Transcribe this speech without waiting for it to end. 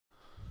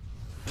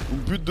Donc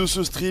but de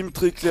ce stream,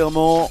 très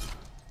clairement,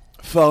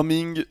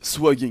 farming,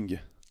 swagging.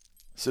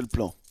 C'est le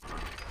plan.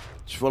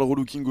 Tu vois le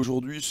relooking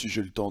aujourd'hui, si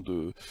j'ai le temps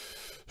de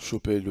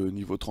choper le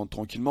niveau 30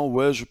 tranquillement.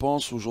 Ouais, je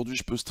pense, aujourd'hui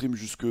je peux stream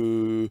jusque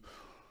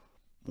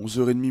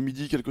 11h30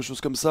 midi, quelque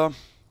chose comme ça.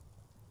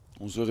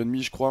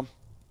 11h30 je crois. En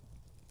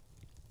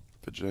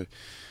fait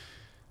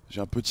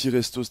j'ai un petit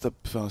resto cet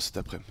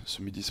après,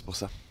 ce midi, c'est pour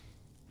ça.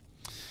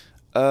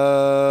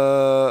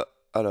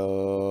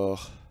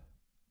 Alors...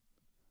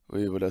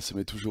 Oui, voilà, ça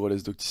met toujours à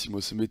l'aise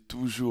Doctissimo, ça met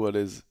toujours à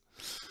l'aise.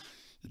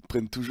 Ils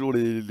prennent toujours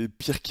les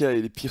pires cas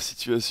et les pires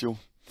situations.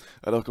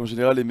 Alors qu'en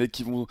général, les mecs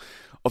qui vont...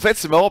 En fait,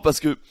 c'est marrant parce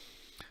que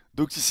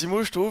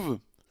Doctissimo, je trouve,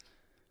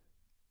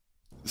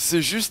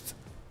 c'est juste...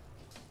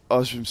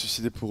 Ah, je vais me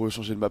suicider pour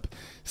changer le map.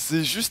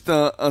 C'est juste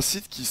un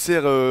site qui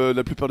sert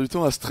la plupart du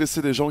temps à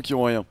stresser les gens qui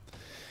ont rien.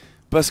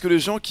 Parce que les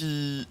gens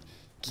qui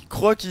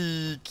croient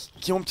qui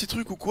ont un petit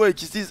truc ou quoi et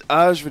qui se disent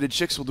ah, je vais les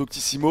check sur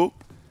Doctissimo.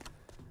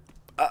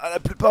 Ah, la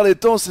plupart des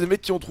temps, c'est des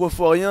mecs qui ont 3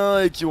 fois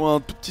rien et qui ont un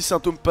tout petit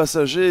symptôme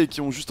passager et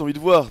qui ont juste envie de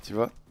voir, tu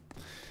vois.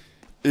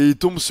 Et ils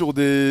tombent sur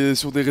des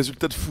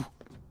résultats de fou.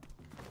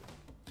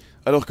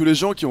 Alors que les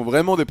gens qui ont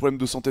vraiment des problèmes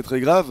de santé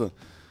très graves,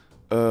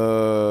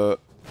 je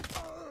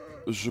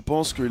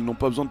pense qu'ils n'ont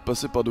pas besoin de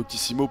passer par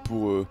Doctissimo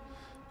pour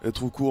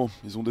être au courant.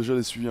 Ils ont déjà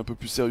des suivis un peu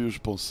plus sérieux, je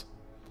pense.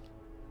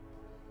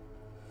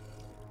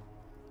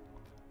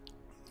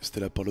 C'était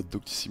la parlotte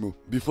Doctissimo.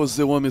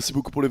 Bifrost01, merci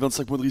beaucoup pour les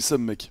 25 mois de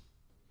resum, mec.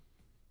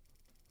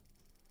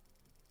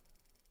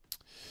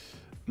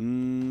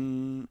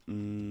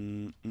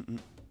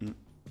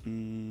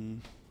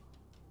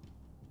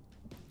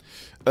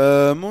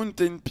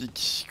 Mountain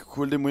Peak,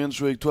 quel des moyens de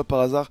jouer avec toi par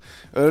hasard?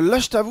 Là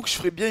je t'avoue que je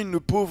ferais bien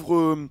une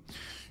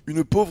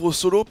pauvre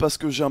solo parce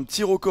que j'ai un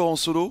petit record en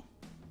solo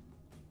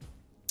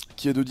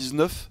qui est de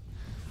 19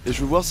 et je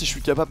veux voir si je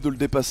suis capable de le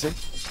dépasser.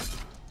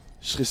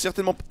 Je serais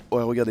certainement...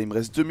 Ouais, regardez, il me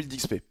reste 2000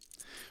 d'XP.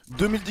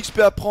 2000 d'XP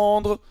à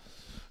prendre.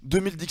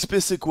 2000 d'XP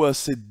c'est quoi?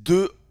 C'est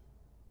deux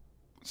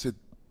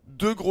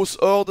grosses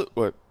hordes.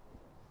 Ouais.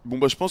 Bon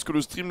bah je pense que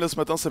le stream là ce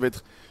matin ça va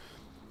être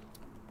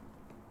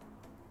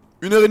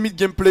 1h30 de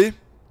gameplay,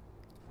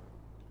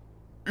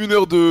 1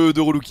 heure de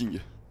relooking.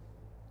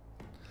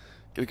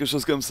 Quelque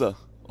chose comme ça,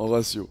 en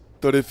ratio.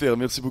 T'allais faire,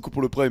 merci beaucoup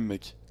pour le prime,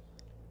 mec.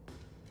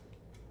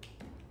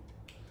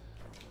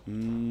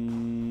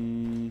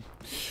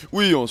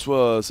 Oui, en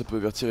soi, ça peut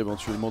avertir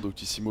éventuellement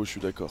Doctissimo, je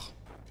suis d'accord.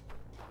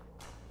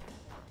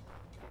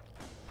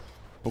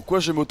 Pourquoi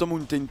j'aime autant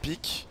Mountain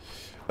Peak?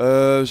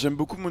 J'aime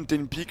beaucoup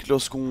Mountain Peak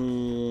lorsque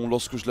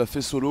je la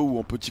fais solo ou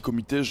en petit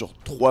comité, genre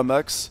 3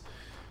 max.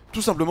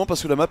 Tout simplement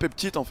parce que la map est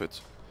petite en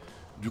fait.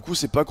 Du coup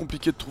c'est pas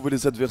compliqué de trouver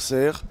les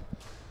adversaires.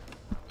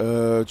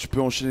 Tu peux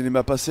enchaîner les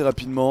maps assez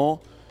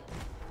rapidement.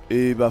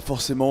 Et bah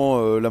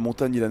forcément la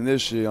montagne et la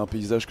neige c'est un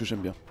paysage que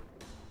j'aime bien.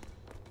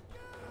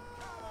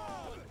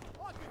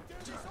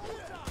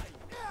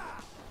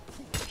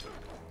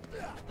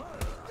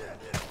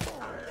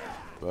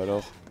 Bah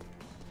alors.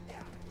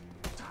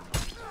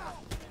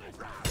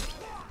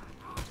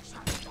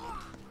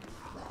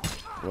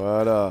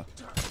 Voilà.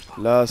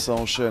 Là ça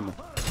enchaîne.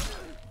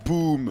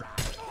 Boum.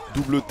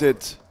 Double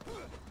tête.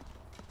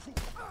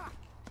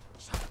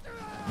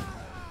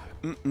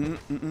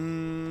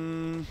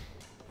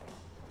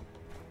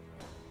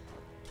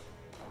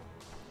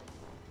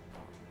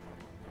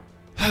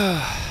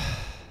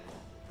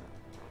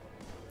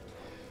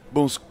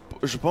 Bon,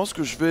 je pense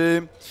que je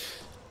vais...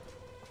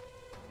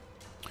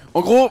 En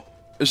gros,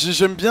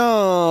 j'aime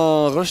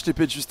bien rush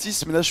TP de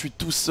justice, mais là je suis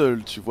tout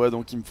seul, tu vois,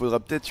 donc il me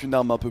faudra peut-être une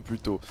arme un peu plus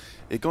tôt.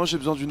 Et quand j'ai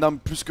besoin d'une arme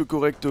plus que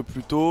correcte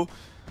plus tôt,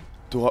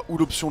 t'auras ou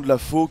l'option de la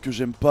faux que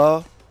j'aime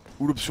pas,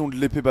 ou l'option de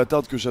l'épée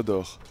bâtarde que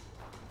j'adore.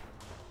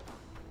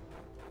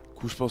 Du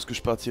coup, je pense que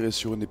je partirai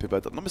sur une épée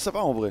bâtarde. Non mais ça va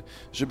en vrai,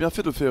 j'ai bien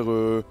fait de faire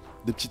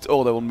des petites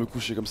hordes avant de me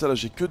coucher, comme ça là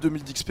j'ai que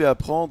 2000 d'XP à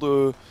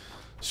prendre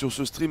sur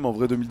ce stream. En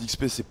vrai 2000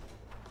 d'XP c'est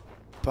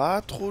pas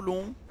trop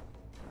long.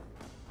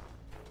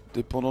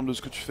 Dépendant de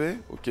ce que tu fais.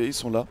 Ok, ils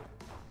sont là.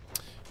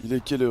 Il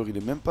est quelle heure? Il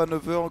est même pas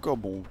 9h encore.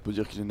 Bon, on peut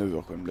dire qu'il est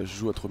 9h quand même. Là, je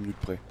joue à 3 minutes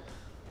près.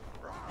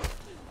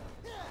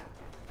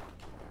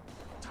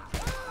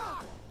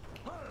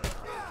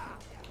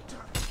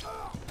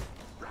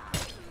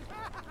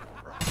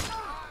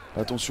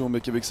 Attention,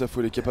 mec, avec sa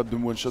faux, il est capable de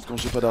me one-shot quand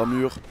j'ai pas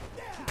d'armure.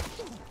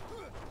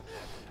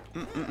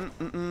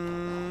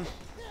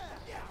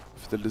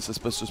 Fait-elle ça se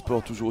passe ce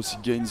sport, toujours aussi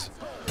gains.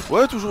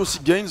 Ouais, toujours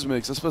aussi gains,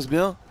 mec, ça se passe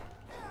bien.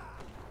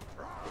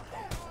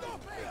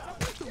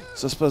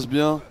 Ça se passe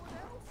bien.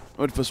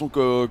 Ouais, de toute façon,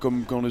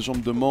 comme quand les gens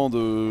me demandent,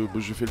 bah,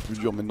 j'ai fait le plus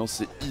dur. Maintenant,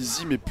 c'est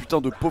easy, mais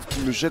putain de pauvres qui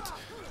me jettent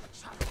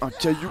un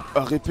caillou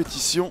à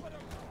répétition.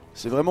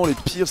 C'est vraiment les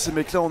pires, ces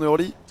mecs-là, en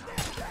early.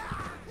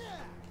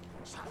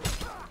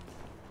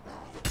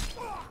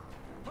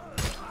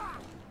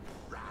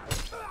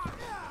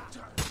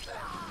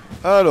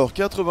 Alors,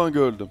 80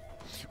 gold.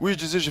 Oui, je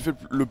disais, j'ai fait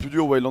le plus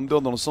dur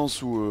Wildlander dans le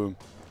sens où...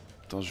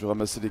 Attends, je vais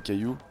ramasser des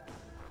cailloux.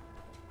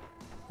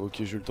 Ok,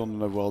 j'ai eu le temps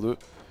d'en avoir 2.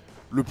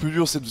 Le plus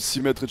dur c'est de s'y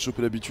mettre et de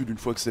choper l'habitude. Une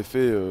fois que c'est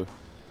fait,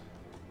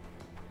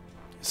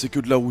 c'est que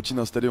de la routine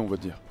installée, on va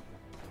dire.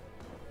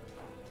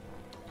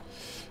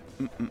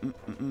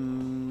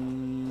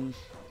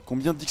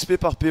 Combien d'XP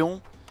par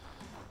péon?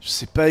 Je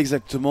sais pas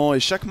exactement. Et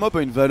chaque mob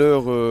a une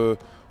valeur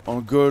en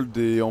gold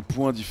et en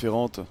points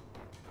différentes.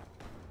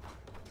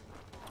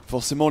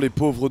 Forcément les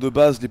pauvres de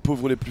base, les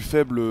pauvres les plus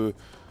faibles.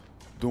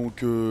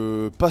 Donc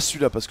pas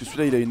celui-là, parce que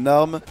celui-là il a une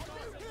arme.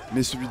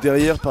 Mais celui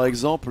derrière par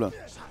exemple...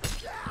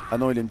 Ah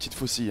non, il a une petite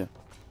faucille.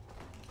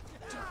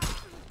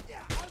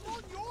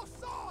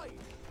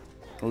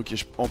 Ok,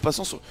 en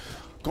passant sur...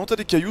 Quand t'as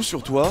des cailloux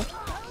sur toi,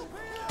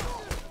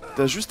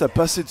 t'as juste à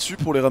passer dessus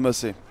pour les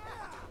ramasser.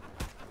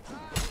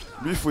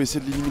 Lui, il faut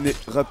essayer de l'éliminer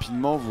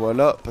rapidement,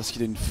 voilà, parce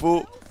qu'il a une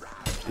faux.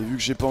 Et vu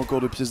que j'ai pas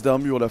encore de pièces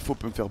d'armure, la faux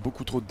peut me faire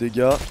beaucoup trop de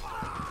dégâts.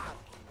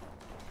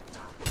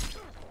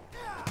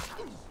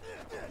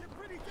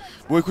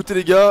 Bon, écoutez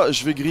les gars,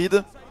 je vais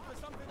grid.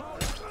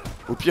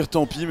 Au pire,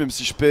 tant pis, même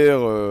si je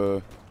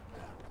perds...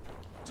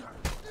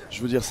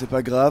 Je veux dire, c'est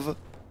pas grave.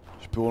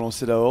 Je peux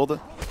relancer la horde.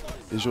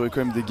 Et j'aurai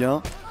quand même des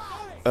gains.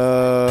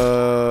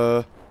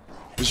 Je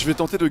vais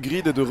tenter de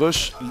grid et de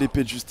rush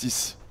l'épée de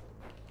justice.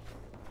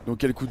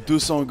 Donc elle coûte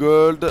 200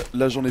 gold.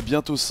 Là j'en ai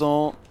bientôt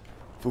 100.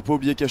 Faut pas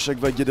oublier qu'à chaque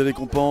vague il y a des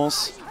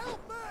récompenses.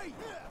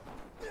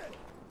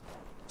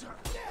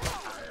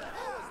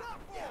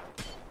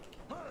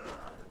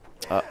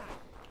 Ah.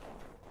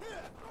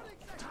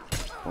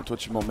 Bon, toi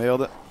tu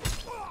m'emmerdes.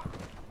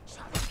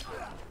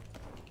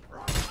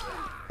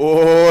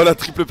 Oh la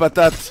triple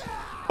patate.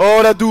 Oh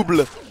la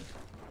double.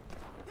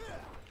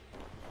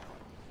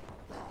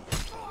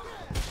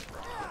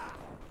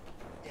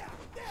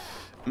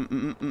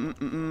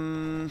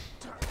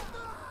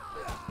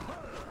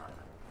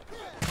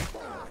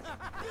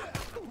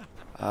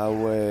 Ah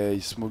ouais,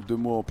 il se moque de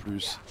moi en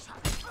plus.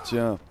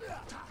 Tiens.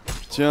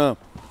 Tiens.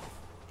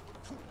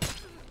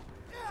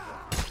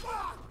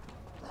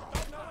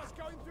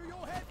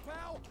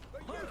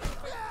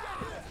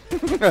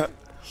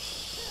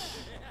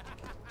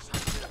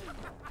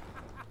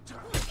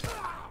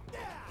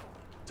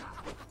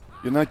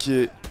 Il y en a un qui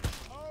est...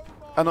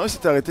 Ah non, il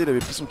s'était arrêté, il avait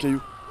pris son caillou.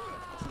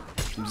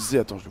 Je me disais,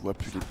 attends, je le vois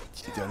plus,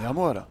 il est derrière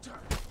moi là.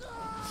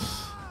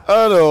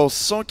 Alors,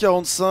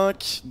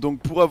 145.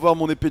 Donc pour avoir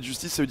mon épée de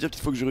justice, ça veut dire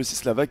qu'il faut que je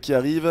réussisse la vague qui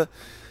arrive.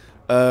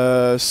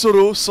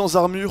 Solo, sans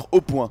armure,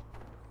 au point.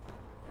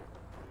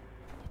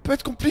 Ça peut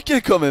être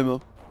compliqué quand même.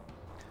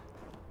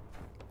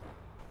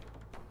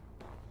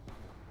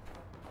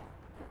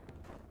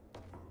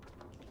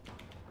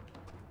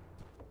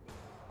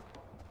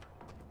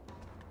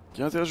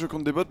 Quel intérêt je joue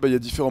contre des bots? Bah il y a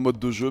différents modes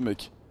de jeu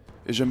mec.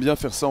 Et j'aime bien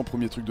faire ça en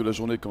premier truc de la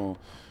journée quand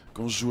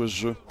je joue à ce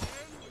jeu.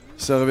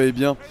 Ça réveille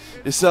bien.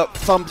 Et ça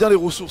farme bien les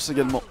ressources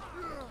également.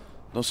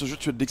 Dans ce jeu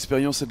tu as de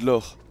l'expérience et de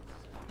l'or.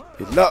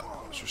 Et là,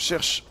 je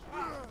cherche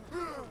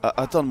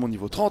à atteindre mon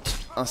niveau 30,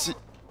 ainsi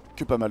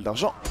que pas mal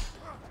d'argent.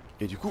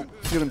 Et du coup,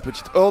 faire une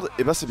petite horde,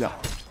 et bah c'est bien.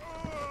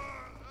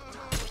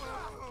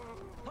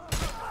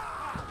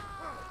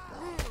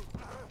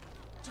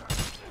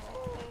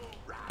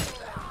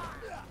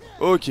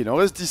 Ok, il en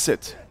reste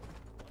 17.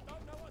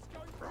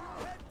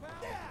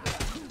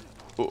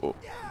 Oh oh.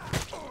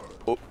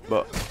 Oh,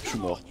 bah, je suis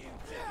mort.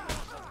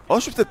 Oh,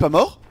 je suis peut-être pas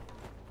mort.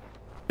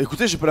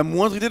 Écoutez, j'ai pas la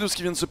moindre idée de ce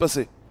qui vient de se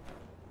passer.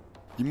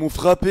 Ils m'ont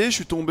frappé, je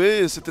suis tombé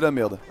et c'était la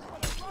merde.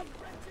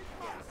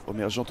 Oh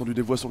merde, j'ai entendu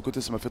des voix sur le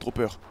côté, ça m'a fait trop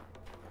peur.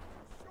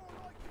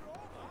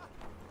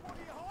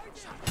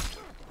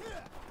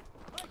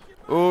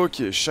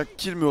 Ok, chaque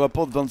kill me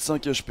rapporte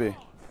 25 HP.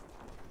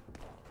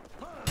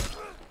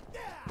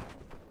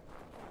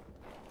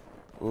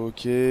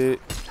 Ok.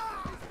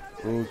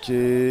 Ok.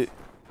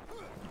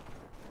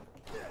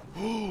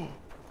 Oh.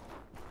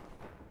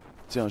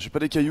 Tiens, j'ai pas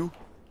des cailloux.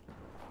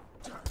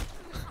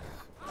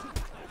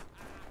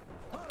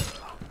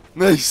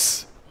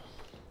 Nice.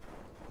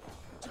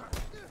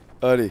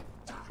 Allez.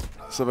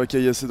 Ça va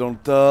caillasser dans le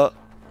tas.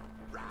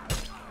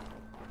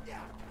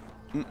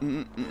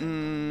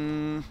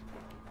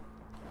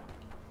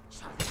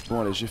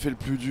 Bon allez, j'ai fait le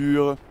plus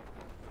dur.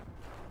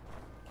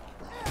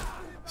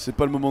 C'est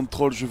pas le moment de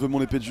troll, je veux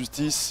mon épée de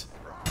justice.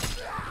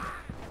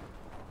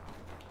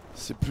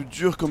 C'est plus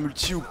dur comme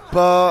ulti ou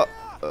pas.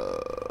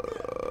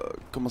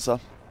 Comment ça?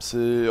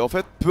 C'est... En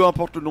fait, peu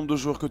importe le nombre de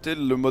joueurs que t'es,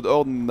 le mode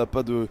Horde n'a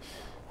pas de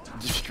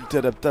difficulté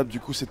adaptable, du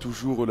coup c'est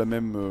toujours la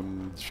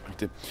même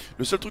difficulté.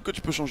 Le seul truc que tu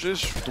peux changer,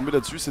 je suis tombé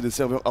là-dessus, c'est des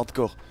serveurs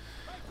hardcore.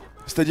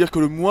 C'est-à-dire que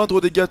le moindre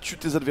dégât tue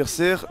tes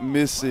adversaires,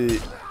 mais c'est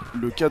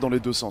le cas dans les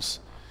deux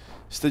sens.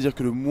 C'est-à-dire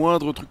que le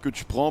moindre truc que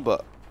tu prends,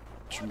 bah,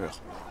 tu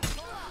meurs.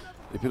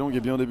 Épée longue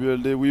est bien au début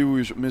LD, oui,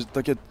 oui, mais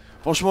t'inquiète.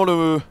 Franchement,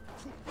 le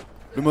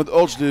mode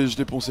Horde, je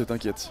l'ai poncé,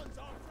 t'inquiète.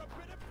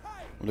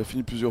 On l'a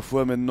fini plusieurs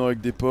fois maintenant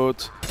avec des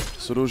potes.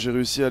 Solo, j'ai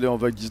réussi à aller en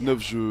vague 19,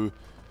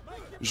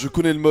 je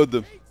connais le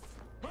mode.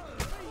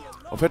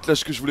 En fait, là,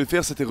 ce que je voulais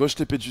faire, c'était rush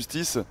l'épée de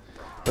justice.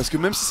 Parce que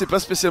même si c'est pas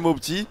spécialement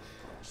petit,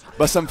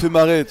 bah ça me fait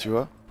marrer, tu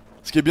vois.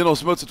 Ce qui est bien dans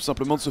ce mode, c'est tout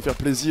simplement de se faire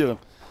plaisir.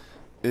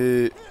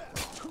 Et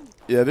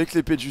avec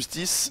l'épée de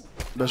justice,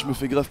 bah je me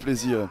fais grave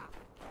plaisir.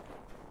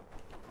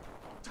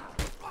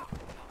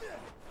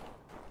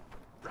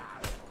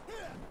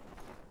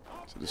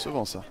 C'est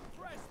décevant ça.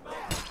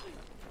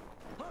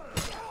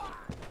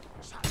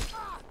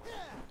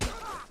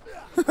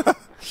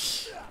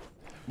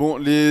 Bon,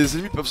 les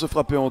ennemis peuvent se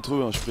frapper entre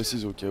eux, hein, je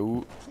précise au cas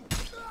où.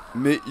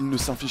 Mais ils ne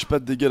s'infligent pas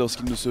de dégâts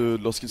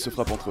lorsqu'ils se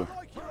frappent entre eux.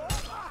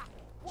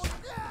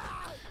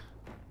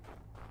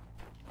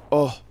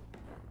 Oh.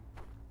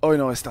 Oh,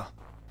 il en reste un.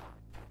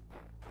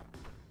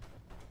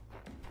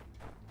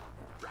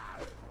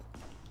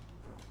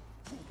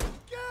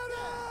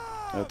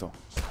 Attends.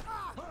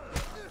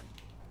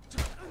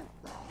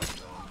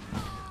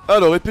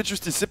 Alors, épée de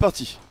justice, c'est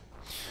parti.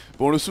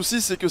 Bon, le souci,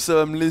 c'est que ça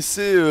va me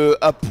laisser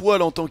à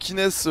poil en tant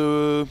qu'Inès.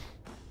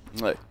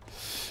 Ouais.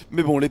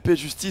 Mais bon, l'épée de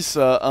justice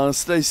a un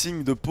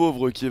slicing de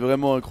pauvre qui est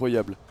vraiment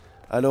incroyable.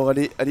 Alors, elle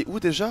est où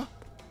déjà?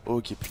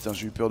 Ok, putain,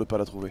 j'ai eu peur de pas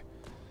la trouver.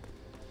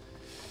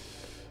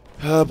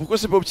 Pourquoi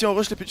c'est pas opti en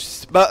rush l'épée de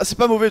justice? Bah, c'est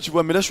pas mauvais, tu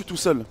vois, mais là, je suis tout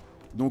seul.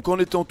 Donc, en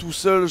étant tout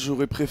seul,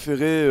 j'aurais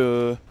préféré...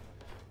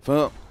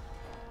 Enfin...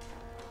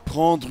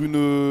 prendre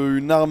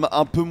une arme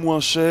un peu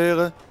moins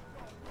chère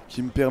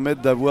qui me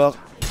permette d'avoir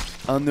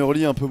un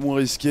early un peu moins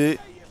risqué.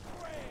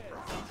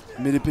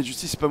 Mais l'épée de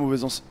justice c'est pas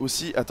mauvaise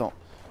aussi. Attends.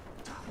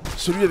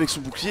 Celui avec son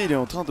bouclier il est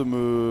en train de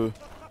me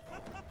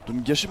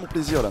gâcher mon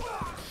plaisir là.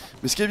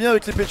 Mais ce qui est bien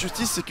avec l'épée de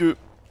justice c'est que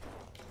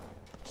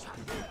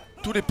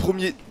tous les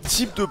premiers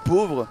types de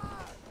pauvres,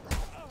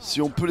 si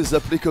on peut les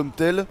appeler comme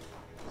tels,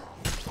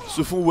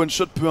 se font one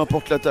shot peu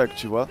importe l'attaque,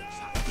 tu vois.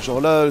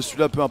 Genre là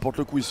celui-là peu importe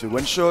le coup il se fait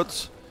one shot.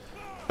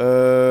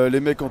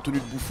 Les mecs en tenue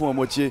de bouffon à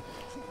moitié,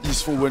 ils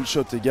se font one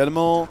shot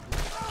également.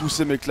 Tous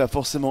ces mecs là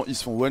forcément ils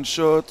se font one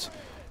shot.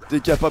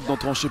 T'es capable d'en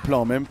trancher plein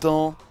en même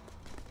temps.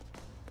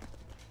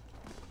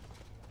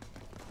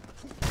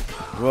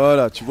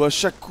 Voilà, tu vois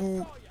chaque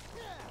coup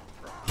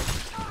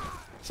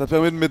ça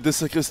permet de mettre des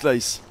sacrés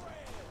slices.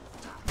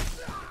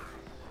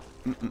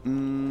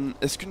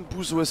 Est-ce qu'une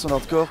bouse OS en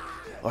hardcore?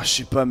 Ah je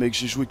sais pas mec,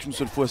 j'ai joué qu'une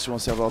seule fois sur un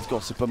serveur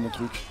hardcore, c'est pas mon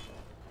truc.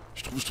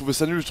 Je trouvais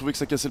ça nul, je trouvais que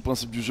ça cassait le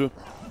principe du jeu.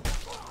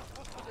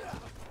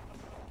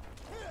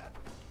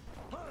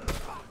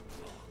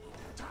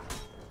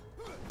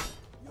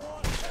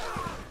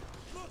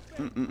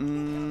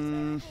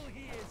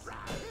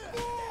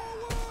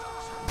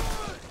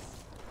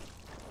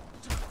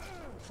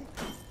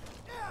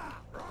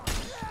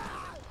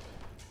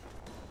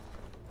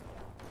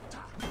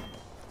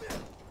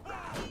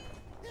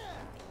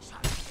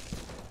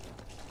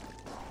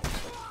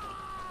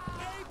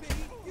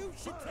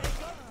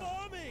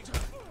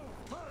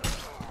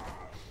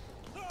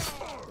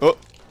 Oh.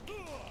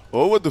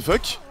 Oh what the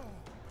fuck.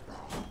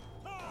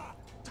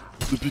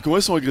 Depuis quand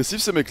ils sont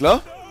agressifs ces mecs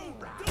là?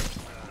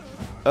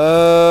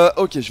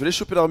 Ok, je vais aller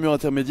choper l'armure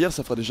intermédiaire,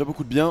 ça fera déjà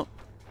beaucoup de bien.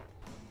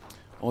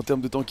 En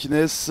termes de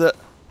tankiness.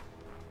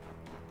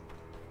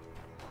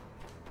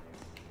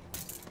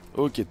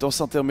 Ok,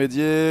 tense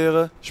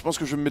intermédiaire. Je pense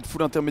que je vais me mettre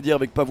full intermédiaire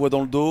avec pavois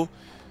dans le dos.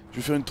 Je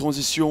vais faire une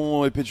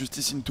transition épée de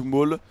justice into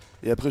maul.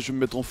 Et après je vais me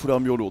mettre en full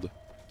armure lourde.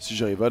 Si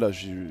j'arrive, voilà,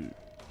 j'ai...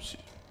 Si,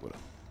 voilà.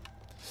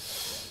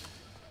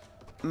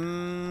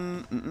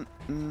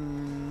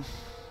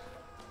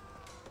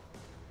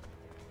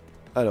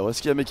 Alors,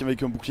 est-ce qu'il y a un mec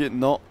avec un bouclier?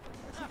 Non.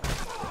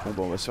 Bon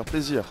bah on va se faire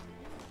plaisir.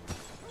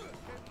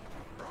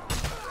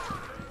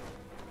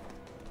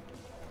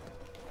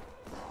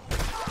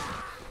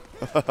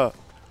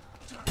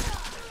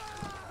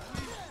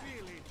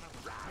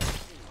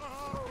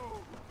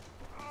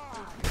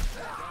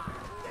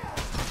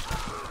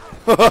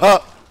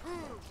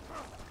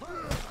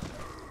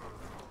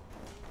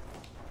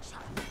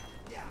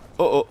 Oh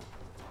oh.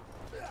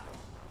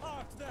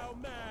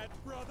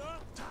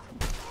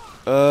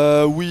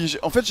 Oui,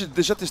 en fait j'ai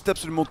déjà testé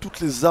absolument toutes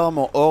les armes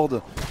en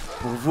Horde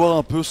pour voir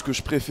un peu ce que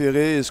je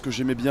préférais et ce que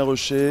j'aimais bien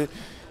rusher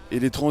et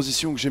les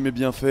transitions que j'aimais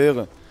bien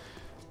faire.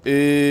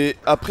 Et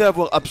après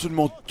avoir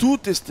absolument tout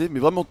testé, mais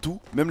vraiment tout,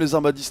 même les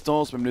armes à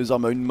distance, même les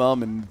armes à une main,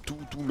 même tout,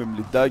 même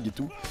les dagues et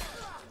tout,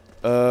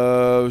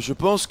 je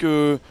pense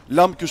que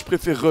l'arme que je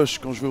préfère rush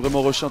quand je veux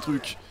vraiment rush un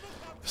truc,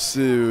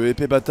 c'est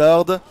épée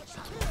bâtarde.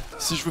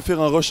 Si je veux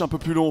faire un rush un peu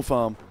plus long,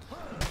 enfin,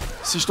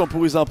 si je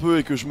temporise un peu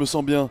et que je me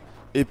sens bien,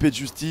 épée de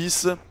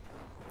justice.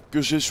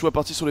 Que je sois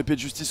parti sur l'épée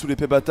de justice ou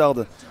l'épée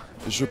bâtarde,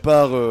 je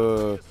pars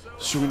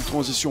sur une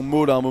transition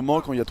maul à un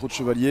moment quand il y a trop de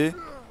chevaliers.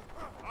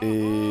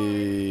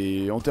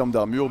 Et en termes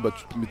d'armure, bah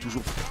tu te mets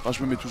toujours, enfin,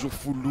 je me mets toujours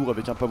full lourd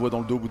avec un pavois dans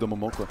le dos au bout d'un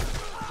moment quoi.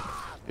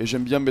 Et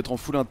j'aime bien me mettre en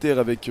full inter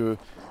avec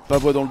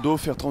pavois dans le dos,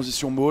 faire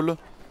transition maul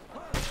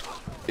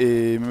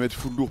et me mettre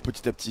full lourd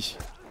petit à petit.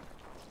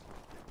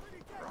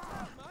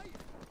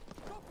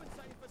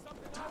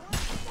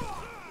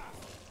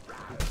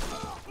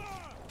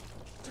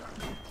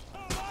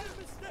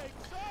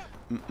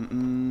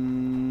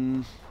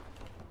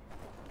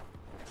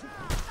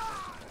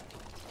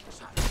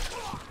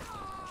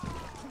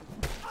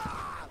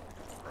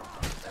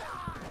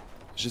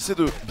 J'essaie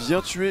de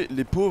bien tuer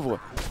les pauvres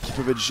qui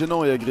peuvent être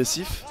gênants et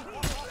agressifs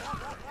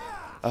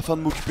afin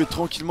de m'occuper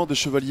tranquillement des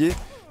chevaliers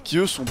qui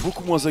eux sont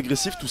beaucoup moins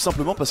agressifs tout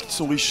simplement parce qu'ils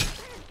sont riches.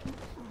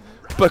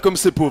 Pas comme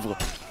ces pauvres.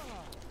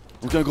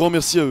 Donc un grand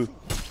merci à eux.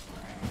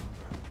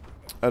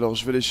 Alors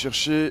je vais aller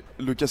chercher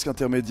le casque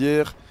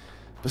intermédiaire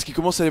parce qu'il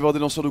commence à y avoir des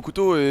lanceurs de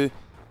couteaux et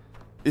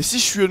si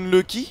je suis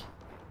unlucky,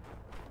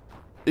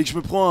 et que je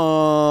me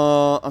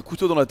prends un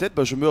couteau dans la tête,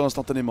 bah je meurs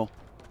instantanément.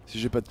 Si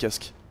j'ai pas de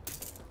casque.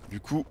 Du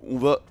coup, on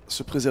va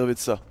se préserver de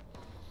ça.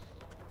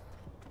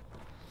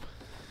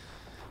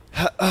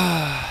 Ah,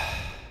 ah.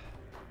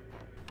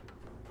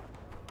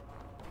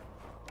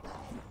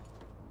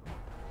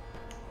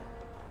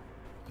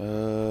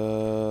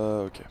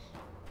 Ok.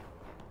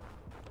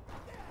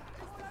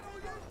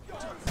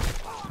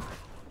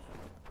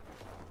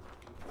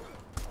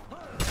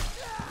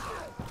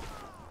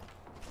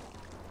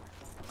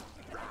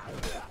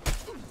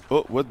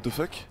 Oh, what the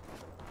fuck?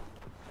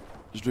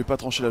 Je devais pas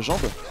trancher la jambe.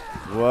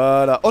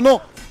 Voilà. Oh non!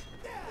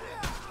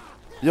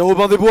 Y'a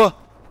Robin des Bois!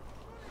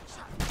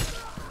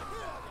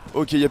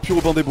 Ok, y'a plus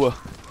Robin des Bois.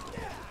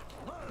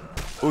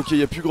 Ok,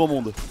 y'a plus grand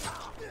monde.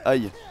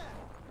 Aïe.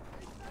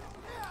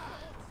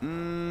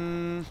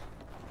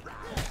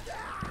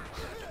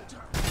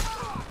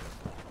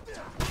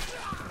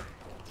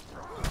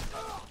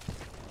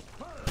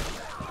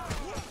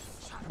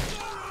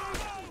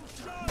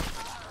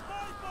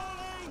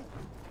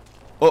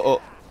 Oh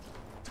oh.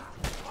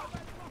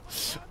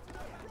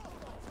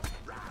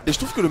 Et je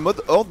trouve que le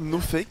mode Horde no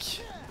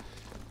fake,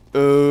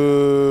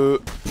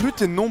 plus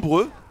t'es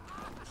nombreux,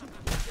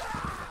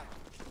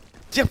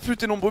 dire plus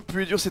t'es nombreux,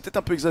 plus il est dur, c'est peut-être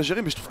un peu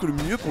exagéré, mais je trouve que le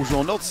mieux pour jouer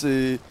en Horde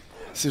c'est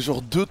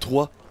genre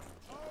 2-3.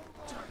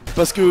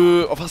 Parce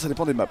que, enfin ça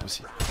dépend des maps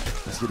aussi,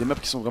 parce qu'il y a des maps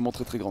qui sont vraiment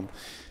très grandes.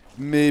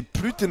 Mais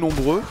plus t'es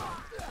nombreux,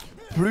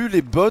 plus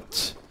les bots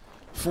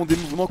font des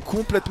mouvements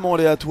complètement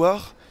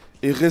aléatoires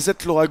et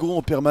resettent leur aggro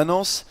en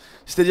permanence.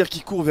 C'est-à-dire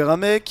qu'ils courent vers un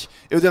mec,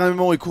 et au dernier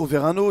moment ils courent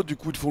vers un autre, du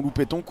coup ils te font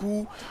louper ton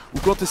coup. Ou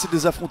quand tu essaies de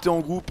les affronter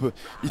en groupe,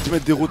 ils te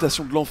mettent des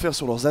rotations de l'enfer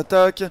sur leurs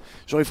attaques.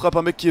 Genre ils frappent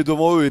un mec qui est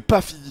devant eux et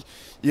paf,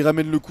 ils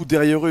ramènent le coup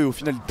derrière eux et au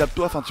final ils tapent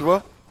toi, enfin tu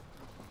vois.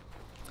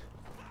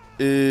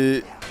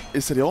 Et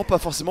ça les rend pas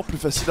forcément plus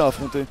faciles à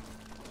affronter.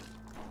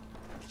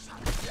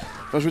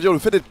 Enfin je veux dire, le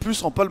fait d'être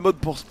plus rend pas le mode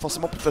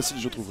forcément plus facile,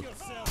 je trouve.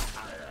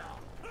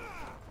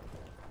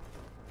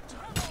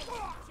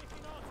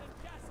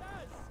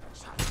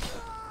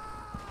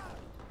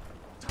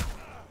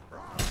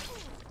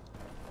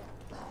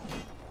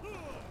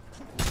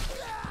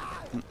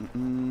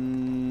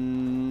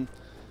 Une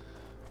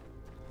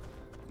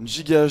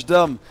giga H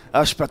d'armes.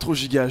 Ah, je suis pas trop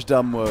giga H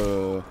d'armes, moi.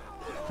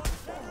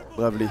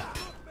 Bravely.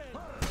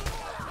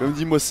 Comme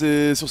dit, moi,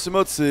 c'est sur ce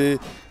mode, c'est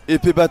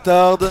épée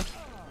bâtarde,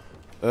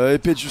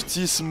 épée de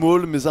justice,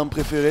 maul, mes armes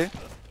préférées.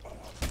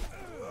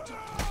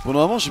 Bon,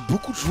 normalement, j'ai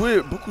beaucoup joué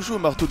au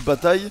marteau de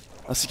bataille,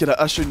 ainsi qu'à la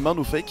hache à une main,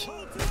 no fake.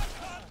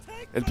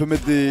 Elle peut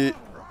mettre des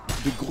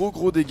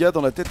gros dégâts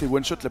dans la tête et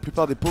one shot la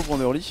plupart des pauvres en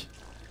early.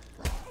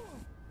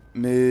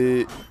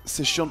 Mais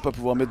c'est chiant de pas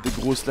pouvoir mettre des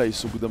gros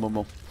slices au bout d'un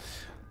moment.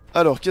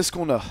 Alors, qu'est-ce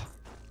qu'on a?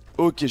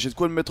 Ok, j'ai de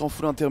quoi me mettre en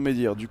full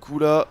intermédiaire. Du coup,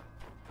 là...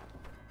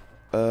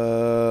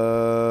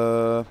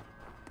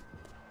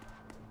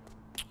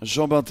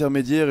 Jambe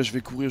intermédiaire et je vais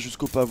courir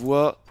jusqu'au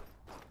pavois.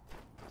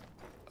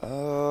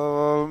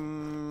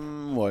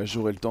 Ouais,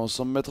 j'aurai le temps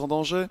sans me mettre en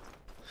danger.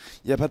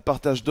 Il n'y a pas de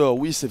partage d'or.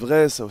 Oui, c'est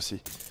vrai, ça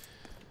aussi.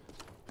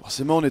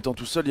 Forcément, en étant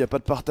tout seul, il n'y a pas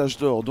de partage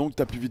d'or. Donc,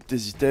 t'as plus vite tes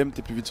items,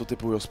 t'es plus vite sur tes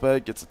power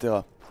spikes,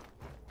 etc.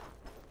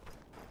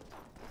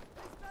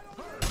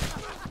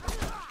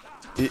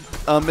 Et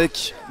un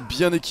mec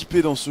bien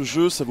équipé dans ce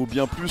jeu, ça vaut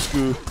bien plus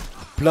que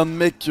plein de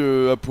mecs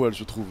à poil,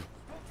 je trouve.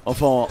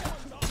 Enfin,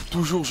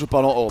 toujours je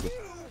parle en horde.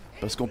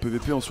 Parce qu'en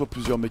PVP, en soi,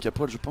 plusieurs mecs à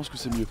poil, je pense que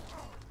c'est mieux.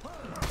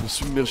 Pour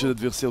submerger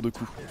l'adversaire de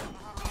coups.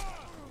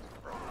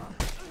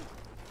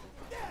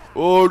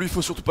 Oh, lui,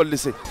 faut surtout pas le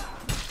laisser.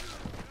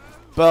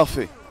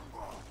 Parfait.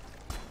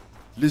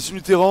 Les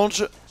unités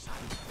range,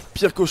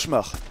 pire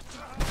cauchemar.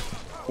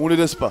 On les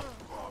laisse pas.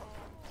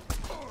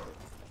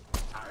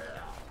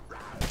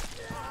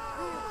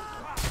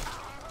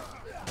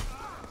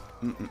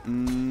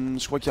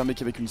 Je crois qu'il y a un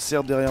mec avec une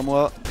serpe derrière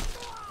moi.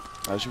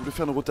 Ah, j'ai voulu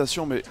faire une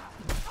rotation, mais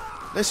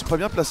là ils sont pas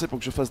bien placés pour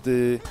que je fasse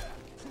des...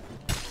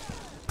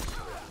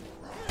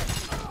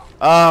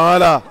 Ah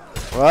voilà.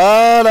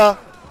 Voilà.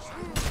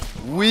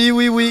 Oui,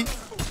 oui, oui.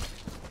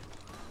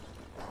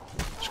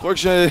 Je crois que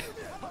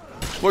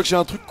j'ai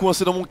un truc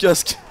coincé dans mon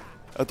casque.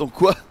 Attends,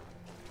 quoi?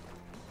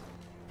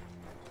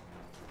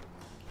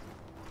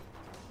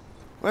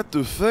 What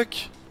the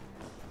fuck?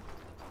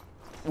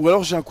 Ou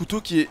alors j'ai un couteau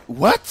qui est...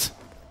 What?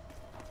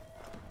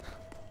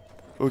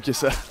 Ok,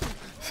 ça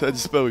a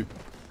disparu.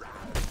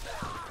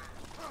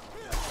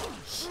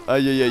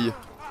 Aïe aïe aïe.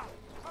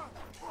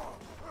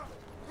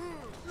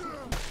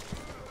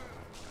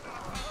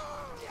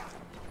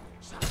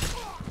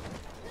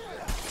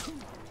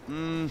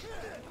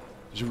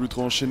 J'ai voulu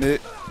trop enchaîner.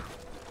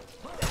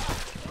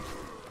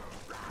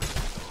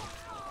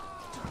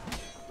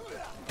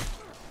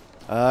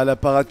 Ah, la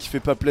parade qui fait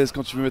pas plaisir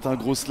quand tu veux mettre un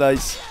gros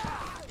slice.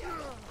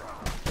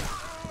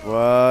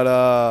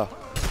 Voilà.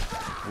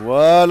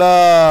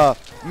 Voilà.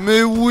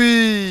 Mais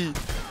oui.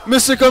 Mais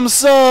c'est comme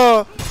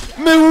ça.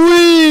 Mais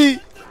oui.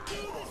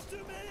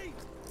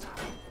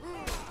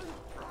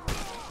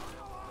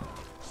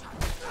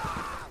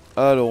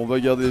 Alors, on va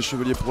garder les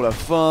chevaliers pour la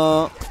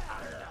fin.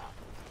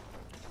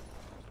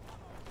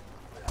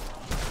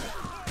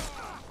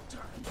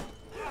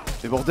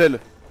 bordel.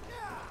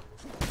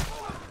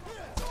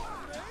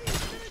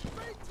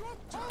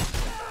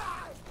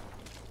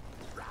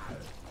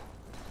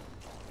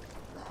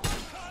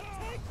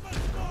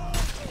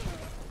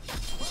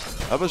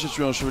 Ah bah j'ai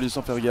tué un chevalier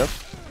sans faire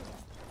gaffe.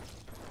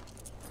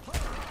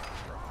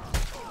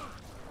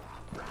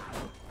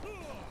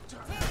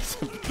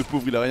 Le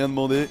pauvre il a rien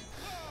demandé.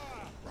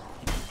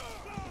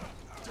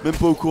 Même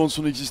pas au courant de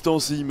son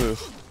existence et il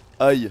meurt.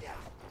 Aïe.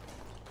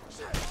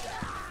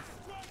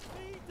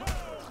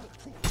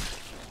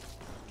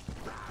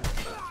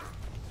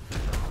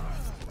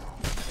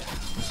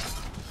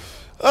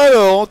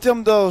 Alors en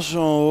termes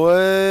d'argent,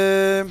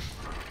 ouais.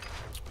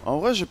 En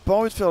vrai j'ai pas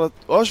envie de faire la...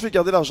 Oh je vais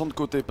garder l'argent de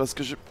côté parce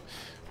que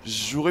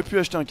j'aurais pu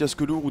acheter un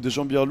casque lourd ou des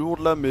jambières lourdes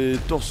là, mais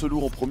torse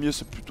lourd en premier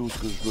c'est plutôt ce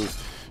que je veux.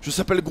 Je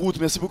s'appelle Groot,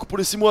 merci beaucoup pour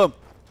les 6 mois.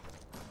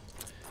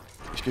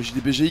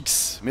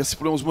 HKJDBGX, merci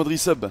pour les 11 mois de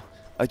resub.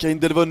 Akarine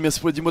Delvon, merci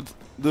pour les 10 mois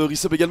de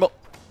resub également.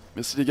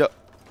 Merci les gars.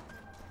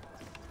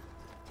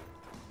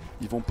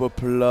 Ils vont pop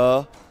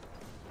là.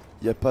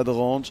 Y a pas de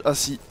range. Ah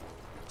si.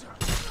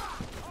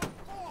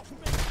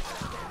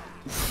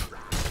 Ouf.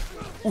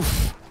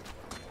 Ouf.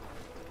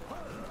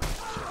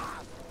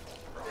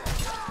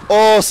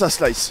 Oh ça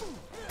slice.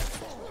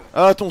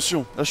 Ah,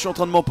 attention, là je suis en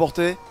train de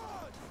m'emporter.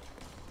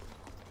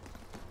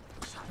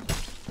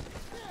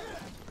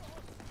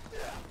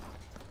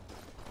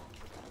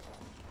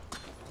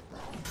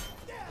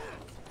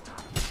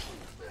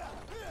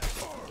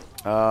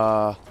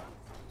 Ah,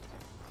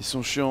 ils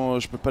sont chiants,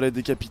 je peux pas les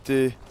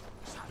décapiter.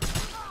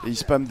 Et ils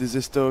spamment des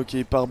estocs et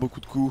ils partent beaucoup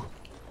de coups.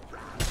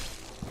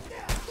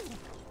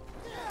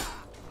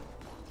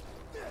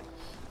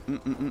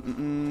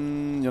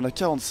 Il y en a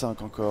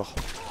 45 encore.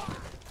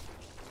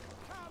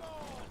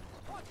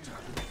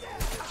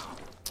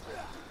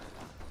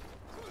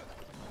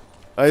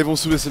 Ah ils vont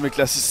sauver ces mecs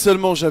là. Si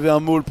seulement j'avais un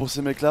maul pour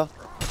ces mecs là.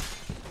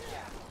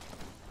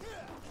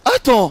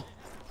 Attends.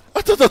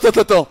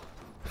 Attends.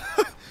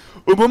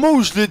 Au moment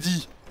où je l'ai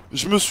dit,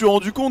 je me suis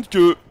rendu compte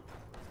que...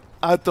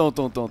 Attends.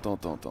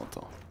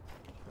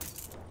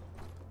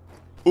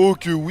 Oh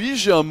que oui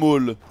j'ai un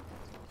maul.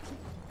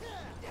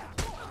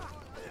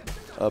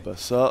 Ah bah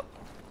ça.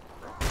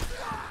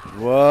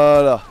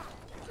 Voilà.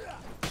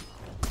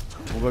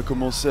 On va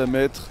commencer à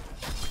mettre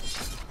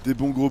des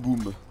bons gros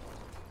booms.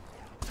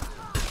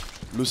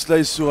 Le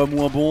slice sera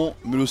moins bon,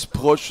 mais le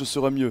sproch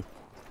sera mieux.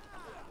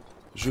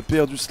 Je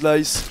perds du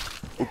slice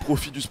au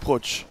profit du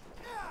sproch.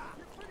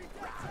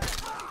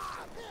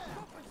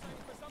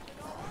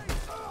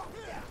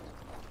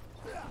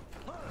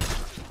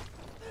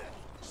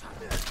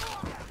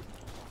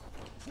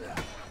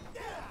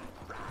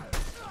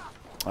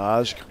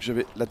 Ah, j'ai cru que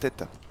j'avais la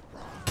tête.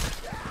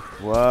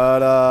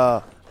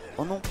 Voilà.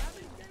 Oh non.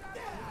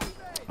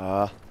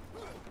 Ah.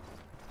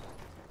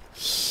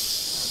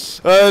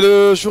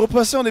 Je vais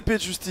repasser en épée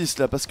de justice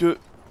là parce que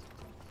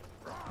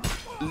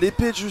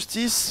l'épée de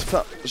justice,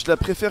 enfin, je la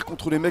préfère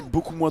contre les mecs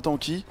beaucoup moins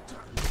tanky.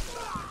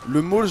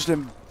 Le maul, je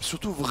l'aime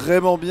surtout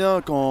vraiment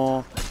bien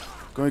quand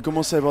il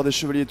commence à y avoir des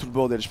chevaliers et tout le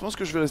bordel. Je pense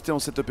que je vais rester en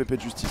setup épée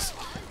de justice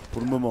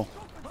pour le moment.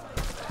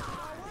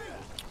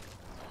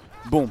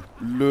 Bon,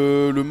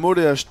 le maul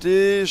est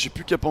acheté, j'ai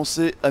plus qu'à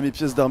penser à mes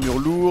pièces d'armure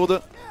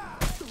lourdes.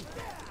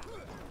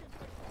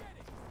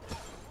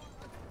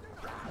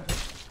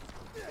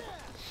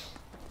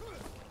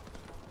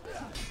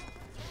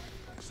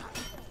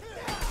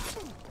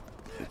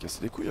 Il a cassé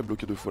les couilles, il a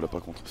bloqué 2 fois là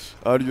par contre.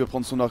 Ah, lui va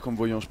prendre son arc en me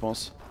voyant, je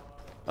pense.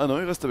 Ah non,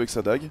 il reste avec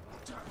sa dague.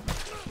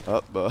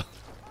 Ah bah...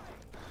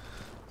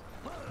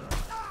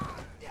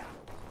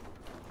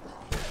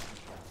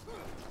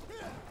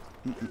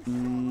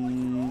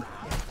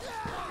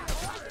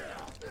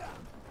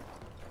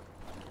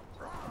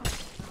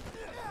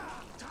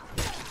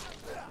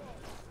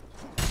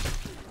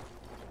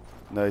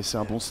 Nice, c'est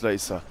un bon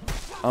slice ça.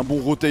 Un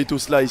bon rotate au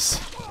slice.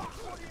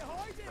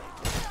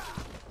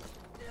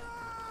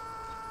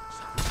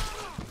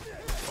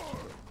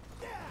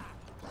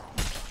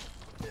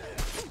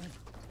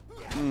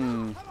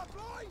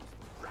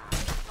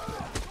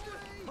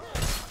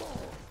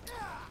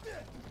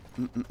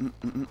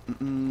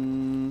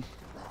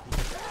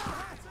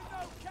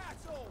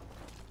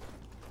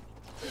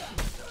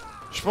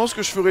 Je pense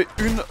que je ferai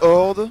une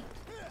horde.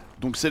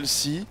 Donc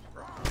celle-ci.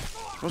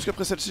 Je pense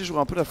qu'après celle-ci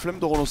j'aurai un peu la flemme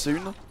de relancer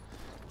une.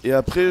 Et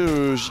après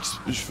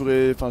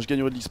je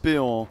gagnerai de l'XP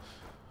en...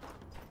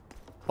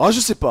 Ah je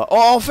sais pas.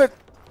 Oh, en fait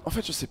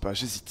je sais pas,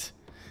 j'hésite.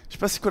 Je sais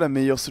pas c'est quoi la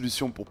meilleure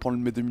solution pour prendre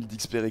mes 2000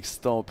 d'XP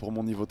extant pour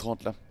mon niveau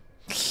 30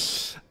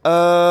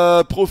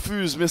 là.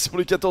 Profuse, merci pour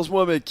les 14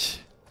 mois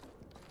mec.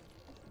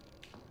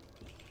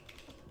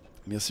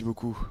 Merci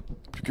beaucoup.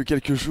 Plus que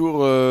quelques jours,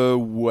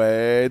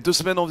 ouais, 2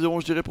 semaines environ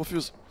je dirais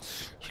Profuse.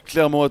 J'ai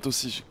clairement hâte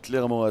aussi, j'ai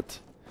clairement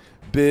hâte.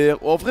 BR,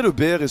 oh, en vrai le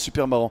BR est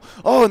super marrant.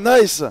 Oh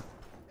nice.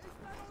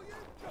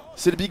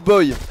 C'est le big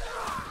boy.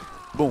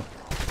 Bon,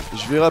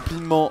 je vais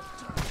rapidement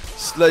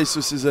slice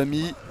ses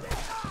amis.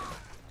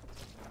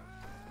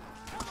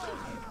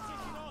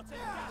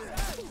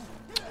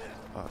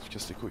 Ah tu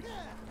casses les couilles.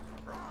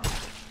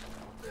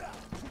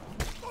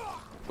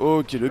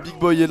 Ok, le big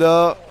boy est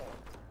là.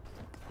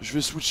 Je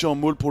vais switcher en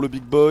maul pour le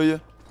big boy.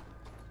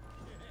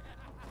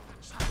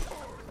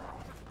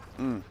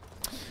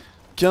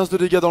 15 de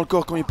dégâts dans le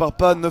corps quand il part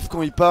pas, 9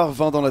 quand il part,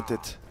 20 dans la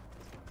tête.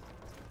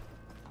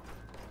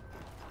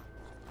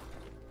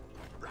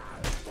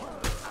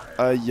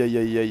 Aïe aïe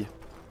aïe aïe.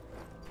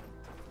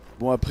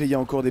 Bon après il y a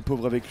encore des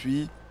pauvres avec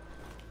lui.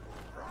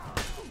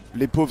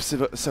 Les pauvres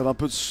servent un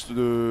peu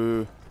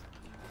de...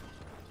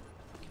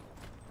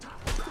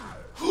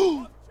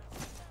 Oh,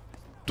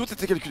 tout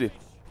était calculé.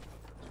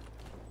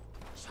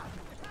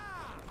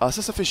 Ah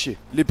ça fait chier.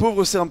 Les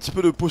pauvres servent un petit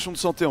peu de potion de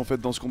santé en fait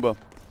dans ce combat.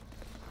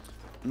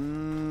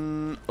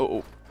 Oh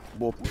oh.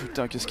 Bon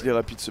putain qu'est-ce qu'il est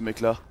rapide ce mec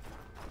là.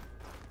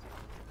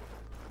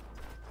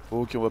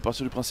 Ok on va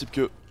partir du principe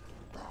que...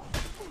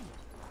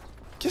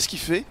 Qu'est-ce qu'il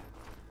fait?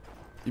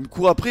 Il me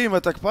court après, il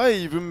m'attaque pas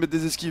et il veut me mettre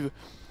des esquives.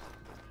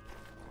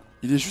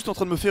 Il est juste en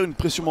train de me faire une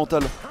pression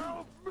mentale.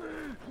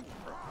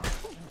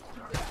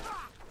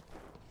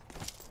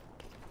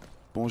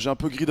 Bon j'ai un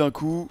peu gris d'un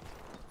coup.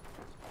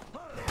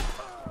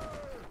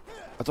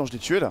 Attends je l'ai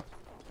tué là.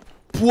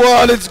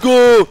 Pouah let's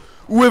go.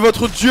 Où est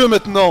votre dieu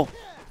maintenant?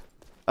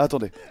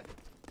 Attendez.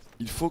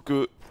 Il faut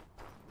que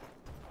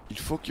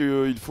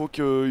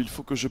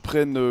je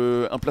prenne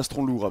un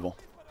plastron lourd avant.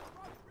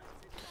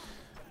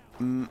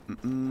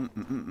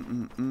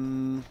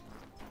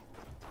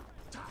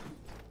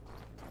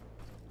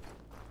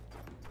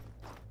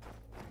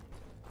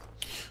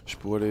 Je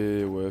pourrais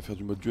aller faire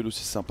du mode duel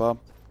aussi sympa.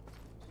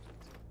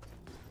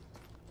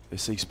 Et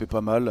ça XP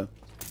pas mal.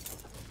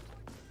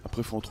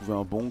 Après faut en trouver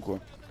un bon quoi.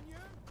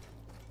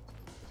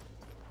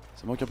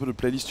 Ça manque un peu de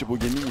playlist Turbo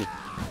Gaming.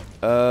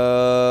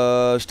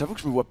 Je t'avoue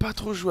que je me vois pas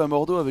trop jouer à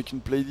Mordhau avec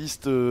une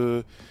playlist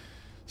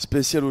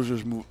spéciale au jeu.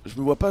 Je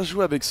me vois pas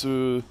jouer avec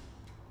ce...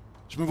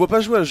 Je me vois pas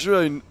jouer à ce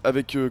jeu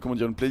avec comment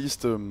dire, une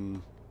playlist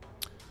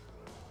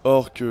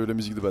hors que la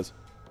musique de base.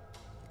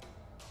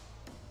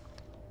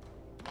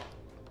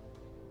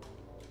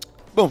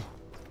 Bon.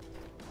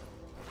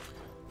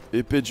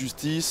 Épée de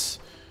justice.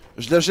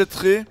 Je la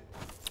jetterai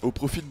au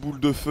profit de boule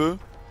de feu.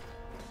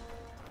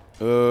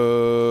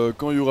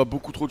 Quand il y aura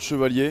beaucoup trop de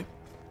chevaliers.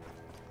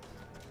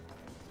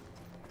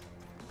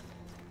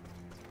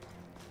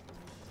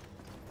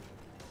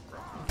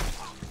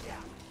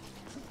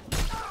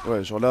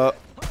 Ouais, genre là,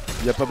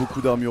 il n'y a pas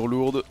beaucoup d'armure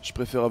lourde. Je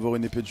préfère avoir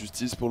une épée de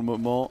justice pour le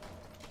moment.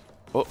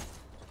 Oh.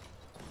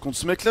 Contre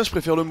ce mec là, je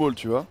préfère le maul,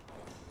 tu vois.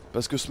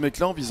 Parce que ce mec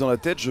là, en visant la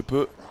tête, je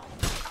peux...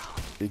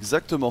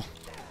 Exactement.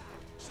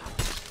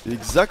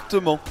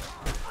 Exactement.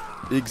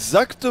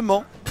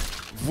 Exactement.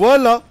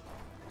 Voilà.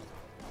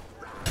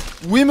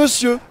 Oui,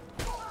 monsieur.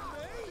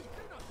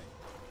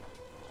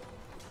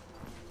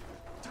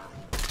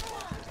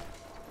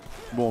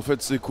 Bon, en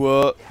fait, c'est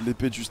quoi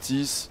l'épée de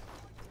justice?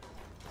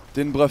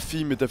 T'es une brave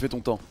fille, mais t'as fait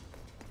ton temps.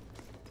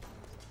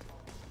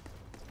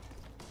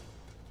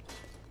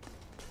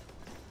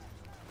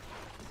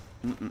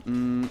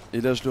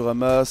 Et là, je le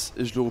ramasse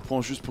et je le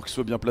reprends juste pour qu'il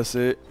soit bien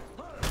placé.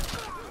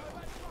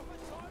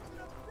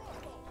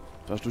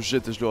 Enfin, je le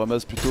jette et je le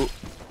ramasse plutôt.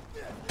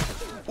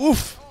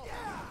 Ouf!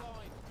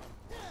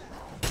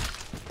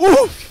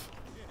 Ouf!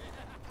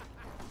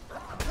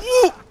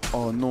 Ouh!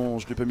 Oh non,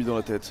 je l'ai pas mis dans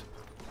la tête.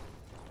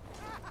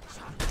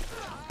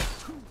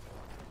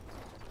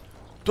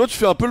 Toi, tu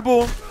fais un peu le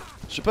beau, hein.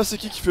 Je sais pas c'est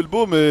qui fait le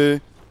beau,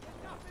 mais...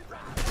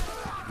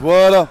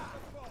 Voilà.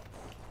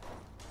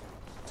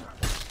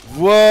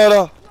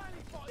 Voilà.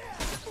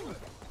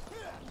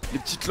 Les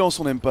petites lances,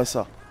 on n'aime pas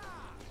ça.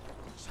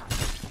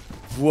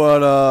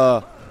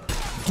 Voilà.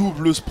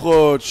 Double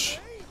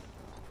sproch.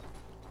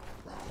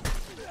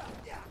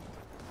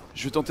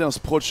 Je vais tenter un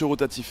sproch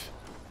rotatif.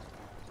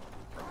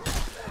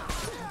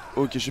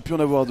 Ok, j'ai pu en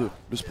avoir deux.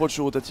 Le sproch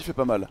rotatif est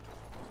pas mal.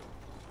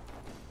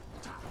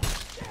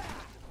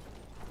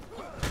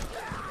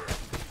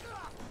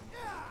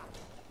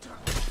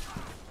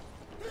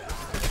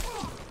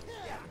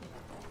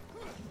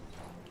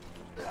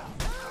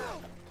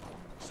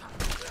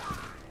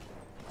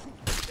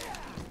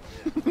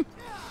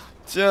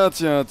 Tiens,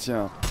 tiens,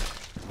 tiens.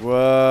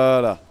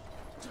 Voilà.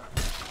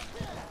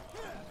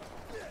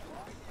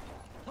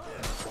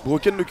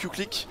 Broken le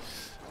Q-click.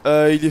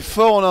 Il est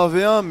fort en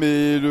 1v1,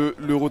 mais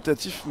le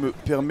rotatif me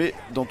permet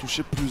d'en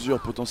toucher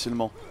plusieurs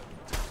potentiellement.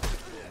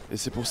 Et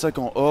c'est pour ça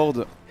qu'en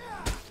Horde,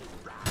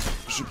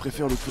 je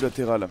préfère le coup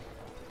latéral.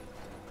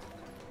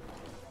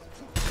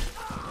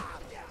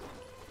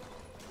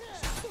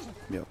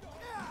 Merde.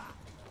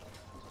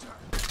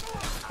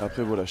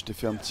 Après voilà, je t'ai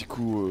fait un petit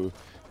coup,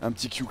 un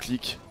petit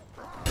Q-click.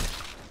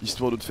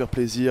 Histoire de te faire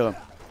plaisir.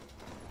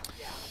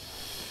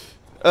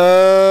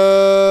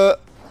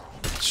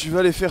 Tu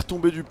vas les faire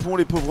tomber du pont,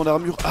 les pauvres en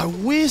armure. Ah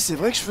oui, c'est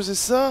vrai que je faisais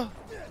ça.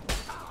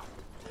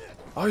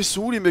 Ah, ils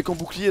sont où les mecs en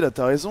bouclier là?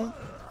 T'as raison.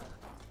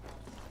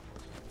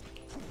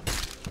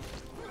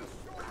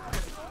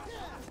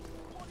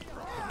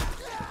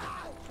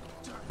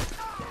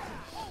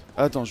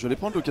 Attends, je vais aller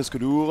prendre le casque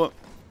lourd.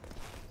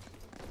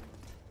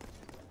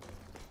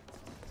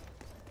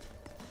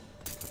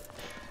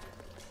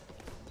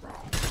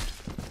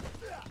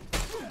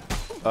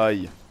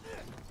 Aïe.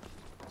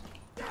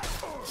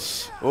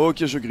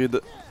 Ok, je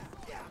grid.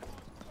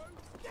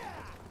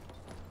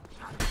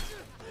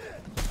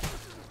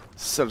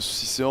 C'est ça le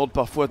souci, c'est Horde,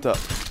 parfois t'as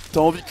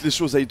envie que les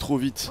choses aillent trop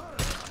vite.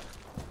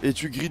 Et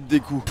tu grides des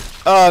coups.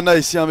 Ah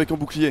nice, y'a un mec en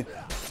bouclier.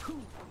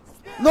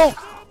 Non.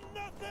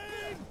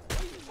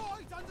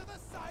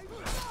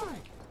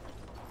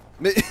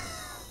 Mais...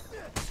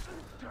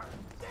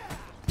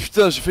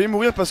 Putain, j'ai failli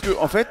mourir parce que,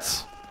 en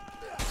fait...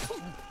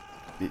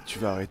 Mais tu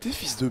vas arrêter,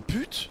 fils de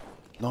pute?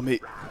 Non mais...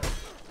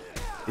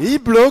 Et il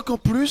bloque en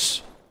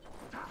plus.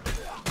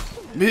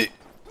 Mais...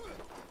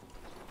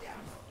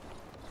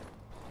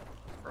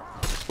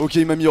 Ok,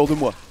 il m'a mis hors de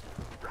moi.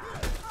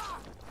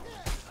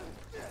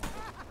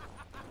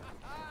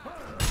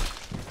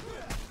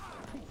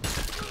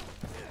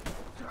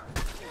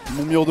 Ils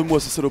m'ont mis hors de moi,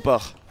 ces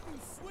salopards.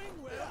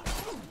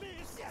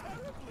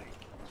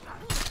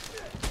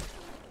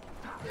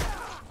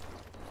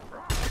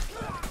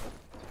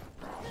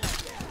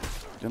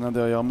 Il y en a un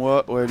derrière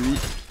moi, ouais lui.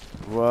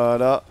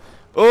 Voilà.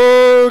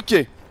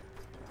 Ok.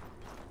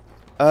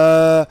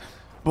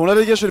 Bon là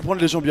les gars, je vais aller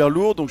prendre les jambières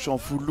lourdes. Donc je suis en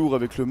full lourd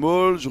avec le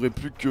maul. J'aurai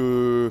plus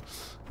que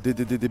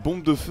des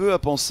bombes de feu à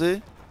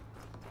penser.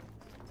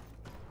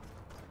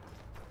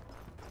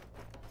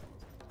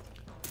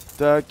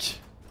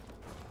 Tac.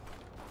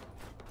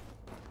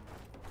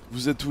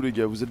 Vous êtes où les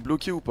gars? Vous êtes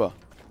bloqués ou pas?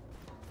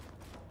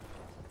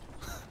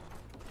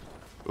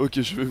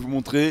 Ok, je vais vous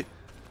montrer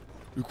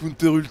le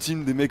counter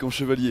ultime des mecs en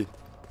chevalier.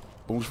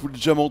 Bon, je vous l'ai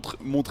déjà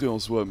montré en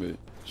soi, mais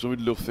j'ai envie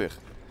de le refaire.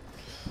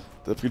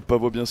 T'as pris le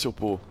pavois bien sûr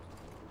pour...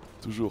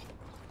 Toujours.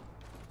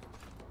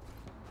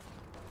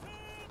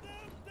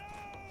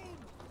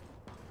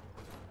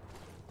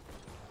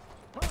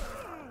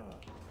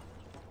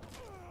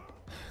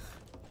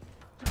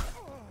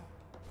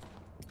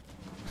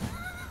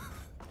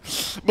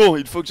 Bon,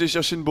 il faut que j'aille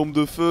chercher une bombe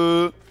de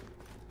feu.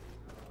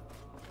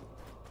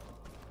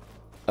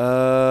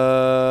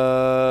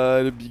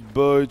 Le big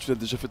boy, tu l'as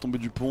déjà fait tomber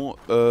du pont.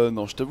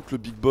 Non, je t'avoue que le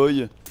big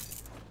boy...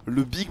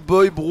 Le big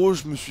boy, bro,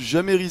 je me suis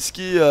jamais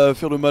risqué à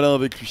faire le malin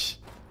avec lui.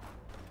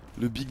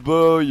 Le big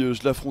boy,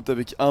 je l'affronte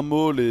avec un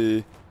maul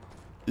et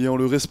en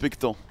le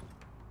respectant.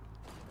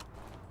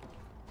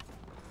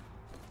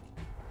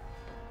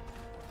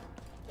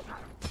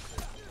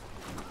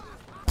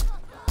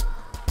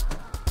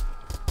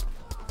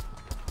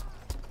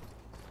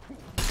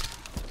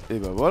 Et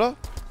bah voilà.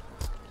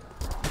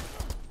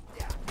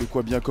 De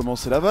quoi bien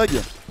commencer la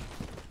vague.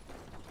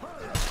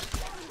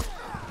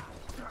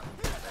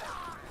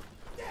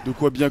 De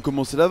quoi bien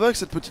commencer la vague,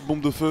 cette petite bombe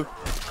de feu.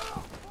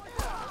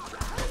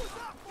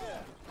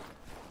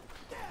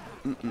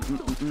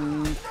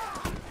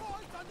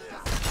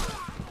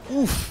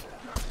 Ouf.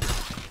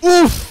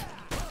 Ouf.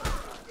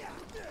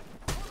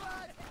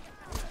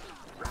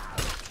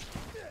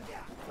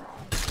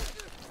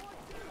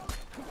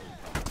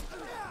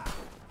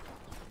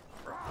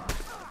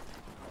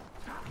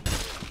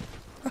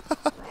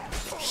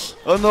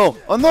 Oh non.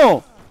 Oh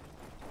non.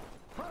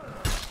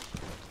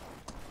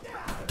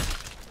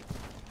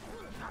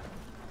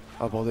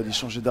 Ah bordel, il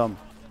changeait d'arme.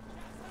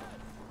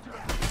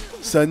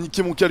 Ça a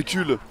niqué mon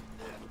calcul.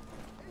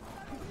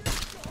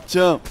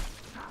 Tiens.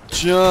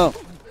 Tiens.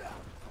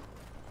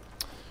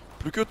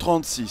 Plus que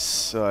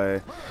 36,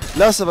 ouais.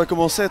 Là ça va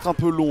commencer à être un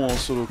peu long en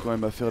solo quand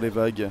même à faire les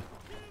vagues.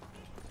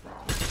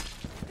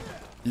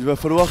 Il va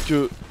falloir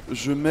que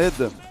je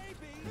m'aide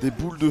des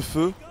boules de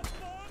feu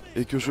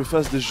et que je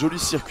fasse des jolis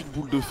circuits de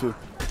boules de feu.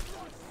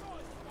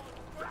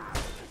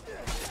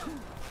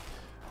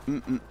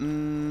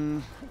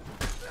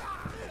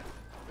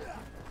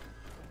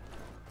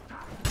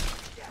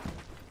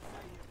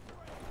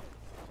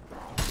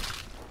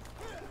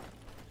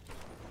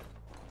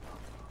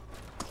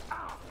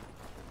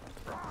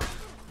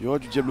 Il y aura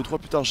du Diablo 3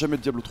 plus tard, jamais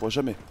de Diablo 3,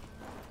 jamais.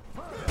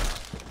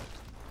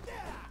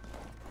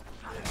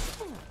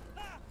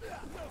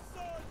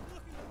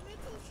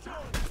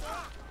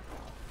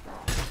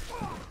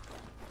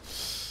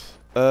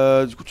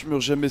 Du coup tu meurs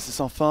jamais, c'est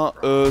sans fin.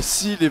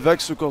 Si les vagues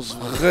se corsent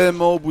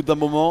vraiment au bout d'un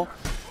moment.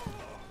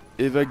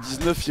 Et vague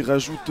 19 il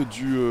rajoute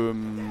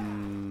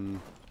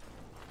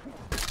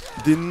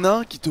des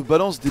nains qui te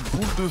balancent des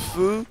boules de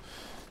feu.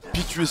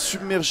 Puis tu es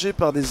submergé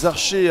par des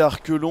archers et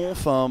arcs longs.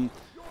 Enfin,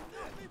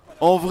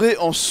 en vrai,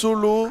 en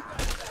solo,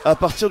 à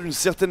partir d'une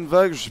certaine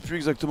vague, je sais plus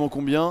exactement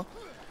combien,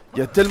 il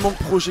y a tellement de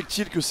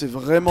projectiles que c'est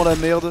vraiment la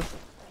merde.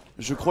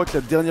 Je crois que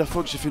la dernière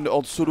fois que j'ai fait une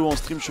horde solo en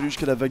stream, je suis allé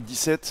jusqu'à la vague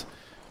 17.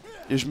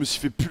 Et je me suis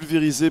fait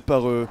pulvériser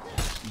par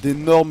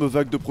d'énormes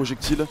vagues de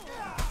projectiles.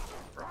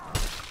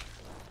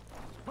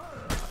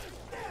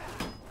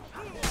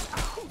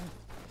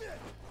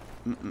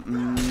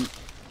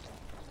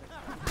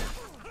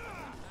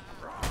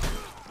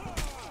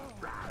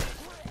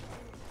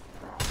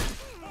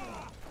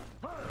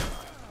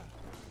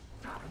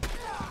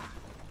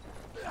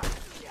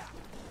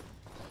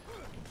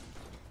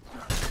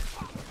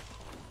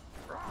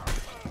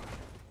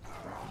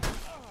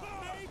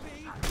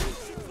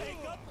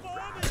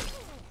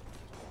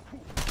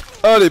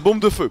 Allez, bombe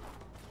de feu.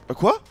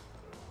 Quoi?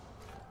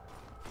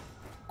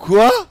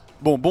 Quoi?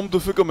 Bon, bombe de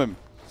feu quand même.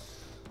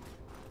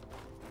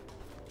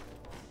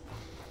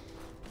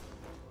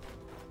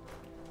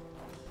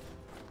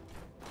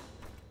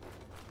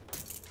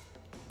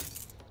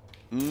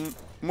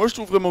 Moi je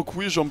trouve vraiment que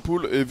oui,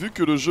 Jean-Paul, et vu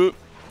que le jeu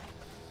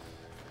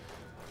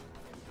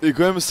est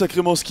quand même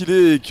sacrément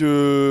skillé et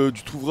que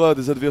tu trouveras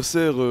des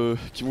adversaires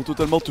qui vont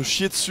totalement te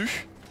chier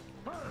dessus,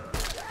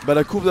 bah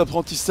la courbe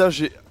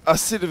d'apprentissage est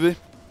assez élevée.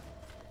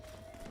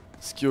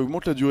 Ce qui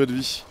augmente la durée de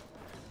vie.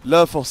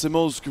 Là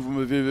forcément ce que vous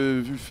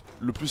m'avez vu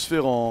le plus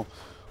faire en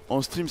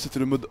stream c'était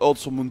le mode Horde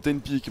sur Mountain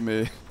Peak,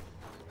 mais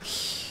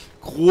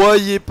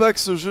croyez pas que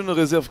ce jeu ne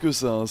réserve que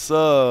ça, hein.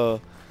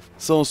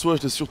 Ça en soi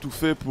je l'ai surtout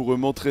fait pour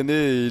m'entraîner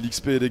et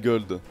l'XP et les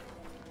gold.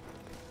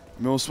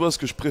 Mais en soi ce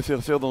que je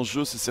préfère faire dans ce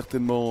jeu c'est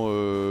certainement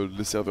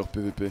les serveurs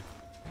PVP.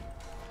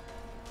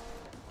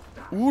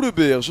 Ou le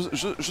BR,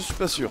 je suis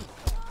pas sûr.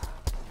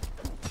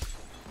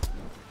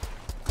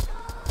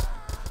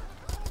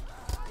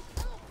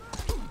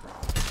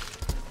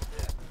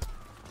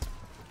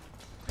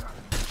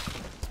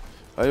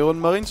 Iron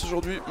Marines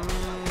aujourd'hui,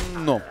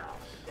 non.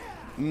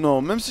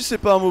 Non, même si c'est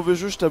pas un mauvais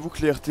jeu, je t'avoue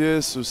que les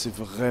RTS c'est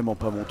vraiment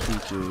pas mon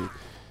truc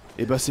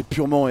et bah c'est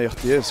purement un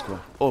RTS quoi.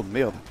 Oh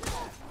merde.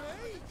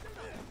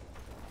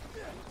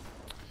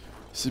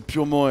 C'est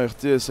purement un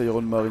RTS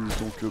Iron Marines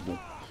donc bon.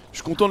 Je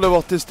suis content de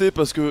l'avoir testé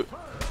parce que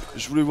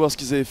je voulais voir ce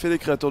qu'ils avaient fait les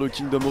créateurs de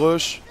Kingdom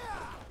Rush.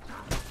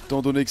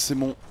 Étant donné que c'est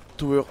mon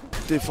tower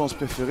défense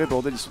préféré,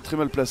 bordel ils sont très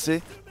mal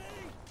placés.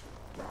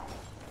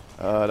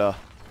 Voilà.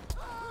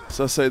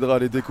 Ça aidera à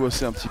les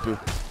décoasser un petit peu.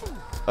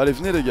 Allez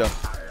venez les gars.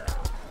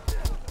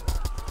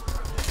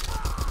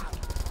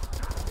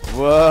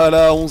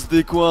 Voilà, on se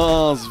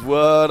décoince,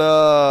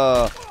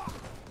 voilà.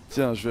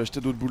 Tiens, je vais acheter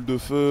d'autres boules de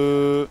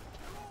feu.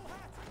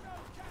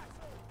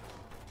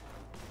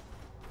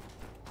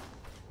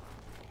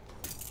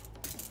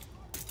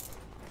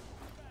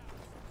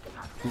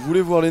 Vous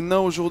voulez voir les nains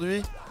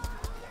aujourd'hui?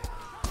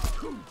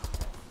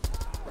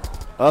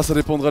 Ah, ça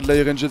dépendra de la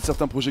RNG de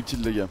certains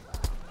projectiles les gars.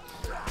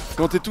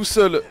 Quand t'es tout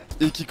seul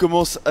et qu'il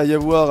commence à y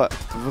avoir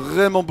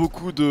vraiment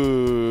beaucoup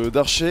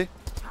d'archers,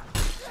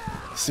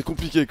 c'est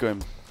compliqué quand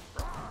même.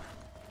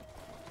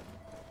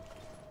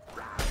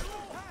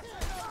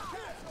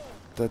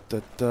 Ta ta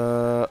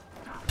ta.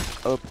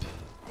 Hop.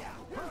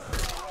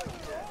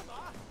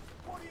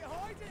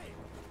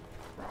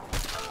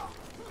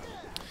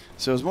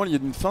 Sérieusement, il y a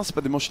une fin, c'est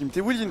pas des manches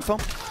limitées. Oui, il y a une fin.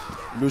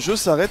 Le jeu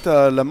s'arrête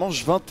à la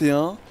manche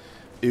 21.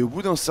 Et au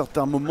bout d'un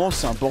certain moment,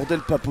 c'est un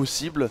bordel pas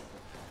possible.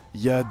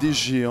 Il y a des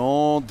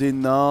géants, des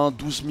nains,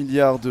 12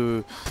 milliards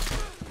de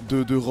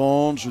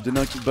range, des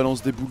nains qui te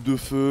balancent des boules de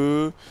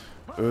feu.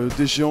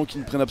 Des géants qui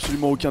ne prennent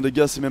absolument aucun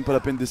dégât, c'est même pas la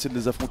peine d'essayer de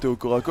les affronter au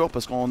corps à corps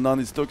parce qu'en un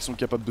et stock ils sont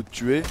capables de te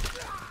tuer.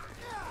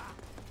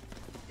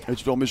 Et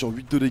tu leur mets genre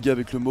 8 de dégâts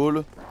avec le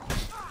maul.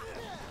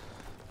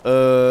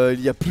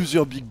 Il y a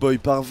plusieurs big boys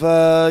par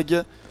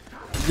vague.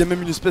 Il y a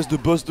même une espèce de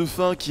boss de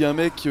fin qui est un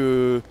mec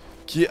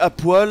qui est à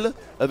poil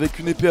avec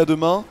une épée à deux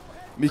mains,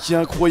 mais qui est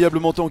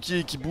incroyablement tanky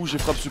et qui bouge et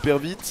frappe super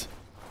vite.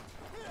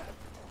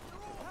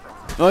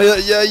 Non, il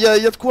y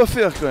a de quoi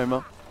faire quand même,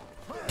 hein.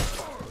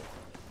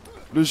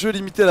 Le jeu est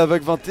limité à la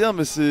vague 21,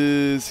 mais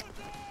c'est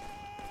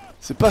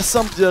pas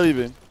simple d'y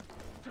arriver.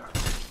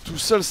 Tout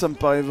seul, ça me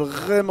paraît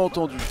vraiment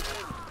tendu.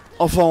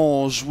 Enfin,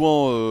 en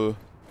jouant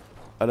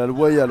à la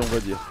loyale, on va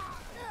dire.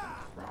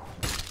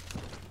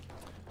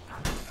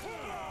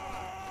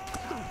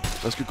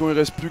 Parce que quand il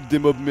reste plus que des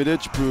mobs mêlés,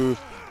 tu peux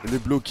les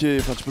bloquer.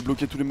 Enfin, tu peux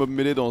bloquer tous les mobs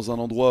mêlés dans un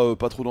endroit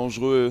pas trop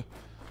dangereux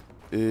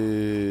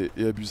et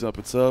abuser un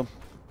peu de ça.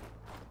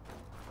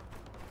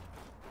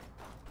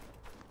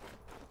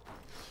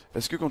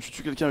 Est-ce que quand tu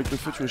tues quelqu'un avec le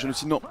feu, tu régènes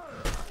aussi? Non.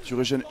 Tu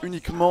régènes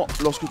uniquement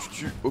lorsque tu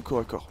tues au corps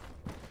à corps.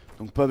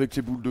 Donc pas avec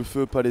les boules de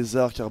feu, pas les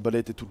arcs,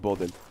 arbalètes et tout le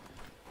bordel.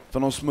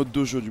 Enfin dans ce mode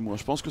de jeu du moins.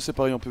 Je pense que c'est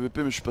pareil en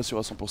PvP mais je suis pas sûr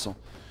à 100%.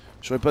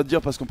 Je saurais pas te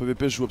dire parce qu'en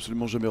PvP je joue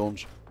absolument jamais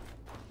range.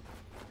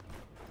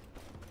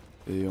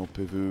 Et en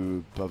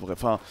PvE pas vrai.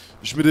 Enfin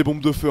je mets des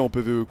bombes de feu en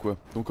PvE quoi.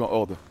 Donc en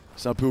Horde.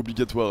 C'est un peu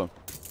obligatoire.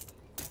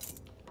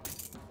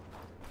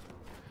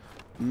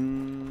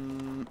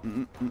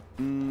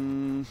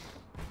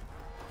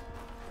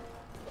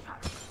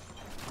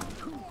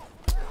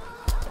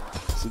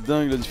 C'est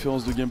dingue la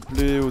différence de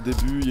gameplay au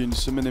début, il y a une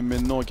semaine et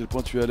maintenant à quel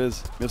point tu es à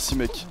l'aise. Merci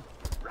mec.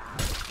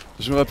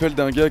 Je me rappelle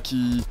d'un gars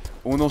qui...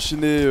 On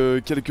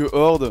enchaînait quelques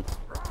hordes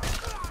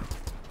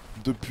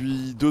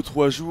depuis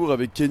 2-3 jours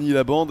avec Kenny et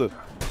la bande.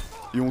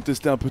 Et on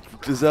testait un peu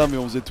toutes les armes et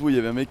on faisait tout. Il y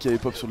avait un mec qui avait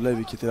pop sur le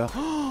live et qui était là.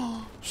 Oh,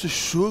 c'est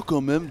chaud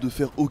quand même de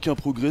faire aucun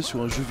progrès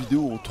sur un jeu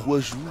vidéo en 3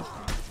 jours.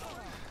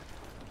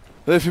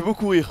 Ça avait fait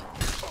beaucoup rire.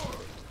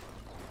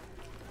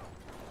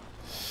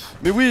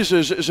 Mais oui,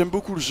 j'aime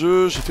beaucoup le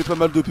jeu, j'ai fait pas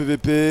mal de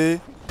PVP.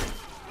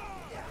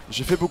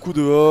 J'ai fait beaucoup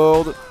de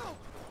Horde.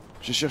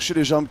 J'ai cherché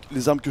les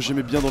armes que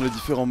j'aimais bien dans les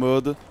différents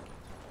modes.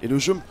 Et le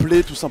jeu me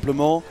plaît tout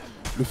simplement.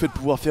 Le fait de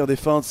pouvoir faire des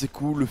feintes c'est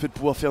cool, le fait de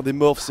pouvoir faire des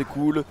morphs c'est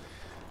cool.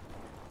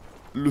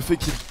 Le fait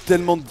qu'il y ait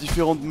tellement de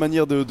différentes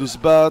manières de se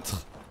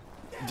battre.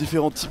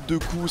 Différents types de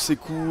coups c'est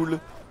cool.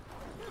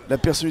 La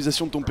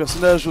personnalisation de ton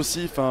personnage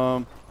aussi,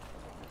 enfin...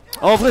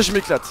 En vrai je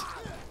m'éclate.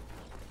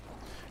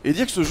 Et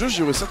dire que ce jeu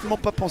j'y aurais certainement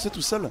pas pensé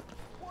tout seul.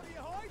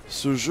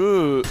 Ce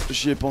jeu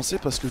j'y ai pensé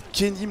parce que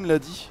Kenny me l'a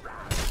dit.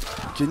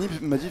 Kenny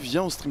m'a dit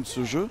viens on stream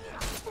ce jeu.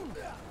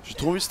 J'ai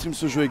trop envie de stream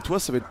ce jeu avec toi,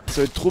 ça va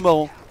être trop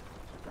marrant.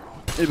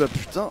 Et bah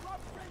putain,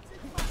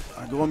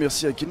 un grand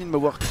merci à Kenny de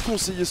m'avoir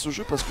conseillé ce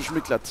jeu parce que je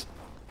m'éclate.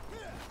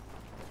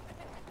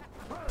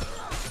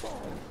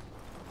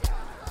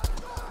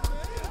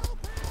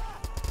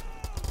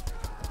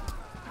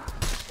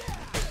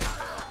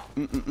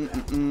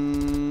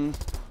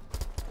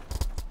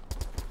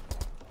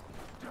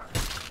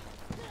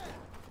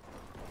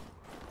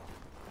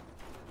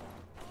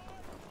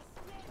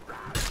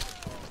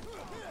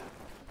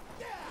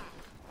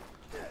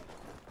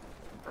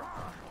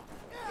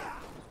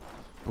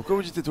 Pourquoi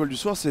vous dites étoile du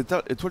soir? C'est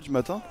étoile du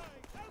matin?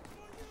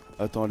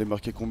 Attends, elle est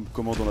marquée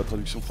comment dans la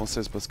traduction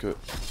française? Parce que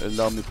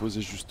l'arme est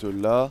posée juste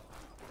là.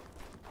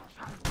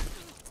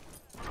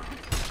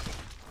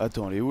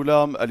 Attends, elle est où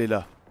l'arme? Elle est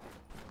là.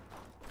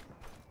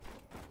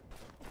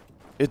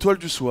 Étoile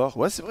du soir.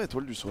 Ouais, c'est vrai,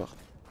 étoile du soir.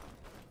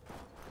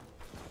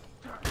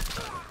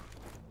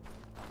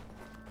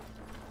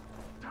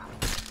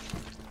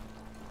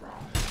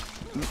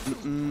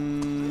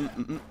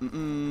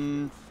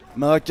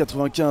 Marak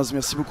 95,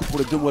 merci beaucoup pour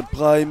les 2 mois de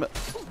Prime.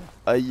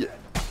 Aïe.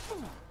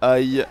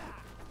 Aïe.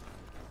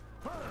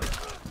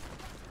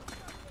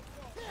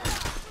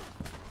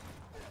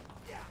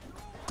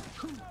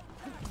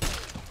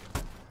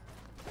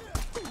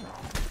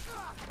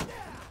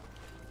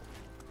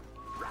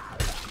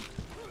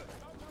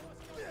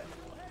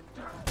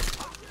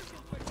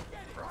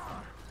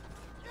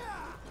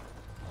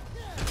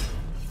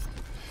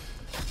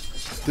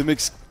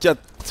 TMX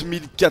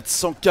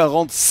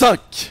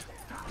 4445.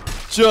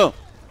 Tiens.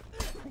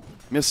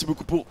 Merci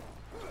beaucoup pour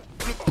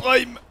le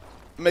Prime,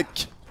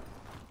 mec.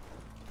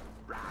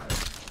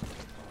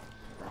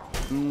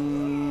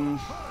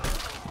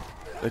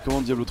 La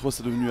commande Diablo 3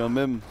 c'est devenu un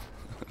mème.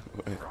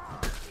 Ouais.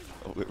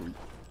 En vrai oui.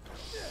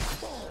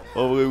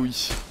 En vrai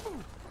oui.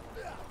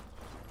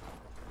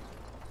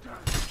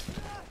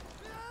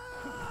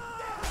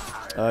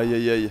 Aïe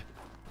aïe aïe.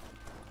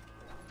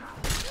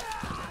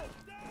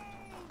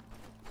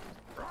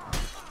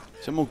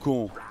 Tiens mon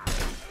con.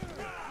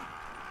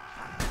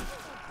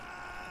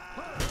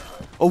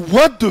 Oh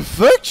what the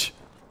fuck?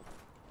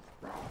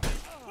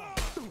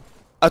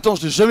 Attends,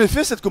 je l'ai jamais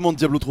fait cette commande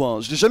Diablo 3, hein.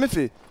 Je l'ai jamais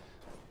fait.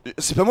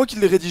 C'est pas moi qui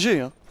l'ai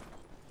rédigé, hein.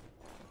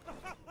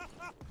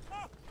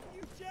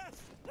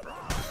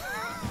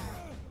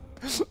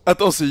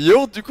 Attends, c'est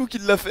Yaourt du coup qui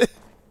l'a fait.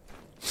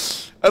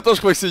 Attends, je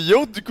crois que c'est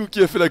Yaourt du coup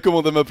qui a fait la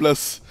commande à ma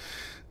place.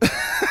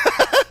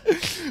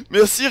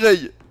 Merci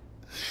Ray.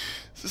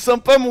 C'est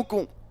sympa mon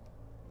con.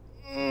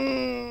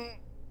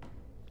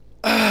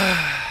 Ah.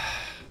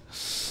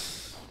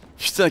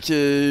 Putain,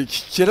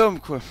 quel homme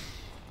quoi.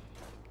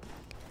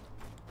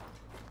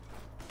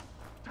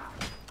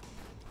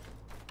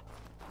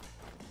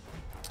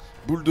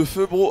 Boule de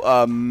feu bro.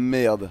 Ah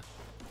merde.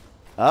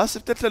 Ah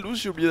c'est peut-être la loose,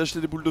 j'ai oublié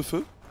d'acheter des boules de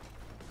feu.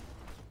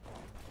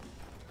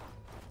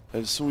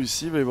 Elles sont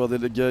ici, il va y avoir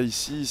des gars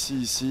ici,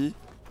 ici.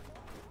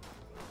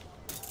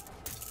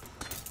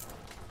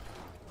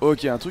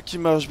 Ok, un truc qui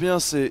marche bien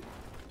c'est...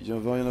 Il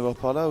va y en avoir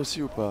par là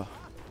aussi ou pas?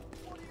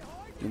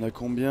 Il y en a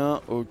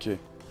combien? Ok.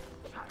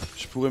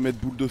 Je pourrais mettre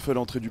boule de feu à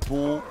l'entrée du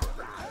pont.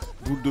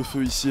 Boule de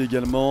feu ici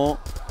également.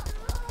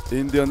 Et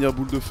une dernière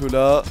boule de feu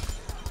là.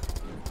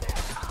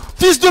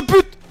 Fils de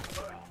pute!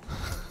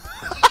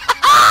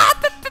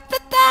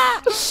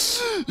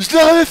 Je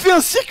leur avais fait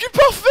un circuit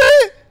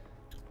parfait!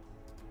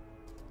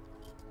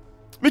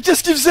 Mais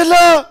qu'est-ce qu'il faisait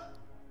là?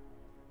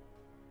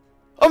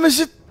 Oh mais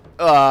j'ai...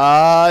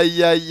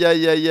 Aïe aïe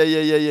aïe aïe aïe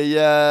aïe aïe aïe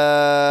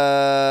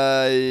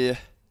aïe.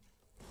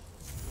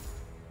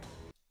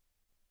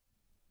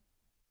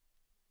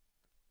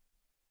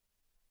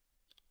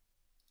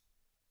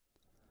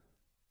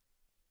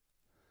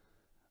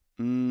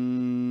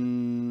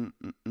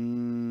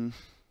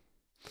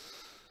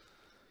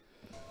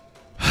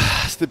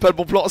 C'était pas le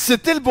bon plan.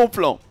 C'était le bon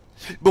plan.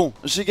 Bon,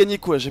 j'ai gagné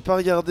quoi? J'ai pas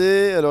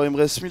regardé. Alors il me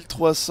reste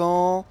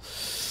 1300.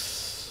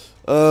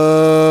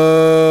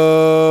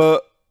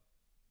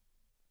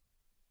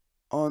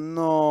 Oh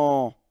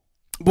non.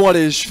 Bon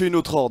allez, je fais une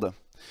autre horde.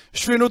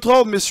 Je fais une autre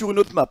horde mais sur une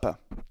autre map.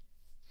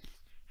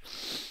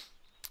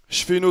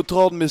 Je fais une autre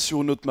horde mais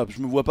sur une autre map. Je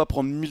me vois pas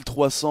prendre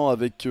 1300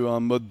 avec un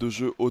mode de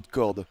jeu haute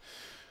corde.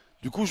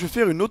 Du coup je vais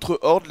faire une autre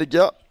horde les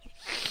gars.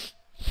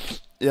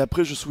 Et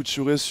après je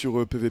switcherai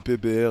sur PVP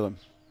BR.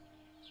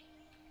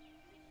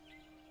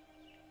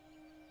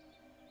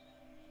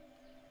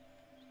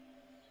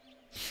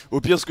 Au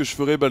pire ce que je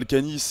ferai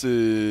Balkany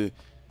c'est...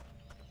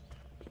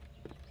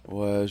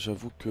 Ouais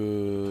j'avoue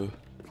que...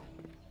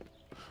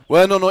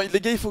 Ouais non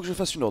les gars il faut que je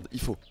fasse une horde. Il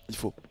faut. Il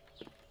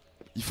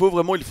faut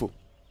vraiment il faut.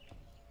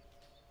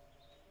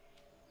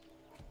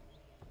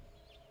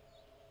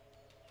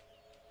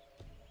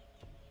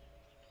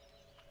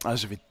 Ah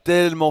j'avais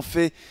tellement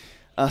fait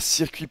un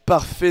circuit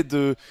parfait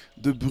de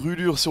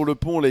brûlure sur le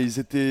pont là, ils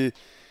étaient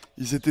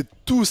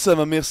tous à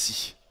ma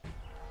merci.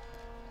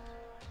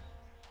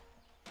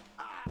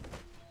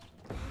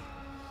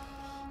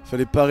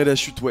 Fallait parer la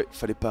chute, ouais,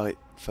 fallait parer.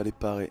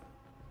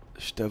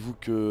 Je t'avoue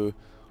que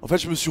En fait,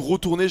 je me suis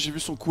retourné, j'ai vu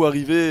son coup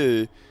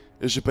arriver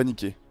et j'ai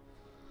paniqué.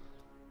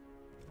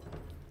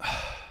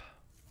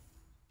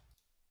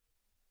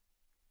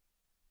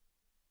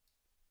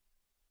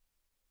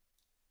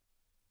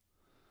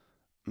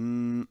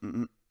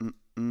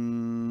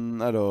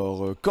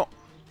 Alors, quand?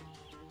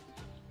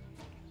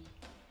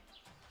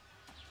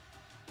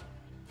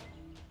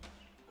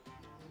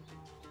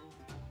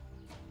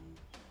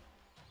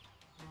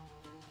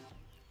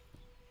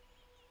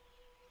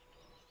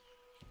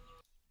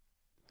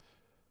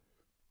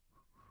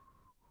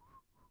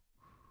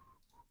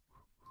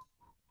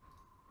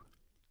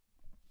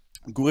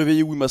 Go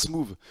réveiller We Must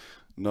Move.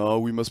 Non,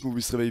 We Must Move,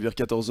 il se réveille vers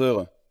 14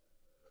 h.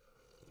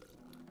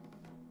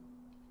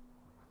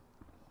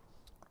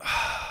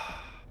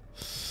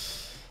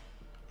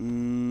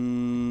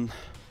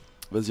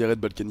 Vas-y, arrête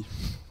Balkany.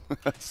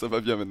 Ça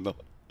va bien maintenant.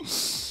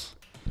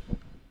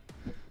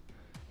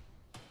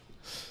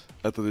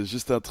 Attendez,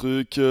 juste un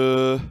truc.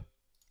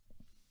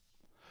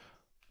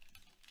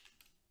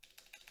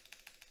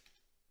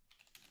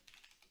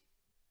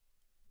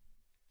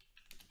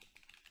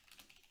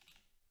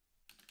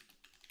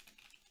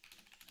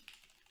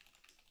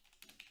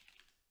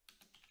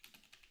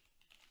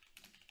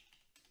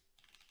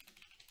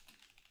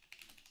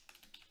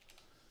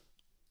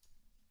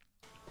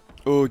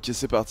 Ok,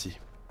 c'est parti.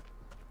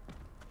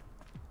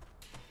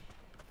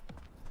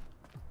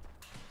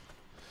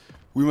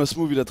 Oui,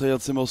 Move, il a tryhard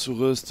ses morts sur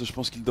Rust, je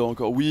pense qu'il dort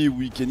encore. Oui,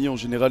 oui, Kenny, en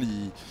général,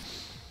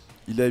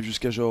 il live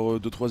jusqu'à genre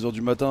 2-3 heures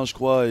du matin, je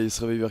crois, et il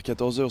se réveille vers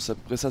 14 h, c'est à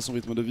peu près ça son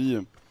rythme de vie.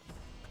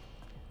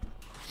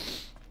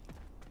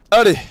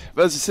 Allez,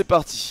 vas-y, c'est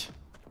parti.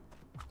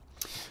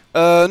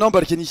 Non,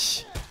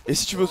 Balkany. Et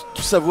si tu veux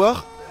tout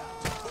savoir,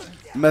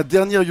 ma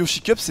dernière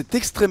Yoshi Cup s'est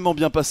extrêmement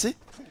bien passée,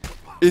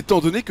 étant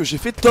donné que j'ai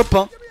fait top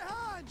 1.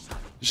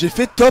 J'ai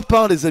fait top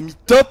 1, les amis,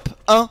 top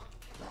 1.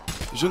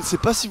 Je ne sais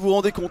pas si vous vous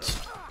rendez compte.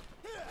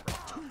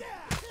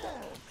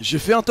 J'ai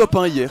fait un top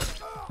 1 hier.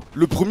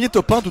 Le premier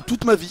top 1 de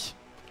toute ma vie.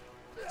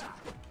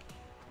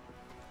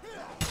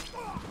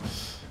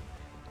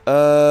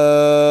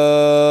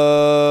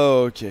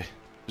 Ok.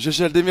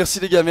 GGLD, merci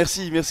les gars,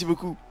 merci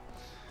beaucoup.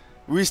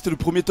 Oui, c'était le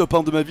premier top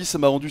 1 de ma vie, ça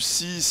m'a rendu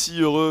si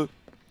heureux.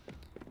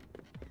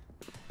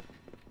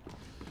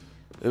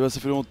 Eh ben,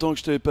 ça fait longtemps que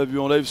je t'avais pas vu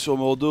en live sur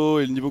Mordhau,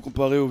 et le niveau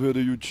comparé au VO de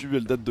YouTube,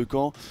 elle date de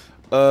quand?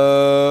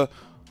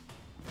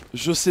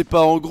 Je sais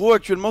pas, en gros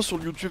actuellement sur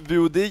le YouTube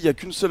VOD, il n'y a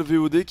qu'une seule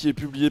VOD qui est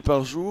publiée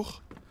par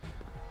jour.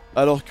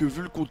 Alors que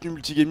vu le contenu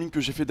multigaming que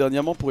j'ai fait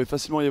dernièrement, pourrait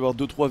facilement y avoir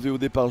 2-3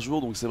 VOD par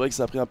jour, donc c'est vrai que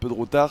ça a pris un peu de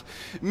retard.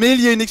 Mais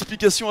il y a une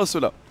explication à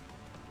cela.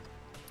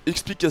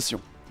 Explication,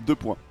 2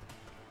 points.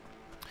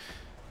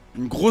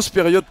 Une grosse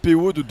période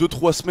PO de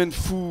 2-3 semaines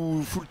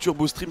full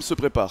turbo stream se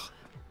prépare.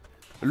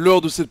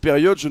 Lors de cette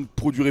période, je ne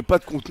produirai pas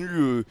de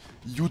contenu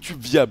YouTube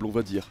viable, on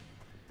va dire.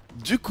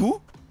 Du coup,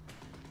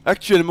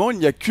 actuellement, il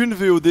n'y a qu'une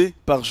VOD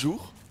par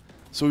jour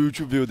sur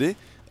YouTube VOD,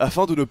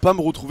 afin de ne pas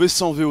me retrouver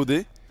sans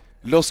VOD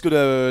lorsque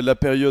la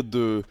période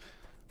de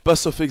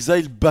Pass of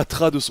Exile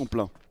battra de son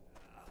plein.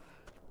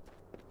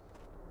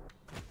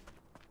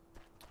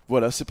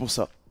 Voilà, c'est pour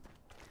ça.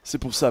 C'est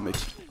pour ça, mec.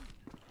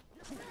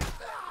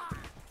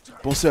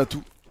 Pensez à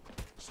tout.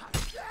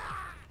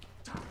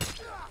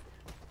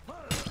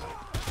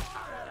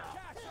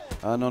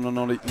 Ah non, non,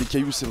 non, les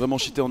cailloux, c'est vraiment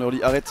cheaté en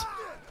early. Arrête.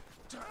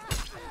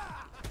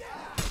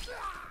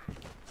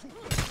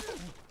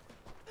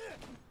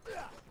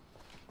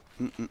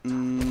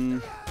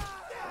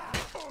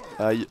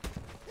 Aïe.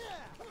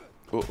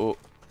 Oh oh.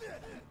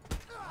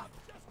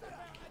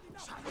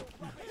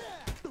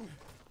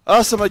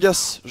 Ah, ça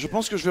m'agace. Je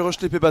pense que je vais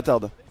rush l'épée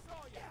bâtarde.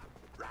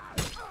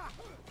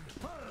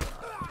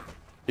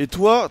 Et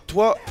toi,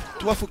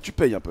 faut que tu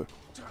payes un peu.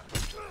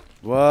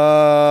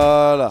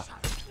 Voilà.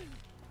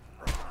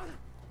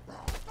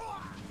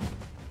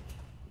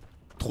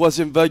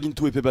 Troisième vague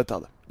into épée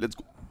bâtarde. Let's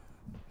go.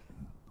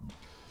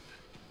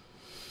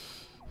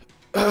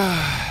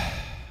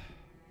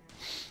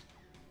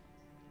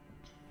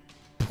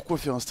 Pourquoi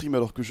faire un stream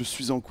alors que je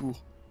suis en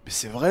cours? Mais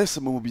c'est vrai,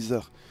 ce moment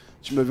bizarre.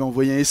 Tu m'avais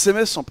envoyé un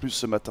SMS en plus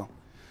ce matin,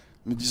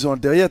 me disant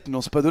Alderiate, ne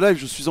lance pas de live,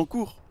 je suis en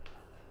cours.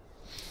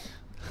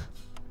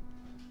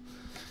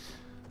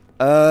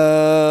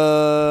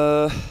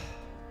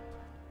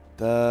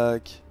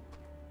 Tac.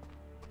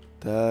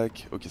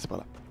 Tac. Ok, c'est par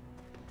là.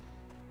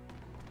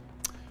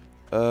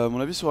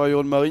 Mon avis sur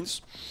Iron Marines,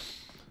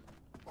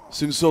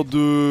 c'est une sorte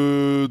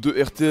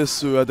de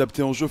RTS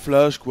adapté en jeu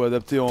flash, quoi,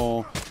 adapté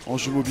en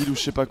jeu mobile ou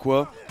je sais pas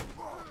quoi.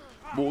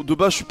 Bon, de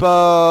base, je suis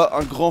pas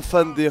un grand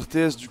fan des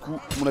RTS, du coup,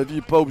 mon avis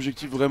est pas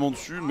objectif vraiment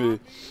dessus, mais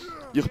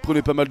il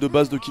reprenait pas mal de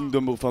bases de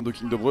Kingdom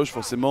Rush,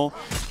 forcément.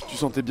 Tu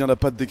sentais bien la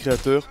patte des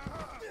créateurs.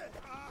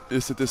 Et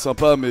c'était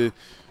sympa, mais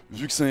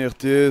vu que c'est un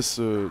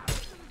RTS,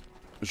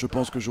 je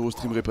pense que je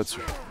restreamerai pas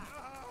dessus.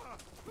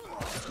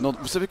 Non,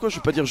 vous savez quoi, je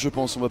vais pas dire je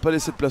pense, on va pas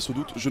laisser de place au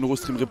doute, je ne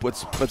restreamerai pas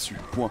dessus,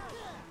 point.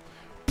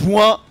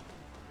 Point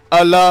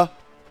à la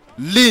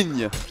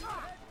ligne.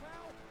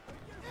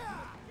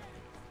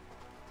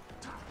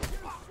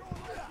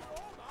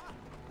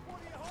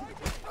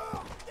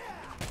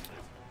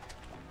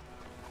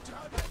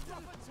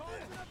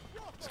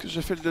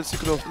 j'ai fait le DLC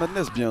Color of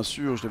Madness, bien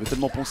sûr, je l'avais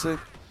tellement pensé.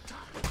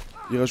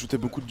 Il rajoutait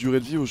beaucoup de durée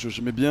de vie au jeu,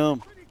 j'aimais bien.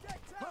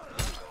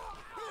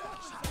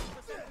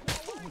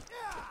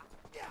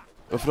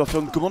 Va falloir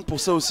faire une commande pour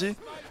ça aussi?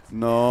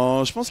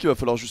 Non, je pense qu'il va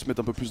falloir juste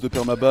mettre un peu plus de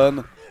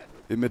permaban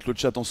et mettre le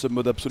chat en sub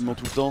mode absolument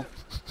tout le temps.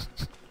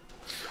 Oh,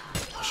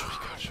 je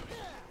rigole, je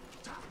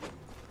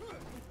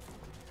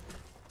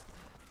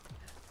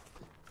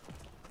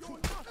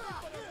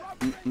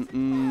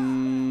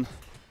rigole.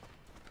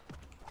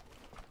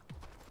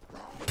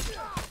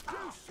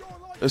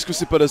 Est-ce que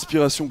c'est pas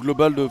l'aspiration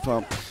globale de...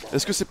 Enfin,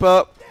 est-ce que c'est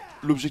pas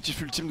l'objectif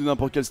ultime de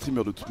n'importe quel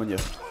streamer de toute manière?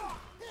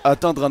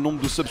 Atteindre un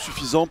nombre de subs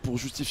suffisant pour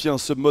justifier un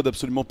sub mode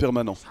absolument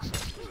permanent.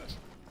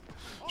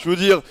 Je veux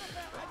dire,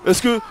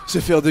 est-ce que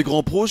c'est faire des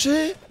grands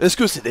projets? Est-ce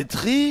que c'est d'être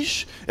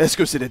riche? Est-ce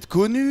que c'est d'être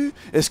connu?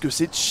 Est-ce que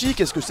c'est chic?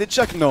 Est-ce que c'est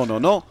tchac? Non, non,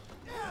 non.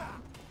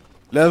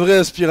 La vraie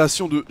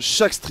aspiration de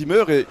chaque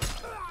streamer est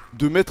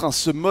de mettre un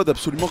sub mode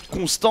absolument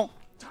constant.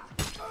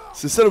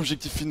 C'est ça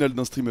l'objectif final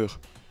d'un streamer.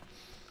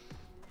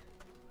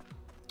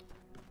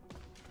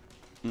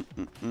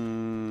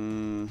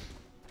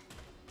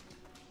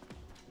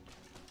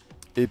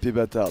 Épée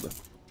bâtarde.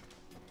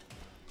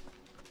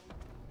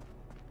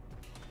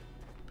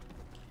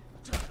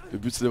 Le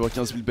but c'est d'avoir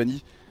 15 000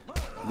 bannis.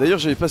 D'ailleurs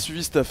j'avais pas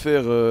suivi cette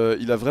affaire,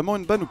 il a vraiment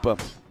une ban ou pas?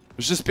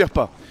 J'espère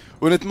pas.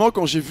 Honnêtement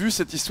quand j'ai vu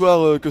cette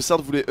histoire que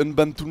Sard voulait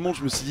unban tout le monde,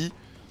 je me suis dit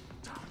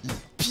il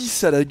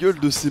pisse à la gueule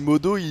de ses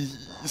modos,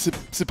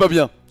 c'est pas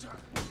bien.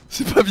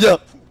 C'est pas bien.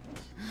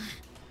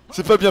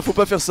 C'est pas bien, faut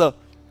pas faire ça.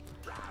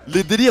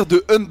 Les délires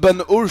de unban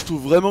all, je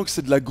trouve vraiment que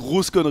c'est de la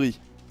grosse connerie.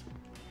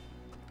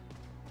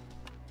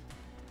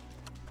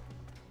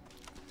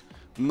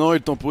 Non,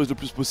 il temporise le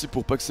plus possible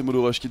pour pas que ses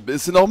modos rush quittent. Mais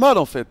c'est normal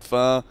en fait,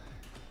 enfin...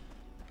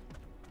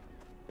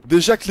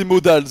 Déjà que les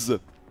modals,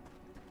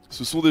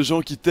 ce sont des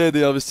gens qui t'aident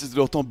et investissent de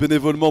leur temps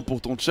bénévolement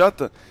pour ton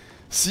chat.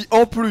 Si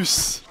en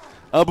plus,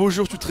 un beau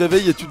jour tu te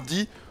réveilles et tu te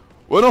dis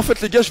ouais non en fait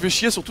les gars je vais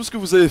chier sur tout ce que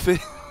vous avez fait.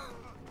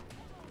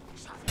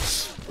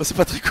 Bah, c'est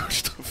pas très cool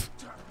je trouve.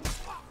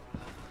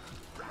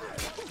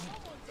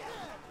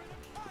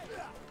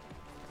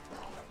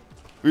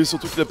 Oui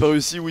surtout qu'il a pas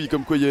réussi, oui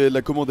comme quoi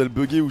la commande elle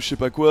buguait ou je sais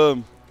pas quoi.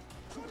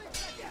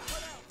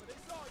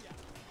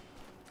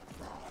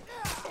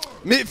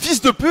 Mais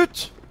fils de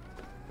pute!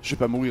 Je vais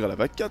pas mourir à la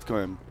vague 4 quand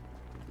même.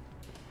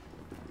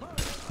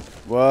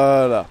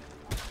 Voilà.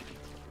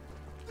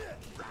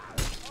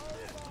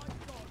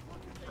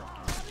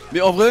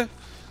 Mais en vrai,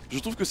 je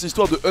trouve que cette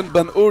histoire de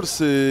unban all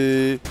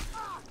c'est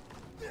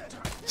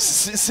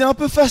un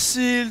peu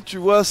facile, tu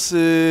vois,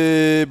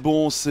 c'est...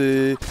 Bon,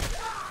 c'est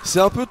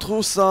un peu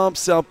trop simple,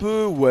 c'est un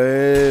peu...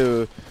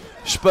 Ouais,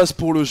 je passe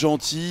pour le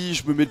gentil,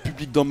 je me mets le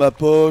public dans ma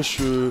poche...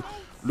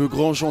 Le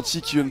grand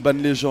gentil qui unban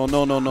les gens,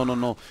 non, non, non, non,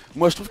 non.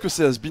 Moi je trouve que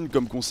c'est has-been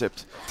comme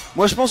concept.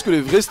 Moi je pense que les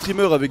vrais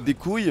streamers avec des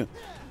couilles,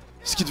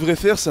 ce qu'ils devraient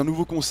faire c'est un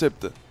nouveau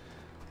concept.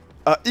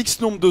 À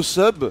X nombre de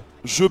subs,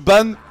 je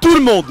banne tout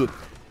le monde.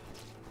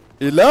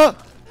 Et là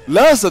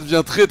ça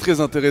devient très très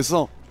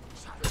intéressant.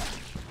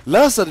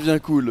 Là ça devient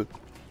cool.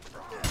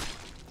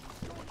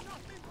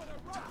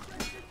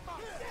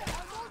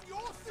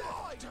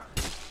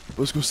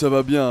 Parce que ça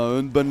va bien,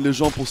 unban les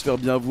gens pour se faire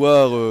bien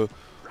voir...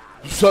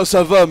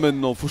 Ça va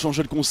maintenant, faut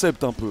changer le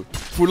concept un peu.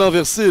 Faut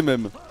l'inverser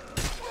même.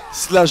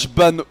 Slash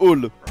ban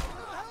all.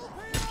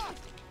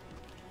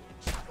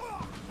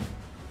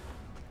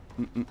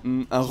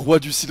 Un roi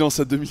du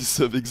silence à 2000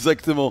 subs,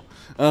 exactement.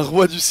 Un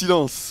roi du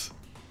silence.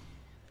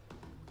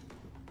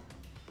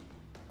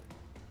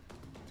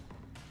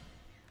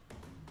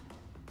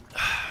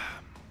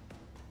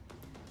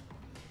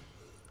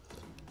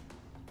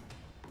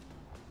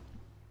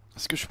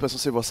 Est-ce que je suis pas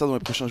censé voir ça dans les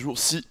prochains jours?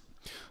 Si,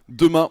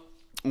 demain,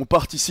 on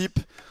participe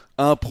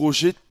à un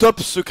projet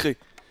top secret.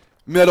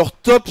 Mais alors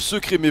top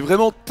secret, mais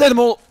vraiment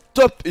tellement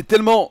top et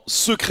tellement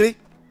secret.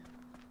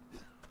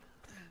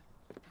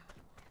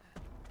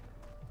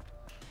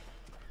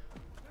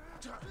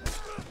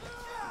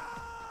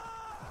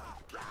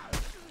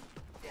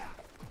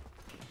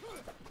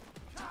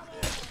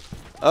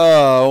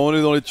 Ah, on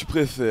est dans les tu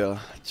préfères.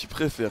 Tu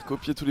préfères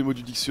copier tous les mots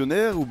du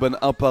dictionnaire ou ban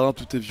un par un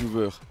tous tes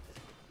viewers?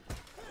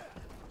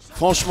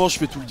 Franchement, je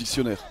fais tout le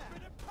dictionnaire.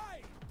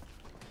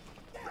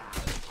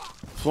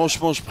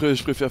 Franchement, je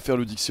préfère faire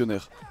le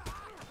dictionnaire.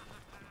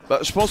 Bah,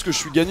 je pense que je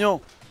suis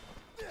gagnant.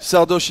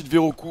 Sardoche, il devait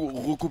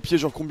recopier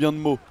genre combien de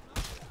mots?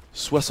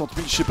 60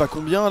 000, je sais pas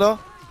combien là.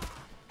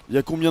 Il y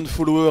a combien de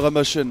followers à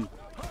ma chaîne?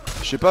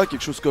 Je sais pas,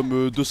 quelque chose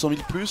comme 200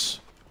 000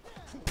 plus.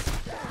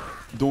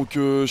 Donc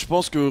je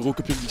pense que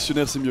recopier le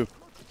dictionnaire c'est mieux.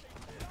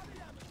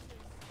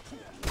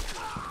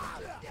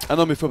 Ah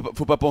non mais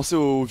faut pas penser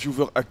aux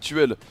viewers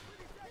actuels.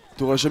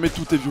 T'auras jamais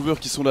tous tes viewers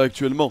qui sont là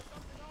actuellement.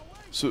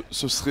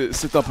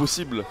 C'est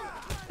impossible.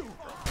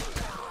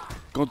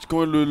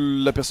 Quand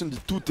la personne dit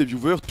tous tes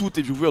viewers,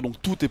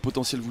 donc tous tes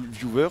potentiels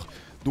viewers,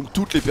 donc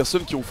toutes les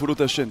personnes qui ont follow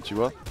ta chaîne, tu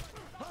vois.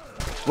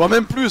 Voire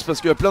même plus,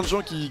 parce qu'il y a plein de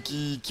gens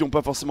qui ont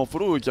pas forcément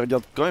follow et qui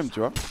regardent quand même, tu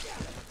vois.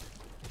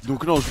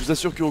 Donc non, je vous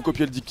assure que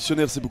recopier le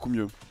dictionnaire c'est beaucoup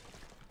mieux.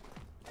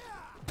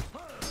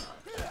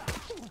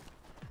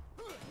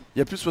 Il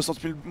y a plus de 60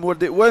 000 mots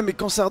Alderiate. Ouais, mais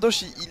quand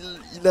Sardoche,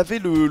 il avait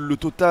le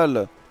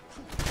total.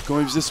 Quand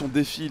il faisait son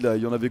défi, là,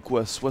 il y en avait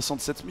quoi,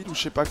 67 000 ou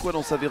je sais pas quoi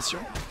dans sa version.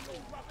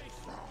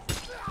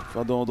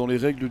 Enfin, dans les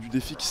règles du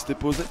défi qui s'était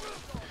posé.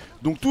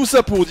 Donc tout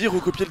ça pour dire,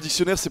 recopier le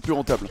dictionnaire, c'est plus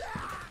rentable.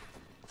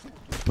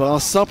 Par un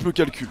simple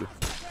calcul.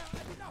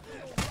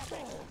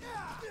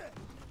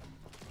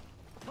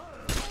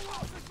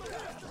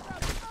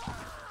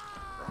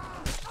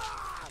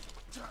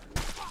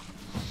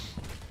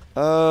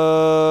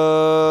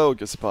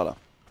 Ok, c'est par là.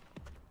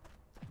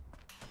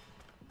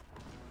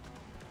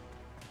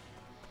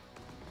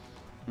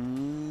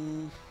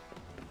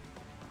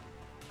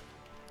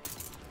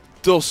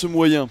 Torse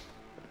moyen.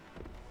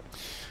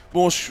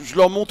 Bon, je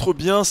leur montre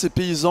bien ces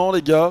paysans,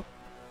 les gars.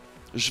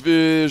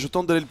 Je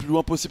tente d'aller le plus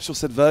loin possible sur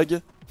cette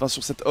vague. Enfin,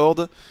 sur cette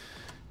horde.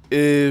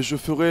 Et je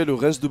ferai le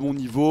reste de mon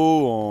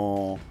niveau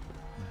en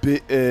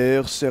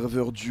BR,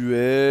 serveur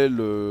duel,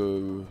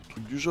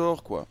 truc du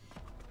genre, quoi.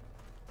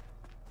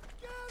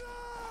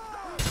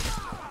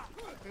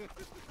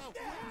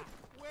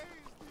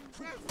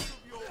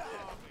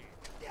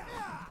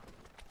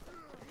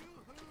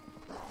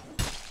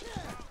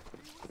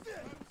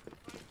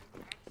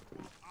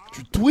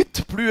 Tu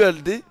tweets plus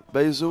Aldé,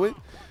 by the way.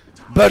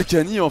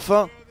 Balkany,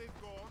 enfin.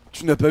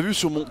 Tu n'as pas vu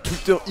sur mon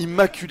Twitter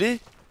immaculé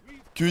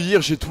que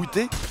hier j'ai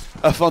tweeté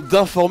afin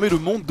d'informer le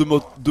monde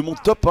de mon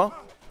top 1.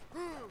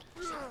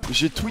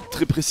 J'ai tweet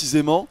très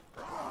précisément.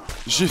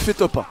 J'ai fait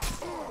top 1.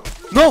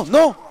 Non,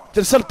 non,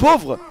 quel sale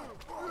pauvre.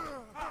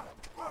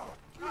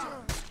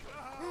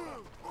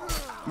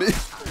 Mais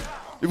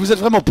vous êtes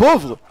vraiment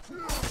pauvre.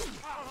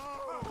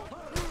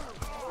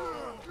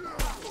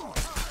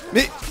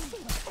 Mais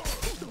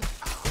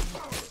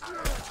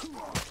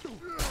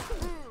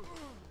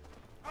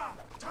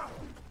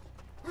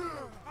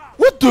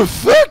what the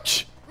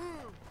fuck?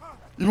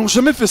 Ils m'ont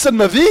jamais fait ça de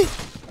ma vie.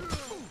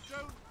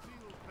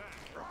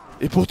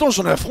 Et pourtant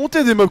j'en ai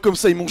affronté des mobs comme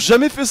ça, ils m'ont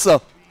jamais fait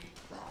ça.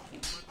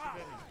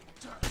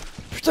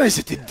 Putain, ils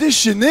s'étaient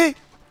déchaînés.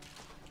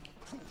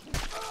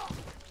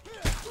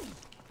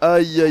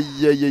 Aïe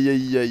aïe aïe aïe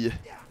aïe aïe.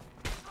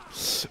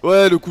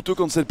 Ouais, le couteau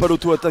cancelle pas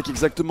l'auto-attaque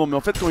exactement. Mais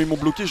en fait quand ils m'ont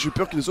bloqué, j'ai eu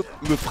peur que les autres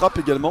me frappent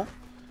également.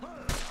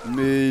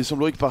 Mais il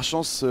semblerait que par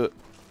chance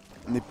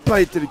n'ait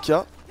pas été le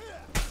cas.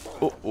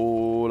 Oh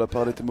oh, la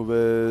parole était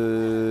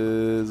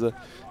mauvaise.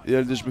 Et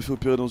Aldé, je me fais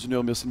opérer dans 1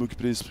 heure, merci de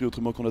m'occuper l'esprit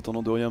autrement qu'en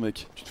attendant de rien,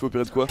 mec. Tu te fais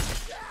opérer de quoi?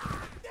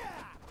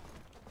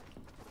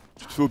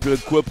 Tu te fais opérer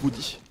de quoi,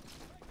 Proudy?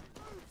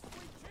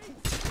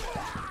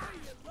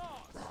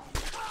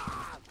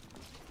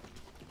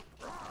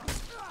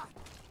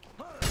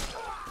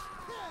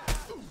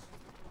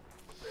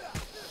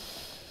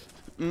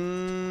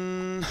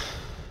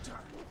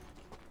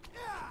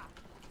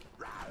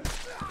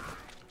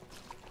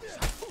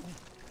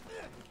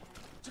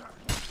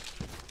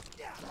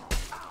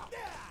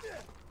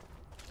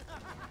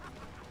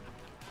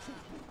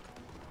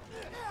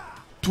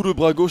 Tout le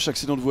bras gauche,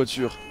 accident de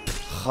voiture.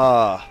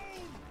 Ah.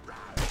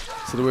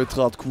 Ça doit être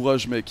hard,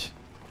 courage mec.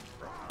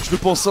 Je le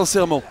pense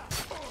sincèrement.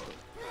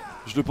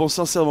 Je le pense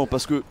sincèrement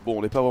parce que, bon,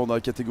 on n'est pas vraiment dans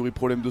la catégorie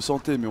problème de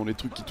santé, mais on est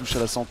trucs qui touchent à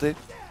la santé.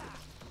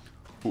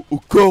 Au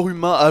corps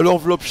humain, à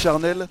l'enveloppe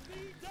charnelle.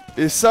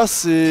 Et ça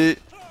c'est...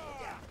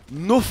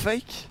 no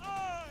fake.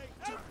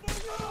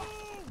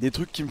 Des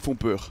trucs qui me font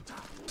peur.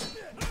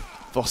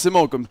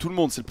 Forcément, comme tout le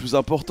monde, c'est le plus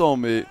important,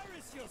 mais...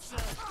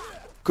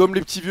 Comme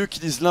les petits vieux qui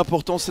disent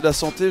l'important c'est la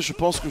santé, je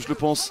pense que je le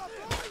pense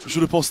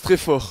très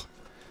fort.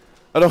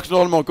 Alors que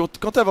normalement,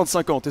 quand t'as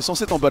 25 ans, t'es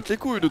censé t'en battre les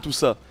couilles de tout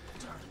ça.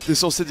 T'es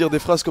censé dire des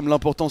phrases comme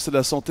l'important c'est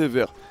la santé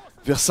vers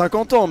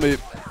 50 ans, mais...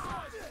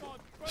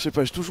 Je sais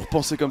pas, j'ai toujours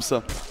pensé comme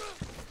ça.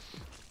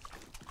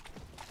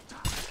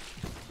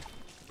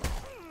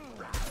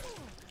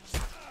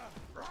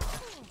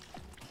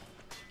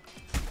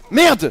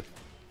 Merde.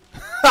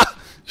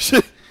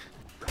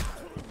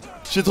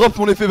 J'ai drop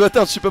mon épée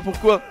bâtard, je sais pas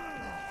pourquoi.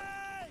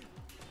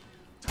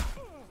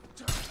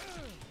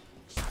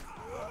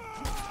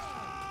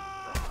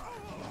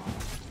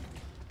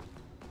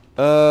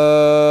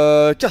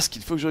 Casque,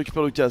 il faut que je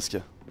récupère le casque.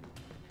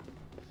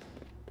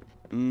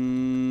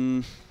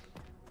 Mais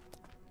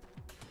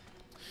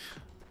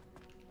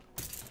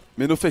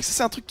no fake,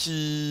 c'est un truc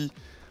qui...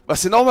 Bah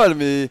c'est normal,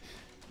 mais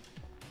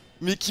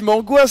qui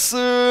m'angoisse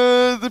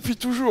depuis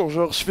toujours.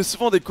 Genre, je fais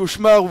souvent des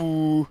cauchemars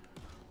ou...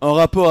 en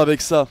rapport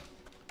avec ça.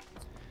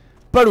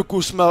 Pas le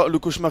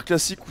cauchemar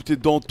classique où tes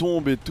dents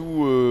tombent et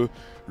tout,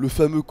 le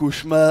fameux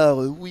cauchemar,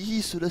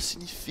 oui, cela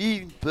signifie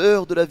une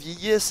peur de la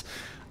vieillesse.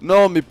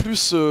 Non, mais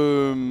plus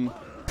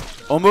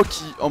en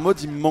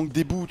mode il me manque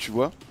des bouts, tu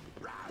vois.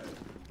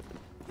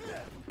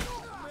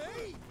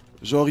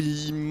 Genre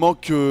il me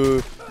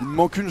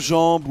manque une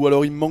jambe, ou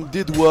alors il me manque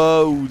des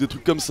doigts, ou des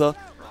trucs comme ça.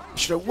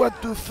 Je suis là, what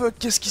the fuck,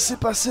 qu'est-ce qui s'est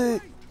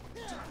passé?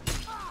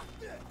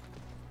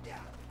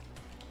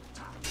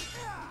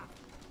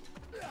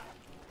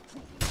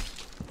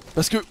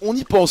 Parce que on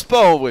n'y pense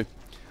pas en vrai.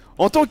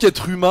 En tant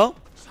qu'être humain,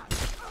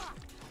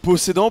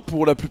 possédant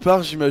pour la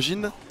plupart,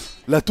 j'imagine,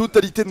 la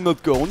totalité de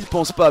notre corps, on n'y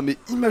pense pas. Mais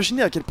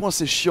imaginez à quel point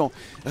c'est chiant.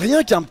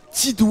 Rien qu'un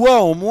petit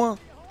doigt en moins.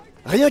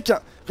 Rien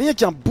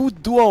qu'un bout de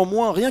doigt en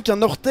moins, rien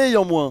qu'un orteil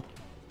en moins.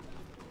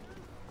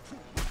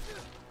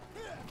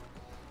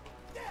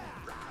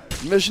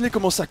 Imaginez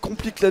comment ça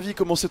complique la vie,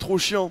 comment c'est trop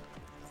chiant.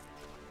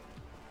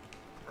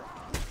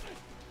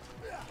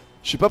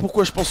 Je sais pas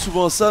pourquoi je pense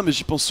souvent à ça, mais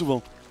j'y pense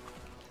souvent.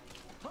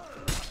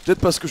 Peut-être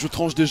parce que je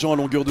tranche des gens à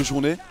longueur de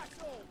journée.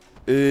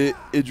 Et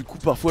du coup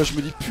parfois je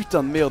me dis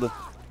putain de merde.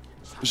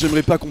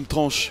 J'aimerais pas qu'on me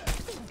tranche.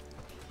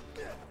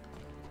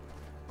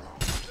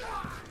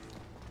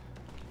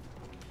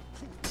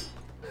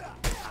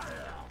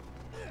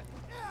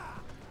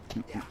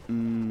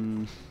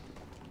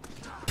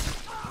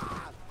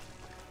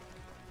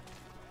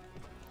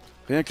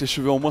 Rien que les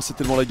cheveux en moins c'est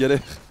tellement la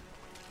galère.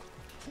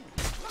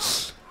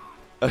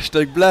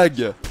 Hashtag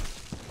blague.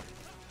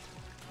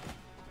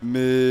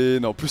 Mais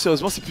non, plus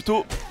sérieusement c'est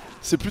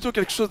plutôt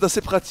quelque chose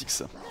d'assez pratique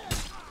ça.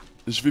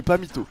 Je vais pas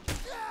mytho.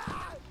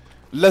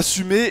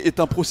 L'assumer est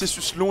un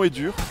processus long et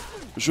dur,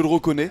 je le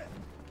reconnais.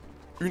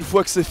 Une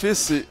fois que c'est fait,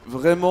 c'est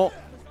vraiment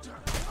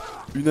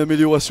une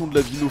amélioration de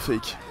la vie no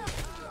fake.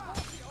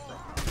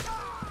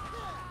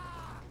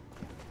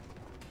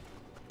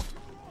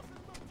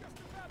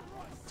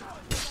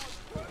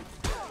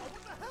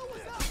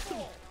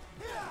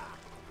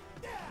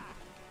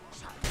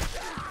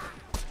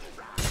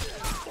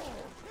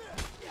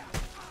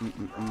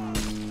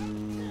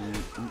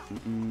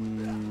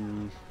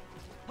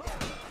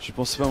 Je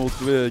pensais pas me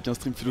retrouver avec un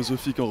stream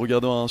philosophique en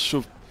regardant un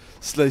chauve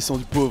sliceant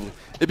du pauvre.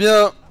 Eh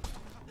bien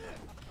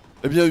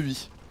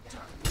oui.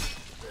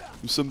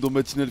 Nous sommes dans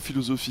Matinale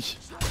Philosophie.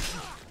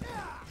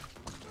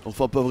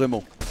 Enfin pas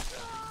vraiment.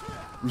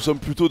 Nous sommes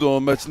plutôt dans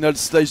Matinale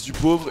Slice du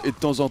pauvre et de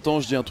temps en temps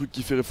je dis un truc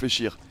qui fait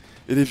réfléchir.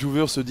 Et les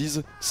viewers se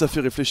disent ça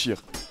fait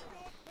réfléchir.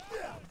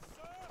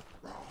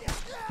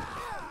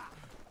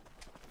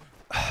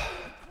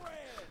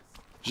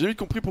 J'ai vite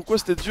compris pourquoi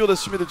c'était dur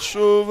d'assumer d'être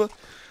chauve.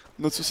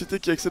 Notre société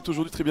qui accepte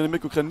aujourd'hui très bien les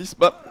mecs au crâne lisse.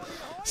 Bah,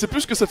 c'est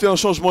plus que ça fait un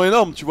changement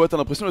énorme, tu vois, t'as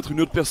l'impression d'être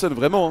une autre personne,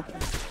 vraiment. Hein.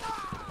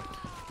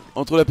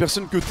 Entre la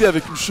personne que t'es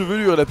avec une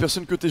chevelure et la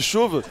personne que t'es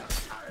chauve,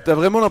 t'as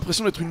vraiment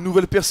l'impression d'être une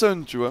nouvelle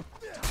personne, tu vois.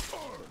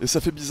 Et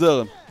ça fait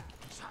bizarre.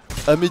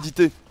 À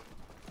méditer.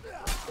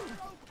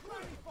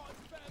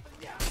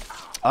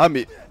 Ah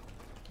mais...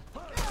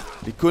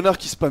 les connards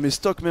qui spamment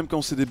stock même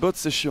quand c'est des bots,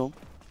 c'est chiant.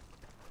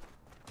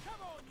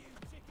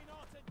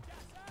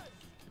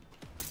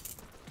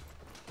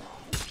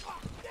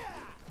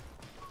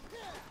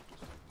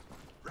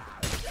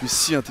 Tu es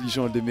si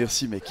intelligent, Alderiate,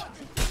 merci mec.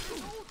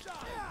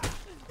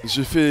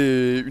 J'ai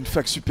fait une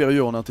fac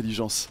supérieure en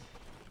intelligence.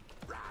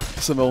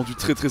 Ça m'a rendu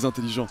très très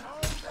intelligent.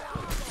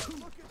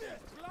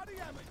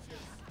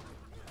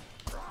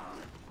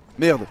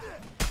 Merde.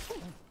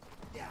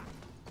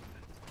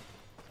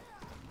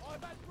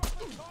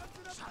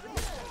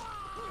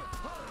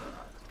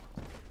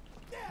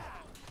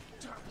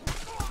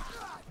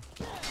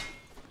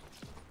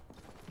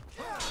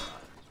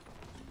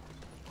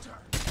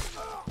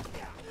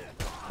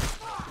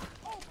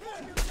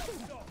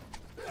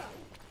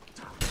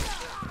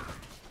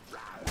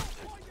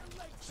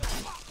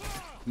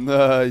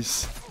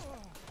 Nice.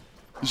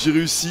 J'ai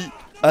réussi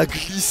à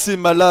glisser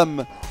ma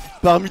lame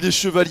parmi les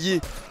chevaliers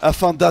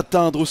afin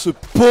d'atteindre ce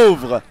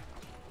pauvre.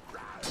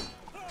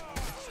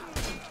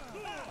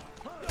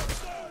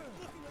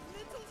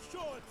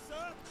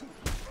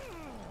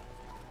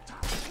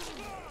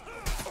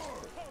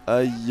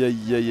 Aïe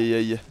aïe aïe aïe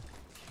aïe.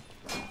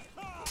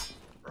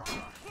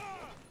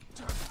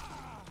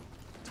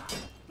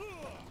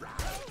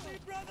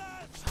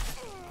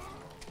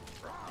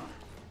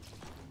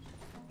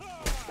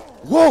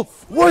 Wow!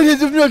 Wow, il est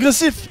devenu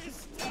agressif!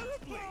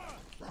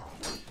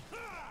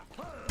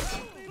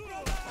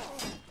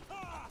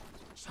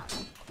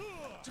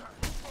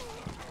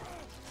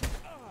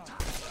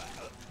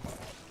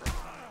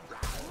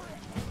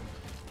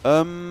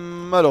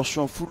 Alors, je suis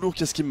en full lourd,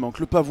 qu'est-ce qui me manque?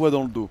 Le pavois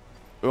dans le dos.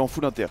 En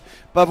full inter.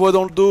 Pavois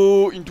dans le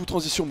dos, into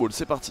transition ball,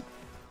 c'est parti.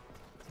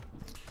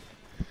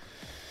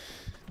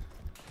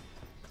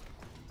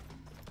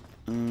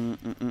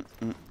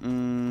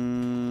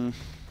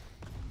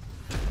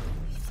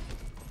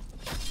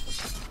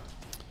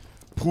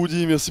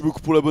 Proudy, merci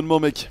beaucoup pour l'abonnement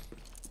mec.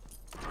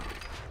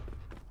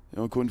 Et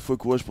encore une fois,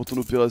 courage pour ton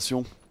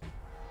opération.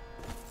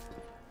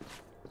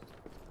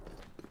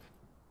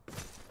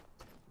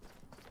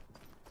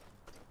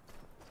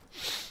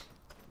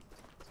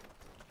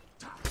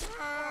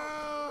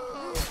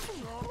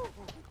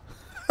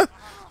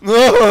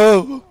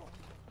 Non!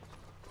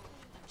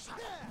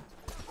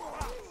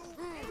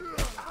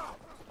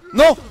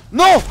 Non!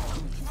 Non!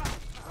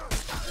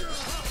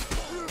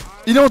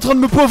 Il est en train de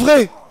me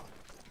pauvrer!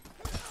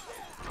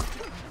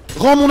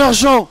 Rends mon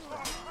argent!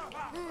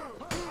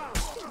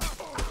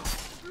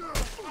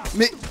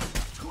 Mais...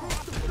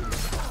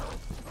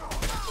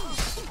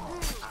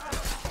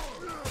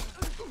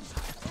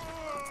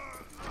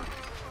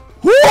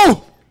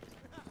 Wouh!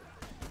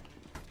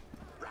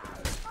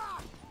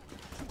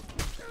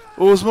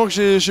 Heureusement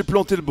que j'ai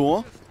planté le bon,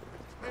 hein.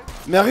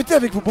 Mais arrêtez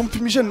avec vos bombes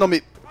fumigènes, non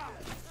mais...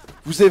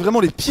 Vous avez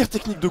vraiment les pires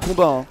techniques de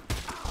combat, hein.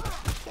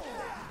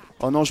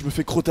 Oh non, je me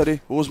fais crotaler.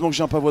 Heureusement que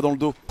j'ai un pavois dans le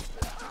dos.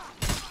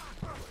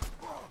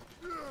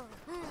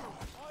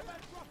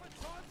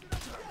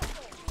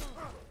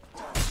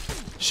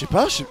 Je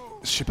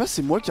sais pas,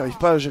 c'est moi qui arrive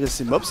pas à gérer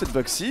ces mobs cette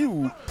vague-ci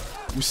ou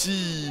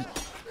si...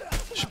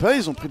 Je sais pas,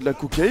 ils ont pris de la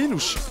cocaïne ou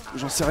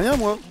j'en sais rien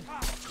moi.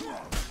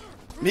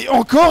 Mais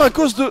encore à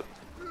cause de...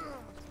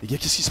 Les gars,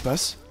 qu'est-ce qui se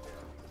passe?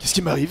 Qu'est-ce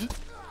qui m'arrive?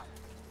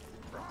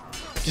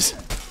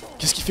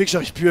 Qu'est-ce qui fait que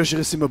j'arrive plus à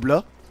gérer ces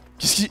mobs-là?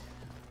 Qu'est-ce qui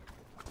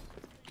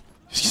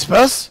se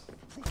passe?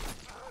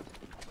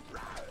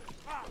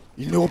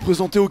 Il ne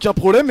représentait aucun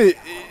problème et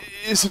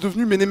c'est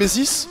devenu mes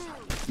némésis?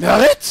 Mais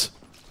arrête!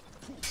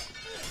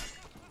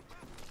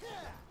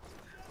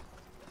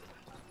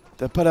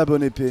 T'as pas la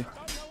bonne épée.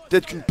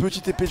 Peut-être qu'une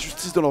petite épée de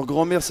justice dans leur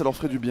grand-mère, ça leur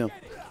ferait du bien.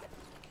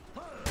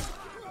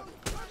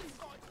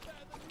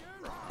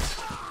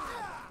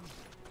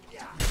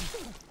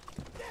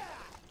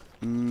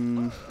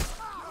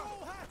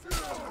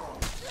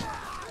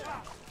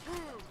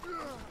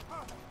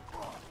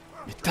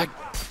 Mais tac.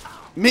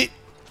 Mais...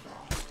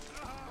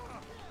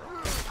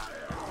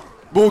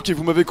 Bon ok,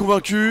 vous m'avez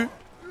convaincu.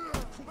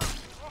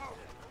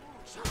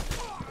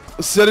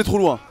 C'est aller trop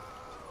loin.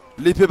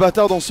 L'épée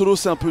bâtarde en solo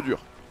c'est un peu dur.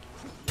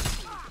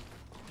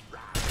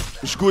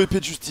 Je go épée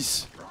de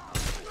justice.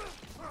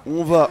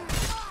 On va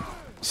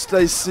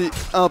slicer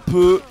un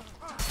peu.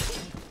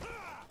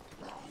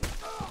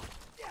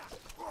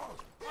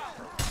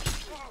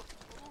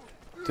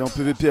 T'es en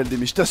PVP LD,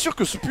 mais je t'assure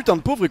que ce putain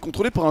de pauvre est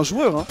contrôlé par un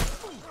joueur hein.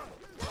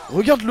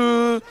 Regarde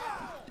le...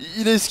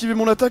 Il a esquivé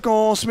mon attaque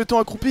en se mettant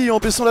accroupi et en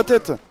baissant la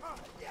tête.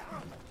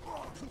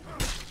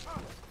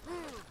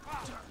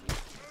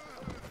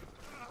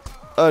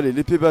 Allez,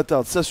 l'épée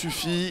bâtarde, ça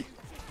suffit.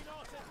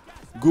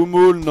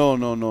 Gomol, non,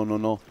 non, non, non,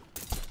 non.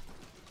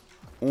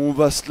 On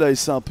va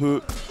slice un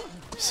peu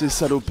ces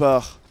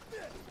salopards.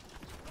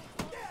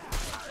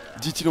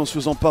 Dit-il en se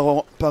faisant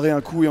parer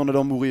un coup et en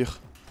allant mourir.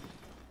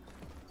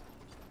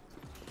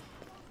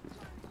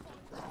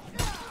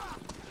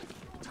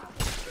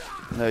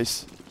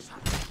 Nice.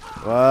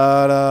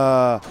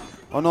 Voilà.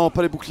 Oh non,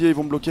 pas les boucliers, ils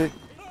vont me bloquer.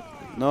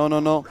 Non, non,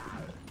 non.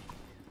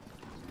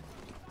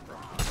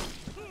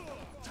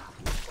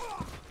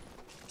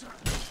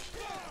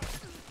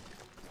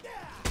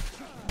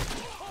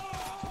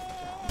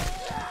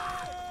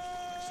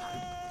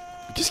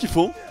 Qu'est-ce qu'ils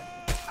font?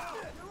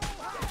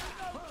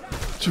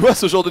 Tu vois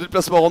ce genre de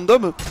déplacement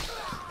random?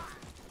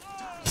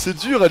 C'est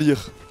dur à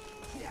lire.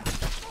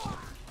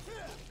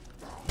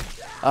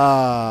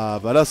 Ah,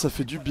 bah là ça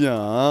fait du bien,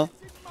 hein.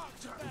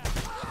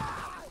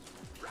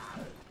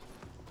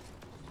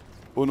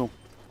 Oh non.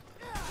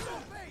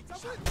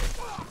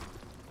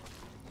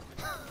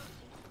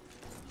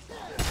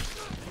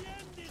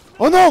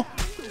 Oh non!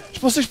 Je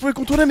pensais que je pouvais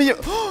contourner mais...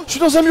 Oh, je suis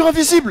dans un mur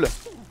invisible!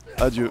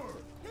 Adieu.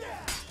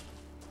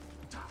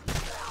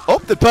 Oh,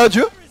 peut-être pas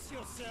adieu?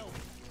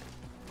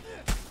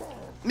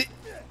 Mais...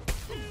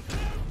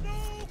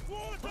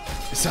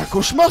 C'est un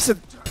cauchemar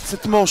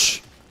cette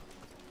manche.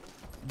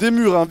 Des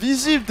murs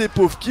invisibles, des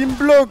pauvres qui me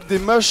bloquent, des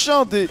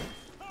machins, des...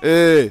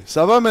 Eh,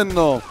 ça va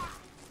maintenant.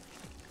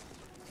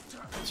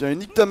 Tiens,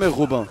 nique ta mère,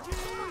 Robin.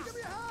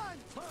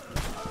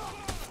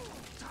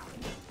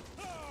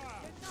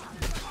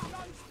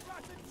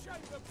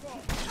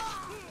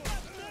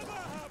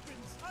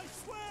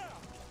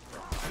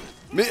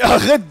 Mais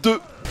arrête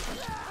de...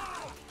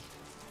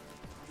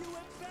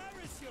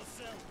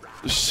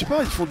 Je sais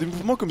pas, ils font des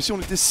mouvements comme si on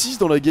était 6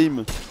 dans la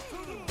game.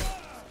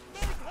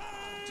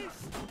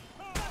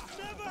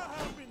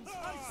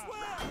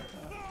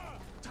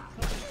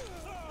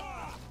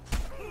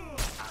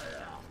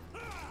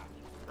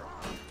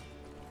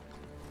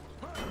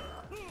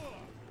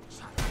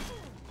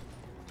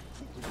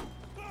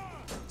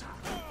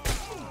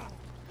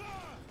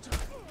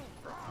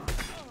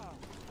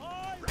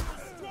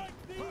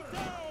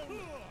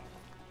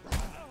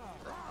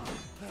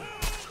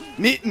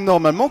 Mais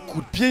normalement,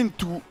 coup de pied une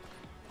tout.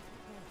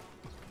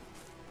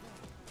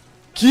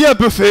 Qui a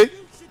buffé?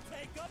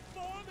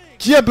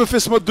 Qui a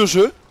buffé ce mode de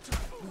jeu?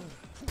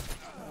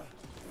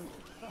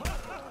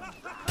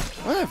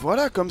 Ouais,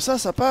 voilà, comme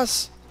ça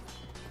passe.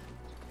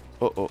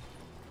 Oh oh.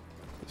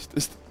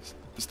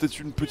 C'était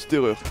une petite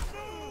erreur.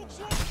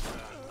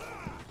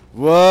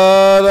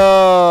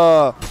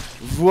 Voilà.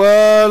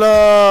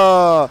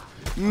 Voilà.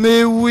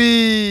 Mais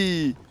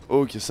oui.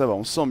 Ok, ça va,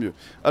 on se sent mieux.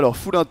 Alors,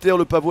 full inter,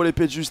 le pavois,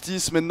 l'épée de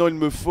justice. Maintenant, il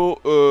me faut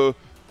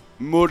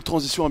maul,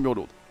 transition à mur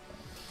lourde.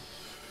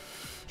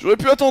 J'aurais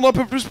pu attendre un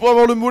peu plus pour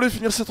avoir le maul et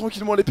finir ça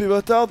tranquillement à l'épée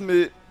bâtarde,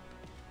 mais...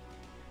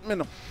 Mais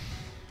non.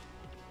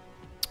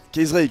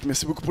 Case Rake,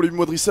 merci beaucoup pour les 8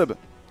 mois de resub.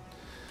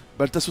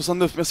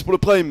 Balta69, merci pour le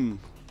prime.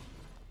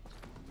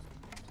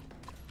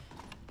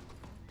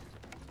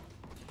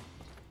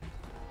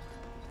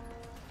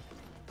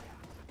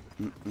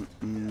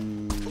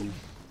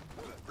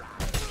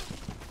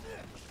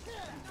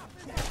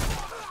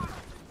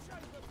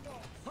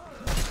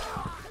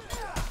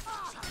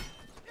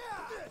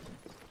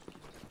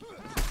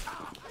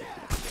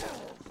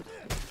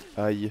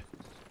 Aïe.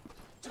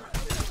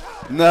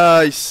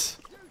 Nice.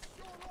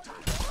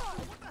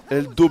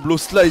 El Doblo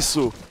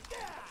Sliceau.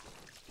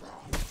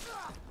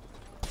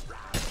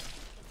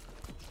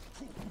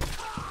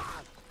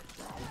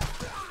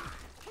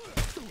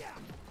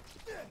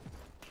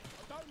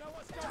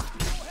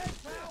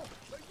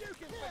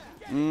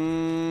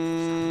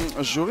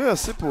 J'aurais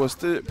assez pour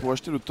acheter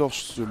le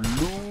torche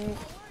lourd.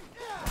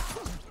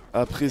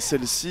 Après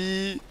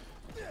celle-ci,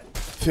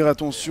 faire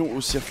attention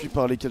aux circuits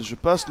par lesquels je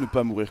passe, ne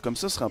pas mourir comme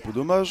ça serait un peu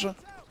dommage.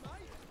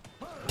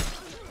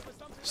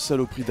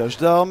 Saloperie d'âge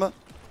d'armes.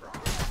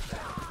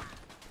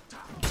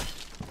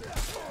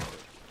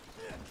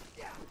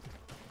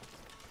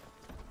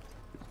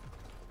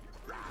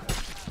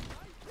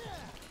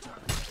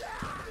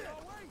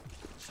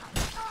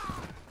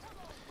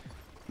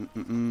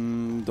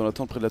 Dans la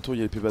tente près de la tour, il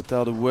y a l'épée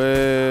bâtarde. Ouais,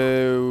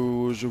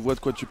 je vois de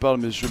quoi tu parles,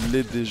 mais je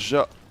l'ai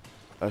déjà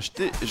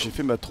acheté. J'ai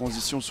fait ma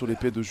transition sur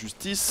l'épée de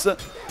justice.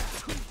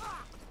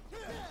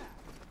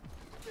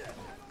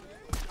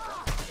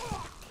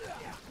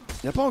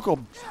 Il n'y a pas encore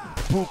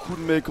beaucoup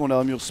de mecs en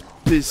armure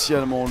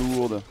spécialement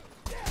lourde.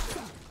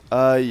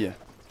 Aïe.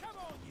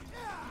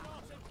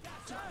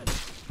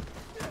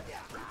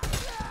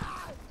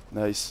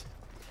 Nice.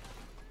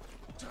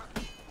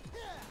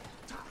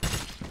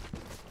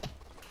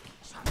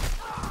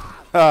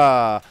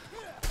 Ah.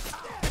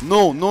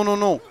 Non, non, non,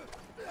 non.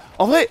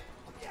 En vrai,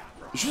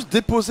 juste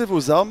déposez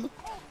vos armes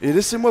et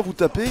laissez-moi vous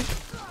taper.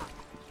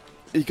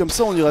 Et comme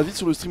ça, on ira vite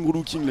sur le stream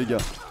relooking, les gars.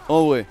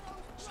 En vrai.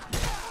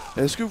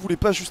 Est-ce que vous voulez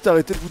pas juste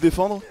arrêter de vous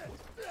défendre?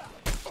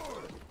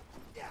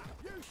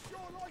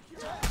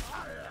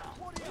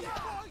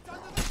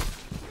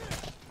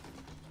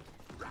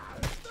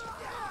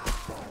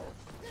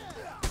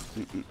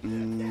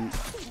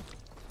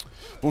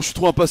 Bon, je suis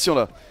trop impatient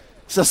là.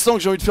 Ça sent que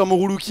j'ai envie de faire mon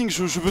relooking,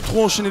 je veux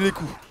trop enchaîner les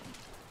coups.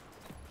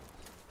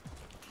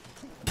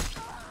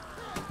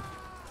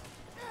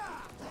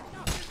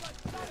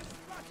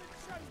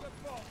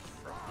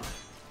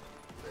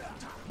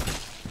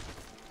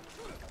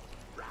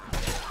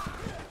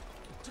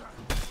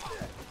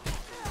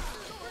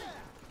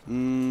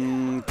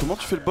 Comment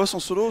tu fais le boss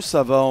en solo?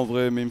 Ça va en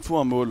vrai, mais il me faut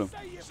un maul.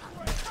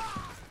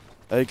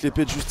 Avec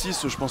l'épée de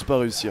justice, je pense pas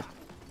réussir.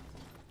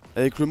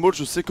 Avec le maul,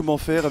 je sais comment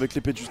faire. Avec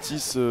l'épée de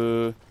justice,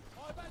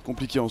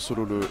 compliqué en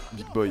solo, le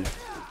big boy.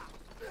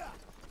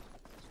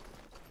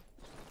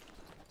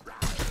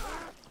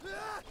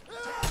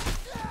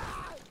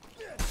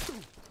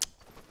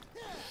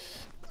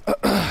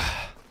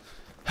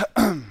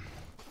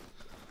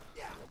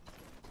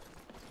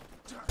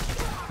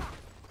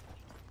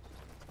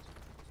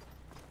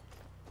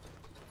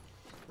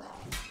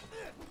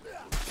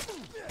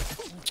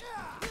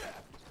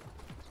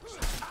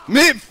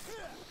 Mais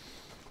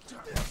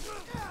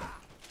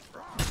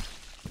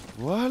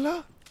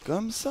voilà,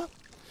 comme ça.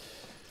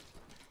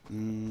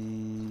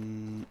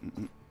 Mais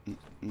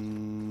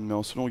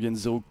en solo on gagne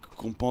 0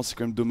 compense, c'est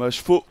quand même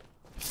dommage. Faux.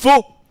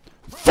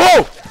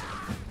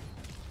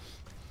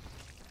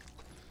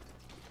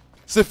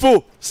 C'est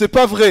faux, c'est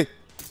pas vrai.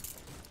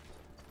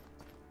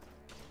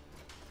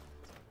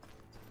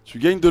 Tu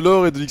gagnes de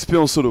l'or et de l'XP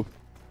en solo.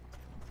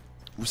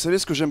 Vous savez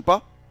ce que j'aime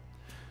pas?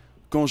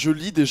 Quand je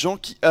lis des gens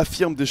qui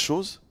affirment des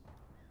choses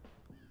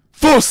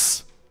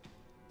fausses.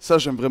 Ça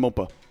j'aime vraiment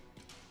pas.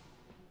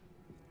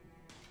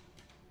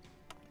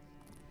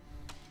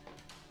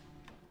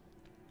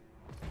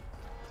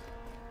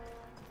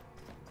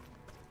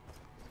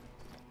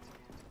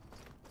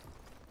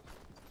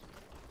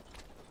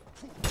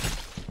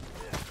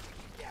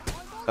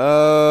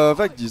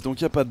 Vague 10, donc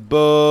y a pas de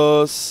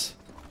boss.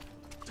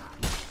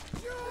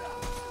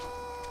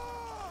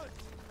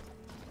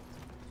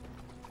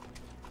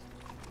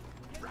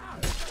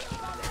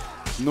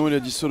 Non, il a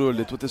dit solo,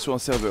 toi t'es sur un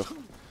serveur.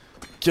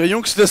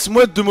 Kirionx,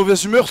 laisse-moi être de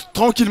mauvaise humeur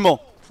tranquillement.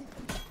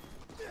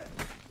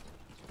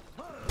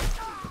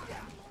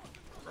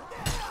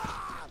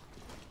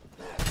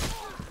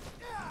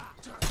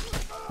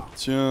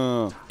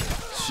 Tiens.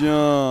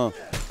 Tiens.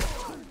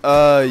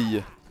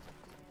 Aïe.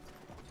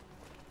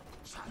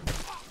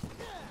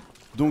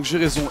 Donc j'ai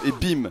raison, et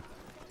bim.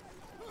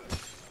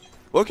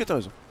 Ok, t'as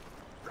raison.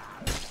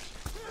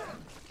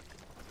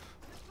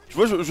 Tu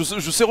vois,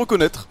 je sais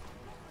reconnaître.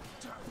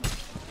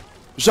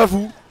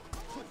 J'avoue.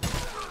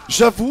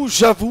 J'avoue,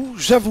 je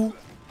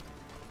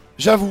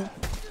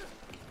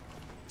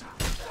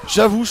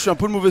suis un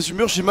peu de mauvaise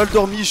humeur, j'ai mal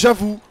dormi,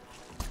 j'avoue.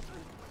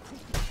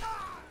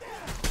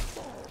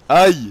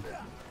 Aïe.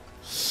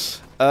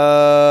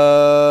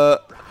 Oh,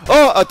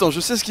 attends,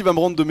 je sais ce qui va me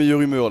rendre de meilleure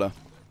humeur là.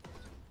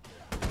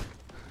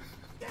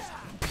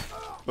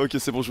 Ok,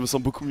 c'est bon, je me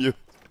sens beaucoup mieux.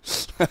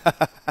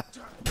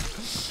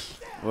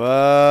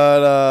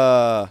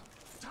 Voilà.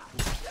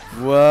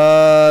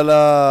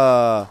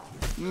 Voilà.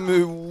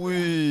 Mais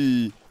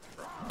oui.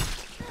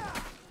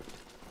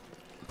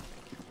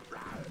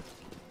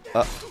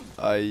 Ah,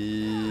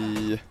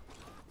 aïe.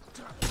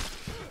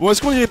 Bon,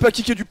 est-ce qu'on irait pas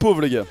kicker du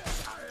pauvre, les gars?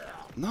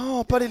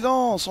 Non, pas les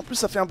lances. En plus,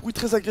 ça fait un bruit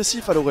très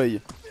agressif à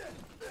l'oreille.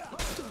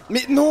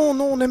 Mais non,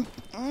 non, on aime...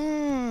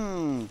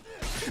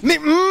 Mais...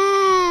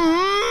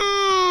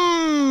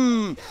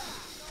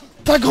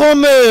 ta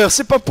grand-mère,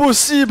 c'est pas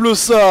possible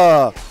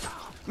ça.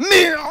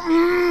 Mais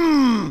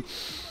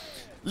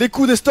les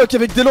coups des stocks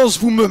avec des lances,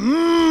 vous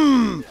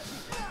me...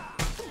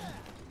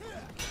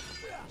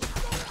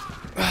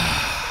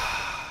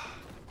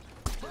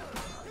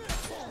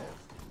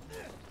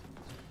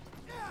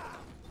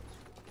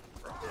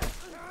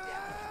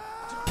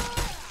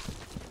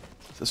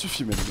 Ça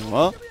suffit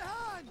maintenant, hein.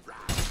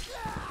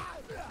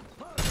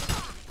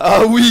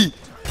 Ah oui.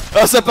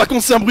 Ah ça par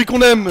contre c'est un bruit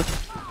qu'on aime.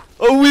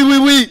 Oh oui oui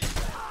oui.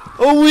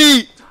 Oh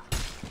oui.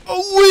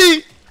 Oh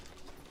oui.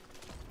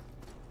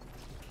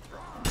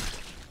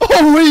 Oh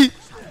oui.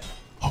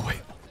 Oh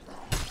ouais.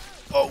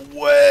 Oh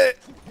ouais.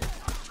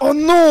 Oh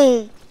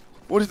non.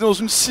 On était dans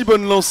une si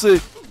bonne lancée.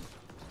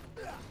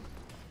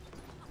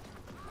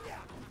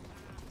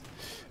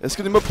 Est-ce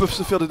que les mobs peuvent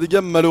se faire des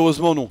dégâts?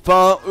 Malheureusement non.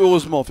 Enfin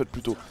heureusement en fait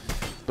plutôt.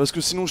 Parce que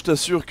sinon je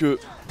t'assure que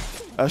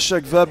à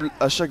chaque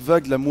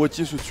vague la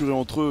moitié se tuerait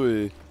entre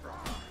eux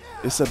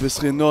et ça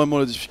baisserait énormément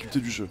la difficulté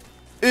du jeu.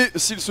 Et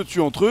s'ils se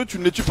tuent entre eux, tu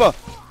ne les tues pas.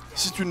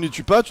 Si tu ne les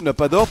tues pas, tu n'as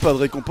pas d'or, pas de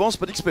récompense,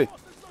 pas d'XP.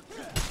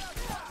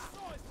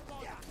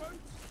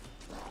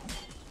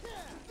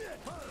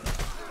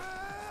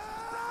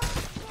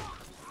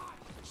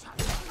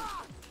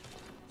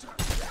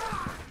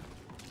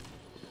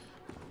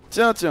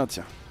 Tiens, tiens,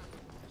 tiens.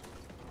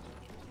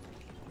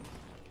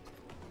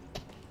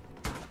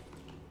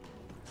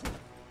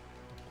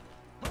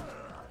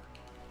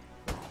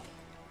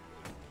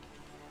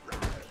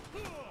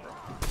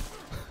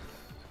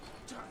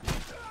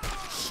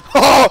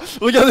 Oh,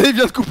 regardez, il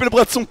vient de couper le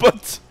bras de son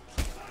pote.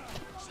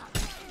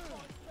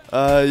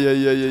 Aïe,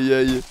 aïe, aïe, aïe,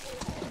 aïe.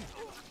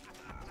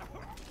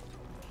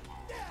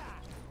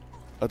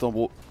 Attends,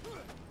 bro.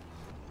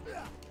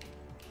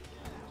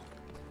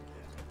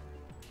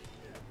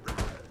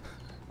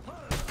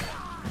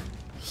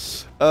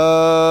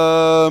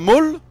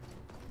 Maul?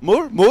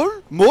 Maul? Maul?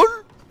 Maul?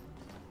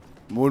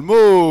 Maul,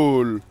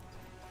 maul.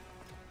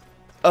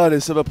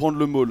 Allez, ça va prendre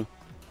le maul.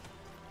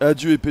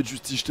 Adieu, épée de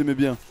justice, je t'aimais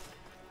bien.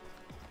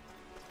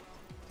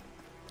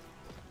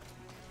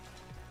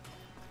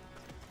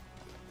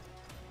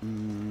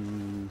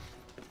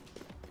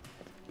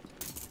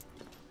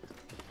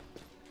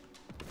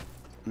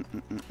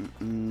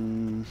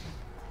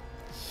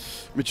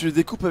 Mais tu les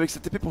découpes avec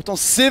cette épée, pourtant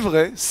c'est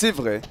vrai,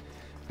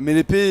 mais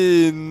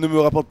l'épée ne me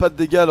rapporte pas de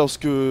dégâts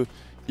lorsque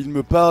il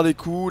me part les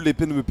coups,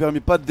 l'épée ne me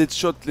permet pas de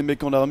deadshot les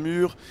mecs en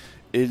armure,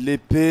 et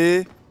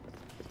l'épée...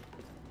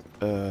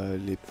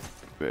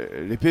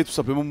 l'épée est tout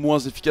simplement moins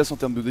efficace en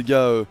termes de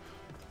dégâts.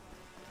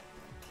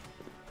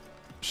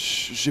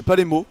 J'ai pas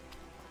les mots,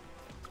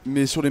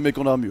 mais sur les mecs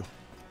en armure.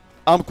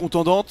 Arme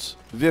contendante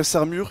vs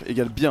armure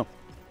égale bien.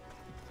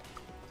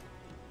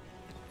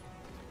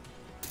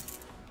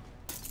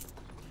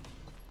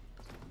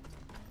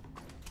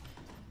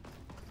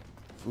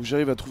 Faut que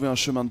j'arrive à trouver un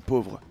chemin de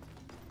pauvre.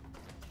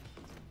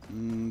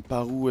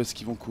 Par où est-ce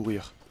qu'ils vont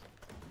courir?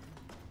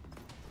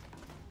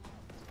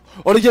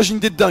 Oh les gars, j'ai une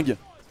idée de dingue.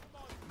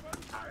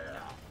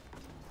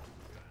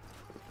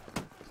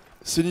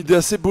 C'est une idée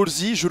assez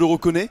ballsy, je le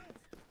reconnais.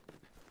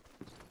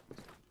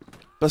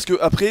 Parce que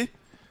après...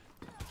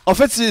 En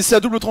fait c'est à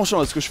double tranchant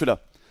là ce que je fais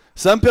là.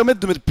 Ça va me permettre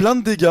de mettre plein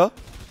de dégâts.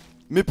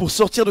 Mais pour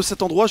sortir de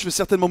cet endroit je vais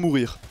certainement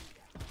mourir.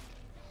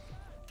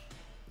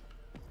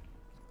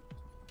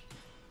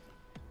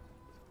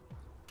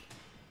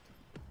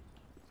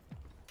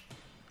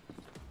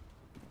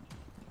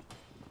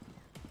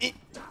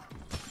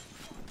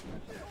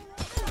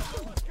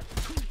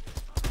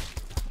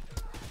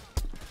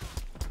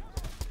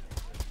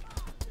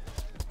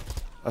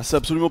 Ah c'est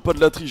absolument pas de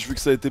la triche vu que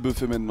ça a été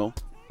buffé maintenant.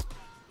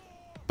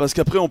 Parce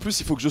qu'après en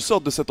plus il faut que je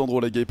sorte de cet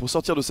endroit les gars. Et pour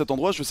sortir de cet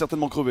endroit je vais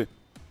certainement crever.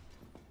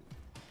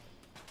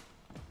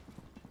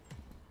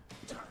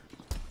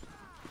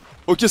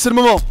 Ok c'est le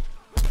moment.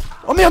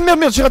 Oh merde merde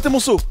merde, j'ai raté mon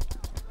saut.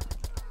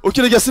 Ok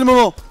les gars c'est le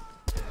moment.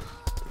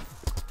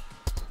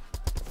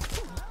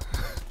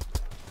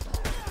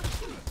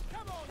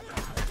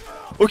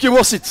 Ok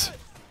worth it.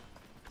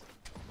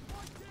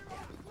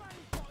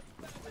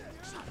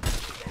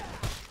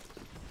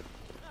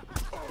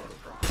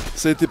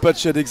 Ça a été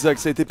patched, exact,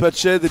 ça a été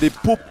patched et les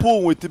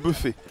popos ont été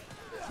buffés.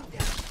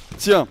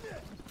 Tiens,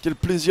 quel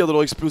plaisir de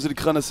leur exploser le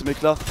crâne à ces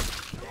mecs là.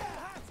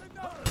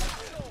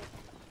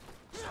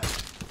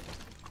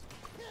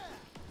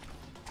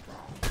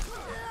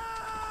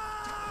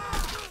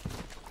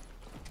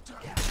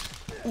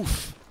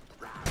 Ouf.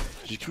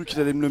 J'ai cru qu'il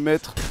allait me le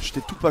mettre,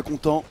 j'étais tout pas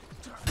content.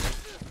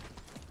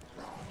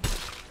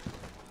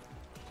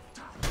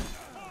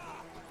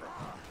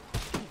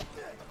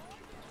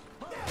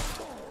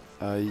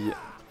 Aïe.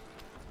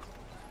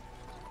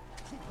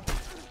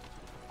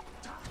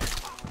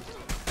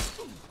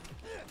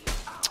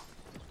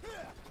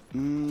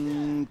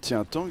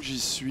 Tiens, tant que j'y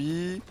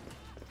suis...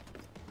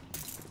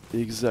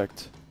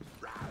 Exact.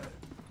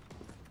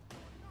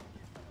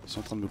 Ils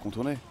sont en train de me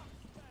contourner.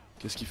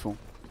 Qu'est-ce qu'ils font?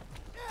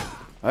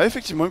 Ah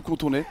effectivement ils me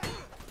contournaient.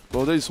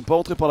 Bordel, ils sont pas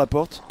rentrés par la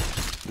porte.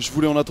 Je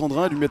voulais en attendre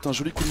un et lui mettre un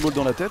joli coup de molle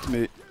dans la tête,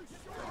 mais...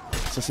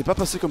 Ça s'est pas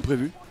passé comme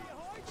prévu.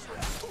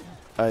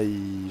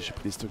 Aïe, j'ai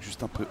pris les stocks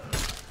juste un peu.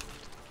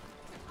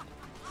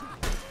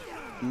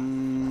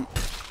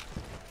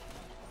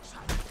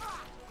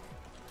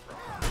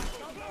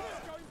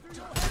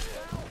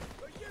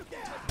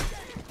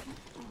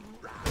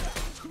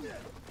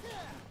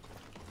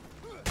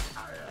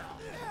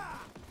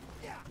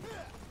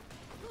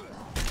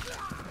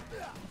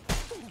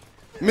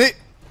 Mais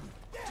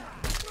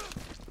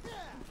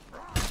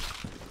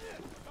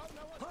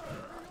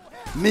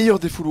meilleur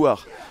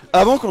défouloir.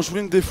 Avant, quand je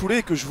voulais me défouler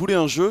et que je voulais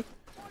un jeu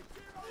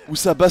où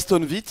ça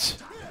bastonne vite,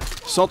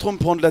 sans trop me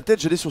prendre la tête,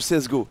 j'allais sur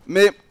CSGO.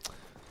 Mais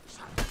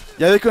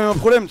il y avait quand même un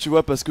problème, tu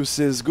vois, parce que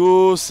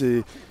CSGO,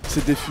 c'est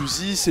des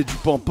fusils, c'est du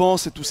pampan,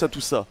 c'est tout ça, tout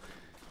ça.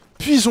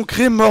 Puis ils ont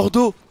créé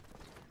Mordhau.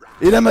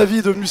 Et là, ma vie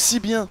est devenue si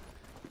bien.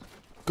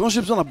 Quand j'ai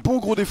besoin d'un bon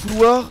gros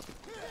défouloir,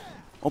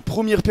 en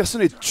première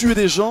personne et de tuer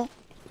des gens,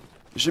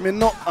 j'ai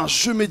maintenant un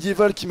jeu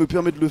médiéval qui me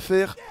permet de le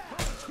faire.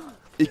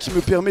 Et qui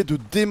me permet de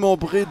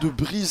démembrer, de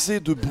briser,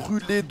 de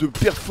brûler, de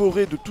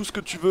perforer, de tout ce que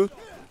tu veux.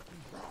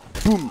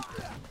 Boum.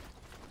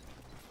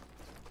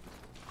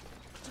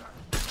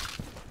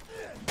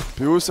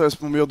 PO, ça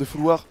reste mon meilleur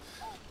défouloir.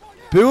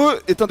 PO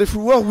est un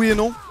défouloir, oui et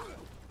non.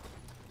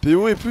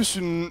 PO est plus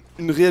une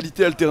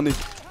réalité alternée.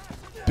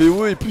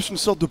 PO est plus une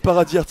sorte de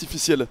paradis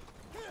artificiel.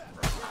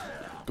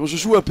 Quand je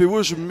joue à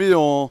PO, je me mets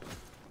dans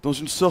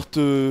une sorte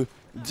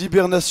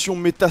d'hibernation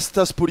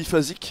métastase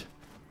polyphasique.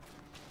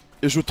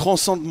 Et je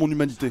transcende mon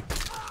humanité.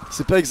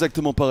 C'est pas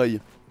exactement pareil.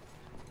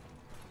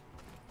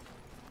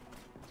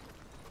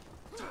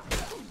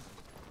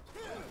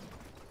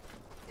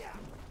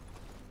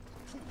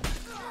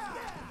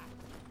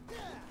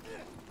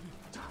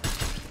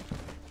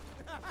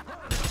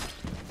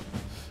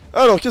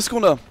 Alors, qu'est-ce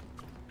qu'on a?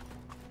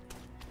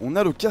 On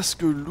a le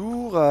casque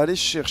lourd à aller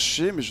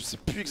chercher, mais je sais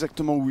plus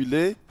exactement où il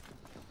est.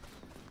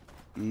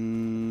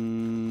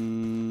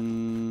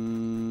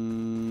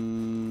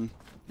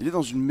 Il est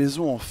dans une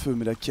maison en feu,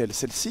 mais laquelle?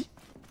 Celle-ci?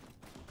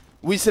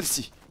 Oui,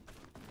 celle-ci.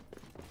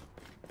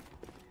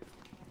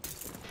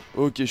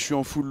 Ok, je suis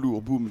en full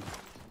lourd, boum.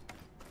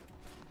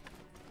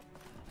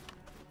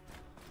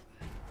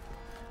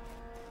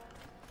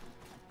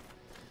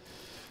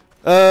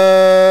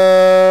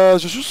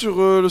 Je joue sur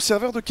le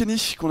serveur de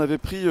Kenny qu'on avait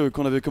pris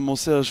quand on avait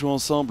commencé à jouer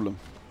ensemble.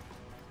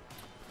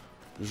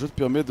 Le jeu te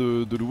permet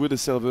de louer des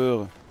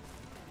serveurs.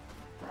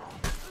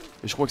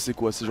 Et je crois que c'est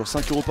quoi? C'est genre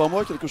 5 € par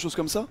mois, quelque chose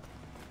comme ça?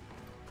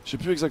 Je sais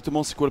plus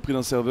exactement c'est quoi le prix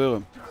d'un serveur.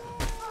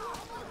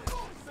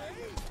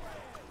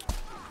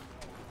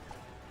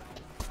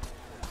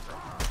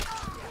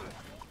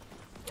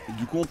 Et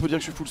du coup on peut dire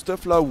que je suis full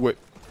stuff là? Ouais.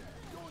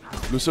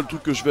 Le seul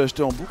truc que je vais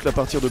acheter en boucle à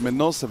partir de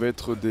maintenant, ça va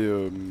être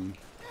des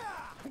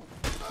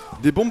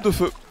bombes de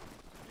feu.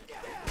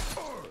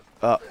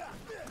 Ah.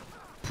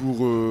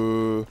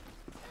 Pour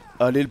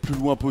aller le plus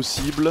loin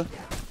possible.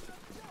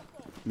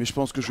 Mais je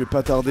pense que je vais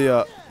pas tarder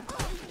à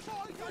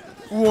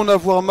ou en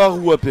avoir marre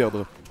ou à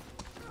perdre.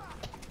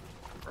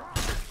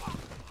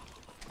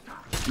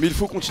 Mais il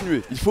faut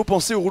continuer, il faut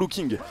penser au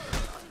relooking.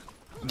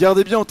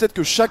 Gardez bien en tête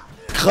que chaque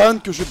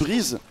crâne que je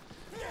brise,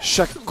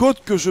 chaque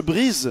côte que je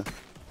brise,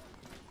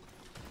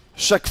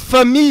 chaque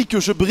famille que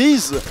je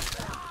brise,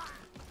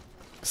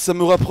 ça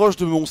me rapproche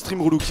de mon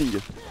stream relooking.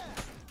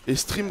 Et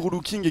stream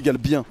relooking égale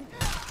bien.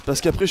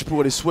 Parce qu'après je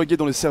pourrais les swaguer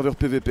dans les serveurs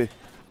PVP.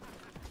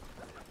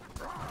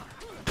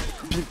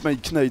 Pimp my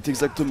knight,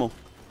 exactement.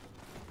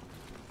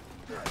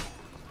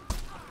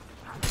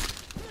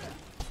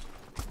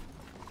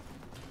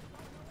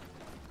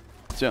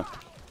 Tiens.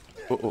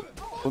 Oh oh.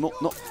 Oh non,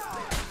 non.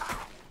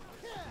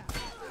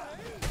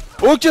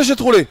 Ok, j'ai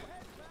trollé.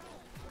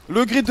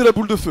 Le grid de la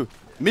boule de feu.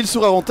 Mais il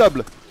sera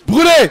rentable.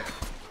 Brûlez!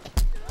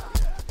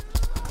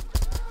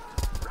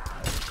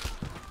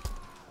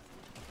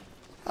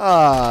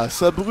 Ah,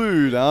 ça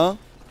brûle, hein.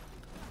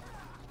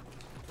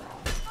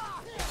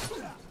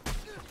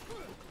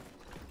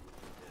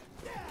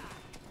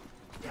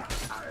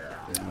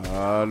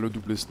 Ah, le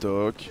double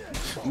stock.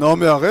 Non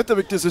mais arrête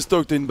avec tes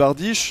stocks, t'as une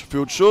bardiche, fais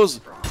autre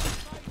chose.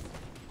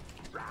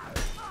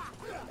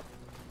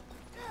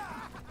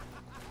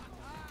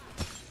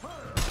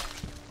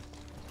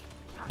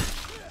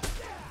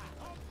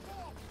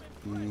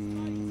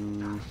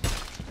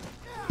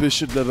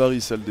 Péché de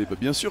l'avarice, Aldé. Bah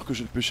bien sûr que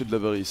j'ai le péché de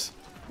l'avarice.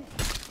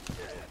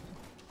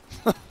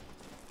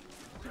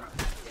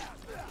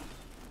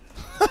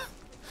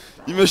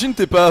 Imagine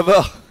t'es pas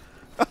avare.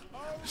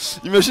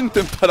 Imagine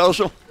t'aimes pas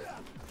l'argent.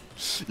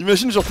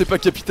 Imagine genre t'es pas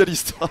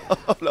capitaliste. Oh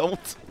la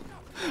honte.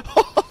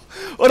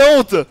 Oh la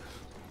honte.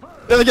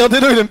 Et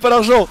regardez-le, il aime pas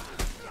l'argent.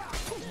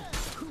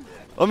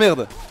 Oh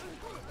merde.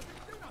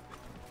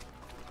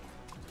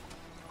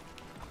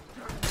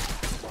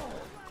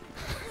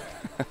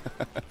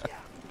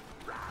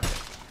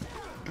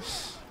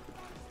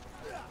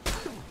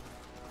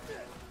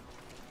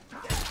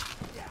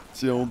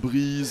 Tiens, on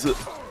brise.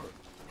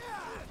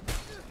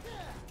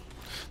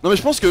 Non mais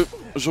je pense que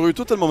j'aurais eu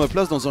totalement ma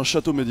place dans un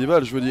château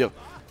médiéval, je veux dire.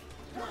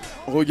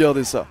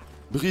 Regardez ça.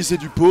 Briser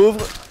du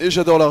pauvre et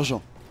j'adore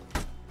l'argent.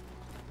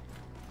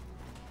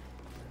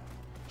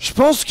 Je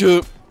pense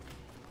que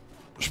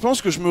Je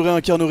pense que je me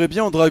réincarnerais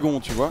bien en dragon,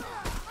 tu vois.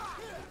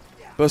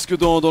 Parce que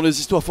dans les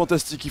histoires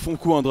fantastiques, ils font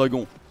quoi un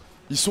dragon?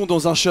 Ils sont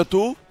dans un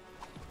château,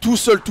 tout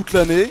seuls toute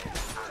l'année,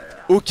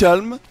 au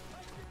calme.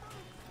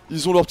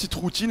 Ils ont leur petite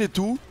routine et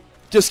tout.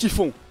 Qu'est-ce qu'ils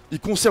font? Ils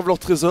conservent leur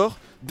trésor.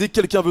 Dès que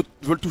quelqu'un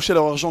veut toucher à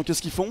leur argent,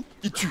 qu'est-ce qu'ils font?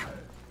 Ils tuent.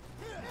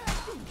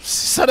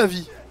 C'est ça la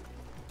vie.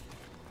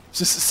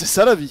 C'est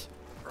ça la vie.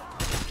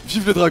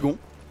 Vive les dragons.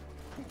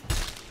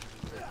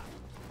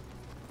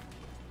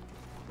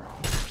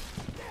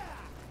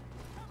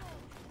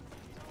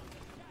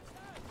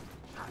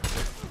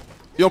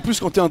 Et en plus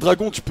quand t'es un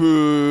dragon tu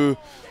peux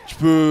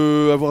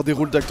avoir des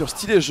rôles d'acteurs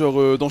stylés,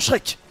 genre dans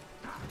Shrek.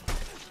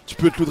 Tu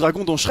peux être le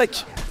dragon dans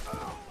Shrek.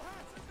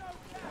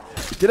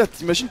 Et t'es là,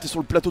 t'imagines, t'es sur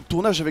le plateau de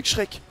tournage avec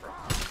Shrek.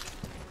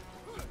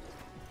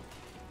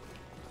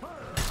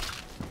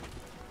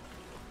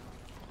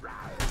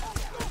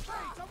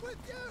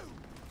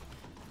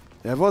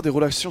 Et avoir des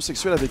relations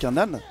sexuelles avec un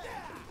âne.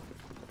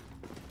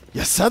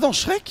 Y'a ça dans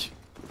Shrek?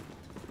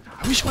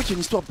 Ah oui, je crois qu'il y a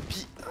une histoire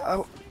Ah...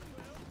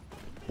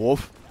 Oh.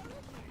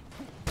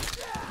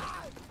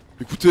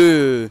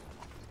 Écoutez...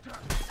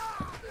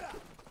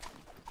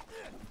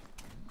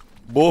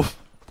 Bon,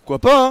 pourquoi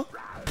pas, hein?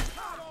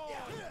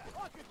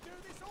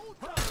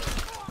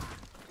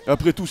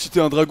 Après tout, si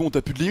t'es un dragon,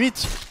 t'as plus de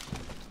limites.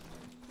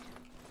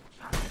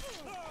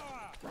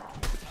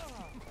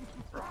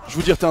 Je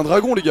veux dire, t'es un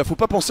dragon, les gars, faut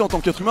pas penser en tant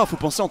qu'être humain, faut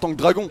penser en tant que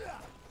dragon.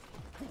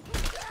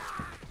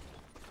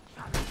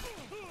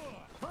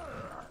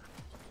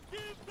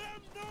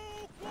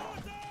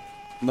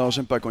 Non,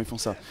 j'aime pas quand ils font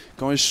ça.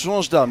 Quand ils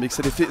changent d'arme et que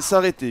ça les fait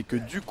s'arrêter, que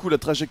du coup la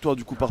trajectoire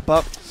du coup part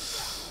pas.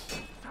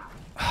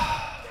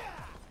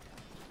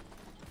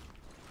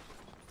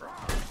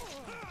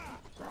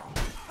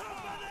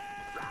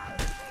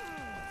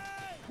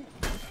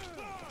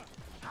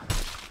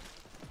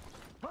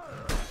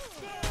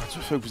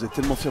 Vous êtes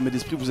tellement fermé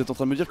d'esprit, vous êtes en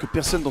train de me dire que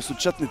personne dans ce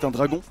chat n'est un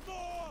dragon?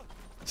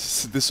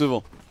 C'est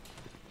décevant.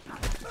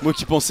 Moi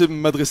qui pensais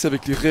m'adresser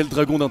avec les réels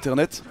dragons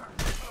d'internet,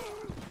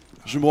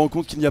 je me rends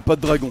compte qu'il n'y a pas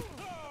de dragon.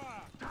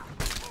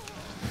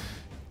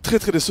 Très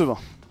très décevant.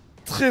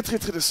 Très très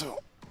très décevant.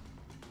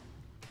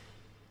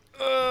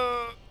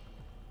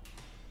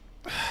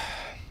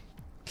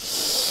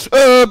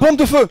 Bombe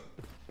de feu!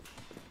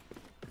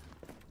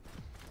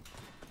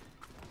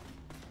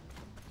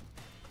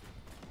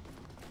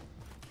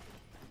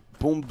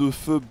 Bombe de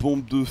feu,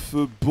 bombe de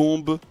feu,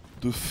 bombe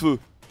de feu.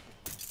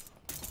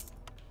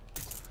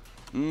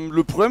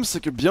 Le problème c'est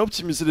que bien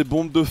optimiser les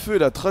bombes de feu et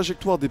la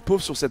trajectoire des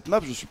pauvres sur cette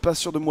map, je suis pas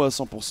sûr de moi à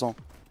 100%.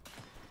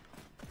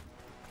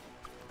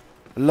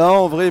 Là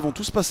en vrai ils vont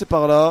tous passer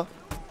par là.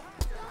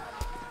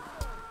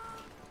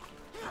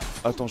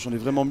 Attends, j'en ai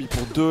vraiment mis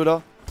pour 2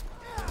 là.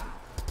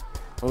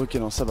 Ok,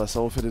 non ça va, ça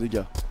refait des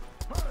dégâts.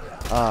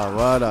 Ah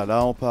voilà,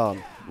 là on parle.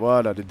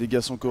 Voilà, les dégâts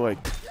sont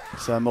corrects.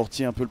 Ça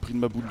amortit un peu le prix de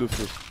ma boule de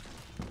feu.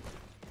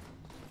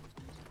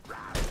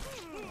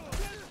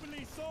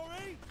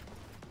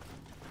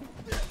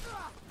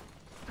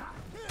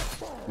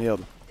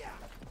 Merde.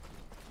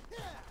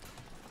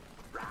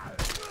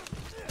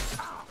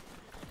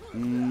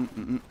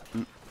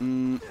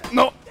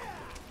 Non.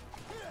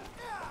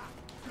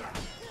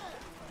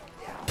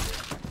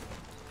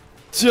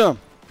 Tiens.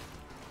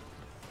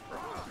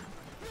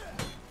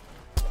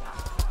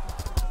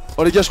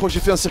 Oh les gars, je crois que j'ai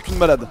fait un circuit de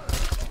malade.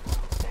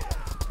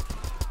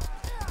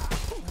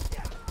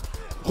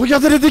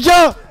 Regardez les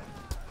dégâts.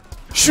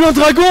 Je suis un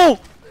dragon.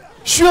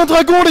 Je suis un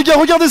dragon les gars,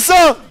 regardez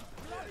ça.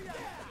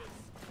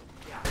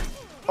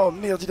 Oh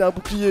merde, il a un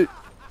bouclier.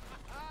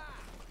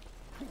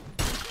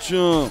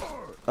 Tiens.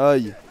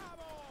 Aïe.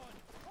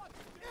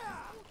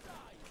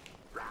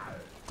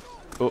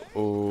 Oh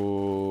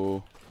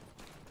oh.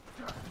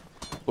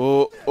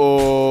 Oh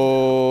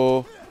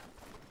oh.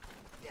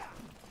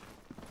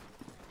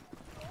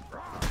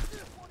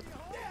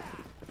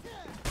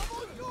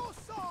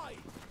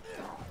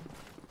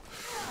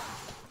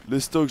 Les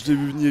stocks, je l'ai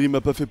vu venir, il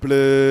m'a pas fait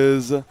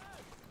plaise.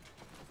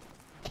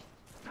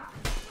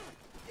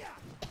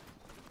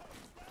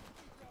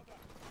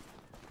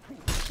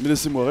 Mais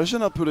laissez-moi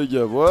régénérer un peu les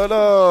gars,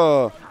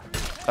 voilà.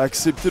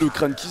 Acceptez le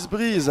crâne qui se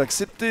brise,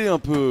 acceptez un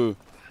peu.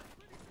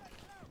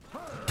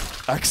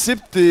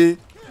 Acceptez.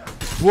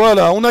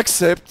 Voilà, on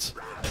accepte.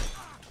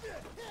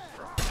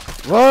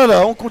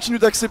 Voilà, on continue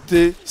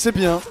d'accepter, c'est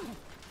bien.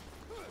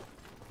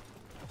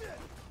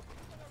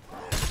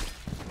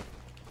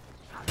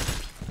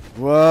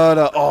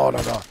 Voilà, oh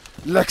là là,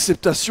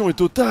 l'acceptation est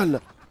totale.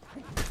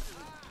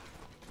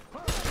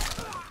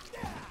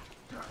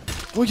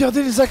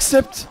 Regardez, les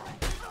acceptent.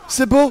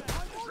 C'est beau.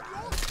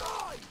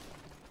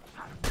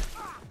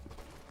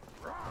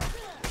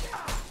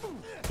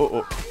 Oh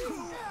oh.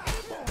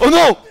 Oh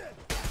non.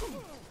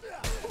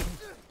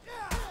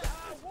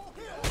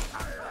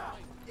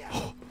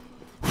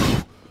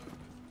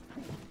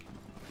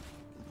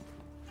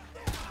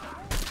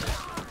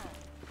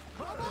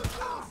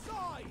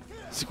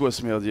 C'est quoi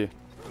ce merdier?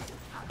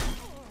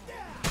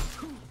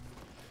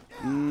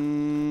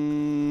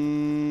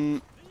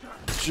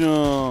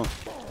 Tiens.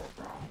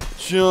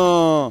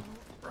 Tiens.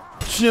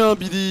 Tiens,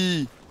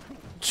 Billy.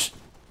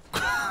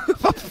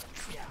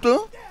 Putain.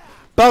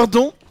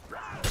 Pardon.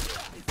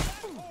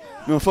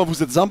 Mais enfin,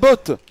 vous êtes un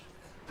bot.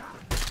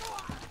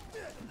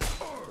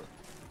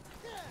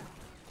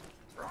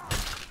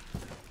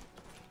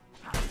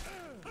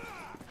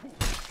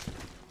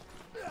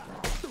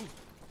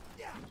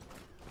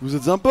 Vous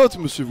êtes un bot,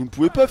 monsieur, vous ne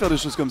pouvez pas faire des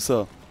choses comme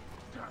ça.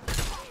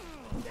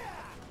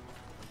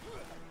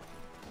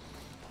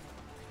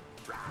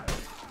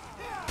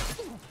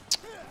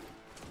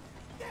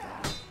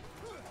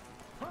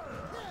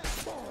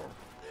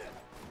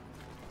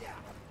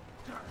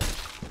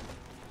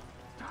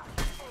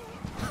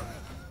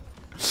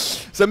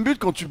 Ça me bute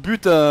quand tu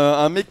butes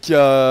un mec qui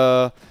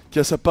a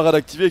sa parade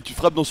activée et que tu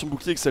frappes dans son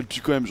bouclier et que ça le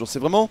tue quand même. Genre c'est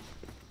vraiment...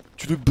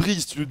 Tu le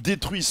brises, tu le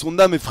détruis, son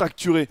âme est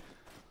fracturée.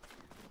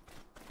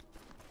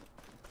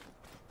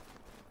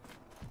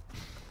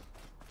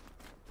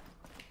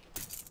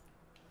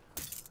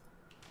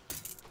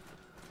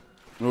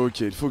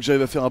 Ok, il faut que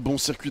j'arrive à faire un bon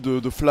circuit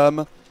de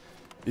flammes.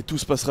 Et tout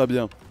se passera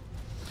bien.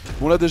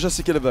 Bon là déjà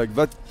c'est quelle vague?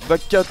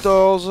 Vague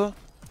 14.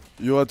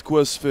 Il y aura de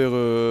quoi se faire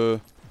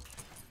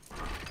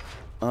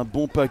un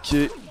bon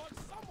paquet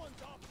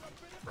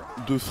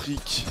de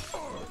fric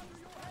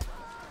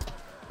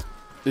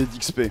et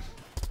d'XP. Ouais,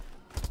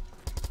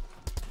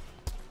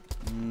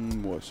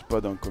 c'est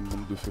pas dingue comme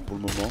nombre de feux pour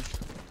le moment.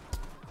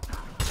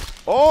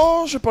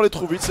 Oh, j'ai parlé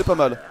trop vite, c'est pas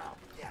mal.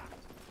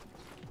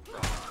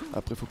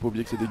 Après, faut pas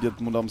oublier que les dégâts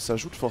de mon arme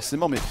s'ajoutent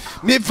forcément,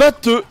 mais va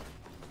te...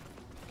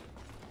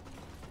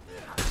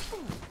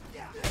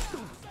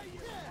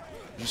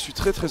 Je suis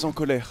très en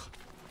colère.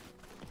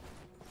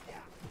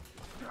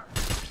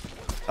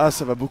 Ah,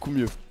 ça va beaucoup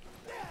mieux.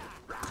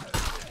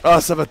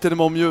 Ah, ça va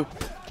tellement mieux.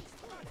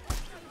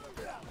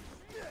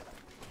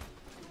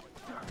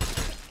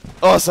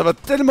 Oh, ça va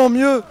tellement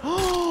mieux.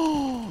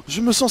 Oh,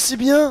 je me sens si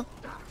bien.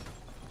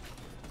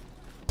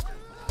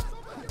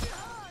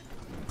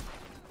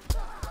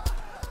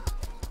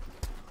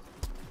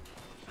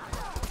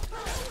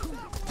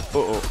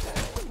 Oh oh.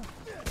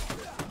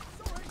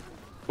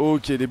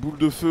 Ok, les boules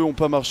de feu ont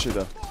pas marché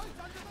là.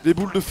 Les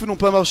boules de feu n'ont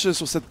pas marché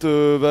sur cette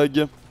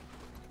vague.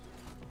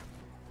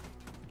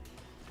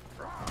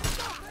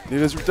 Les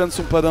résultats ne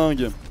sont pas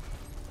dingues.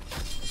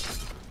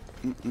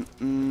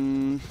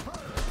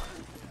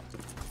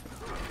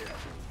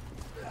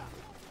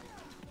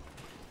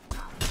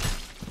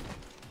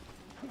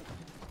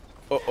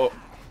 Oh oh.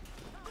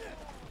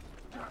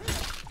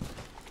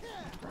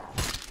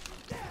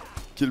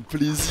 Quel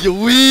plaisir.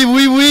 Oui,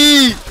 oui,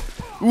 oui.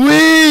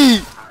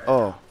 Oui.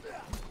 Oh.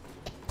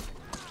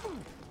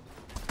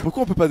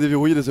 Pourquoi on peut pas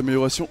déverrouiller les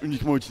améliorations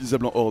uniquement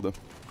utilisables en Horde?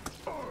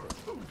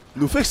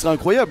 Nos faits serait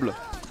incroyable.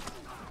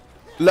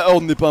 La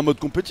Horde n'est pas un mode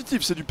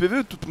compétitif, c'est du PvE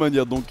de toute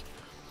manière, donc...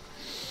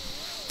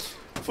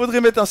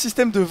 Faudrait mettre un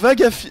système de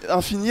vague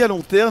infinie à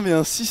long terme et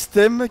un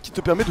système qui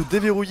te permet de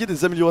déverrouiller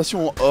des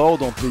améliorations en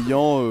Horde en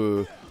payant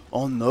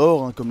en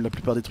or, hein, comme la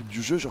plupart des trucs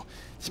du jeu. Genre,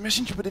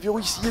 t'imagines, tu peux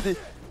déverrouiller des...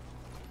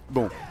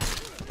 Bon.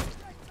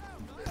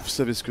 Vous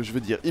savez ce que je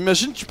veux dire.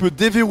 Imagine, tu peux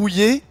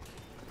déverrouiller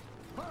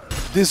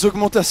des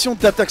augmentations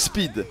d'attaque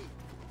speed.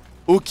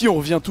 Ok, on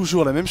revient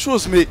toujours à la même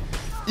chose, mais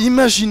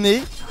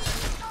imaginez...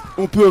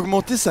 On peut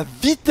augmenter sa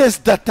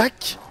vitesse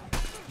d'attaque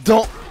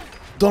dans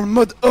le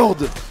mode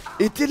Horde.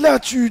 Et t'es là,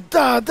 tu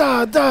da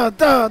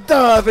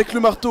avec le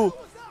marteau.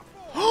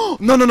 Oh,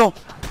 non, non, non.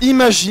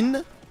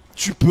 Imagine,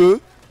 tu peux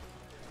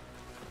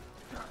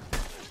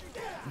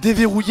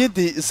déverrouiller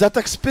des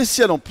attaques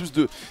spéciales en plus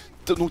de...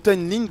 Donc t'as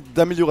une ligne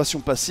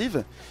d'amélioration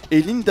passive et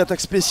une ligne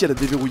d'attaque spéciale à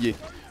déverrouiller.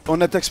 En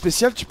attaque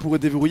spéciale, tu pourrais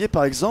déverrouiller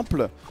par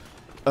exemple...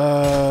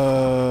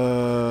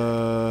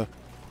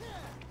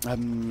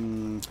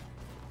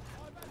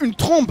 Une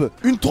trombe.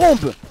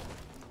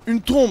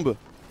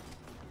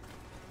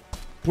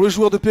 Pour les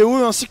joueurs de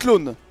PoE, un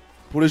cyclone.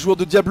 Pour les joueurs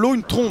de Diablo,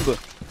 une trombe.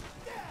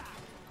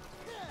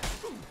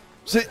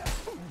 C'est...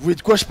 Vous voyez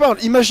de quoi je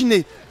parle?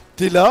 Imaginez,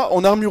 t'es là,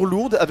 en armure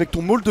lourde, avec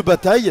ton maul de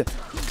bataille,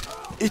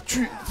 et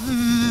tu...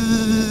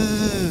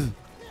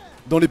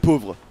 Dans les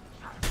pauvres.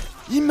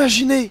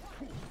 Imaginez.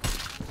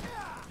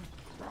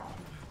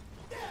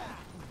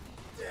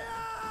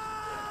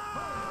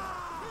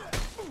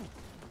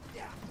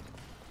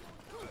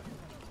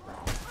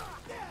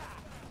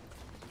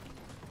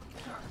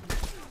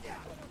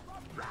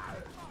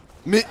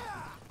 Mais...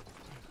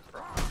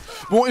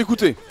 Bon,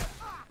 écoutez.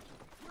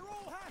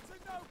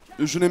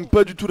 Je n'aime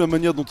pas du tout la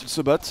manière dont ils se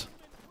battent.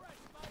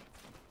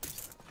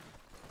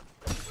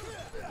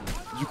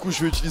 Du coup,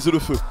 je vais utiliser le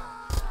feu.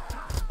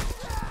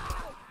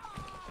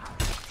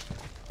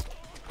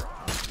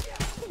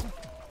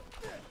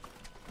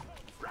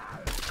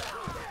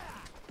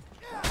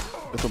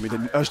 Attends, mais il a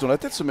une hache dans la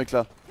tête, ce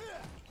mec-là.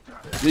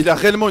 Mais il a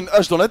réellement une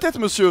hache dans la tête,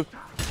 monsieur.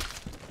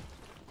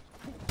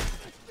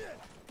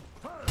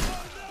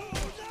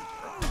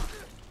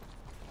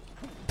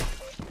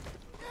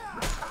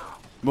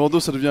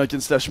 Mordhau, ça devient un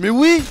Ken Slash. Mais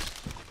oui!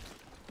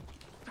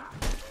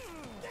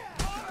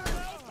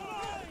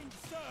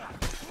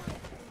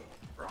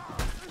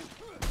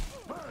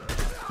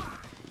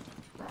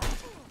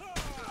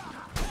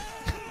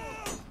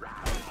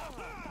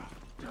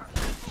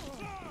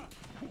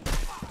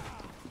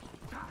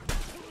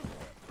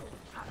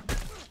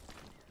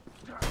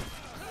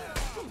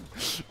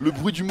 Le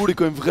bruit du maul est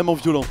quand même vraiment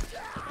violent.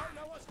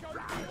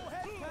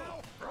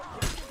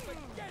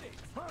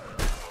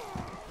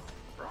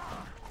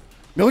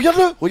 Mais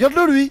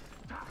regarde-le lui.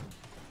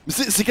 Mais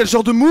c'est quel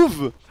genre de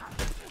move?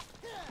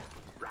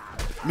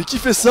 Mais qui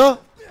fait ça?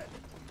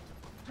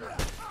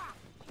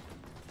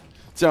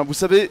 Tiens, vous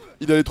savez,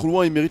 il allait trop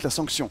loin, il mérite la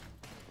sanction.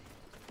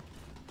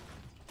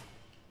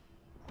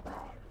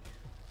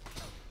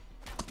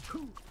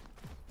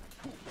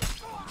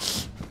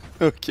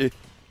 Ok.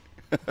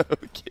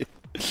 Ok.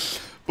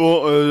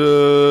 Bon,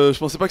 je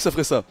pensais pas que ça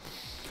ferait ça.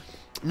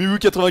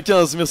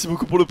 Miwu95, merci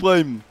beaucoup pour le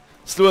prime.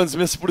 Slowans,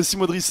 merci pour les 6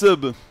 mois de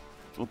resub.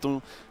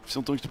 Depuis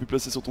longtemps que je t'ai pu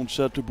placer sur ton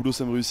chat, le boulot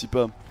ça me réussit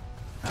pas.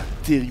 Ah,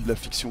 terrible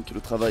affliction qu'est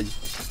le travail.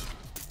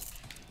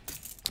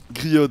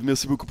 Griod,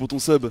 merci beaucoup pour ton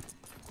sub.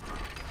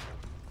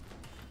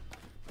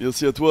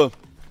 Merci à toi.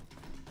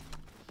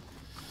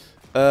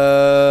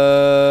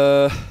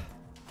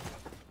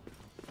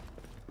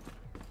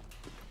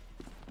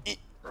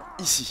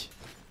 Ici.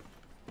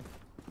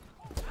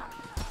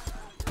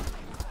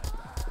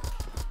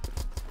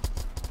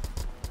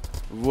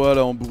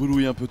 Voilà, on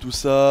brûlouille un peu tout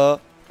ça.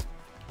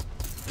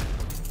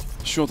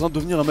 Je suis en train de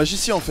devenir un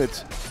magicien en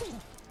fait.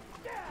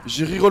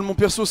 J'ai reroll mon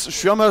perso, je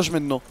suis un mage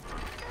maintenant.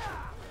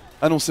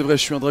 Ah non, c'est vrai,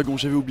 je suis un dragon,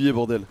 j'avais oublié,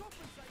 bordel.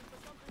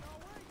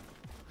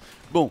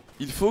 Bon,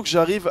 il faut que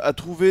j'arrive à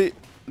trouver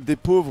des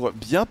pauvres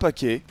bien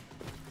paquets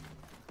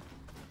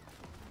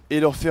et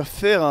leur faire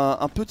faire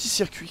un petit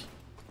circuit.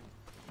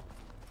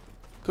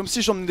 Comme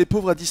si j'emmenais des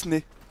pauvres à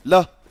Disney.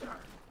 Là.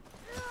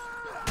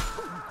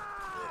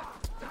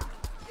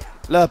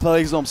 Là, par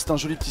exemple, c'est un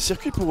joli petit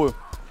circuit pour eux.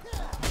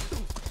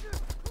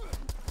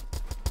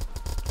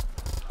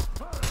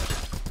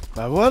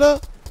 Bah voilà.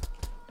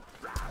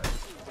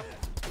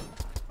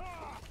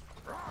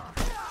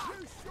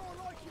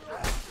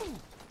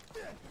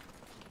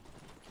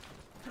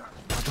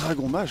 Un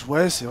dragon mage,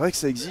 ouais, c'est vrai que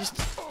ça existe.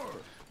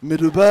 Mais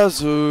de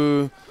base,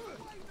 le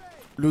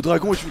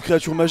dragon est une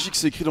créature magique,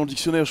 c'est écrit dans le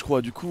dictionnaire, je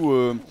crois. Du coup,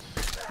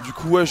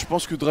 ouais, je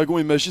pense que dragon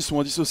et magie sont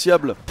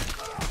indissociables.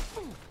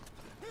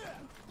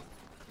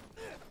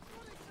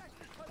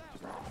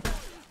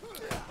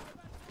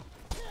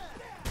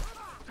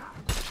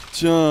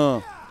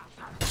 Tiens.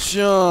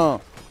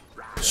 Tiens.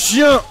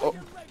 Tiens. Oh,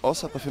 oh,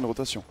 ça a pas fait une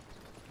rotation.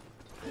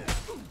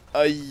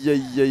 Aïe,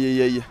 aïe, aïe,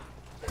 aïe, aïe.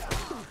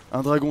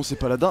 Un dragon, c'est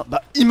paladin.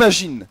 Bah,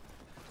 imagine.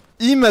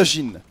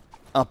 Imagine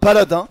un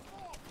paladin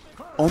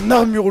en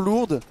armure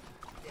lourde,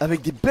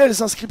 avec des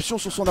belles inscriptions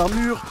sur son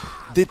armure,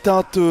 des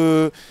teintes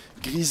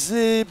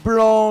grisées,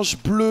 blanches,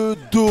 bleues,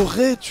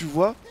 dorées, tu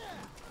vois.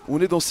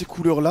 On est dans ces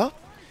couleurs-là.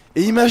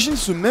 Et imagine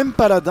ce même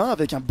paladin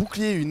avec un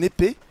bouclier et une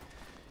épée,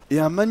 et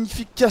un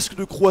magnifique casque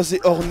de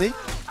croisée orné,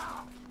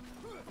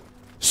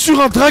 sur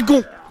un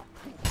dragon.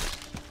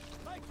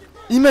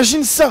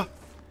 Imagine ça.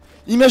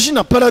 Imagine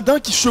un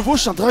paladin qui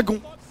chevauche un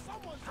dragon.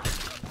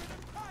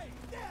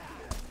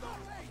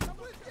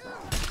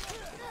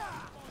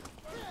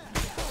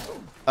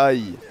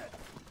 Aïe.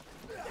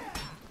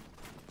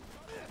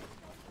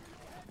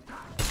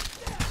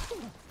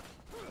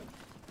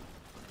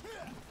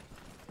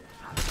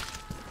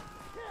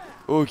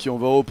 Ok, on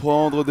va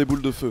reprendre des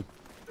boules de feu.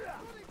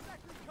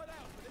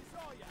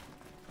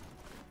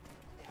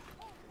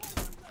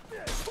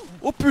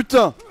 Oh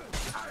putain.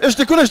 Eh, je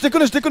déconne.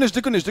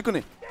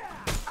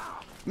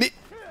 Mais...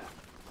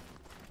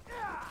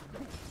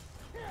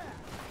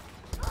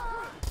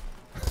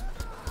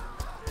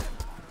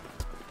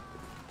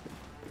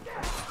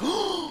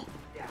 Oh,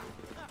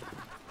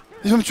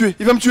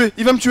 il va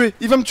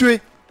me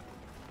tuer.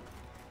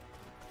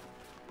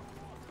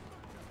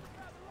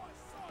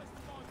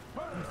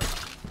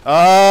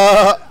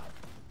 Ah.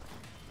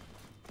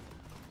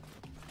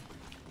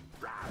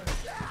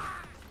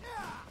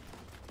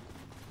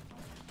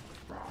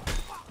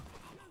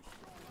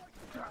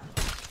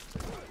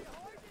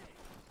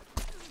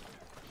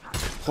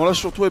 Prends-la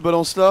sur toi et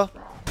balance là.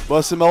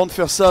 Bah c'est marrant de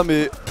faire ça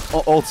mais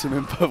en horde c'est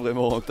même pas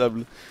vraiment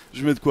rentable.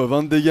 Je vais mettre quoi,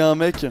 20 de dégâts à un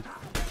mec,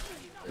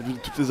 vu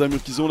toutes les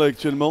armures qu'ils ont là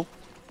actuellement.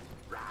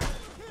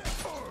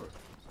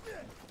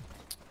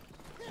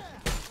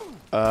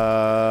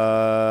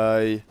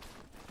 Aïe.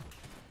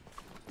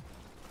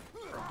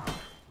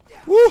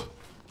 Ouh.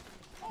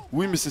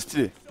 Oui mais c'est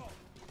stylé.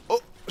 Oh,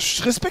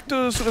 je respecte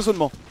ce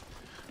raisonnement.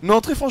 Non,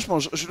 très franchement,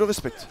 je le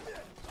respecte.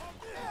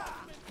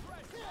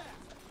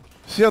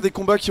 Faire des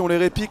combats qui ont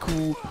l'air épiques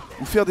ou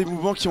faire des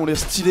mouvements qui ont l'air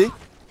stylés,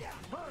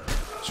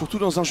 surtout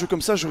dans un jeu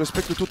comme ça, je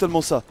respecte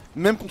totalement ça.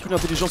 Même contre une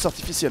intelligence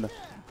artificielle.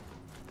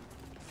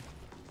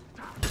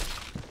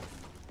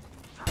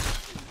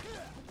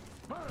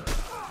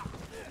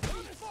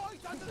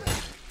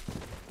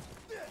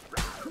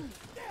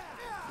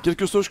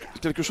 Quelque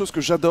chose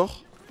que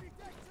j'adore,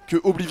 que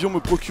Oblivion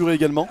me procurait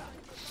également,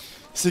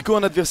 c'est quand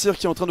un adversaire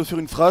qui est en train de faire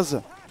une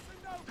phrase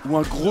ou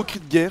un gros cri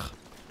de guerre,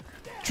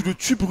 tu le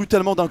tues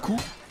brutalement d'un coup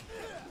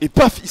et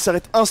paf, il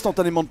s'arrête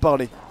instantanément de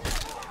parler.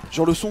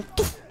 Genre le son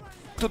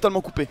totalement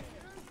coupé.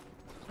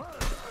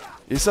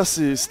 Et ça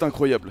c'est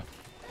incroyable.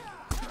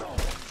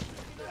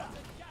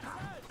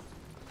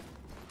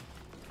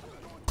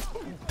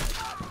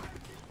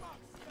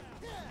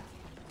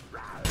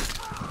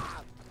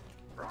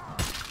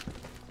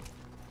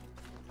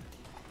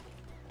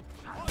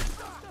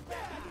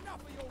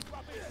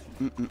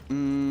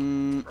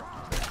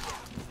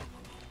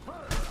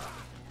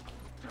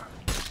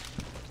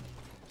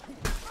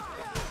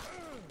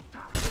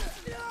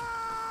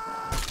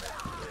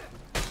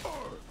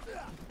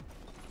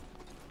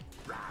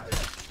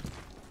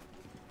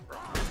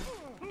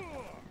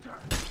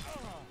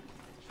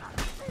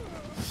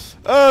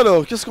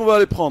 Alors, qu'est-ce qu'on va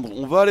aller prendre?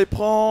 On va aller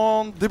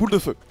prendre des boules de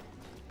feu.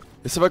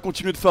 Et ça va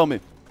continuer de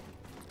farmer.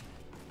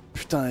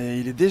 Putain, et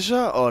il est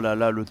déjà... Oh là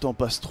là, le temps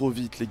passe trop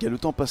vite, les gars. Le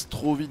temps passe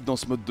trop vite dans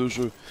ce mode de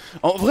jeu.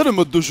 En vrai, le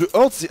mode de jeu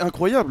Horde, c'est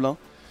incroyable, hein.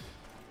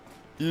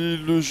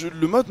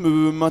 Le mode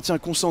me maintient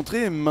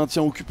concentré, me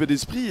maintient occupé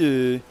d'esprit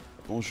et...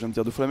 Bon, je viens de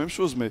dire deux fois la même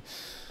chose, mais...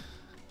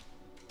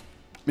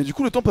 Mais du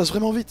coup, le temps passe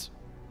vraiment vite.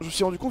 Je me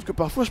suis rendu compte que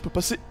parfois, je peux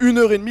passer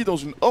 1h30 dans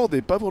une Horde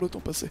et pas voir le temps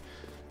passer.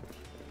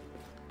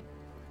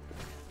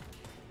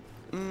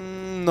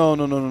 Non,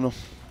 non, non, non, non.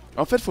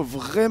 En fait, faut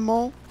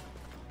vraiment...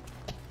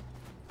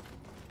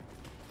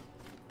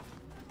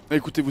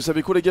 Écoutez, vous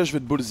savez quoi les gars, je vais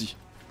être ballsy.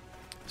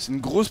 C'est une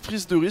grosse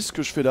prise de risque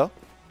que je fais là.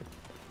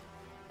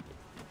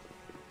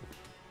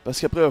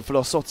 Parce qu'après, il va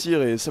falloir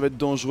sortir et ça va être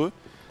dangereux.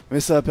 Mais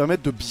ça va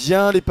permettre de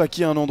bien les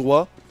paquer à un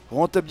endroit,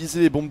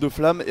 rentabiliser les bombes de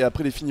flammes et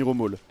après les finir au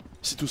maul.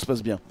 Si tout se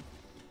passe bien.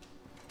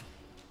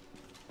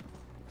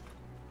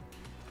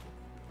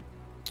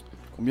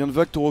 Combien de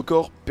vagues ton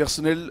record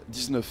personnel?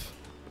 19.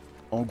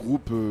 En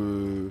groupe,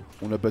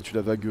 on a battu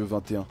la vague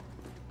 21.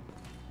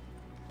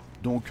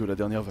 Donc la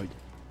dernière vague.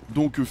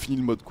 Donc fini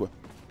le mode quoi.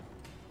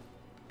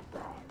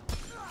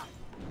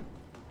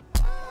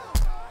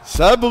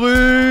 Ça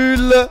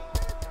brûle!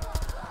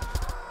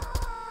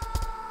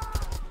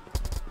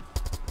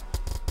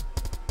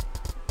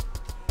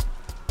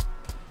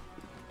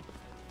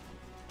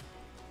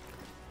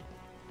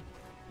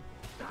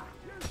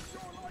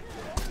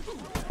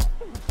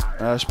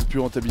 Ah, je peux plus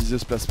rentabiliser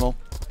ce placement.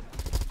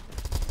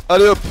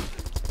 Allez hop!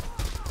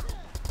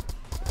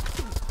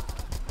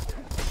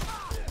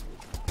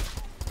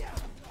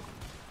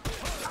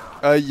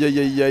 Aïe aïe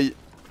aïe aïe.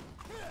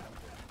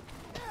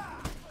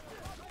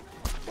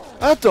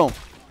 Attends.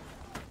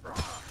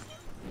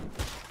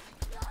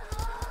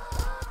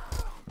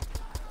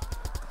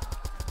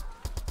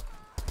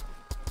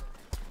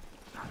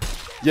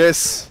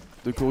 Yes.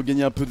 Donc on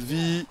regagne un peu de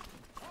vie.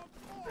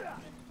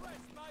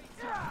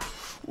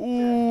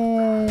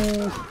 Ouh.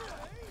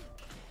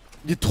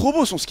 Il est trop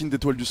beau son skin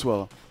d'étoile du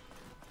soir.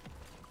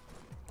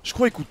 Je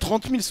crois qu'il coûte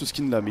 30 000 ce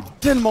skin là, mais il est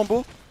tellement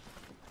beau.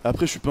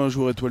 Après je suis pas un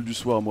joueur étoile du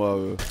soir moi.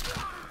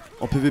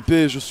 En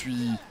PVP je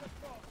suis...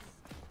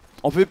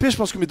 En PVP je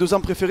pense que mes deux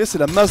armes préférées c'est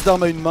la masse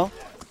d'armes à une main.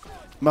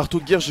 Marteau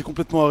de guerre j'ai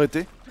complètement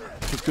arrêté.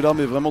 Sauf que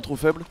l'arme est vraiment trop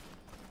faible.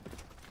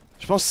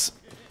 Je pense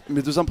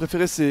mes deux armes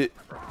préférées c'est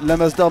la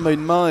masse d'armes à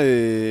une main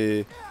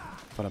et...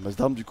 Enfin la masse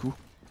d'armes du coup.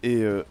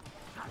 Et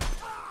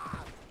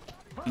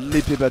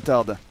l'épée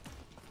bâtarde.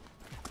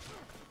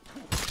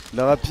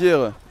 La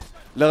rapière.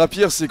 La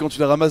rapière c'est quand tu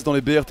la ramasses dans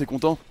les BR t'es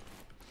content.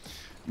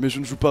 Mais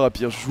je ne joue pas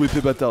rapière, je joue épée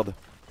bâtarde.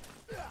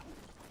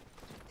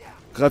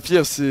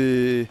 Rapière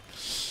c'est...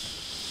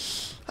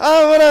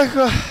 Ah voilà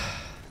quoi.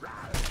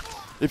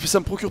 Et puis ça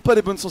me procure pas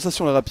les bonnes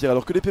sensations la rapière,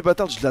 alors que l'épée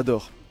bâtarde je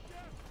l'adore.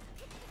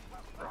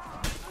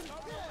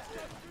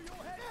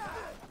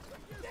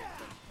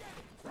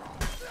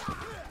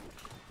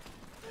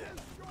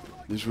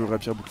 Et je joue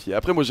rapière bouclier.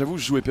 Après moi j'avoue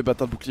je joue épée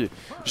bâtarde bouclier.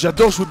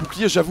 J'adore jouer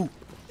bouclier j'avoue.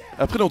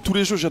 Après dans tous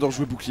les jeux j'adore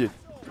jouer bouclier.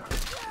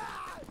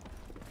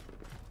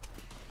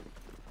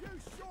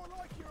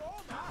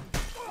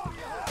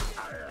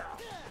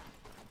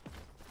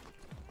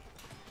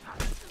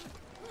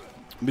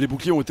 Mais les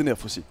boucliers ont été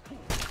nerfs aussi.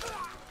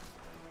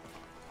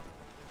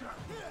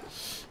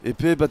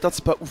 Épée bâtarde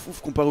c'est pas ouf ouf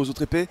comparé aux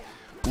autres épées.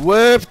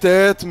 Ouais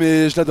peut-être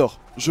mais je l'adore.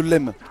 Je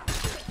l'aime.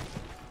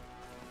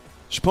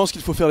 Je pense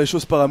qu'il faut faire les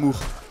choses par amour.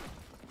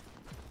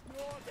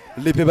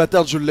 L'épée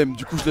bâtarde je l'aime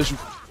du coup je la joue.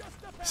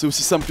 C'est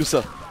aussi simple que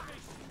ça.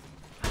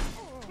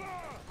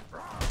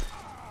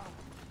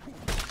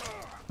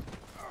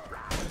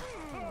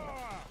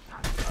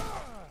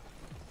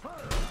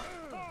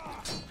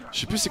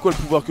 Je sais plus c'est quoi le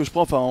pouvoir que je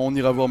prends, enfin on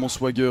ira voir mon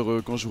swagger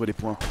quand j'aurai les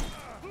points.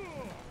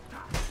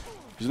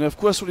 J'enlève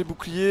quoi sur les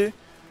boucliers?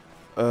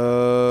 Y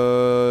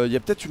a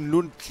peut-être une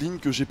autre ligne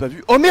que j'ai pas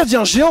vue. Oh merde, y'a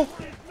un géant!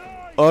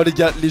 Oh les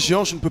gars, les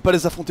géants je ne peux pas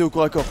les affronter au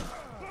corps à corps.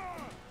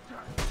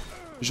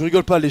 Je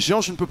rigole pas, les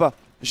géants je ne peux pas.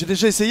 J'ai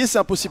déjà essayé, c'est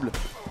impossible.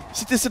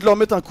 Si t'essaies de leur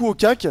mettre un coup au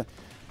cac,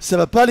 ça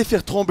va pas les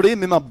faire trembler,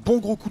 même un bon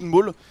gros coup de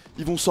maul.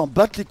 Ils vont s'en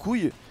battre les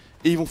couilles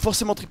et ils vont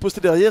forcément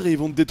triposter derrière et ils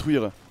vont te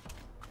détruire.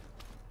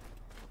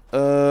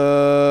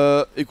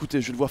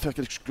 Écoutez, je vais devoir faire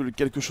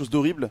quelque chose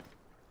d'horrible.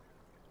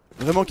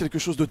 Vraiment quelque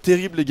chose de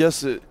terrible les gars.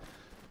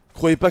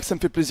 Croyez pas que ça me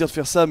fait plaisir de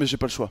faire ça, mais j'ai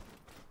pas le choix.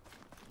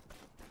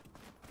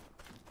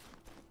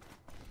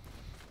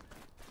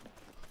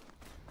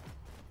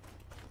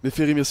 Mais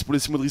Ferry, merci pour les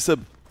 6 mois de resub.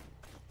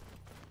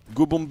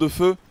 Go bombe de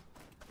feu.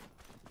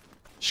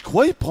 Je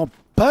crois il prend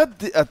pas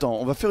des... Attends,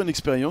 on va faire une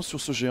expérience sur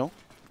ce géant.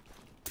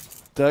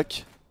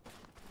 Tac.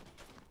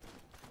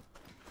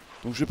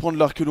 Donc je vais prendre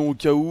l'arc long au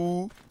cas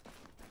où.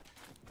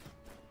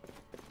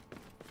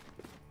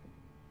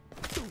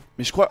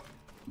 Mais je crois...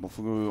 Bon,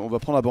 on va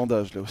prendre un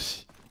bandage là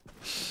aussi.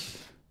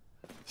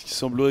 Ce qui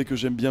semblerait que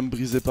j'aime bien me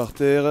briser par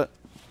terre.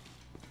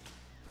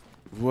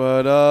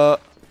 Voilà.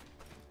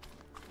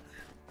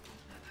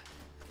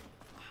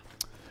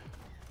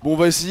 Bon, on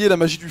va essayer la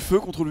magie du feu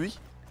contre lui.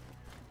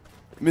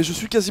 Mais je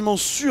suis quasiment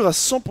sûr à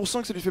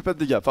 100% que ça lui fait pas de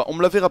dégâts. Enfin, on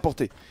me l'avait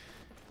rapporté.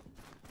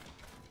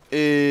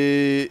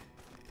 Et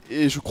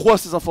je crois à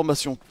ces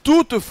informations.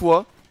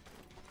 Toutefois,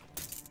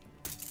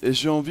 et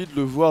j'ai envie de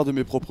le voir de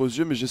mes propres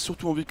yeux, mais j'ai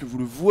surtout envie que vous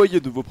le voyiez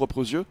de vos propres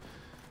yeux.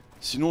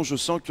 Sinon, je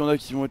sens qu'il y en a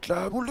qui vont être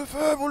là. Boule de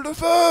feu, boule de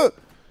feu!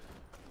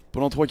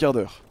 Pendant 3 quarts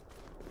d'heure.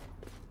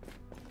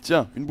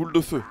 Tiens, une boule de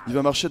feu. Il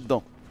va marcher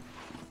dedans.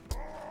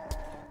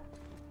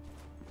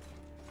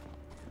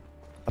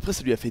 Après,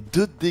 ça lui a fait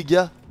 2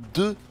 dégâts.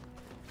 2.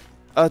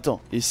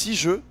 Attends, et si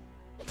je...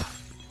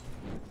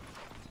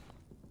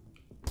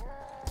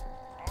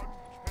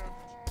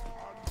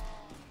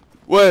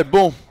 Ouais,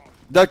 bon.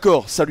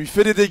 D'accord, ça lui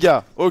fait des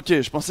dégâts. Ok,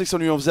 je pensais que ça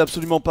lui en faisait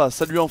absolument pas.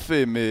 Ça lui en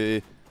fait,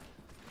 mais...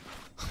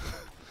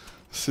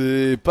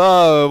 C'est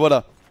pas...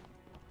 voilà.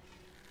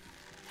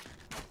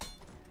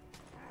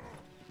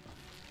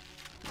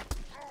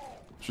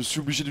 Je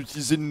suis obligé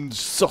d'utiliser une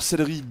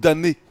sorcellerie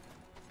damnée.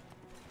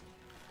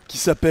 Qui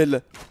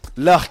s'appelle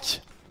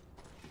l'arc.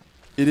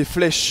 Et les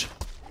flèches.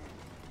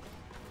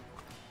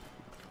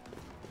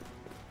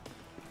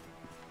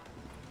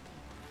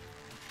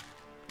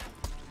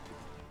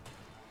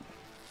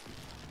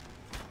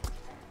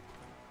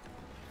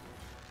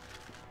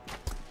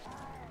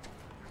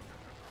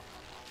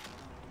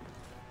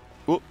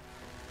 Oh.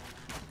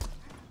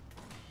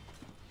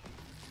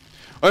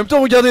 En même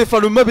temps, regardez, enfin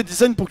le mob est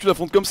design pour que tu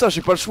l'affrontes comme ça,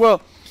 j'ai pas le choix.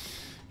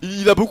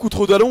 Il a beaucoup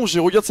trop d'allonge et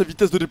regarde sa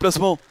vitesse de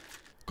déplacement.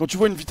 Quand tu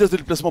vois une vitesse de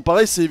déplacement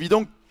pareille, c'est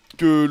évident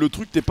que le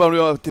truc, t'es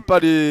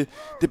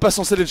pas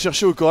censé aller le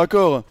chercher au corps à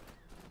corps.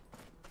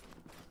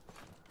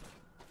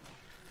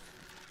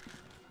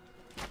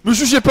 Me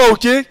jugez pas,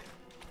 ok?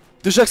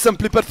 Déjà que ça me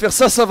plaît pas de faire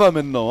ça, ça va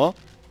maintenant, hein.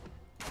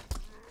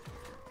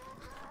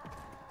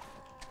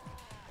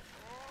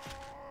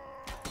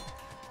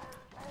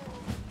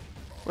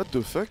 What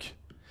the fuck?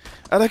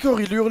 Ah d'accord,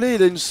 il hurlait,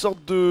 il a une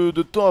sorte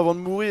de temps avant de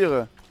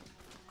mourir.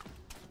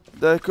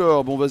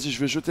 D'accord, bon vas-y, je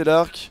vais jeter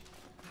l'arc.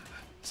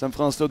 Ça me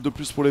fera un slot de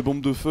plus pour les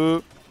bombes de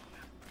feu.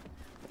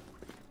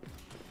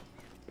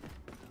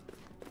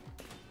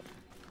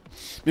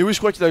 Mais oui, je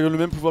crois qu'il a le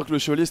même pouvoir que le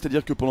chevalier,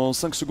 c'est-à-dire que pendant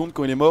 5 secondes,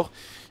 quand il est mort,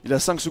 il a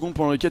 5 secondes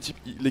pendant lesquelles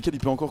il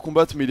peut encore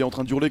combattre, mais il est en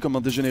train d'hurler comme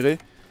un dégénéré.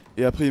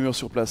 Et après, il meurt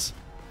sur place.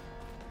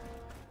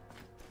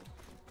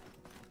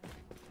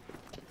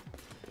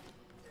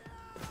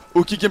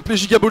 Ok, gameplay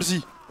Giga Ball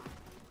Z.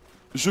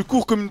 Je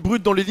cours comme une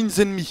brute dans les lignes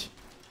ennemies,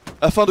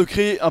 afin de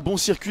créer un bon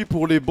circuit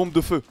pour les bombes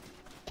de feu.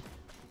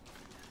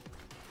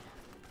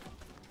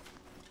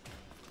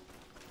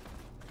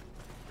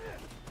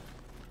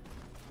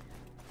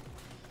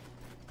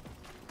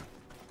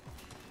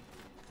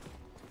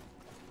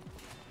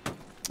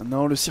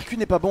 Non, le circuit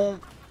n'est pas bon.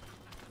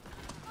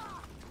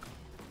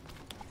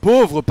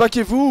 Pauvre,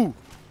 paquez-vous.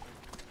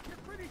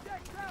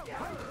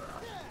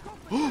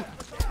 Oh,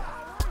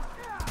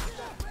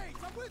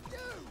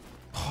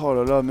 oh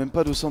là là, même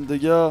pas 200 de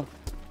dégâts.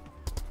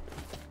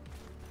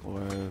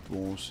 Ouais,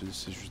 bon,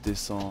 c'est juste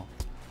décent.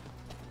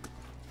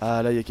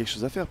 Ah, là, il y a quelque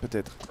chose à faire,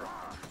 peut-être.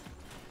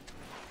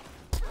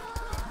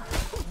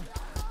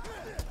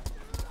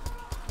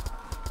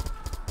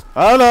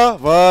 Ah là,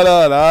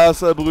 voilà, là,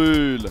 ça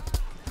brûle.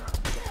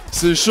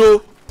 C'est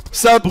chaud,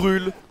 ça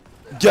brûle.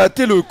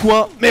 Gâtez le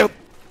coin, merde.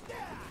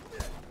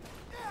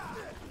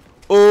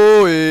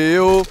 Oh et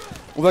oh,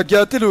 on va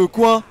gâter le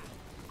coin.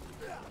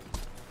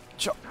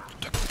 Tiens,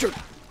 ta gueule.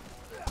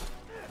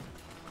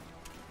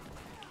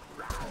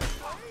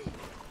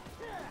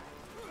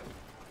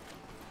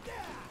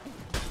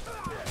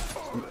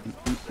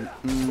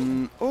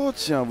 Oh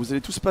tiens, vous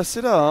allez tous passer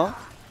là, hein.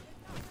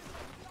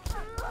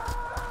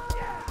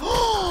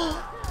 Oh,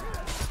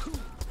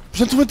 je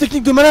viens de trouver une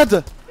technique de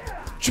malade.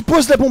 Tu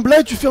poses la bombe là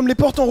et tu fermes les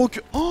portes en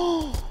recul.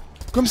 Oh,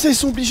 comme ça ils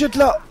sont obligés de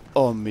là.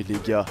 Oh mais les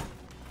gars,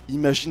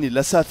 imaginez,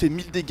 là ça a fait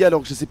 1000 dégâts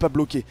alors que je les ai pas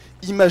bloqués.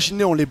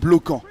 Imaginez en les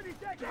bloquant.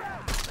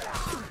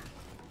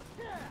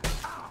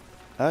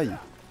 Aïe.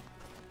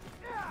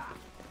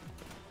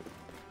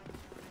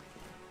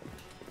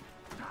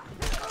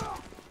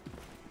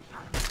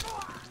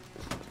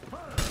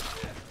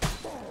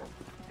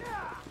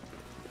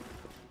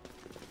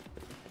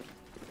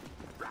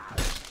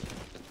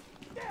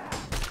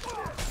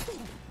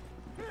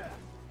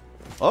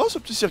 Oh, ce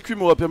petit circuit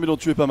m'aura permis d'en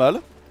tuer pas mal.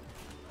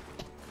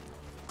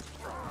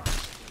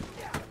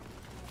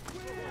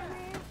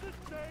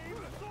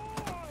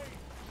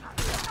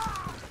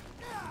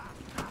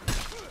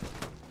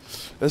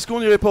 Est-ce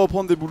qu'on irait pas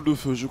reprendre des boules de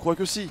feu? Je crois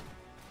que si.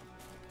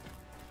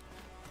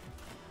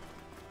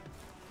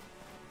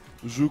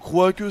 Je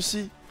crois que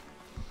si.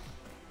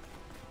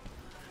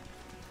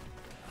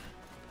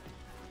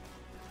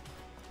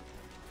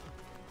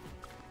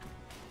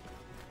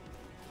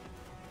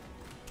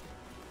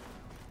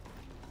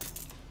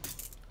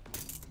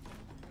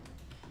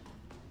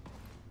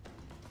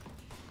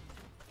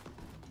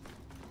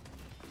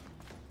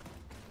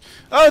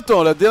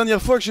 Attends, la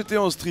dernière fois que j'étais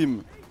en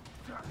stream,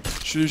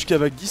 je suis jusqu'à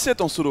vague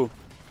 17 en solo.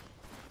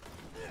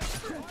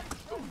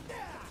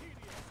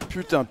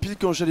 Putain, pile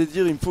quand j'allais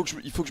dire il faut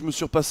que je me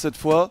surpasse cette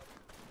fois.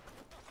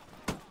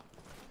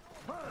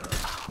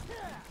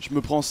 Je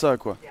me prends ça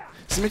quoi.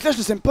 Ces mecs là je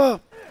les aime pas.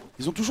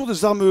 Ils ont toujours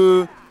des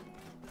armes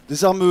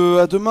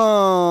à deux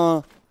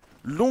mains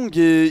longues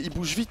et ils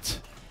bougent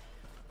vite.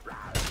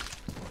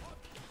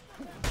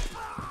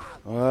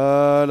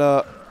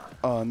 Voilà.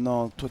 Ah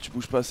non, toi tu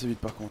bouges pas assez vite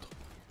par contre.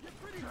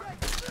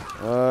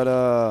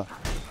 Voilà.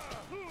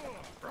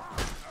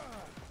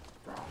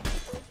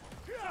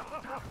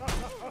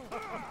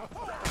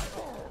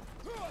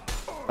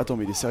 Attends,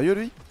 mais il est sérieux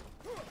lui?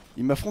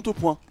 Il m'affronte au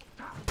point.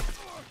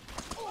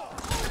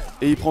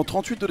 Et il prend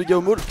 38 de dégâts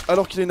au maul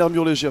alors qu'il a une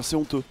armure légère, c'est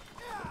honteux.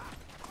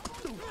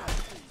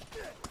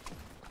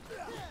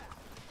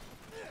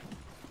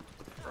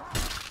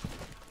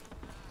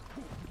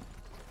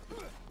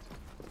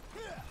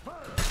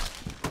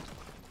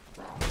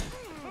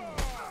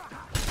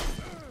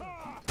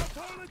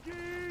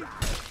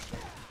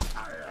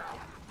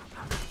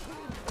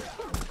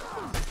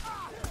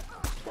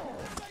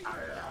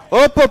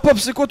 Hop hop hop,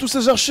 c'est quoi tous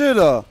ces archers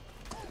là?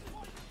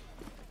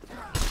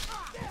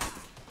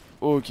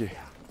 Ok.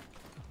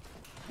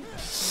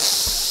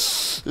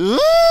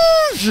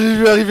 J'ai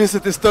vu arriver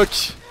cet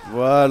estoc.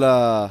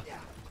 Voilà.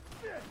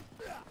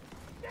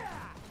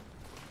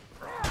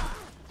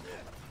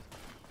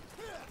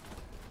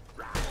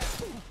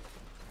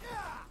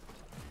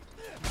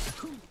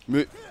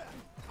 Mais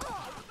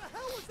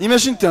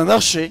imagine t'es un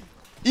archer.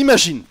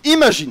 Imagine.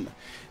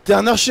 T'es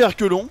un archer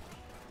arquelon.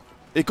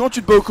 Et quand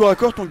tu te bats au corps à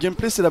corps, ton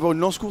gameplay c'est d'avoir une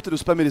lance courte et de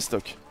spammer les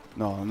stocks.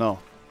 Non, non.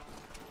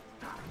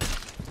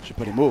 J'ai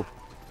pas les mots.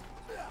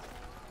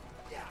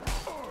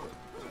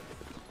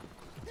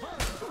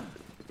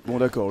 Bon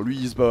d'accord, lui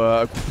il se bat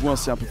à coups de poing,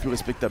 c'est un peu plus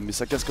respectable, mais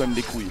ça casse quand même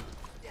les couilles.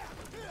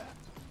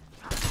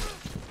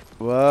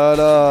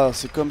 Voilà,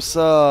 c'est comme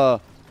ça.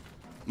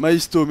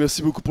 Maisto,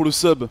 merci beaucoup pour le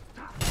sub.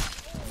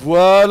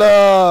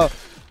 Voilà.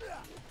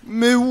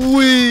 Mais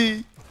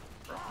oui.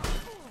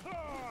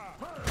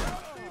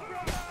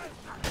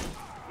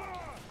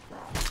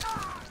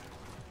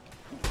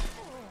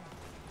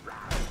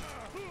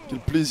 Quel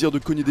plaisir de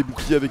cogner des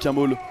boucliers avec un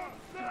maul.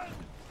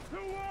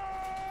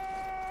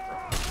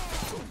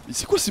 Mais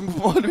c'est quoi ces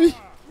mouvements à lui?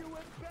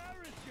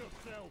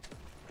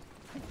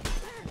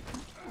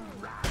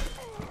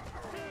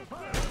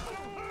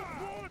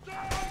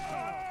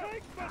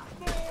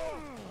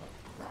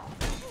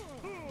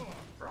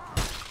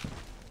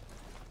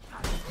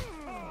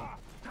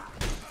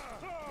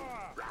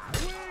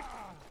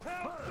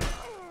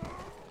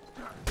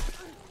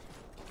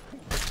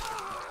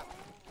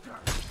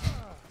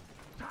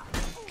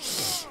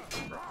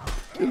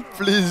 Quel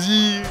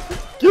plaisir!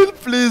 Quel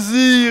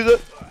plaisir!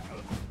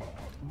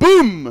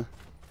 Boum!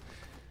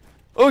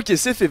 Ok,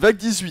 c'est fait, vague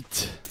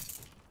 18.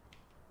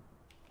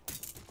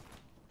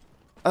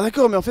 Ah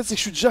d'accord, mais en fait c'est que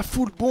je suis déjà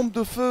full bombe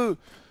de feu.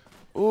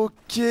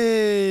 Ok.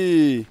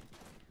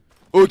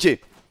 Ok.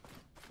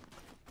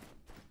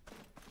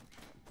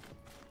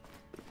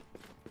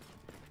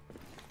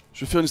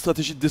 Je vais faire une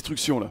stratégie de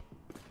destruction là.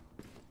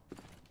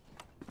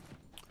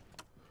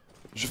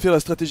 Je vais faire la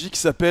stratégie qui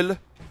s'appelle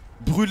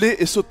brûler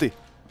et sauter.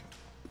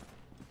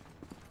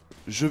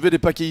 Je vais les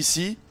paquer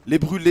ici, les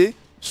brûler,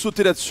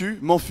 sauter là-dessus,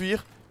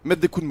 m'enfuir,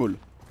 mettre des coups de maul.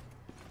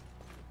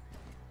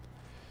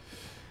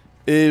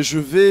 Et je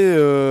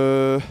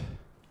vais...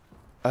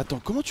 Attends,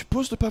 comment tu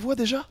poses le pavois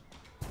déjà?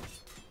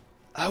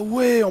 Ah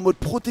ouais, en mode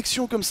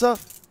protection comme ça.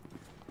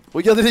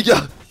 Regardez les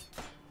gars.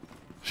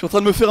 Je suis en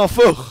train de me faire un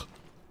fort.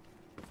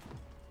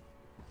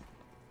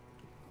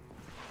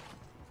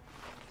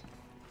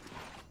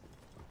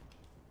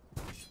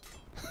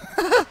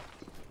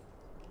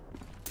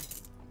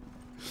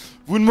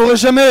 Vous ne m'aurez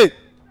jamais.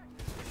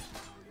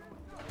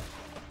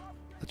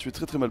 Ah, tu es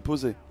très mal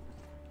posé.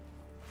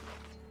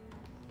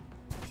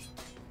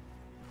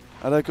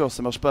 Ah d'accord,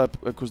 ça marche pas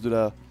à cause de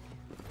la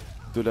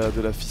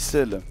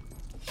ficelle.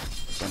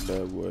 Enfin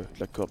de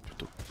la corde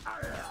plutôt.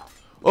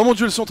 Oh mon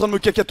dieu, ils sont en train de me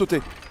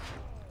cacatoter.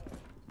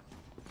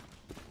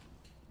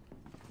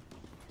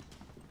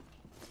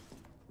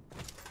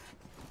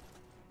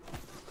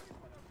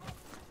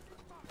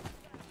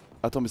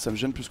 Attends, mais ça me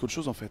gêne plus qu'autre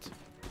chose en fait.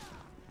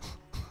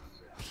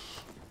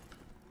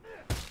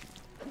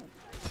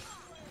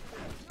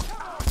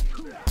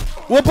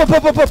 Hop hop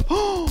hop hop hop.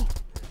 Oh,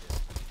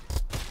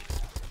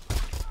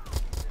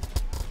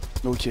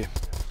 ok.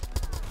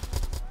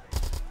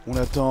 On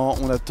attend,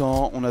 on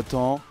attend, on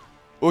attend.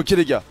 Ok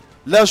les gars.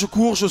 Là je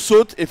cours, je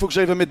saute et il faut que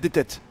j'arrive à mettre des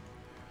têtes.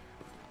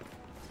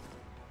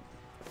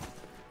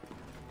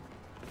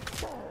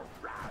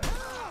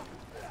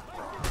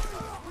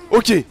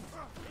 Ok.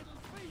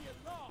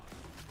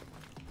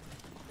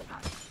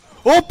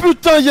 Oh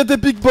putain, il y a des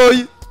big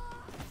boys.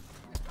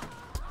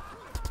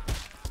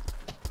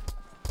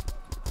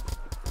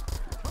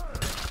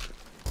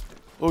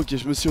 Ok,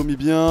 je me suis remis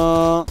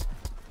bien.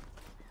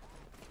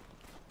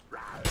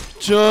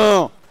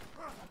 Tiens.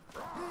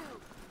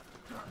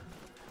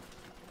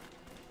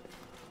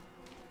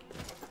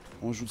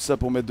 On joue de ça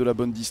pour mettre de la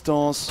bonne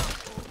distance.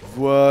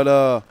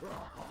 Voilà.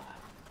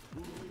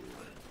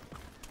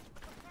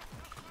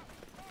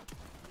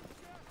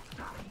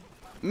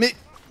 Mais...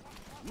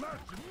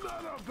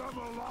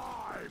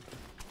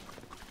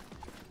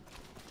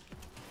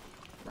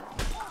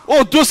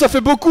 Oh, 2 ça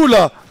fait beaucoup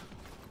là.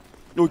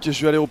 Ok,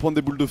 je vais aller reprendre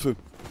des boules de feu.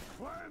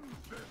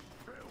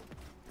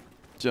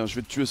 Tiens, je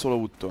vais te tuer sur la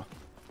route, toi.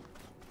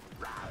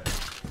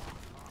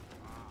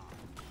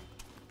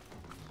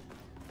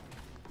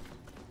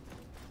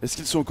 Est-ce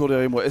qu'ils sont encore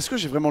derrière moi? Est-ce que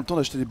j'ai vraiment le temps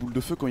d'acheter des boules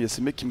de feu quand il y a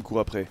ces mecs qui me courent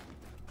après?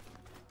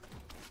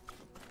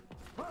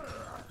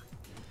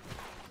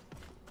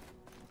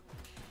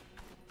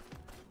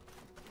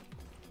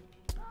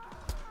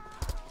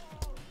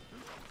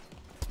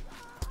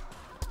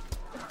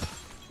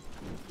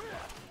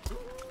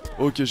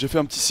 Ok, j'ai fait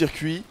un petit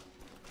circuit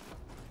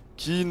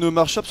qui ne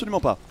marche absolument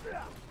pas.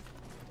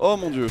 Oh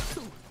mon dieu.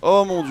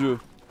 Oh mon dieu.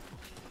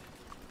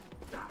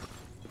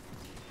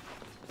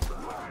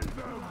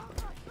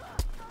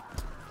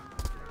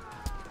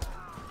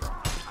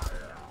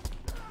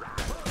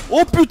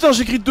 Oh putain,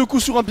 j'ai grid 2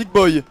 coups sur un big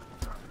boy.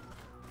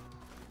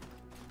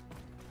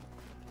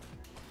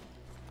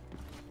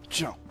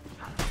 Tiens,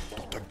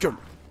 dans ta gueule.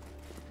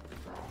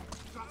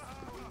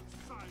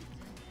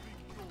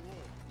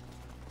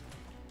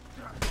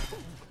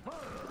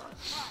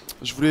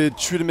 Je voulais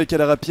tuer le mec à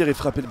la rapière et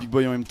frapper le big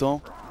boy en même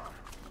temps.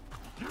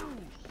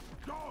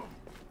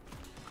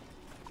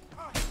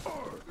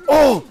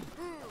 Oh!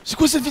 C'est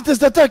quoi cette vitesse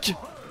d'attaque?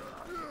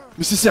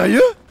 Mais c'est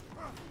sérieux?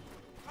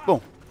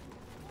 Bon.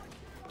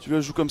 Tu la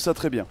joues comme ça,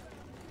 très bien.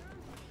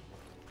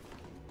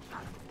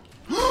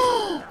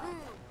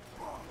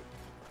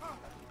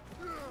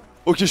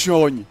 Ok, je suis en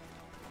rogne.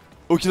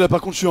 Ok, là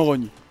par contre, je suis en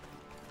rogne.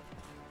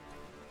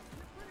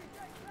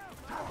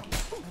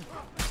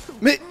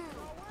 Mais...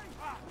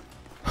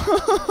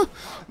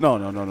 Non,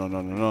 non, non, non,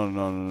 non, non, non,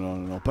 non, non,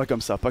 non, pas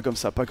comme ça, pas comme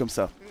ça, pas comme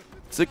ça.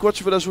 Tu sais quoi,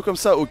 tu veux la jouer comme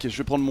ça? Ok, je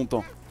vais prendre mon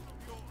temps.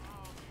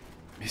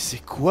 Mais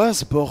c'est quoi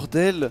ce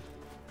bordel?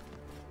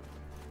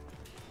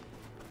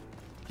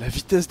 La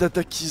vitesse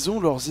d'attaque qu'ils ont,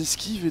 leurs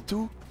esquives et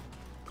tout.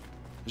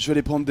 Je vais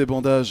aller prendre des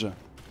bandages.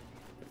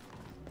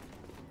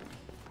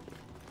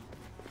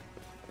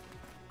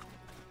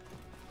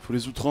 Faut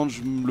les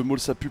outranges, le maul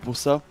ça pue pour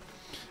ça.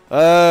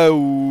 Ah,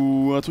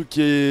 ou un truc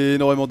qui est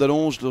énormément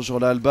d'allonge, genre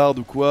la hallebarde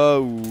ou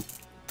quoi, ou...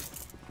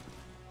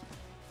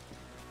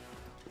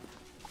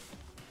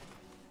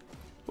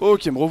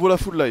 Ok, me revoilà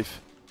full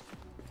life.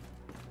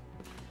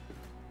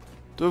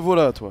 Te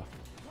voilà, toi.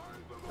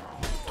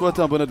 Toi,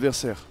 t'es un bon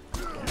adversaire.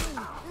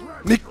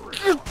 Mais...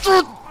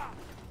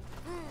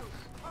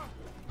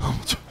 Oh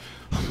mon dieu,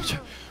 oh mon dieu,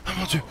 oh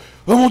mon dieu,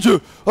 oh mon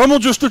dieu, oh mon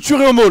dieu, je te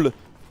tuerai au maul.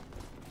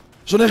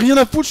 J'en ai rien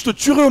à foutre, je te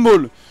tuerai au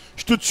maul.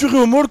 Je te tuerai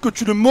au maul que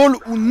tu le molles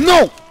ou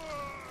non.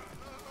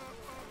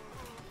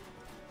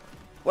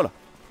 Voilà.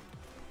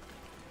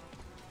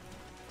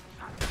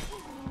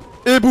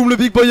 Et boum, le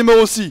big boy est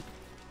mort aussi.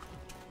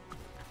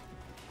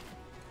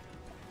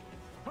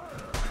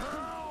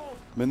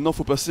 Maintenant,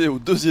 faut passer au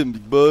deuxième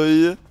big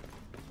boy.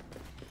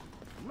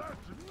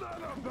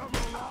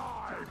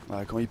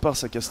 Ah, quand il part,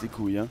 ça casse les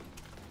couilles, hein.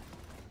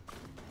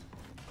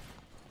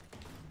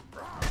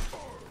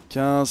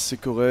 15, c'est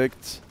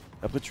correct.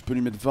 Après, tu peux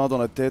lui mettre 20 dans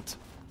la tête.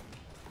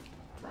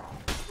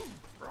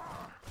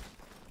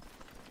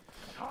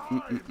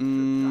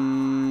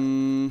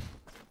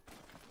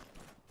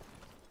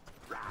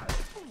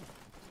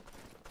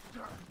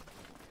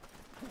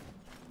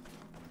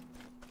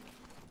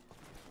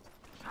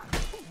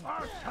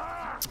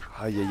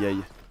 Aïe aïe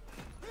aïe.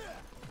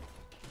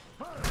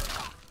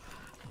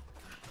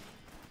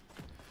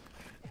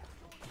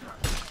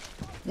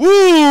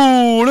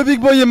 Wouh, le big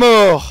boy est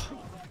mort.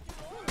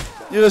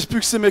 Il reste plus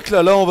que ces mecs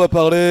là, là on va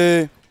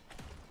parler.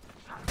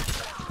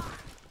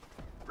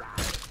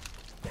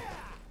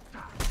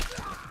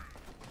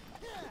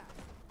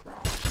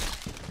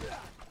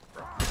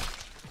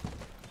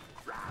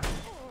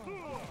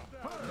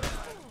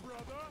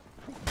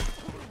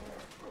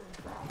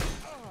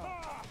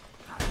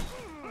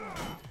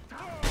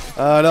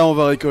 Ah là on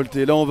va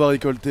récolter,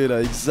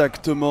 là,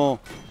 exactement.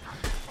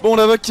 Bon,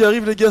 la vague qui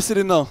arrive les gars, c'est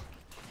les nains.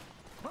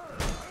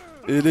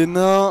 Et les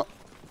nains...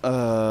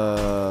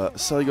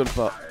 ça rigole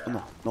pas.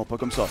 Non, non, pas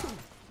comme ça.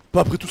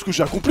 Pas après tout ce que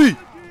j'ai accompli.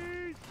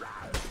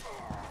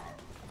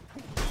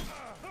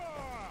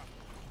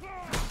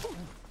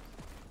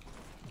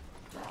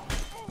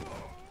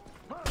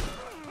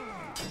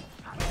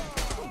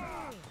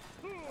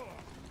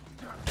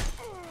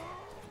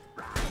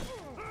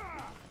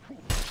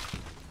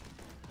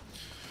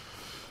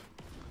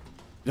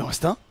 Il en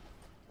reste un.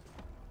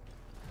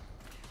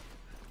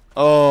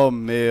 Oh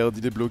merde,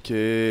 il est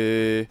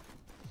bloqué.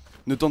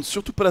 Ne tente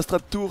surtout pas la strat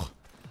tour.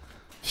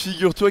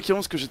 Figure-toi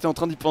Kiron, ce que j'étais en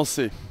train d'y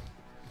penser.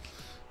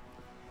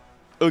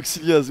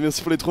 Auxilias,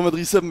 merci pour les 3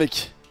 madrissab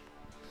mec.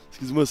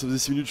 Excuse-moi, ça faisait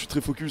 6 minutes, je suis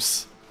très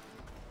focus.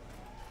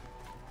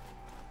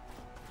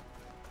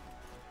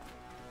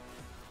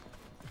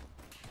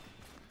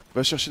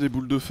 Va chercher des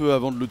boules de feu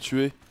avant de le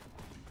tuer.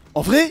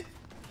 En vrai,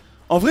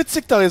 tu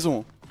sais que t'as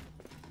raison.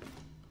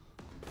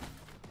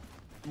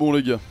 Bon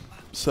les gars,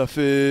 ça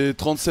fait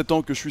 37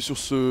 ans que je suis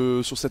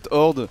sur cette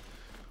horde.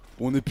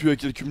 On est plus à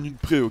quelques minutes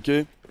près, ok?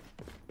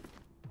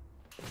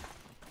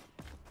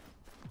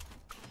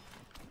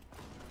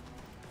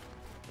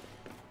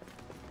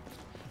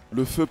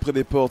 Le feu près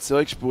des portes, c'est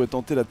vrai que je pourrais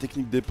tenter la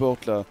technique des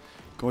portes là,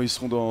 quand ils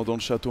seront dans le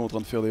château en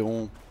train de faire des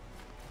ronds.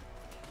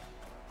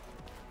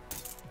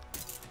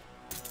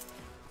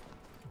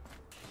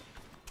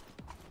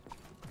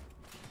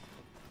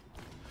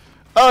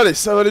 Allez,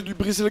 ça va aller lui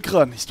briser le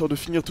crâne, histoire de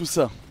finir tout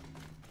ça.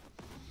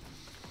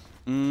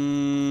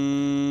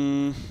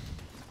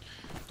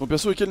 Ton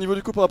perso est quel niveau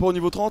du coup par rapport au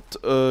niveau 30?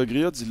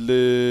 Griots, il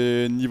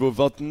est niveau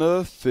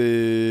 29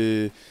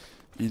 et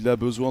il a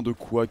besoin de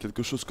quoi?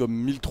 Quelque chose comme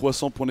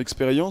 1300 points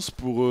d'expérience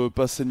pour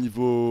passer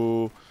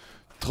niveau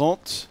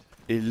 30.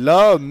 Et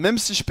là, même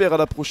si je perds à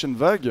la prochaine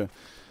vague,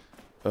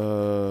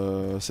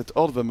 cette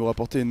horde va me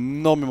rapporter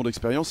énormément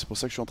d'expérience, c'est pour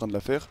ça que je suis en train de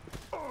la faire.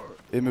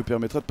 Et me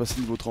permettra de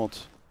passer niveau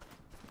 30.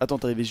 Attends,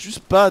 t'arrivais juste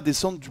pas à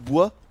descendre du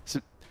bois?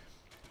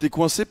 T'es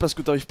coincé parce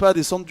que t'arrives pas à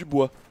descendre du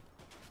bois.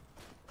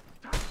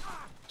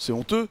 C'est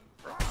honteux.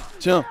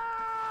 Tiens.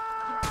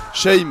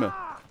 Shame.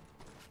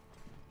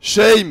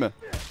 Shame.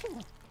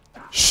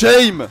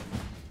 Shame.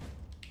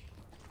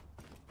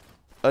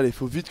 Allez,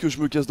 faut vite que je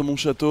me casse dans mon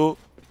château.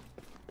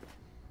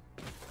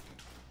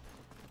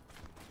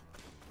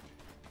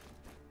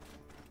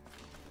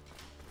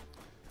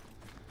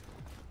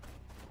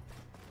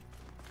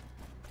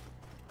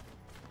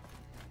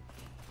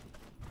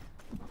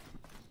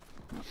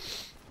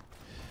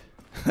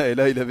 Et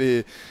là, il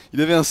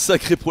avait un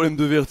sacré problème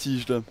de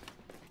vertige, là.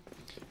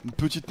 Une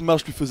petite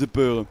marche lui faisait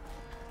peur.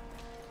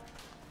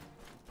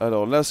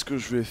 Alors là, ce que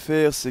je vais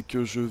faire, c'est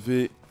que je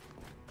vais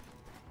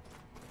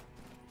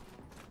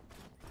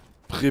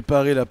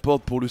préparer la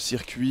porte pour le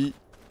circuit.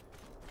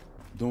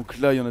 Donc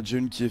là, il y en a déjà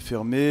une qui est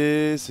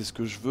fermée. C'est ce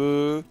que je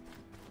veux.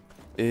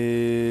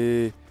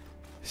 Et...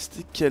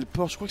 c'était quelle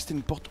porte? Je crois que c'était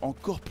une porte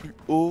encore plus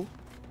haut.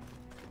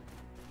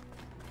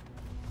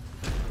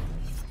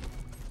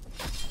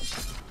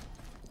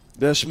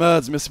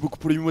 Dashmads, merci beaucoup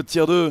pour les mots de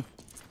tier 2.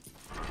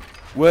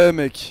 Ouais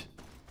mec.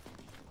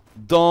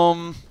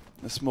 Dans...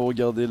 laisse-moi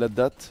regarder la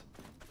date.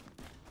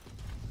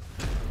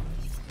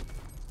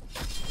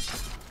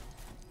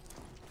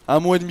 Un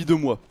mois et demi, 2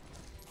 mois.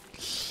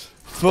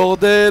 For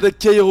Dead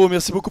Cairo,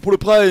 merci beaucoup pour le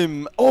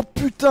prime. Oh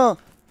putain.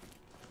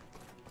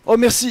 Oh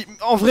merci,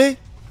 en vrai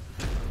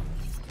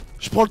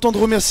je prends le temps de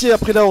remercier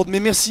après la horde,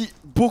 mais merci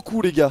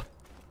beaucoup les gars.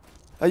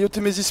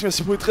 Ayotemesis,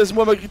 merci pour les 13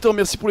 mois. Magritor,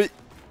 merci pour les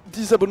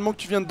 10 abonnements que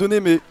tu viens de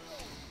donner, mais...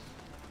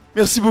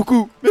 merci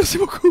beaucoup, merci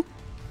beaucoup.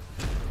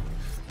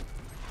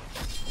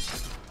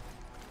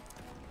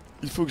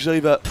 Il faut que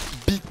j'arrive à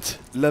beat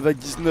la vague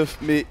 19,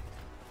 mais...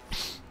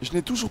 je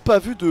n'ai toujours pas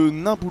vu de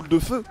nain boule de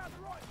feu.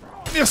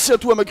 Merci à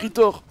toi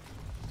Magritor.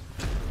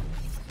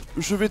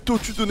 Je vais tout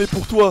donner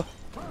pour toi.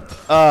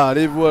 Ah,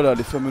 les voilà,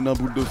 les fameux nains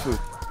boules de feu.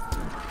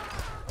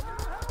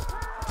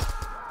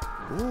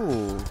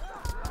 Oh.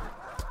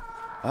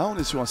 Ah, on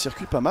est sur un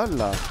circuit pas mal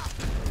là.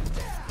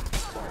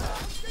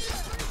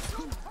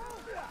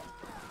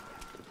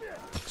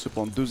 Se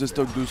prendre 2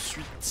 stocks de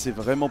suite, c'est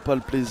vraiment pas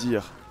le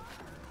plaisir.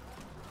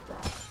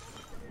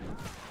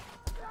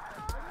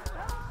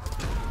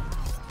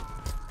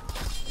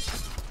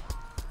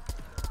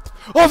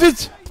 Oh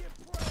vite!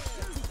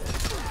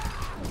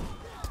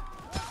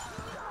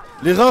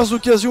 Les rares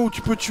occasions où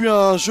tu peux tuer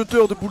un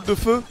jeteur de boules de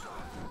feu,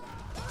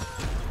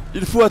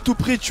 il faut à tout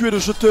prix tuer le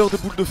jeteur de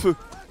boules de feu.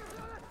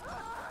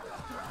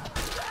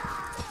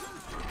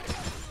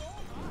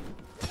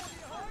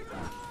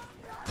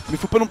 Mais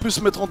faut pas non plus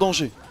se mettre en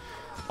danger.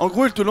 En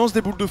gros, il te lance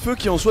des boules de feu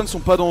qui en soi ne sont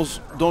pas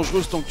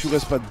dangereuses tant que tu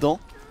restes pas dedans.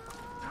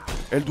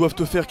 Elles doivent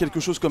te faire quelque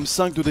chose comme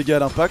 5 de dégâts à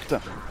l'impact.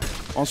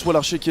 En soi,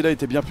 l'archer qui est là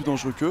était bien plus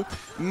dangereux qu'eux.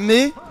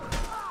 Mais...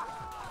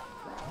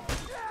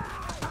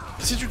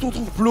 si tu te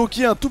retrouves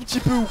bloqué un tout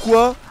petit peu ou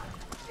quoi,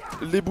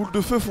 les boules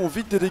de feu font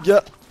vite des dégâts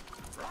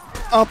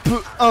un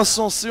peu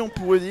insensés, on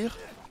pourrait dire.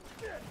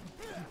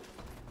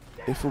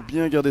 Et faut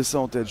bien garder ça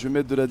en tête. Je vais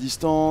mettre de la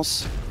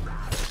distance.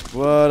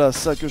 Voilà,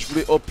 ça que je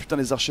voulais. Oh putain,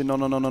 les archers. Non,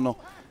 non, non, non, non.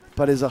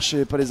 Pas les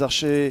archers, pas les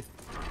archers.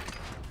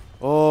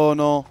 Oh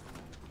non.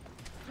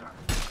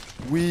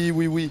 Oui,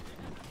 oui, oui.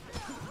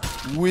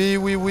 Oui,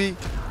 oui, oui.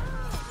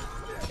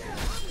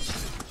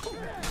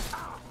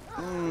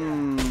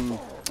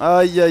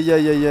 Aïe, aïe,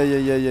 aïe, aïe, aïe,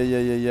 aïe, aïe, aïe,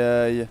 aïe,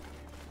 aïe,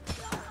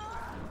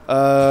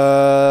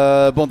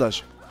 aïe.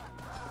 Bandage.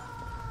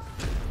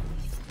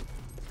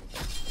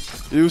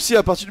 Et aussi,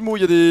 à partir du moment où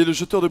il y a le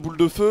jeteur de boules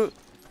de feu,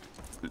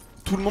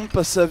 tout le monde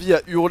passe sa vie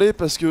à hurler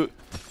parce que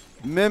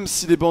même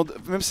si les boules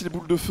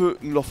de feu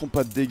ne leur font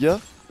pas de dégâts,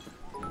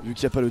 vu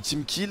qu'il n'y a pas le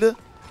team kill,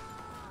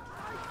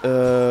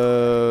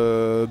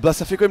 bah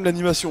ça fait quand même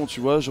l'animation, tu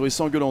vois. Genre ils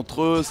s'engueulent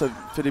entre eux, ça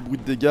fait des bruits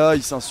de dégâts,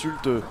 ils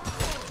s'insultent,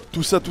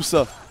 tout ça, tout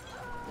ça.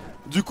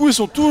 Du coup ils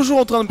sont toujours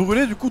en train de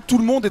brûler, du coup tout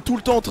le monde est tout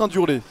le temps en train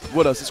d'hurler.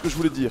 Voilà, c'est ce que je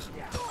voulais dire.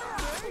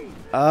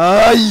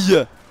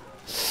 Aïe!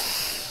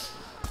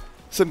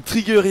 Ça me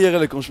trigger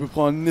IRL quand je me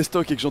prends un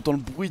estoc et que j'entends le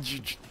bruit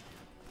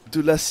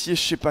de l'acier,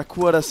 je sais pas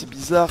quoi là, c'est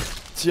bizarre.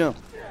 Tiens.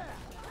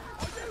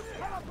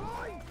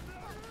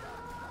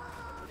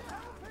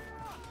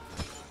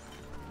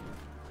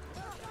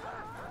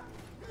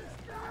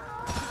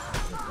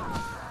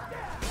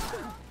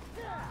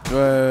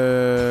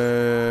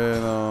 Ouais,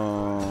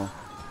 non.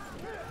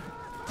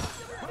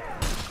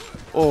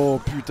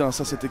 Oh putain,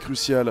 ça c'était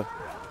crucial.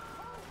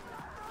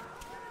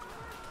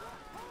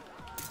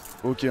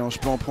 Ok, hein, je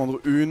peux en prendre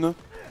une.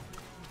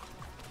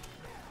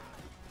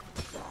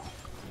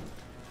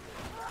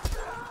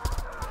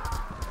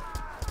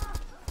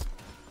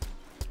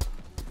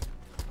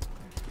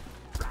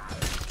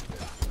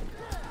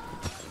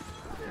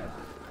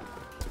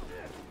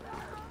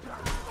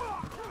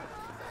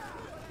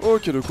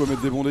 Ok, de quoi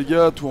mettre des bons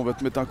dégâts. Tout, on va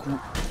te mettre un coup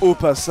au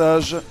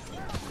passage.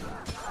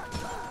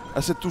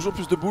 Ah, c'est toujours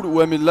plus de boules.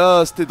 Ouais, mais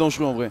là, c'était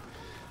dangereux en vrai.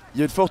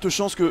 Il y a de fortes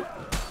chances que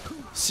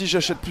si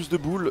j'achète plus de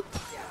boules,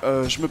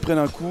 je me prenne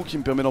un coup qui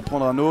me permet d'en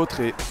prendre un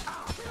autre et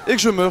que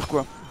je meure,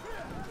 quoi.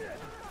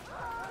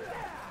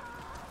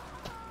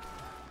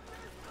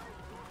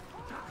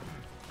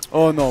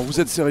 Oh non, vous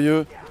êtes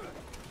sérieux?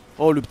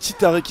 Oh, le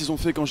petit arrêt qu'ils ont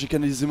fait quand j'ai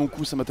canalisé mon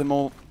coup, ça m'a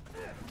tellement...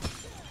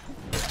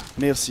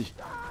 Merci.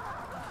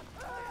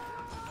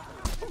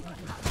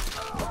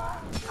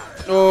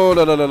 Oh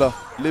là là là là.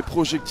 Les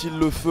projectiles,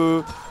 le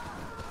feu.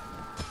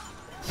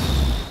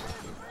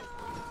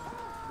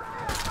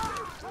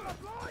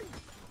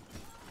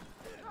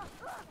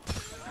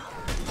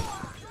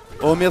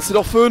 Oh merde, c'est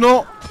leur feu,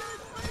 non.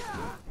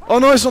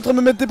 Oh non, ils sont en train de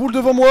me mettre des boules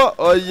devant moi.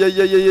 Aïe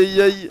aïe aïe aïe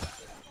aïe aïe.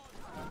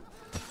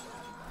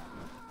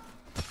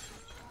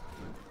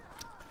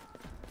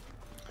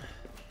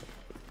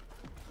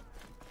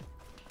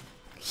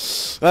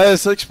 Ouais,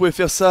 c'est vrai que je pouvais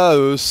faire ça,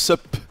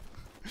 sup.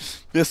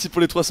 Merci pour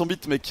les 300 bits,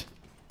 mec.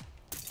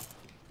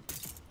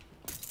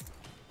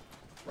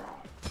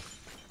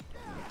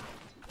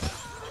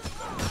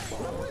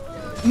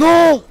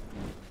 Non.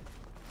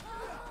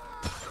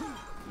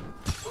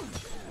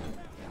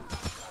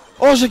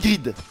 Oh, j'ai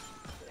grid.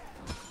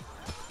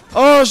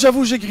 Oh,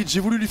 j'avoue, j'ai grid. J'ai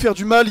voulu lui faire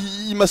du mal,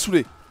 il m'a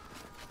saoulé.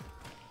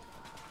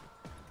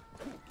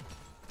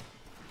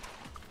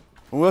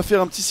 On va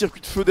faire un petit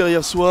circuit de feu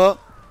derrière soi.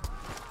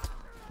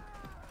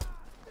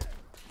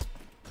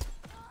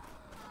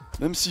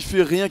 Même s'il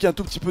fait rien qu'un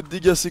tout petit peu de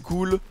dégâts, c'est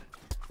cool. De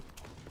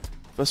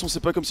toute façon, c'est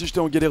pas comme si j'étais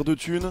en galère de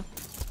thunes.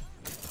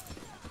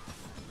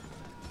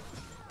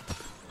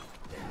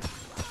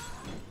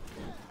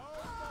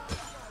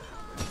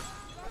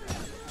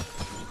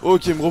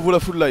 Ok, me revoilà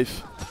full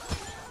life.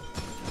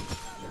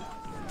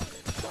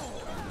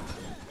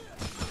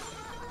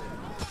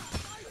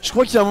 Je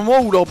crois qu'il y a un moment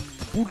où leurs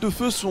boules de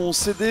feu sont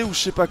cédées ou je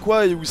sais pas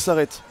quoi et où ils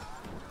s'arrêtent.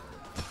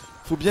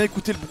 Faut bien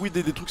écouter le bruit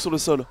des trucs sur le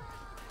sol.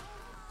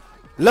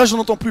 Là, j'en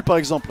entends plus par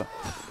exemple.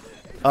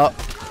 Ah.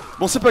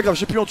 Bon, c'est pas grave,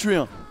 j'ai pu en tuer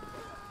un.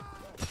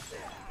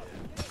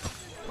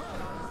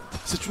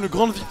 C'est une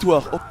grande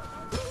victoire. Oh.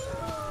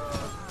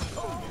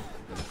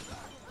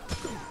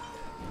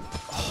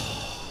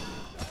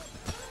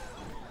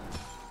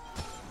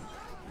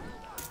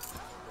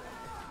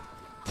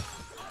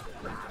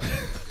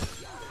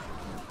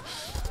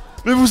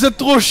 Mais vous êtes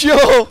trop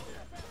chiant!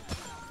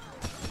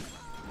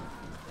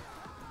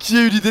 Qui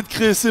a eu l'idée de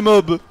créer ces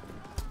mobs?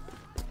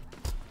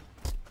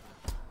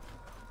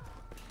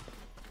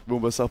 Bon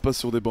bah ça repasse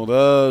sur des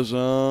bandages,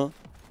 hein.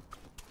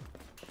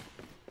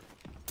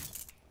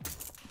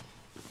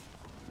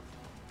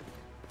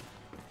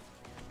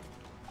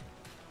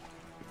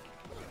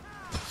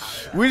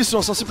 Oui, ils sont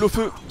insensibles au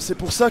feu. C'est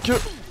pour ça que...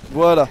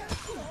 Voilà.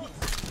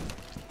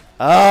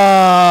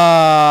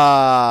 Ah!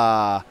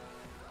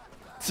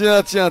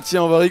 Tiens, tiens,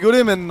 tiens, on va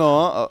rigoler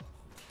maintenant, hein.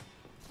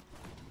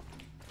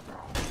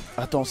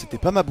 Attends, c'était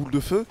pas ma boule de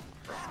feu?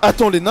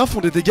 Attends, les nains font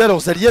des dégâts à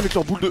leurs alliés avec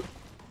leur boule de...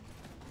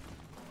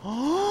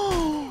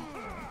 Oh!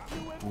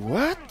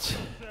 What?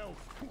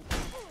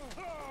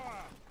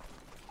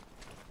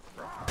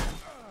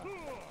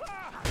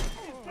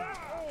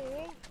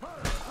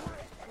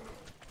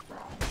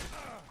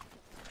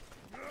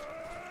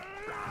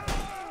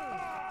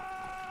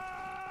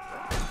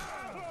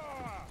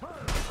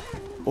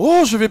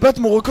 Oh, je vais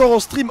battre mon record en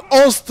stream.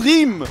 En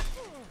stream!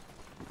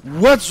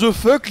 What the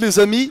fuck, les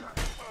amis?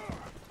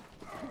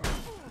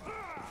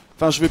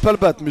 Enfin, je vais pas le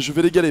battre, mais je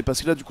vais l'égaler.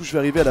 Parce que là, du coup, je vais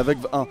arriver à la vague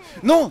 1.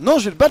 Non, non,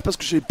 je vais le battre parce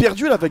que j'ai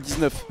perdu à la vague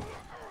 19.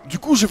 Du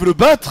coup, je vais le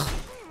battre.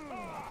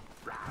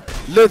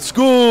 Let's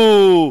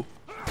go!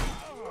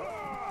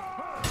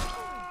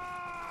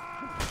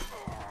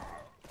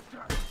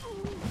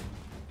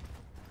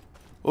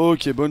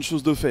 Ok, bonne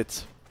chose de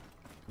faite.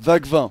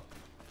 Vague 20.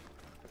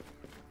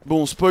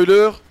 Bon,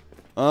 spoiler...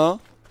 Hein?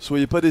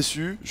 Soyez pas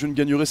déçus, je ne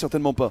gagnerai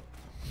certainement pas.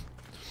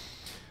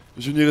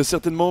 Je n'irai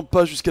certainement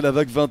pas jusqu'à la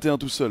vague 21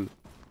 tout seul.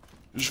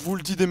 Je vous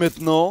le dis dès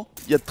maintenant,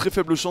 il y a de très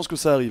faibles chances que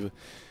ça arrive.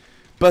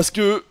 Parce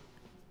que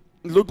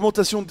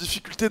l'augmentation de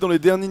difficulté dans les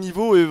derniers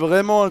niveaux est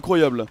vraiment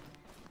incroyable.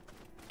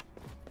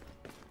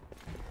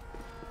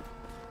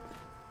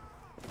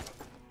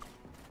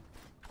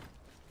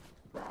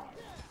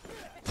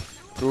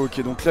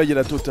 Ok, donc là il y a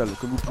la totale,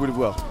 comme vous pouvez le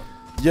voir.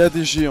 Il y a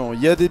des géants,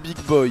 il y a des big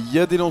boys, il y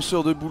a des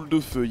lanceurs de boules de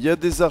feu, il y a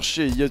des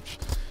archers, il y a...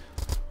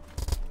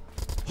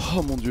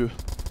 Oh mon dieu.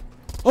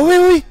 Oh oui,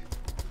 oui!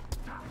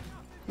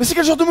 Mais c'est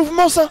quel genre de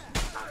mouvement ça?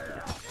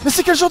 Mais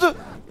c'est quel genre de...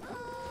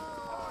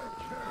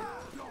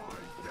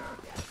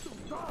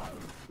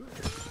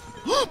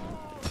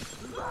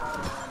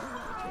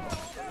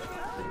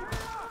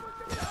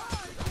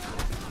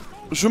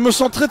 Je me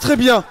sens très très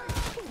bien.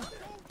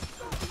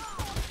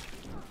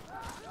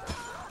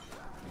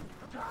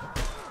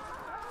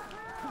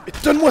 Mais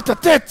donne-moi ta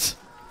tête!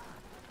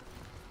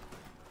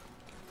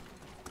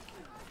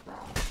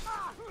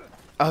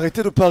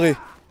 Arrêtez de parer.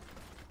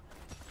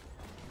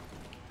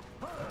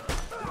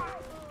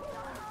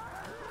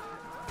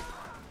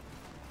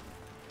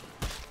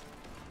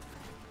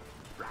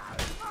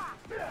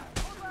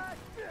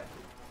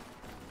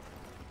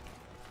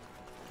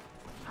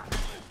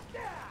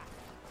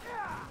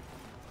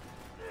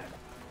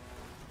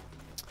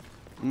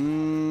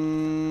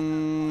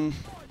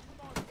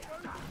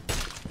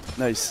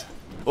 Nice.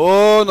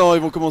 Oh non,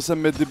 ils vont commencer à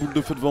me mettre des boules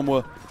de feu devant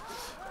moi.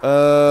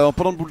 En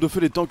parlant de boules de feu,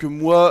 il est temps que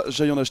moi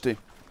j'aille en acheter.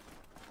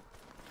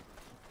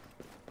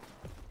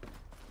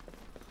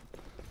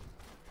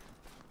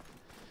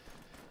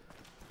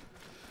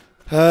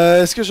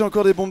 Est-ce que j'ai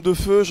encore des bombes de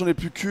feu? J'en ai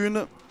plus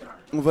qu'une.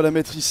 On va la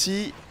mettre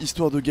ici,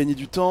 histoire de gagner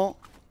du temps.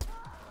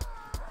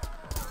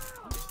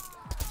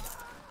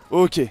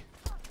 Ok.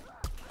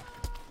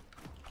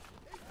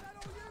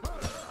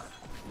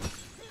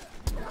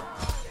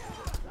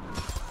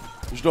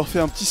 Je leur fais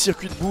un petit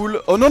circuit de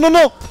boules. Oh non non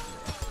non!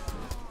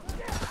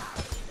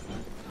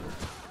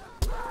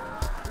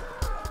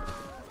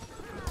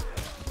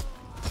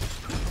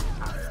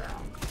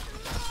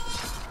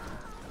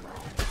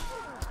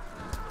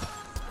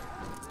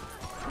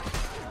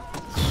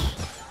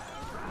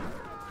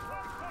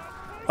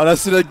 Ah là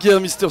c'est la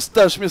guerre Mister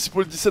Stash, merci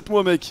pour le 17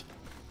 mois mec.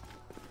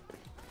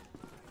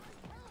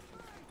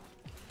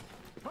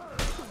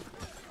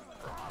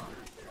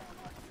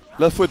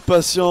 Là faut être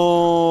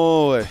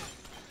patient, ouais.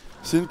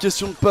 C'est une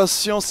question de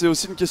patience et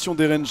aussi une question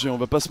d'RNG, on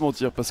va pas se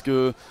mentir, parce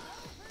que...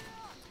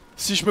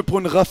 Si je me prends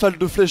une rafale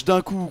de flèches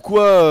d'un coup ou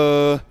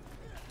quoi,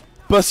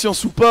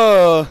 patience ou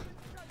pas,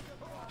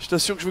 je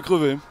t'assure que je vais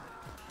crever.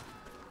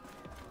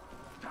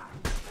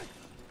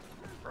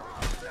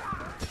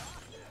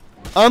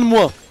 Un de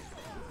moins.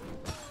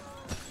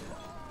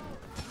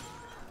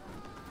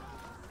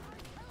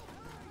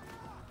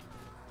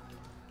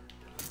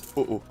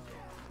 Oh oh.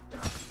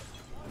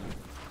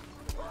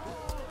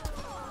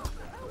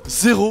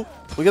 0.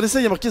 Regardez ça,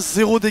 il y a marqué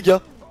 0 dégâts.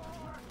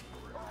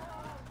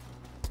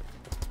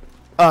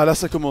 Ah là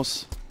ça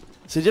commence.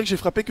 C'est-à-dire que j'ai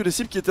frappé que les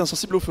cibles qui étaient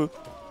insensibles au feu.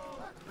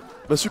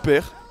 Bah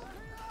super.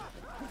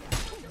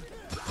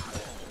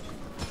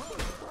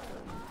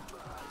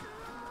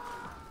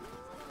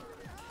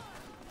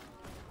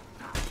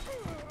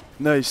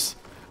 Nice.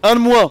 Un de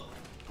moins.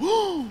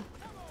 Oh,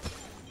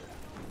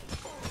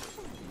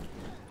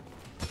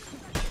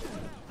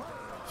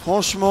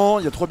 franchement,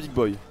 il y a 3 big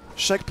boys.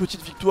 Chaque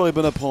petite victoire est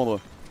bonne à prendre.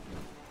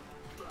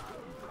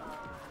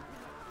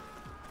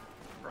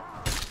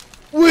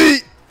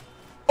 Oui!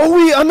 Oh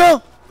oui, un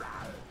nain!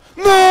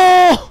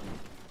 Non!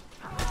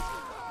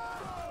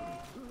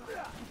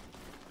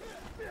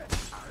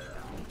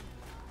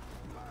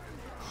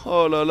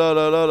 Oh là là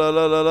là là là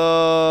là là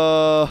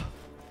là!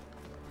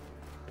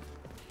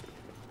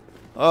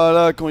 Ah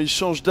là, quand ils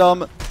changent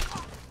d'arme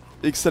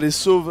et que ça les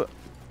sauve.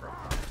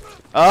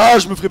 Ah,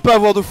 je me ferai pas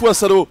avoir 2 fois,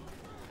 salaud!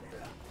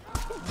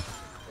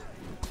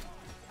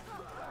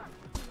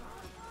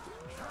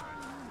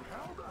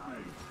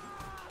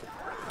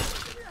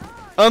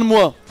 Un de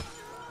moins.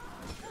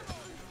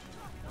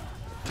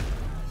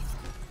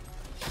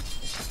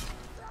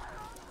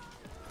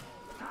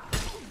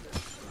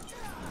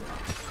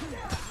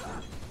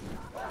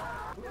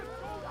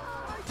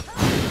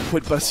 Faut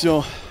être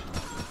patient.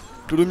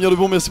 Clodomir le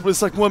bon, merci pour les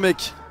 5 mois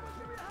mec.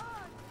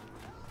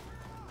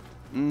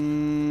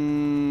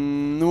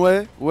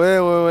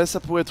 Ouais, ça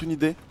pourrait être une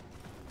idée.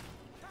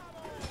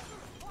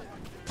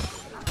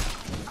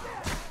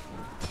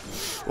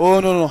 Oh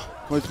non non,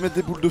 on va te mettre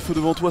des boules de feu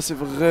devant toi, c'est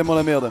vraiment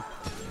la merde.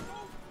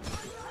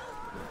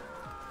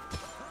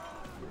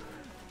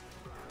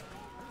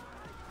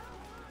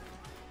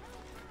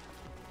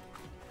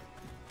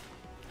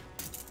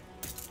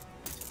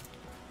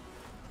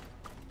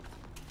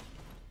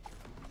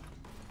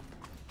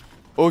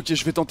 Ok,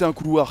 je vais tenter un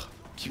couloir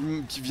qui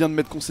vient de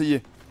m'être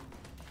conseillé.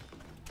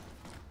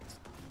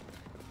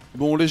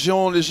 Bon, les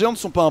géants ne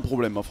sont pas un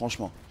problème, hein,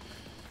 franchement.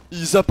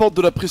 Ils apportent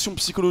de la pression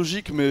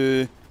psychologique,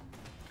 mais...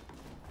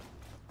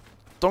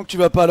 Tant que tu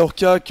vas pas à leur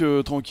cac,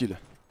 tranquille.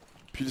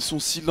 Puis ils sont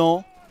si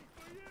lents.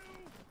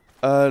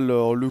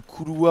 Alors, le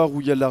couloir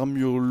où il y a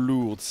l'armure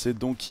lourde, c'est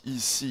donc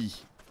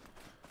ici.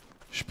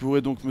 Je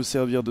pourrais donc me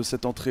servir de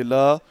cette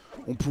entrée-là.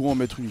 On pourrait en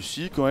mettre une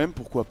ici, quand même,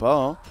 pourquoi pas,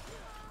 hein.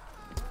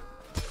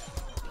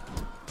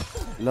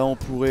 Là, on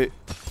pourrait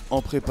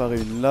en préparer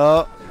une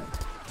là.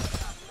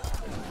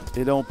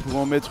 Et là, on pourrait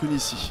en mettre une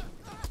ici.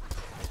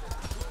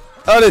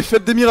 Allez,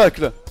 faites des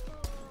miracles!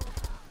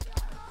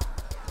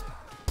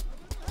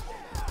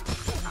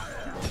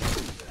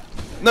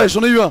 Nice,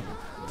 j'en ai eu un!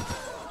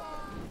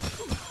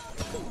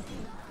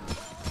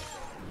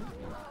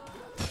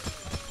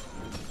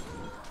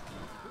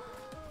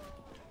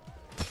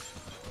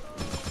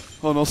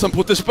 Oh non, ça me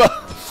protège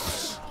pas!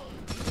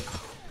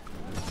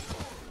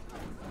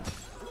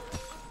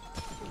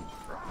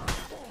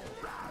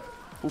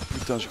 Oh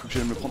putain, j'ai cru que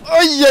j'allais me le prendre.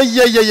 Aïe aïe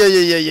aïe aïe aïe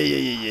aïe aïe aïe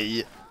aïe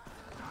aïe.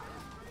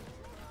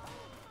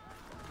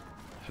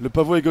 Le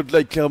pavois est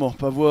godlike, clairement.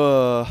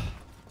 Pavois...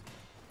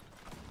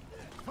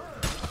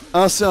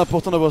 C'est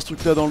important d'avoir ce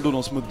truc là dans le dos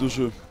dans ce mode de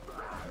jeu.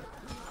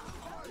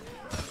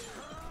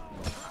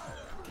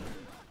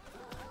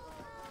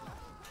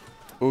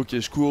 Ok,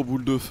 je cours,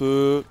 boule de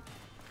feu.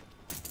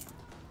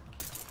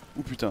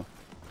 Ouh putain.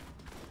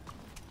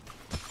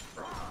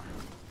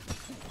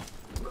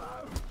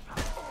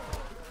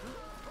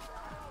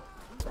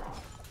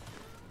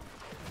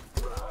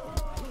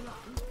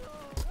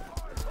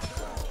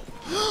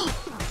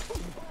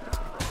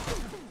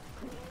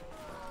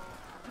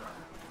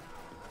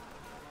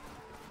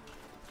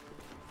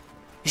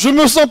 Je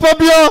me sens pas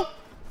bien.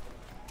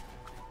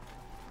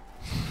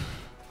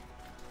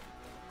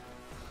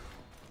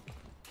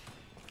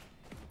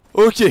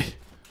 Ok.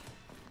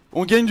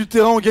 On gagne du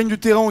terrain, on gagne du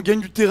terrain, on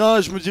gagne du terrain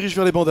et je me dirige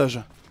vers les bandages.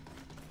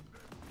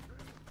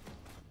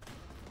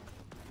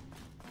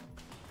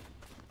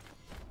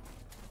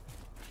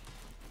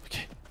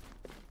 Ok.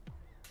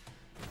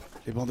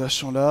 Les bandages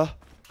sont là.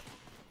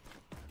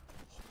 Oh,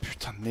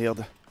 putain de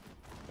merde.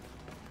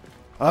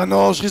 Ah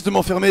non, je risque de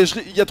m'enfermer.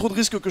 Il y a trop de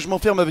risques que je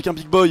m'enferme avec un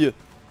big boy.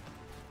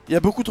 Il y a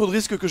beaucoup trop de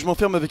risques que je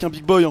m'enferme avec un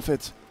big boy en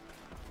fait.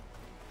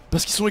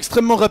 Parce qu'ils sont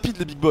extrêmement rapides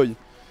les big boys.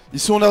 Ils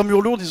sont en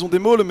armure lourde, ils ont des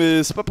mauls,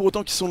 mais c'est pas pour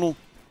autant qu'ils sont longs.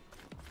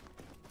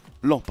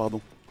 Lents, pardon.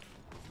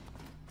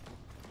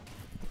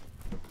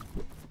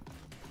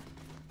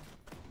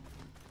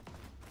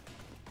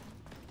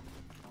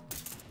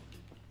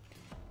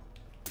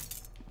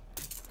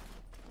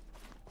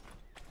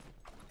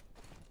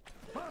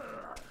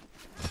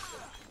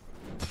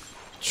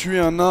 Tuer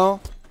un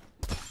nain,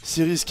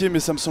 c'est risqué, mais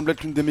ça me semble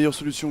être l'une des meilleures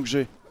solutions que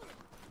j'ai.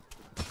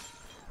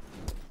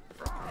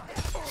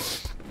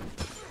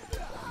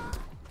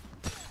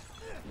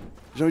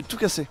 J'ai envie de tout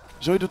casser,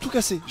 j'ai envie de tout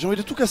casser, j'ai envie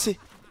de tout casser.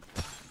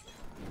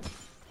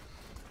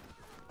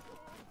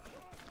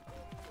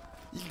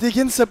 Il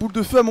dégaine sa boule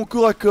de feu à mon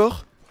corps à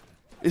corps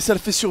et ça le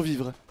fait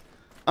survivre.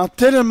 Un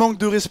tel manque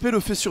de respect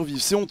le fait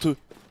survivre, c'est honteux.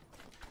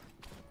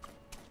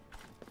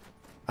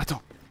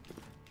 Attends.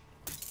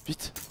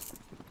 Vite.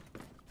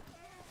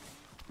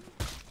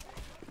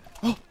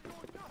 Oh.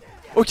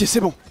 Ok, c'est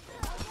bon.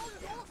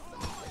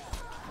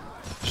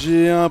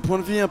 J'ai un point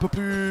de vie un peu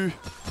plus...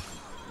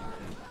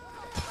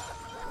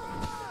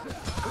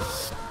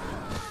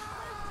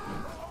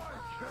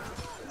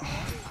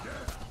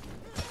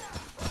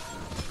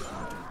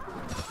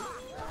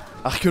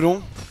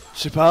 Arquelon,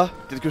 je sais pas,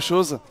 quelque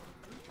chose.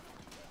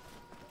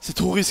 C'est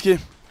trop risqué.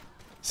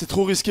 C'est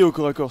trop risqué au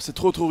corps à corps, c'est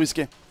trop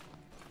risqué.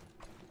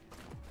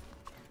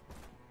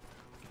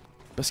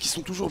 Parce qu'ils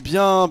sont toujours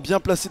bien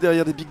placés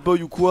derrière des big boys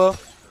ou quoi.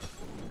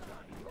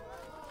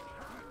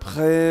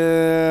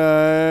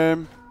 Prêt.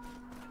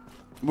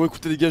 Bon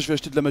écoutez les gars, je vais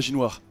acheter de la magie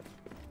noire.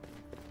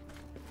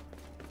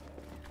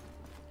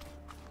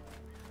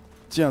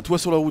 Tiens, toi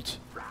sur la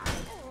route.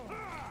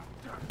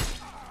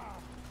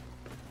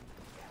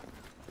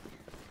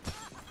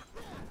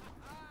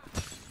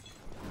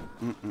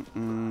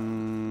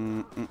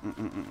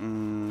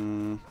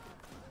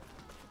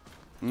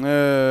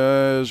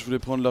 Je voulais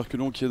prendre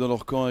l'arquelon qui est dans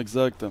leur camp,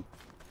 exact. Le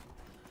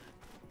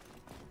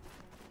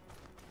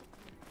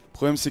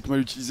problème c'est que mal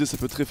utilisé ça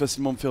peut très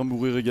facilement me faire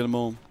mourir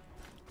également.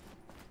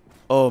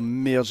 Oh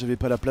merde, j'avais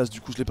pas la place,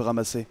 du coup je l'ai pas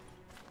ramassé.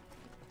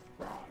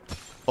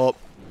 Oh,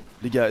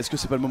 les gars, est-ce que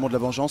c'est pas le moment de la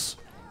vengeance?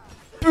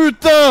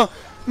 Putain!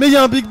 Mais il y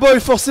a un big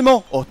boy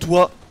forcément. Oh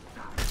toi.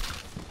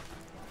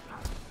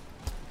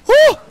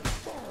 Oh!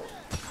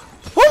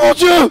 Oh mon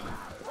dieu!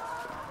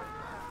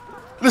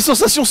 Les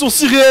sensations sont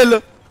si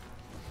réelles.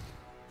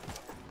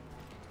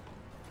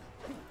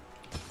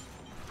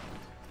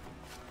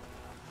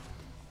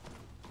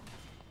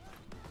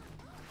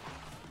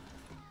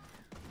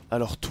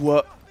 Alors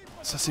toi,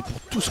 ça c'est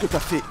pour tout ce que t'as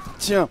fait.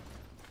 Tiens.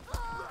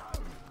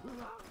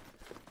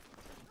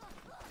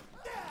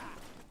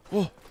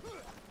 Oh.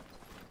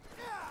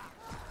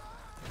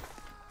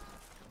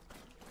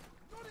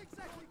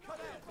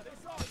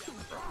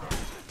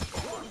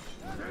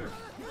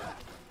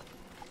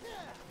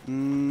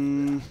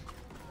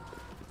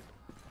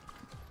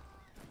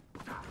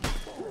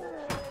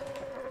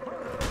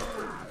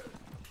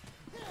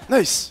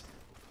 Nice.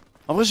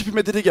 En vrai j'ai pu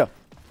mettre des dégâts.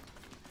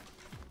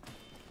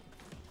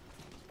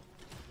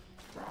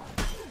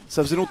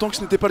 Ça faisait longtemps que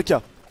ce n'était pas le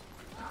cas.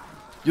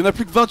 Il y en a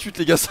plus que 28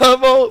 les gars, ça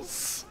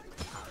avance.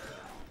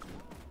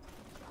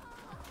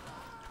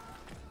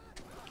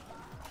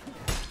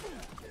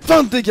 «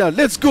 20 de dégâts,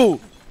 let's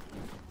go !»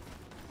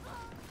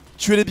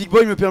 Tuer les big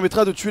boys me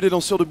permettra de tuer les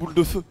lanceurs de boules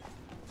de feu.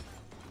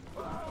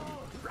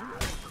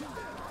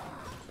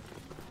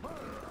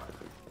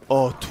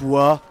 Oh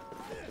toi.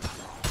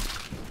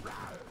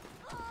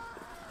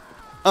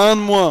 Un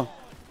de moins.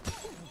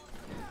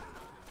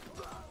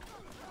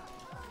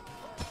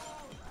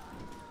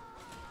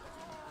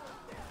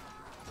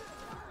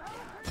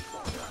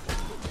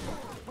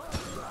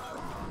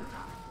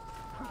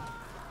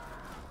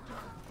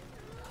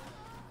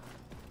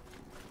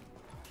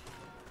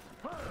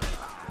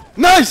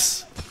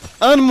 Nice!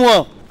 Un de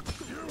moins.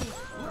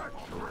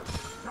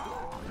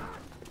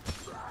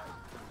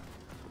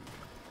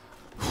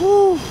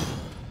 Ouh.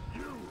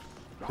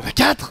 Il y en a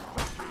 4.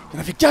 Il y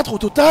en avait 4 au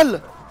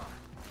total.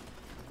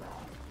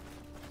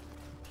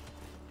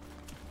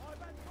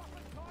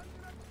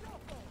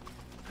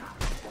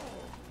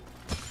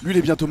 Lui il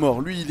est bientôt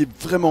mort, lui il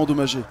est vraiment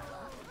endommagé.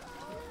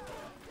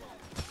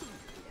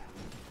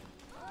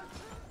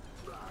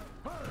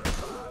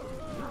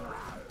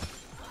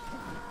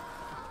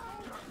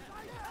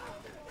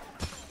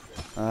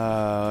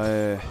 Ah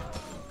ouais.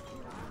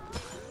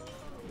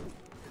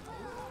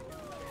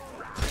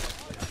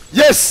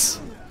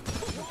 Yes.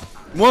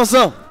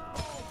 -1.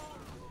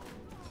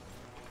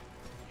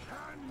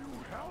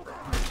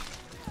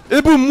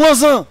 Et boum,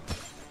 -1.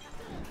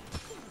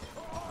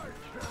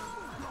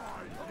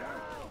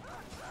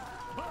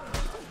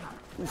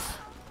 Ouf.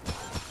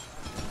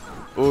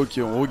 Ok,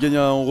 on regagne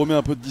on remet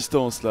un peu de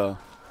distance là.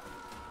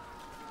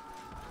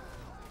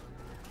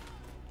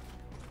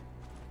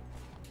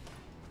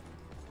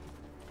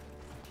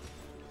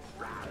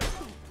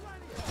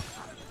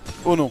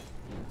 Oh non.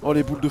 Oh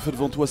les boules de feu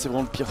devant toi, c'est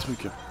vraiment le pire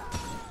truc.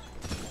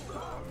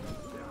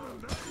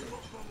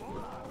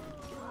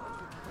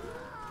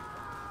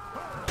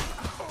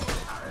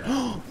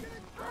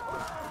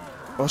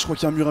 Oh, je crois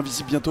qu'il y a un mur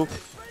invisible bientôt.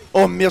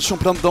 Oh merde, je suis en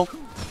plein dedans.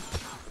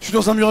 Je suis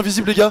dans un mur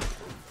invisible, les gars.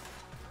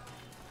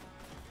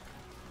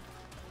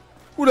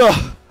 Oula.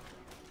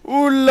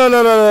 Oula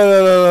la la la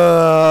la la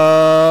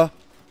la.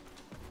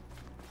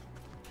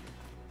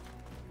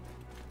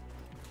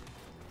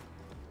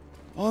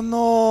 Oh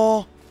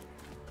non.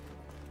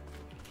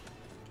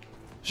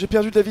 J'ai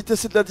perdu de la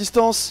vitesse et de la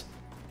distance.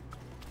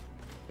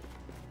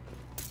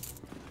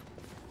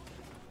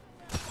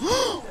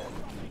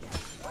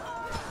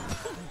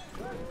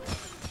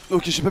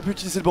 Ok, j'ai pas pu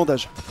utiliser le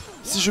bandage.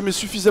 Si je mets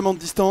suffisamment de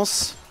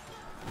distance,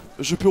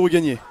 je peux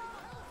regagner.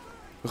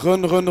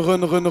 Run, run,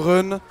 run, run,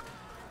 run.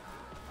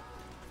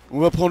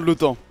 On va prendre le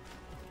temps.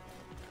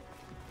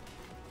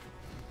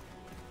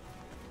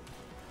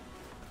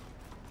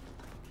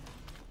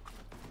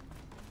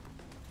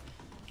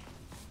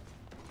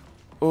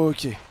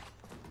 Ok.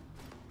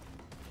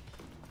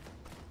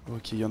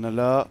 Ok, il y en a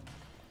là.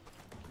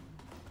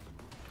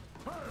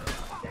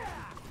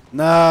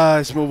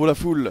 Nice, mais on voit la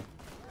foule.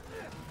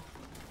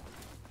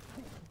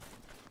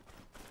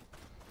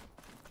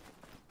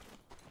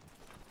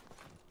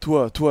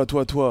 Toi.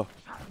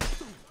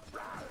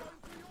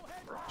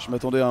 Je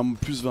m'attendais à un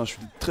 +20, je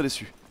suis très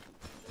déçu.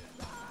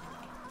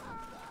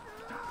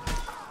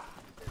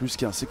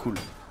 +15, c'est cool.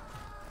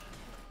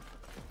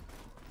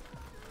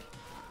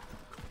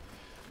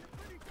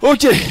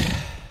 Ok.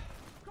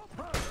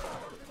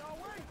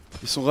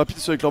 Ils sont rapides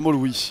ceux avec leur maul,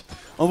 oui.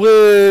 En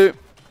vrai,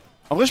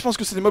 je pense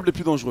que c'est les mobs les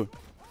plus dangereux.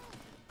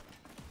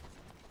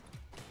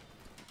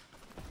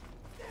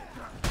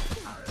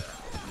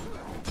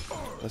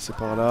 Passer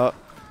par là.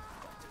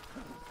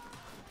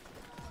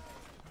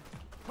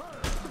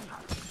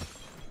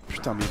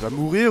 Putain, mais il va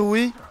mourir,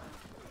 oui.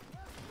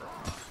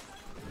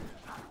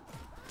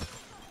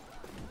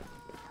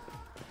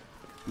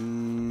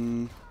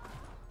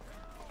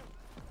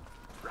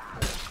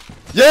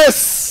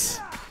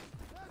 Yes.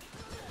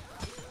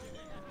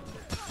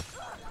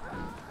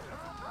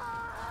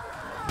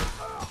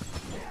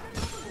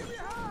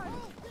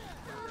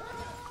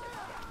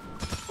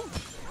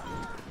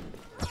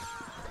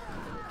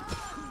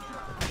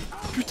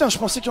 Putain, je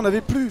pensais qu'il y en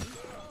avait plus.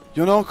 Il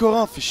y en a encore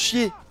un, fait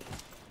chier.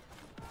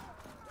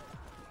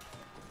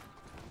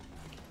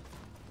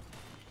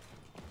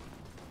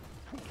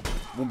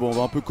 Bon, on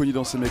va un peu cogner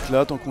dans ces mecs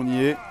là tant qu'on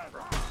y est.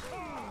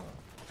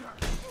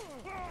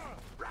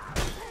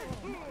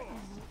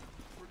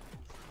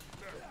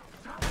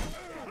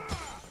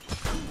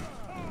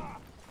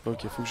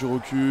 Ok, faut que je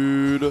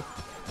recule.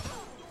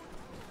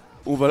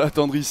 On va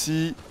l'attendre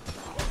ici.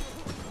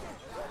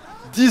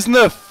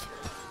 19.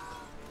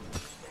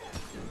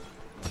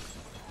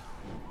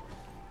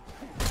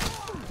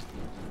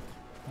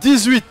 «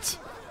 18.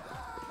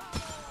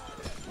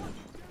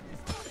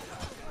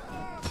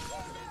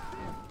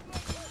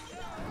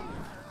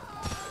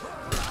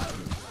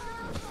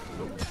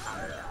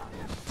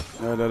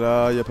 Ah là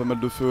là, il y a pas mal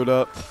de feu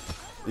là.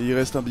 Et il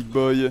reste un big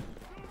boy.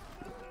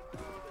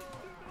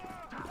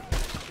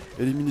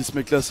 Éliminer ce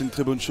mec là, c'est une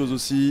très bonne chose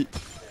aussi.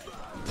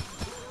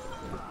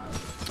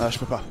 Ah, je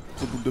peux pas.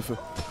 Trop de boules de feu.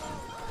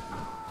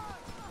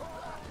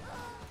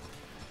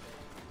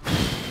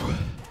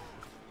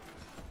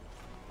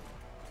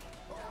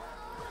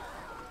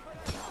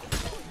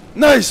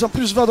 Nice, en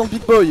 +20 dans le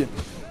big boy.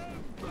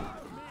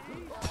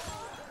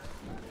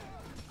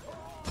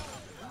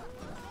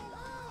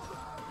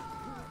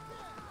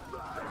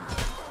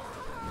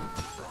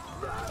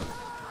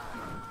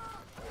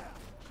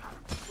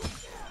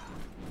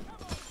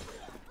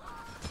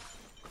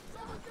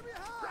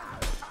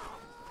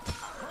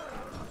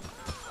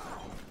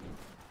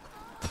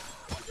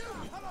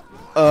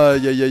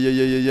 Aïe aïe aïe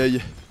aïe aïe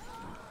aïe.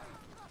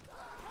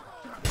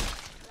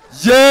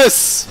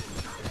 Yes.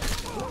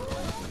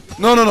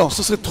 Non,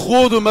 ce serait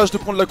trop dommage de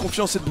prendre la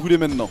confiance et de brûler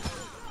maintenant.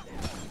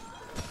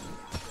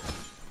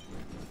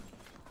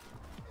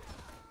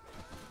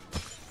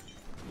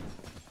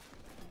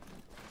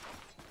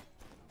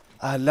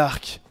 Ah,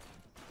 l'arc.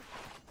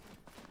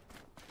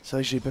 C'est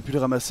vrai que j'avais pas pu le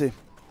ramasser.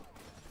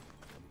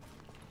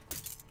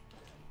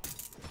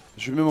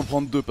 Je vais même en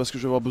prendre 2 parce que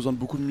je vais avoir besoin de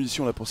beaucoup de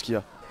munitions là pour ce qu'il y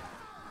a.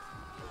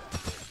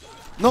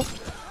 Non.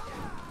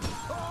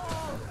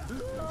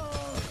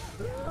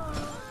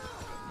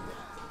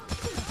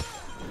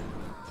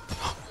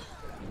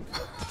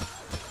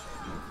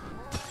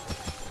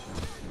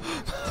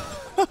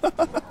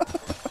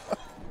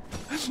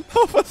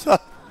 Non, pas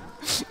ça.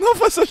 Non,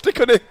 pas ça, je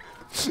déconne.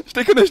 Je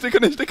déconne, je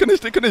déconne, je déconne,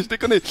 je déconne, je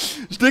déconne.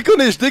 Je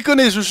déconne, je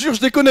déconne, je jure,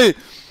 je déconne.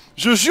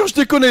 Je jure, je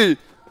déconne.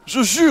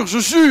 Je jure, je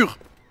jure.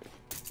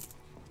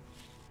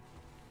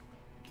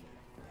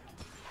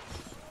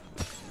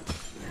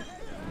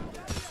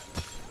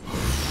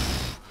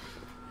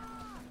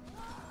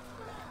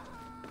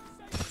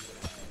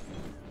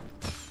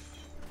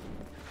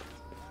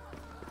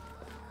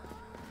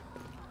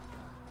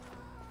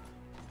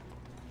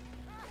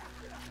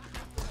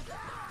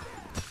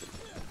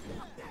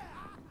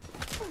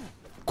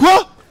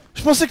 Quoi?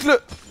 Je pensais que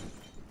le...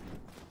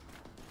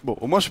 Bon,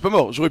 au moins je suis pas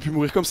mort, j'aurais pu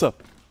mourir comme ça.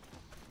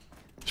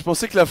 Je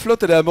pensais que la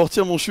flotte allait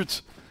amortir mon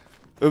chute.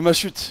 Ma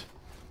chute.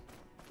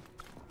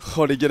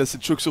 Oh les gars, là c'est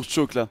de choc sur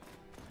choc là.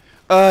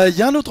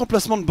 Y'a un autre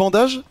emplacement de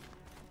bandage?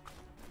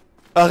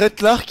 Arrête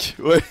l'arc?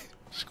 Ouais,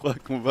 je crois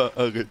qu'on va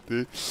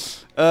arrêter.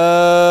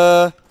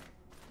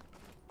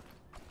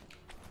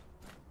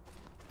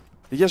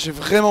 Les gars, j'ai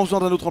vraiment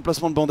besoin d'un autre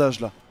emplacement de bandage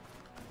là.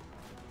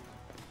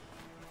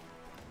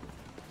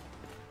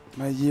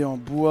 Maillé en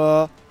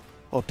bois.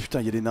 Oh putain,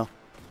 il y a des nains.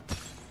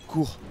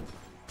 Cours.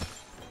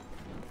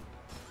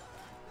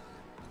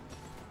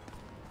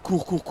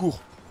 Cours, cours, cours.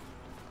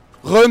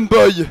 Run,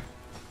 boy.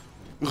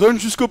 Run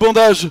jusqu'au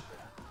bandage.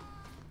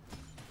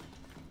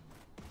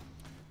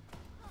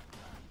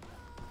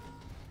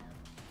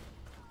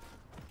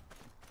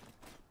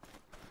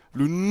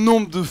 Le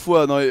nombre de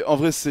fois... Non, en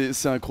vrai,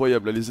 c'est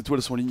incroyable. Là, les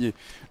étoiles sont lignées.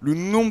 Le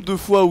nombre de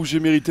fois où j'ai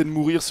mérité de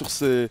mourir sur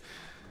ces...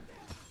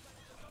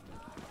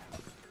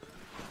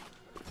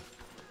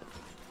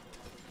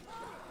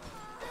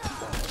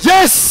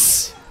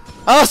 Yes!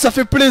 Ah, ça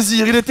fait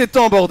plaisir, il était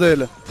temps,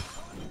 bordel.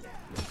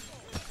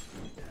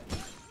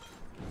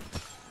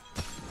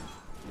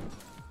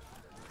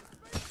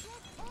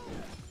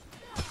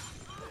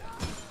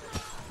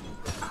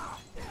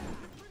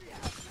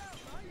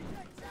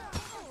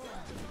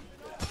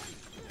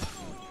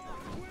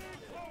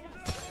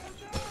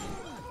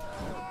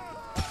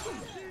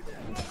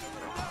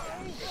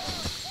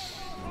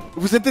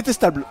 Vous êtes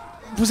détestable.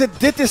 Vous êtes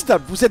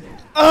détestable. Vous êtes...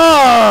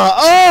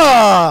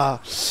 Ah,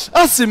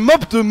 ces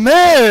mobs de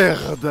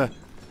merde.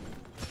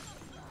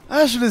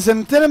 Ah, je les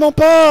aime tellement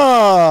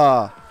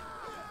pas.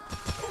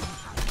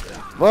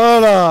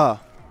 Voilà.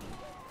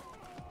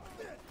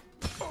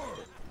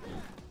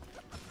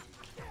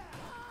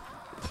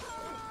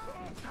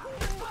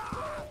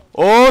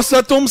 Oh,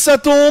 ça tombe, ça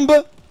tombe.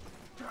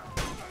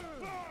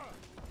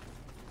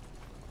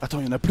 Attends,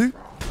 il y en a plus?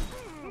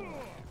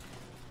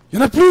 Il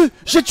y en a plus.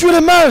 J'ai tué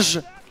le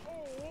mage.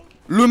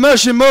 Le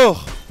mage est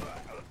mort.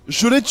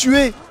 Je l'ai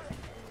tué.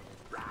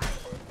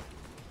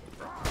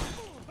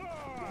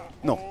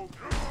 Non.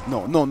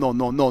 Non, non, non,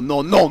 non, non,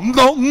 non, non,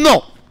 non,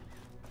 non.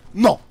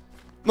 Non.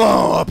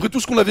 Non, après tout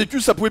ce qu'on a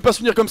vécu, ça pouvait pas se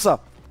finir comme ça.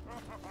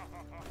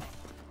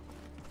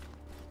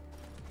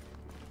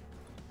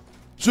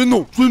 C'est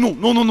non, c'est non,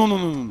 non, non, non, non,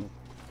 non, non.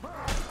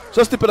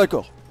 Ça, c'était pas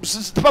d'accord.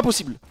 C'était pas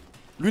possible.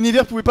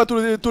 L'univers pouvait pas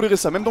tolérer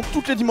ça, même dans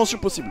toutes les dimensions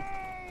possibles.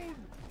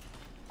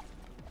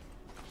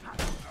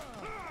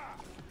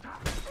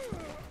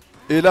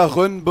 Et là,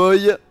 run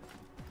boy.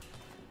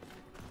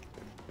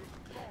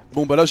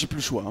 Bon bah là j'ai plus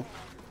le choix hein.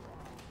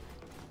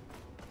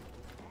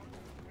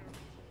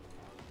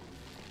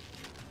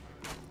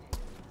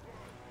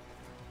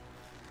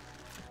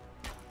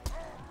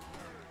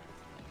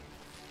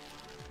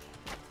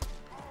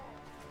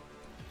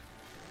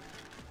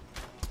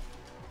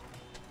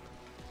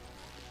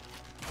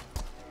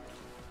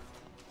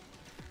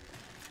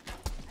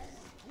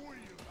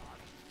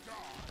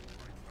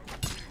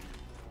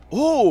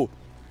 Oh!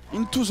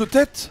 Into the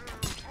tête.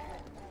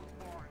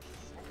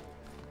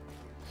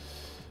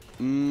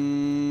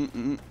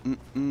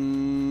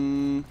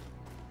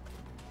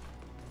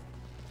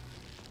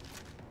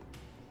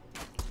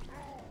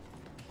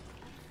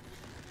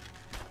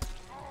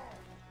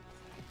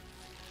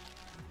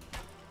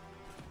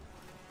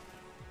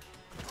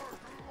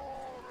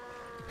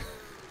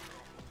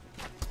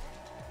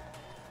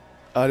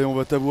 Allez, on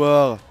va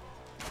t'avoir.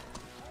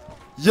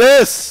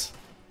 Yes!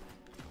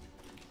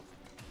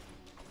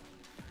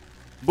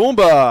 Bon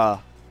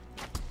bah...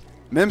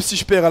 Même si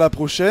je perds à la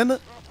prochaine,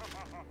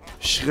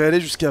 je serais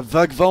allé jusqu'à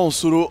vague 20 en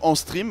solo en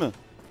stream.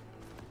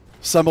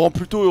 Ça me rend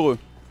plutôt heureux.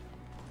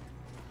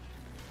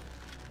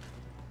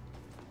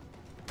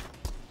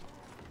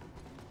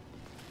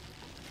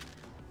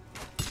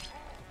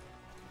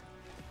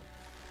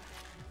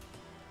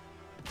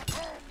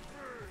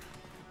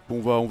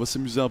 Bon, on va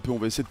s'amuser un peu, on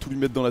va essayer de tout lui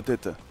mettre dans la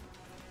tête.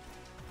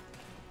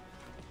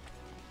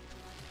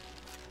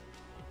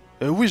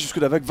 Oui, jusque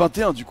la vague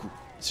 21 du coup.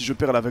 Si je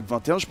perds à la vague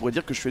 21, je pourrais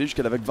dire que je suis allé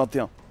jusqu'à la vague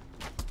 21.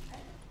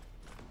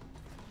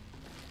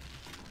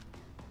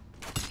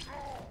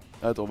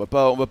 Attends,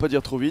 on va pas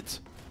dire trop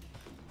vite.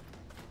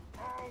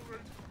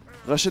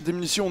 Rachète des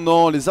munitions.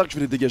 Non, les arcs, je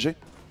vais les dégager.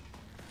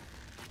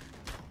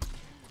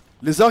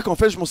 Les arcs, en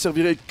fait, je m'en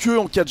servirai que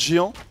en cas de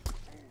géant.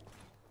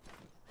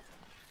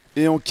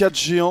 Et en cas de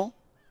géant...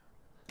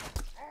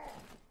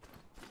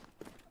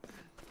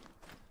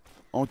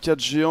 En cas de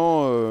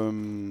géant...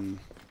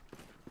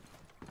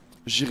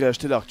 J'irai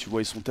acheter l'arc, tu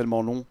vois, ils sont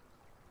tellement longs.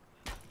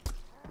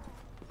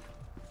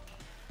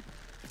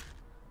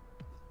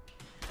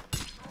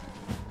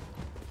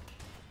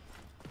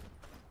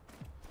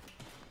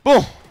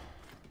 Bon.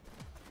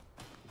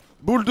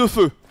 Boule de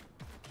feu.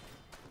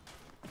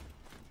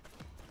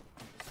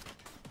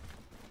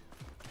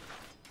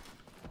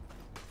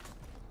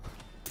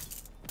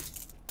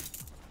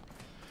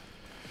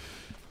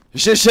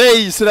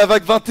 J'essaye, c'est la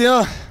vague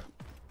 21.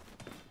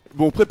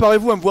 Bon,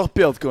 préparez-vous à me voir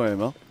perdre quand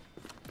même, hein.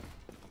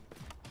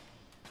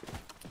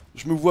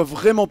 Je me vois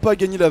vraiment pas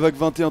gagner la vague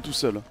 21 tout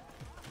seul.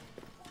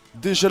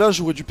 Déjà là,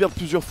 j'aurais dû perdre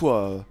plusieurs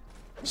fois.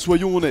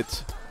 Soyons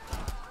honnêtes.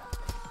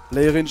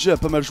 La RNG a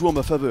pas mal joué en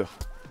ma faveur.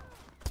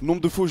 Nombre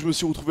de fois où je me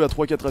suis retrouvé à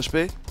 3-4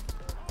 HP.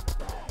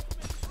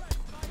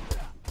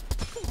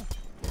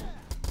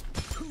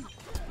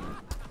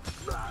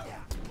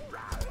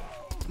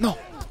 Non,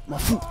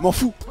 m'en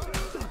fous.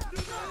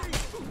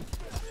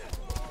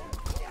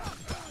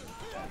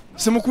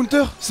 C'est mon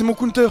counter.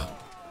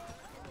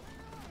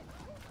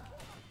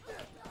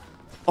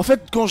 En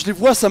fait, quand je les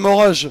vois, ça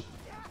m'enrage.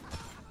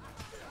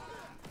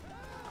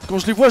 Quand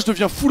je les vois, je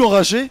deviens full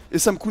enragé et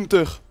ça me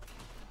counter.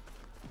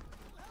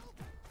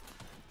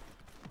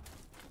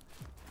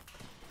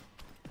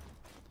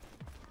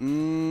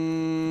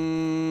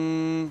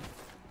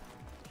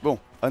 Bon,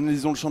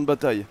 analysons le champ de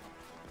bataille.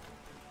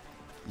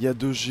 Il y a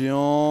 2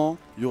 géants.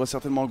 Il y aura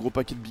certainement un gros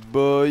paquet de big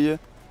boy.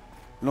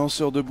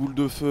 Lanceur de boules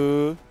de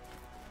feu.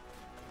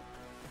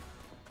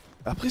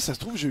 Après, ça se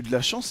trouve, j'ai eu de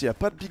la chance, il n'y a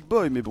pas de big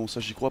boy. Mais bon, ça,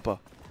 j'y crois pas.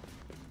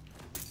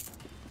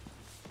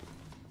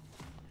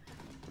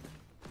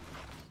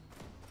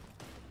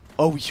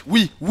 Oh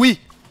oui, oui.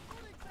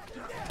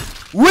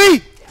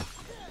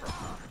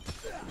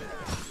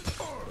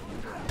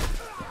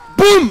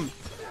 Boum.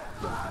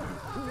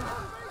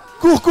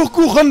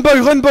 Cours, run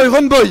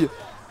boy.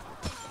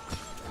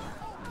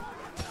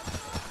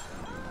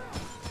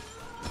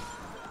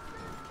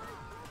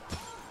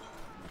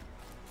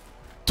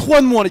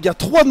 3 de moins, les gars,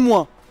 3 de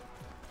moins.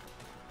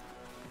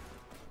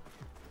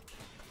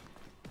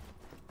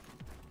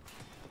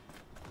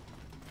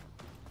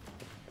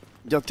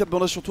 Garde 4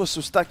 bandages sur toi, ce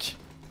stack.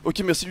 Ok,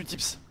 merci du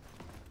tips.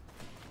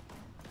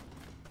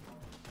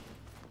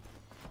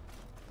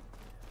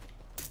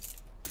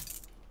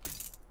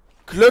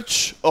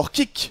 Clutch or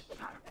kick.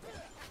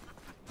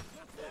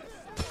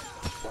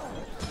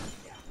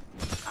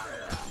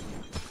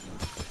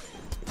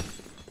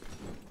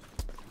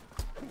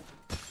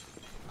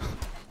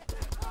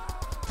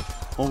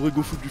 En vrai,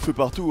 go foutre du feu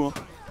partout, hein.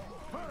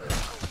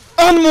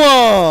 Un de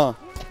moins.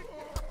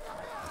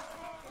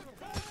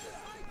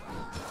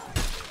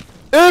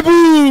 Et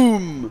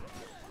boum.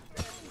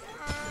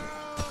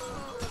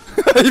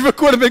 Il veut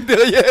quoi le mec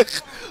derrière?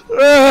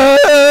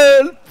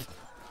 Help.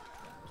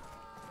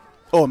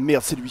 Oh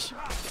merde, c'est lui.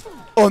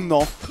 Oh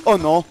non,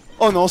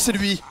 c'est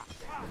lui.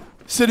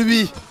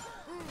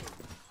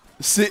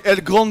 C'est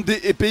El Grande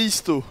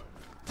Epeisto.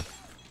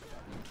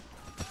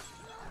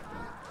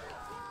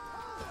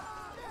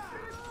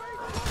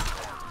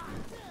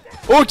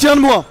 Aucun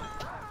de moi.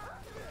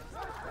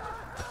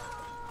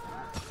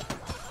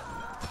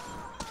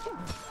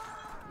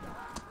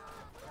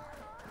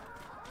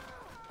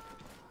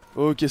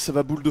 Ok, ça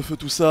va, boule de feu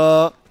tout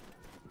ça.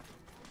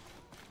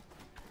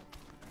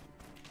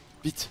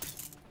 Vite.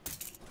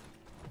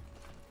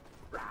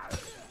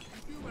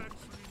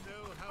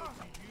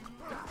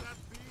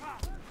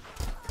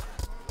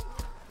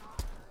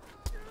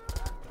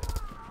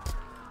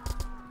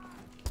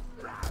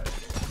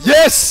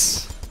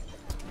 Yes.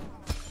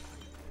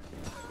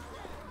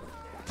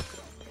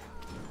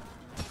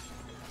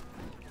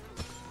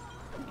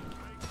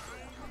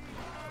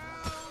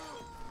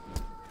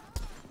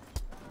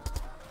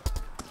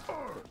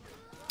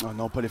 Oh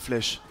non, pas les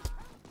flèches.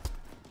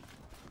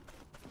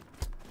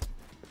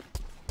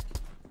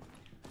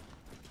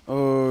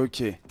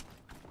 Ok.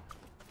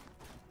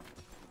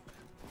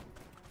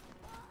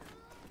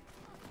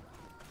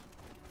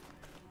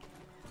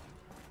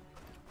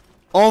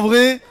 En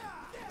vrai,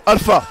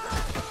 Alpha.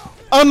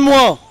 Un de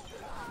moins.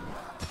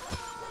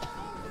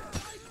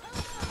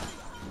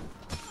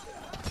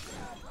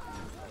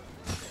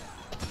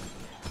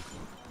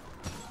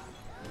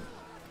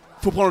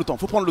 Faut prendre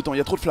le temps, il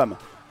y a trop de flammes.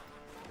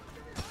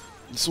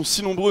 Ils sont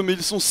si nombreux, mais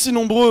ils sont si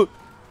nombreux.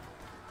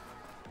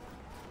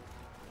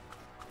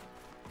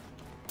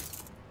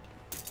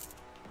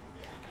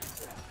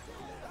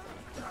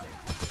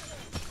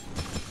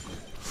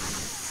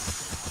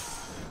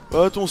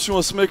 Attention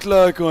à ce mec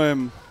là quand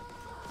même.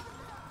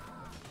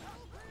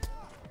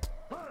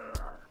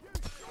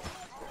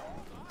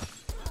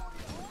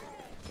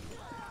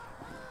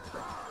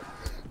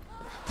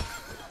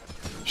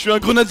 Je suis un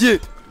grenadier.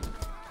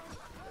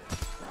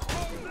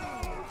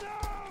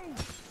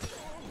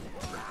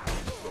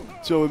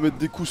 Tiens, on va mettre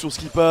des coups sur ce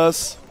qui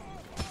passe.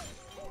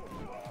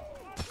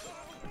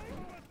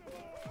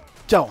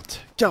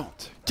 40,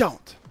 40,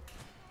 40.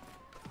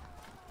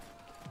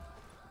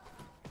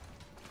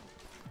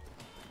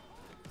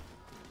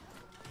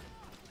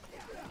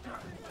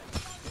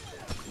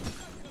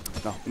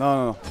 Non, non,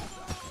 non, non.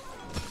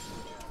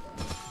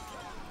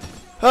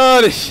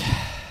 Allez.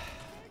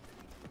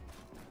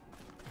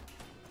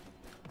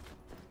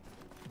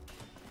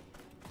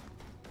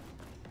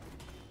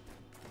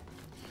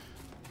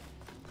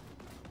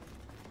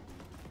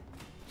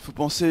 Faut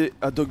penser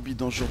à Dogby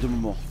dans ce genre de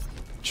moment.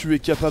 Tu es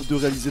capable de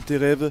réaliser tes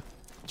rêves.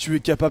 Tu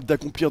es capable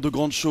d'accomplir de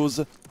grandes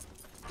choses.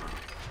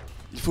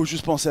 Il faut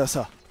juste penser à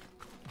ça.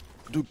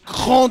 De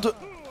grandes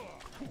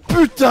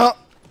putains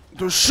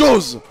de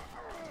choses.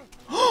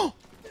 Oh,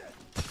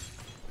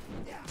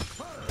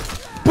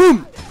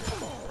 boum.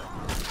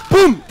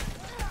 Boum.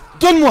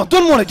 Donne-moi,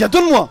 donne-moi les gars,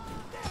 donne-moi.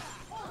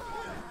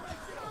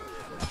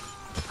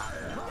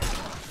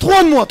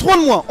 3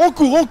 de moi, on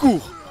court, on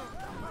court.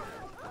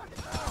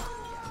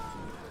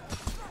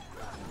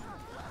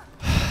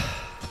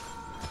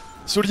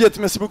 Soliette,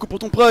 merci beaucoup pour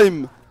ton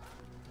prime.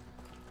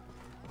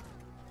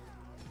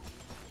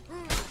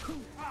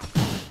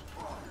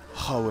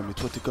 Ah ouais, mais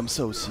toi t'es comme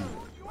ça aussi.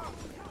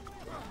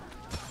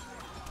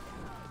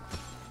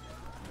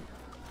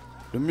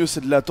 Le mieux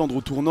c'est de l'attendre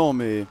au tournant,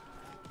 mais...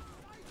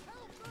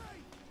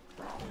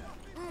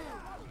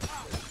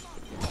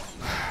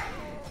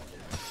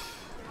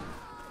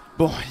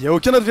 Bon, y a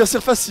aucun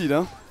adversaire facile,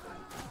 hein.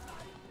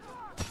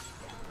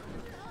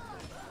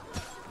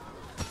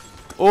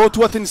 Oh,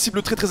 toi t'es une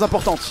cible très très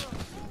importante.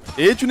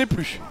 Et tu n'es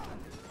plus.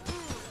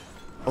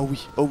 Oh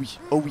oui, oh oui,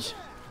 oh oui.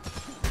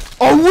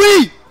 Oh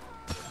oui!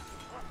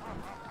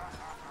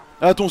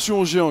 Attention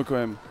aux géants quand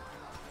même.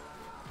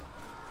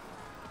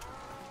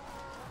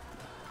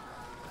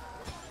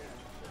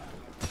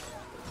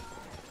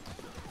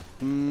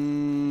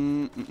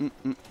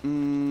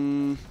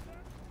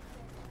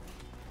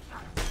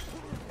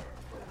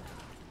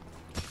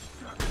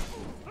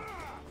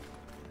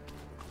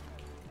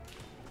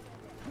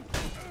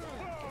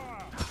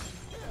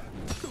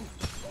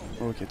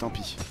 Ok, tant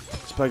pis.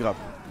 C'est pas grave.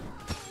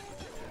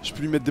 Je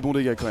peux lui mettre des bons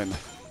dégâts quand même.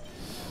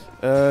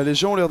 Les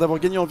gens ont l'air d'avoir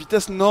gagné en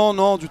vitesse. Non,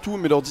 non, du tout.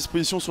 Mais leur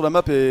disposition sur la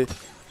map est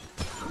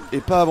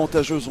pas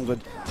avantageuse, on va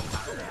dire.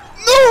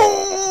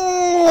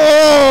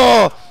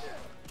 Non!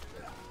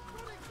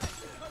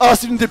 Ah,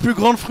 c'est l'une des plus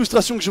grandes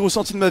frustrations que j'ai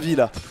ressenties de ma vie,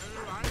 là.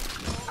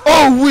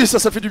 Oh oui,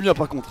 ça fait du bien,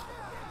 par contre.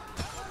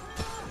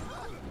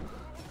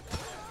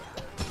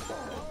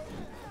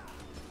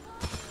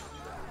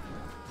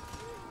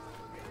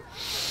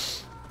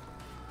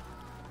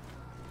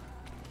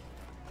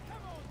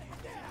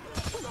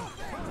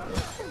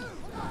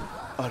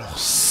 Alors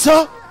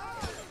ça,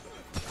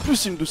 plus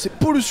c'est une de ces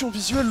pollutions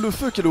visuelles, le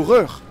feu, quelle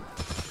horreur.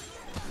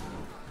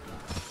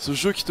 Ce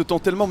jeu qui te tend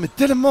tellement, mais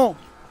tellement.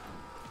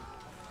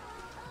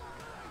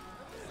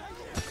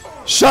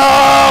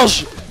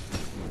 Charge!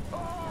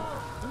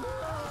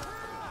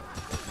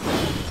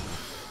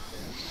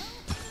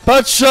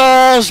 Pas de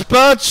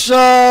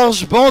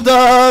charge,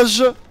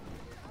 bandage.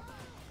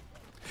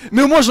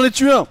 Mais au moins j'en ai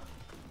tué un.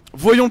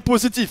 Voyons le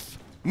positif.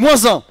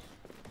 -1.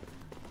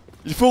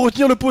 Il faut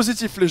retenir le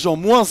positif les gens,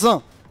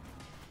 -1.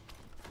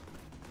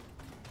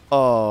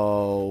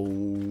 Oh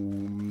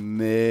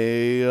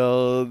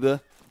merde.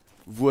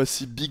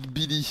 Voici Big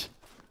Billy.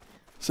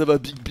 Ça va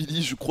Big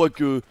Billy, je crois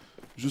que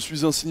je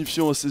suis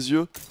insignifiant à ses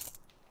yeux.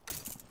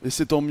 Et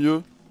c'est tant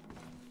mieux.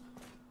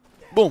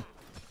 Bon.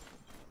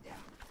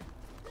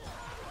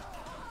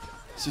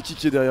 C'est qui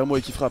est derrière moi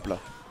et qui frappe là?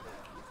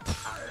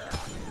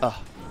 Ah.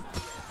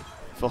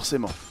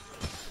 Forcément.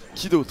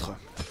 Qui d'autre?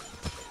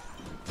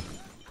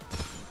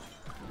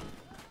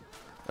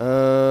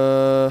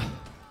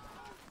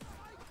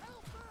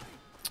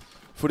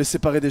 Faut les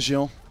séparer des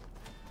géants.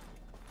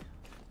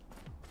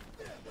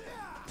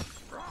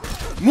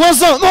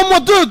 -1. Non, moi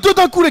 2. 2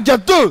 d'un coup les gars,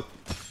 2.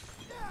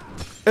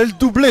 El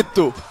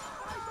doubletto.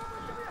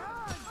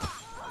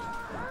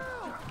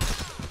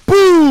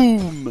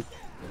 Boum.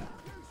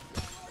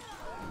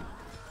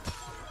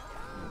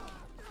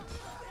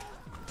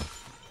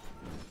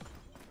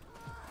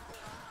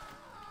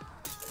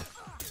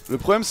 Le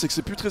problème c'est que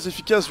c'est plus très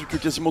efficace vu que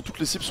quasiment toutes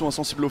les cibles sont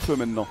insensibles au feu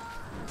maintenant.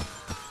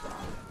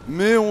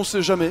 Mais on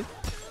sait jamais.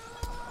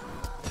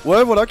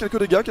 Ouais voilà, quelques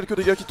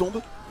dégâts qui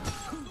tombent.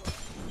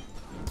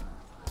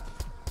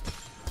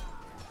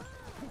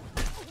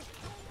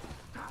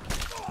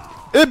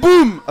 Et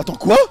boum. Attends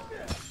quoi?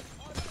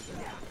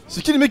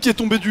 C'est qui le mec qui est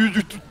tombé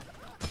du...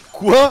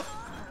 Quoi?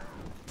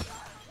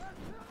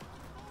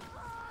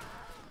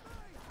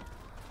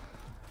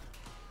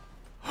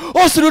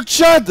 Oh c'est le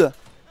Tchad.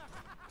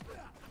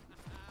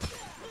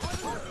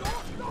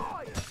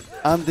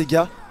 Un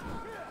dégât.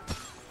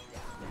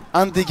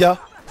 Un dégât.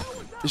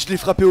 Je l'ai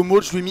frappé au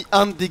maul, je lui ai mis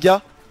un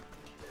dégât.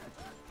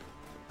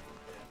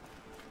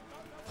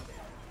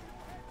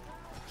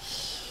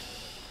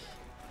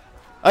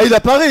 Ah il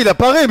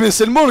apparaît, mais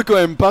c'est le maul quand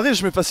même. Paré,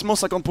 je mets facilement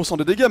 50%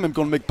 de dégâts même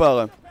quand le mec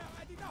part.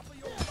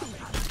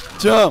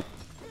 Tiens.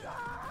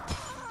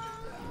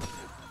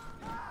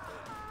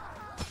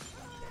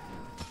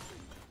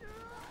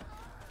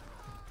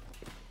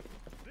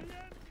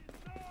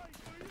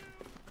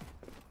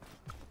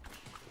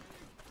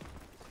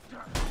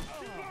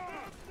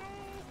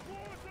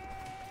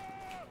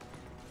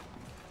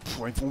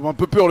 Ils font un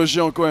peu peur les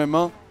géants quand même,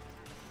 hein.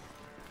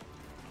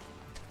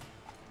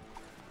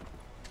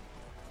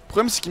 Le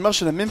problème c'est qu'ils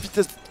marchent à la même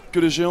vitesse que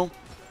les géants.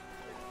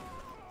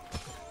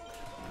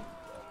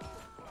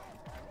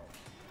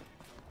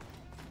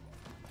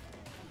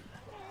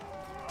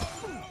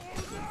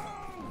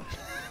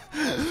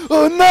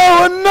 Oh non,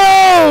 oh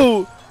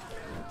non!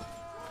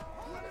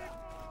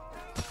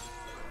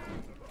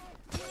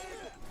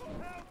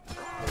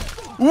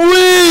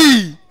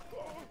 Oui!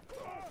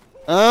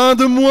 Un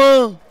de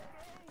moins.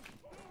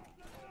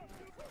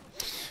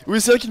 Oui,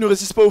 c'est vrai qu'ils ne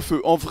résistent pas au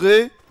feu. En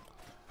vrai,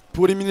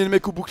 pour éliminer le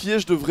mec au bouclier,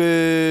 je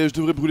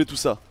devrais brûler tout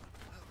ça.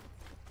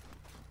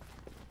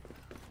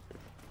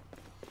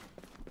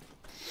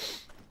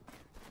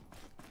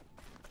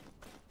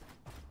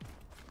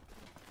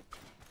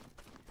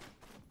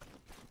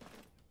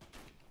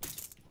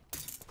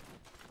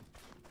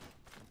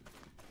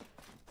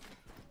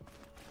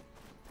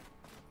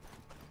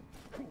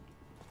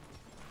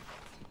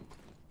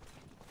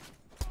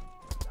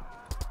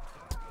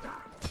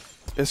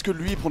 Est-ce que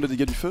lui il prend des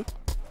dégâts du feu?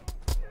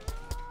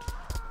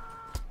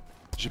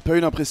 J'ai pas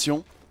eu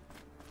l'impression.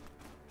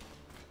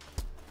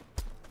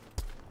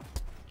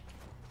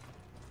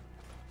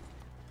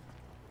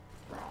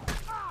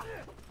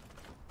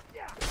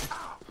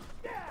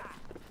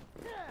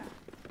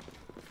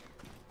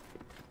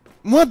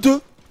 Moins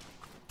 2.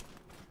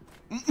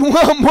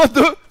 Moins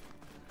 2.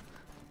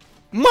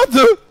 Moins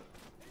 2.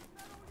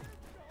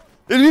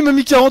 Et lui il m'a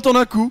mis 40 en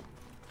un coup.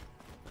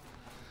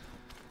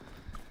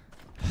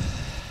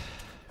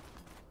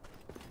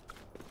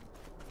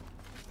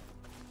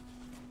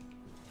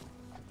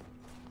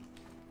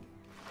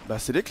 Bah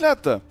c'est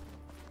l'éclate.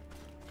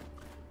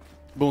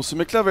 Bon, ce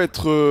mec là va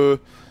être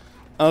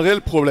un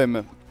réel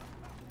problème.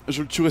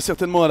 Je le tuerai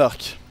certainement à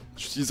l'arc.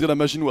 J'utiliserai la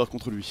magie noire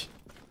contre lui.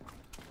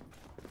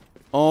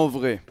 En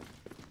vrai.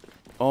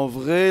 En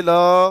vrai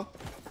là...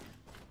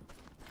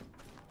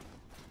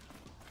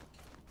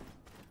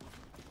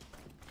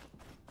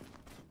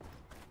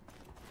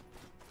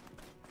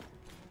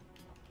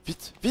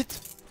 Vite,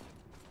 vite.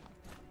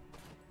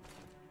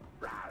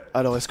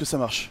 Alors est-ce que ça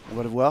marche? On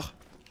va le voir.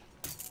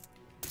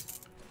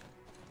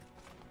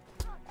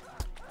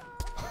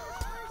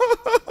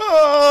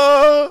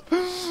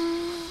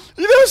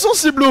 Il est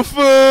insensible au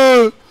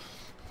feu.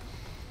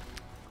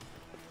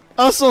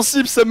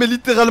 Insensible, ça met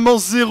littéralement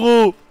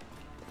 0.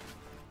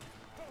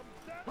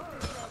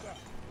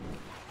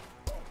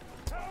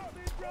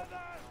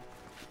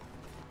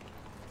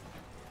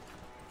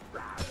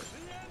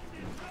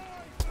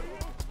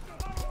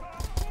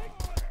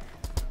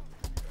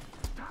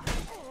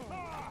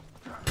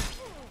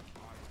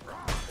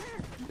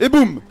 Et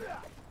boum.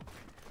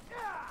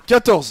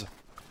 14.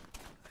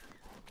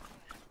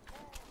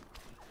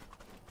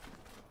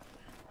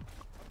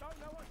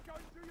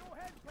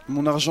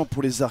 Mon argent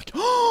pour les arcs.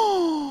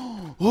 Oh,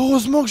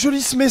 heureusement que je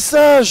lis ce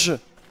message.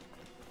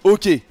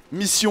 Ok,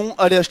 mission,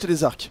 allez acheter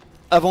des arcs.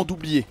 Avant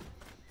d'oublier.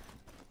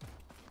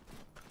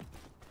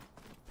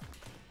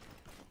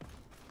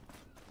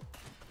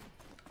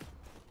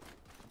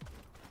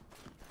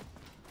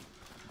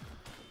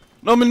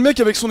 Non mais le mec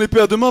avec son épée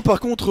à deux mains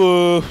par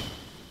contre...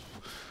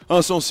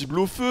 insensible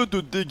au feu, de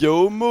dégâts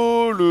au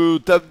mot, le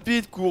tape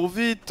vite, court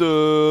vite...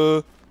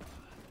 Je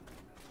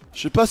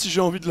sais pas si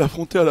j'ai envie de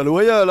l'affronter à la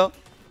loyale, hein.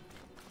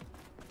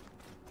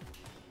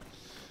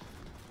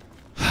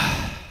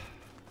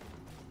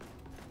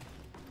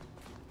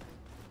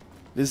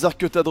 Les arcs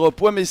que t'as drop,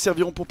 ouais mais ils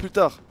serviront pour plus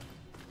tard.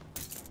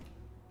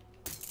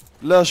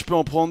 Là je peux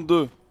en prendre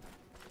 2.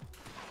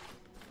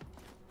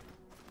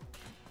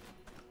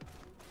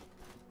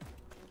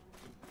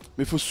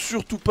 Mais faut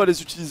surtout pas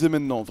les utiliser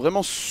maintenant,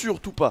 vraiment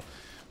surtout pas.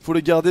 Faut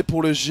les garder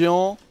pour les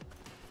géants.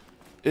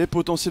 Et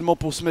potentiellement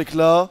pour ce mec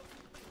là.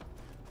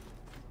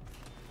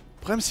 Le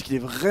problème c'est qu'il est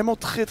vraiment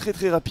très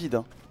rapide,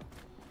 hein.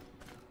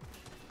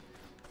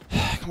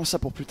 Comment ça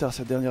pour plus tard,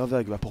 cette dernière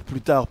vague? Bah pour plus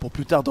tard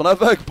dans la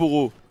vague,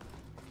 Poro.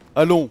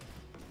 Allons.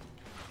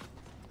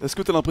 Est-ce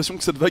que t'as l'impression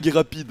que cette vague est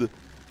rapide?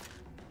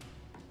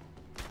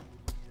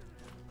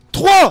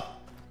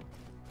 3.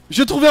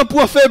 J'ai trouvé un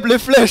point faible, les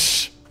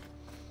flèches.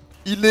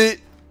 Il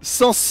est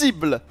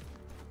sensible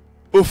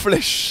aux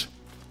flèches.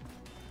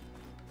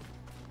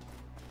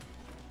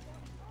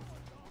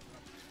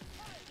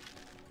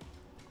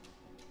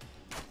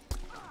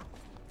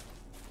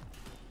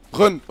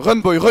 Run, run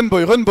boy, run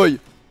boy, run boy.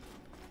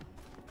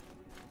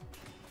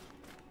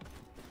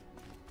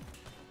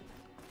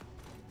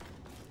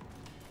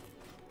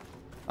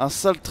 Un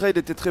sale trade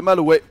était très mal,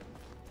 ouais.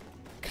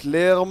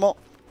 Clairement.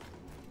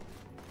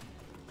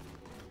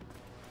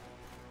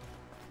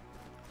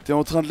 T'es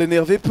en train de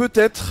l'énerver,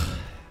 peut-être.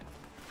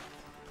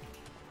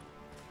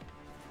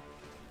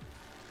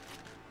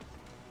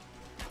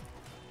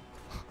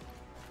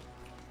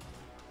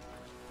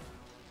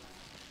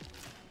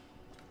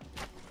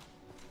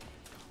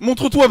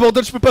 Montre-toi,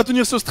 bordel, je peux pas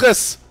tenir ce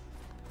stress.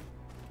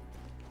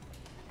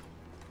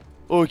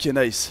 Ok,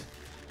 nice.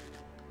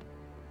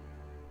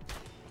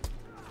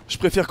 Je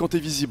préfère quand t'es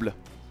visible.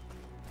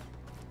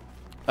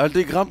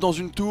 Aldé grimpe dans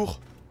une tour.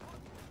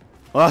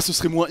 Ah, ce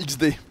serait moins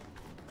XD.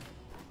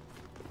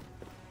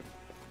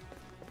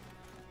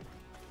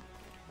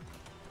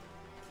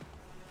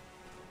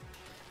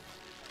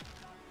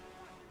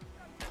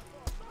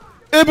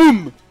 Et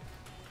boum.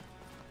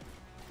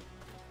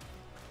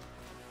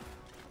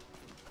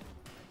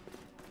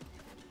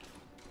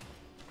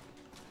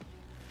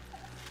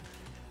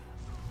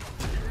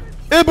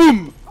 Et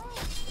boum.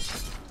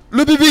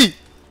 Le bibi.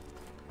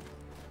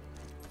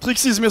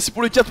 Trixis, merci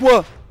pour les 4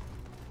 mois.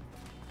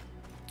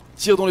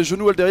 Tire dans les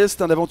genoux, Alderiate,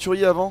 c'était un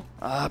aventurier avant.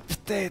 Ah,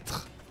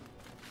 peut-être.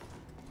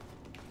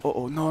 Oh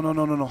oh, non, non,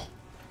 non, non, non.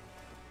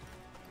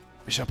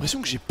 Mais j'ai l'impression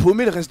que j'ai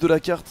paumé le reste de la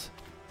carte.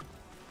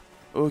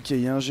 Ok,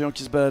 il y a un géant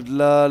qui se balade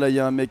là. Là, il y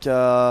a un mec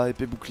à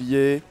épée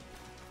bouclier.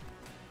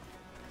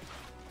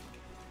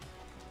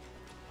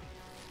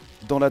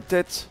 Dans la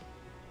tête.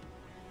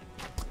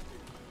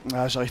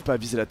 Ah, j'arrive pas à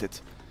viser la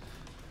tête.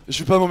 Je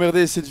vais pas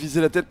m'emmerder à essayer de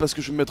viser la tête parce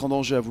que je vais me mettre en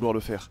danger à vouloir le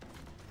faire.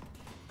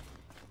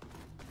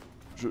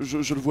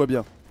 Je le vois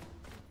bien.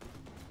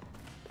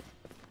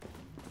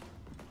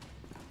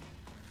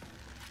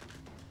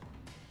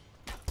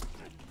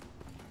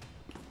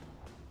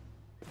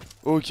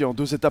 Ok, en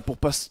 2 étapes pour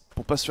pas se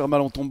faire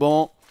mal en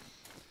tombant.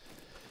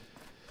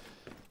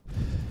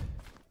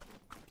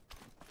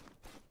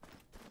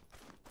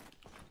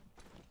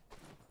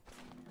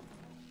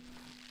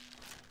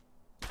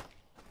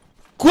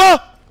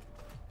 Quoi?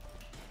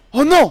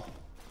 Oh non!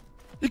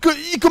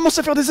 Il commence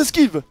à faire des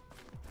esquives!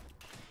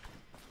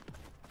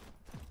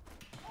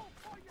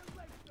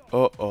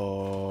 Oh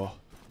oh.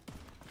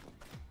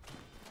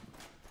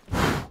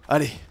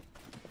 Allez.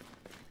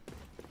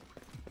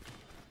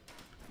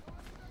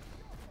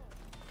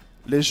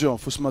 Les gens,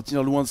 faut se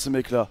maintenir loin de ces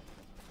mecs là.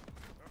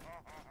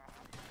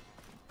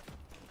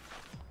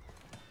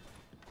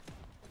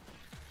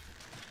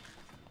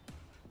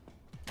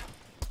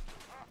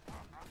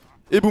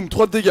 Et boum,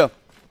 3 de dégâts.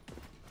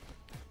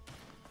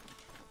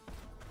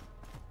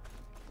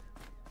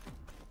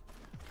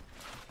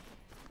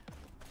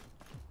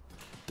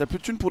 T'as plus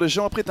de thunes pour les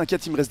géants après,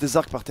 t'inquiète, il me reste des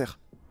arcs par terre.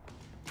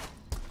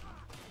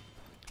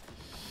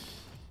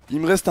 Il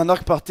me reste un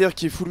arc par terre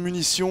qui est full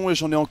munitions et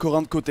j'en ai encore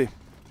un de côté.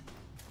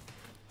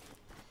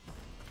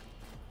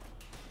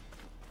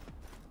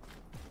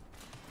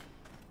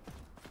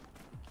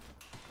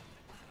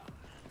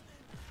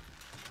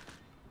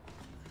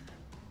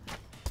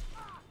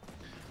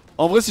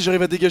 En vrai, si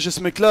j'arrive à dégager ce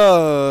mec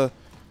là,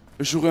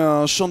 j'aurai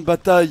un champ de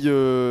bataille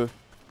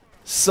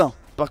sain.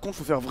 Par contre,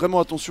 faut faire vraiment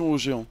attention aux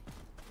géants.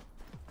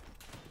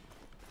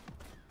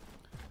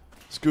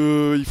 Parce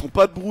que ils font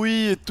pas de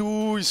bruit et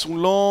tout, ils sont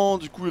lents,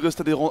 du coup ils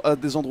restent à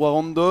des endroits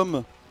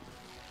random.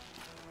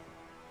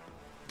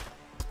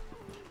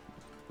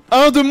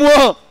 Un de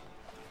moins.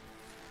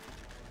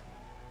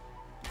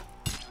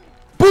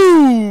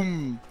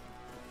 Boum.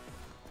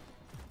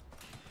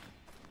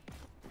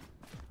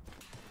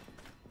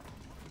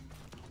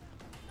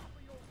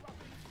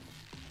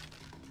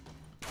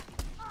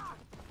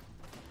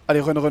 Allez,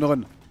 run, run,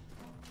 run.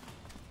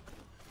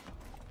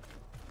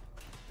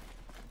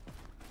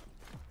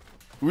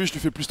 Oui, je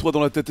lui fais plus 3 dans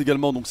la tête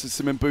également, donc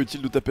c'est même pas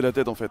utile de taper la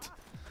tête en fait.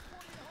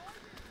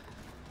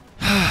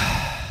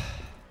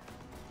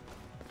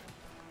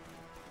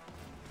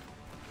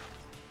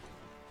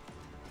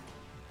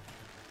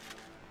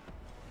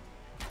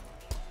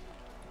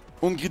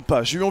 On ne gride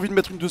pas, j'ai eu envie de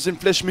mettre une deuxième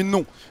flèche, mais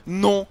non.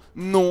 Non,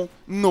 non,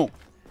 non.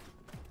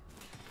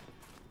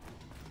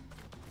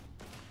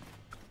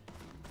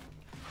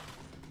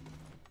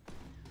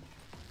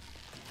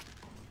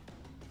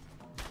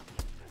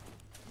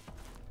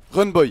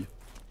 Run boy.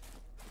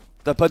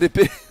 T'as pas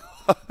d'épée?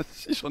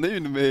 Si, j'en ai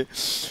une, mais...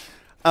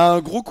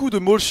 Un gros coup de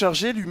maul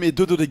chargé lui met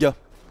 2 de dégâts.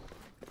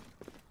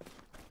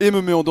 Et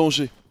me met en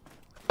danger.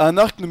 Un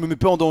arc ne me met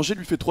pas en danger,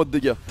 lui fait 3 de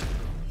dégâts.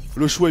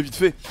 Le choix est vite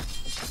fait.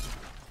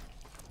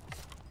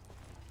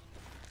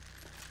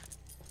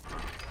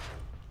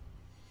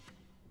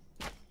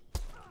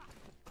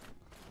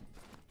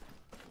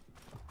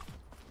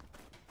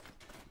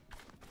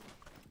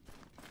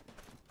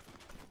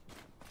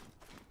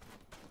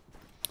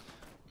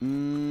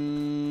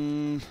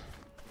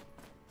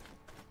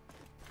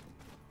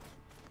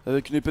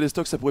 Avec une épée des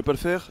stocks ça pourrait pas le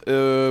faire.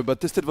 Bah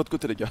testez de votre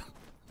côté les gars.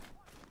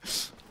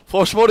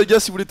 Franchement les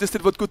gars, si vous voulez tester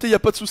de votre côté, y a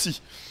pas de souci.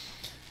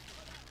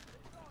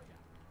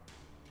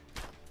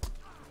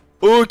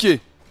 Ok.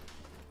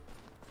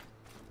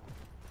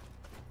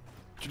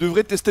 Tu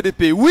devrais tester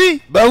l'épée.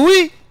 Oui, bah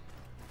oui.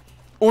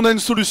 On a une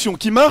solution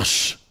qui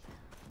marche.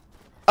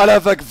 À la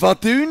vague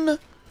 21.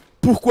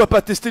 Pourquoi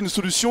pas tester une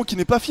solution qui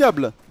n'est pas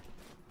fiable?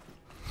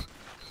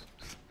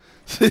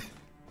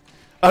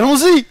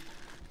 Allons-y.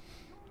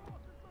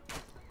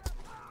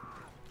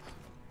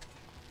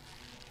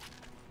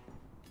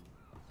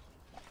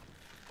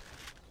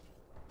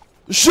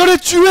 Je l'ai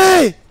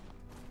tué.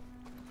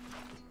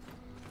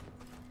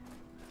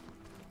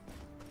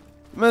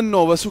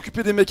 Maintenant on va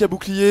s'occuper des mecs à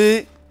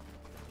bouclier.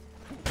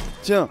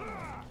 Tiens.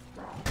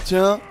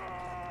 Tiens.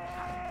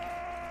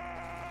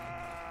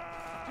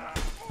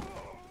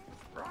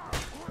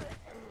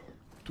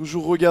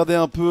 Toujours regarder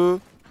un peu.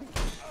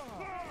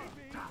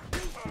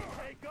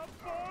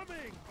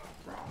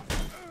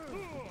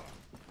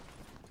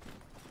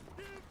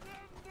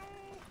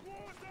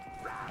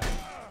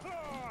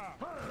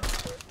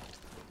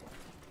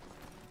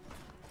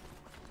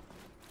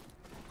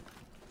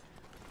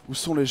 Où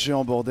sont les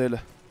géants,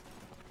 bordel?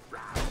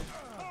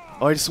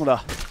 Oh, ils sont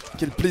là.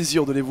 Quel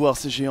plaisir de les voir,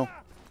 ces géants.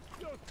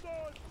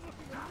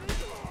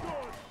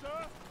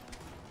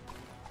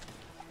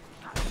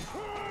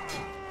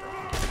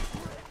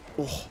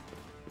 Oh.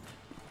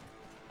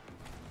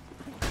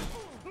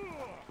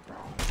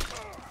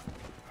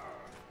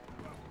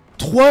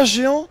 Trois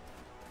géants?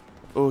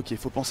 Ok,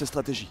 faut penser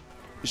stratégie.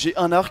 J'ai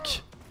un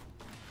arc.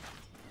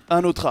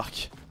 Un autre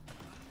arc.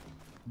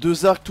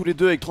 Deux arcs tous les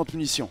deux avec 30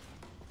 munitions.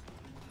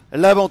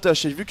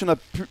 L'avantage, c'est vu qu'il n'y en a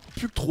plus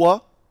que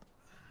 3,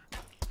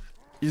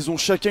 ils ont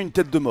chacun une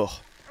tête de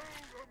mort.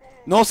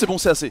 Non, c'est bon,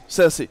 c'est assez,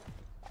 c'est assez.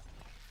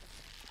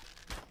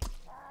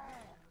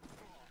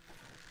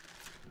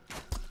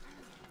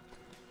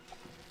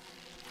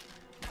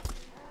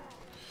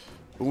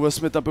 On va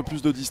se mettre un peu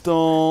plus de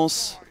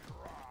distance.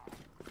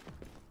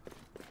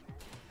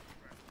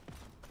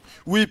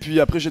 Oui, puis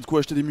après j'ai de quoi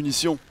acheter des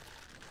munitions.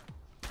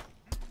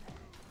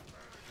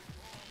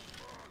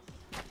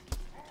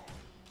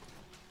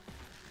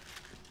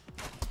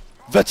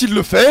 Va-t-il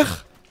le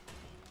faire?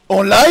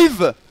 En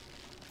live?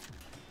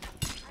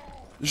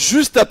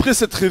 Juste après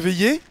s'être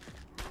réveillé?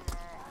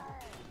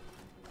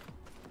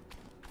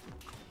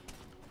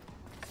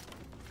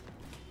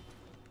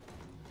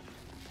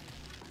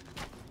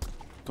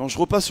 Quand je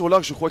repasse sur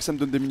l'arc, je crois que ça me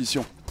donne des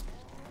munitions.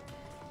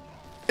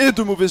 Et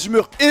de mauvaise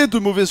humeur, et de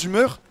mauvaise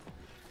humeur.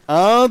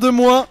 Un de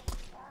moins.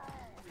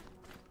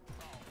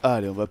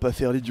 Allez, on va pas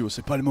faire l'idiot,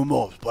 c'est pas le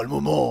moment, c'est pas le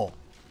moment.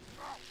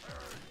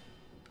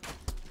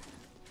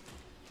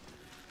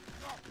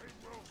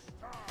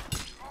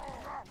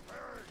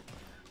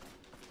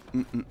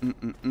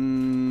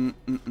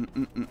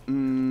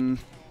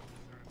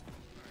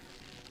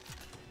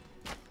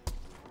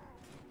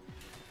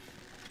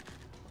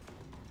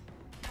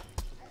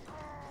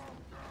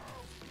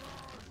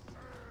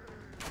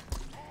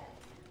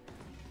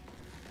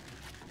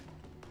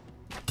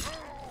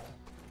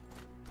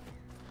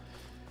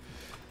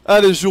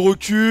 Allez, je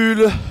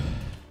recule.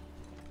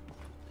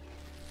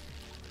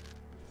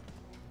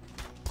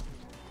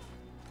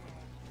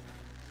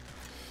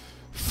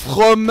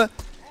 From.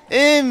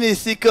 Eh mais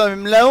c'est quand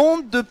même la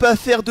honte de pas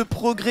faire de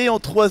progrès en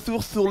 3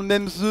 jours sur le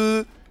même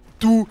jeu.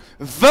 Tout.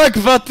 Vague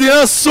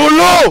 21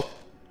 solo.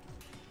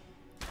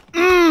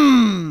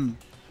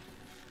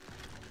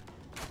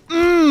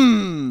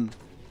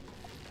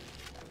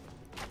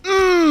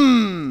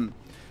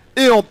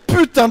 Et en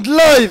putain de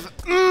live.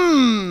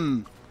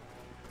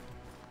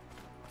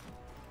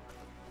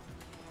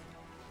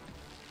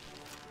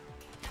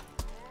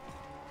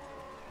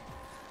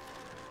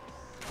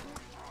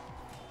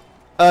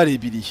 Allez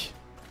Billy.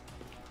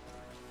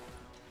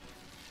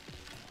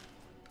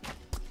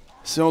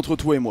 C'est entre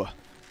toi et moi.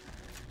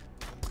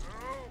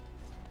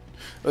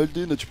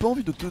 Aldé, n'as-tu pas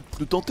envie de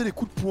tenter les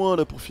coups de poing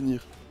là pour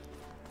finir?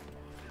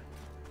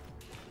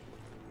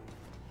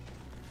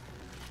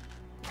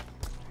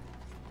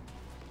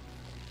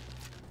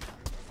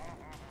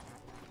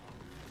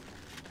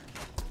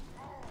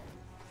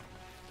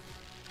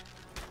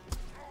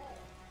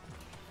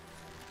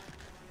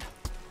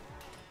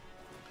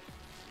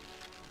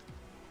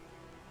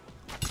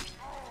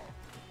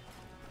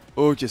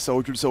 Ok, ça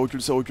recule, ça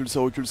recule, ça recule, ça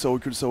recule, ça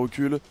recule, ça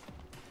recule.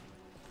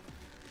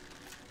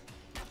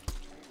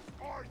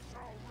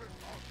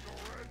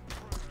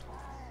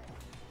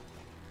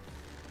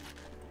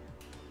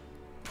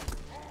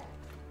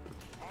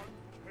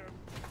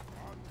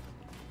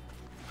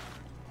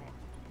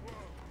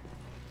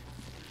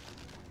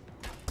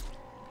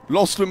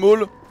 Lance le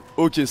maul.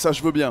 Ok, ça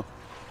je veux bien.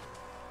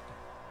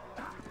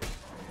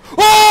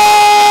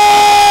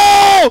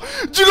 Oh!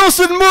 Du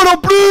lancer de maul en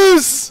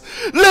plus!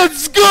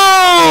 Let's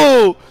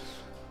go!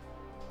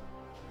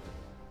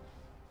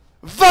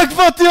 Vague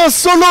 21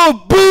 solo,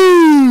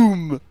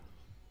 boom!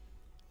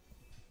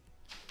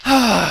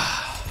 Ah!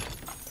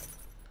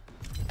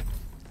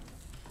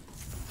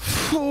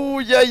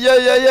 Fou, ya ya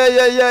ya ya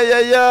ya ya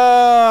ya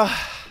ya!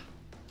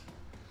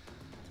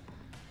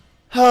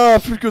 Ah,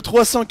 plus que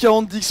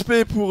 340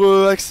 d'XP pour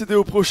accéder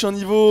au prochain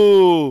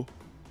niveau.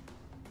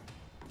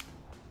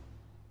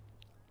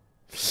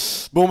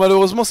 Bon,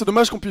 malheureusement, c'est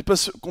dommage qu'on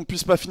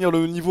puisse pas finir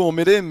le niveau en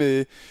mêlée,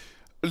 mais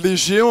les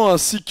géants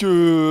ainsi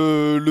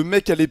que le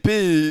mec à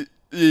l'épée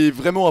est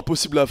vraiment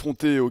impossible à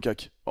affronter au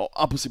cac. Oh,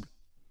 impossible.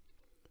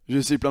 J'ai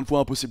essayé plein de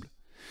fois, impossible.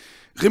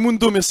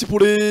 Raimundo, merci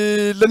pour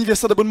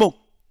l'anniversaire d'abonnement.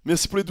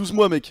 Merci pour les 12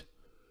 mois, mec.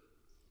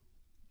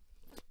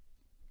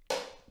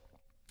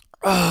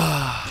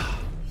 Ah.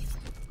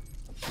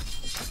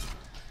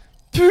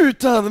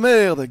 Putain de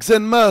merde.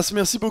 Xenmas,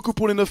 merci beaucoup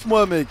pour les 9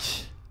 mois,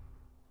 mec.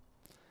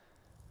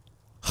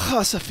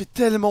 Ah, ça fait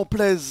tellement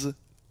plaisir.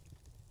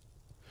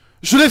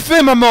 Je l'ai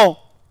fait, maman.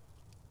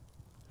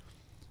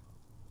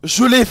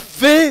 Je l'ai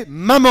fait,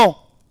 maman.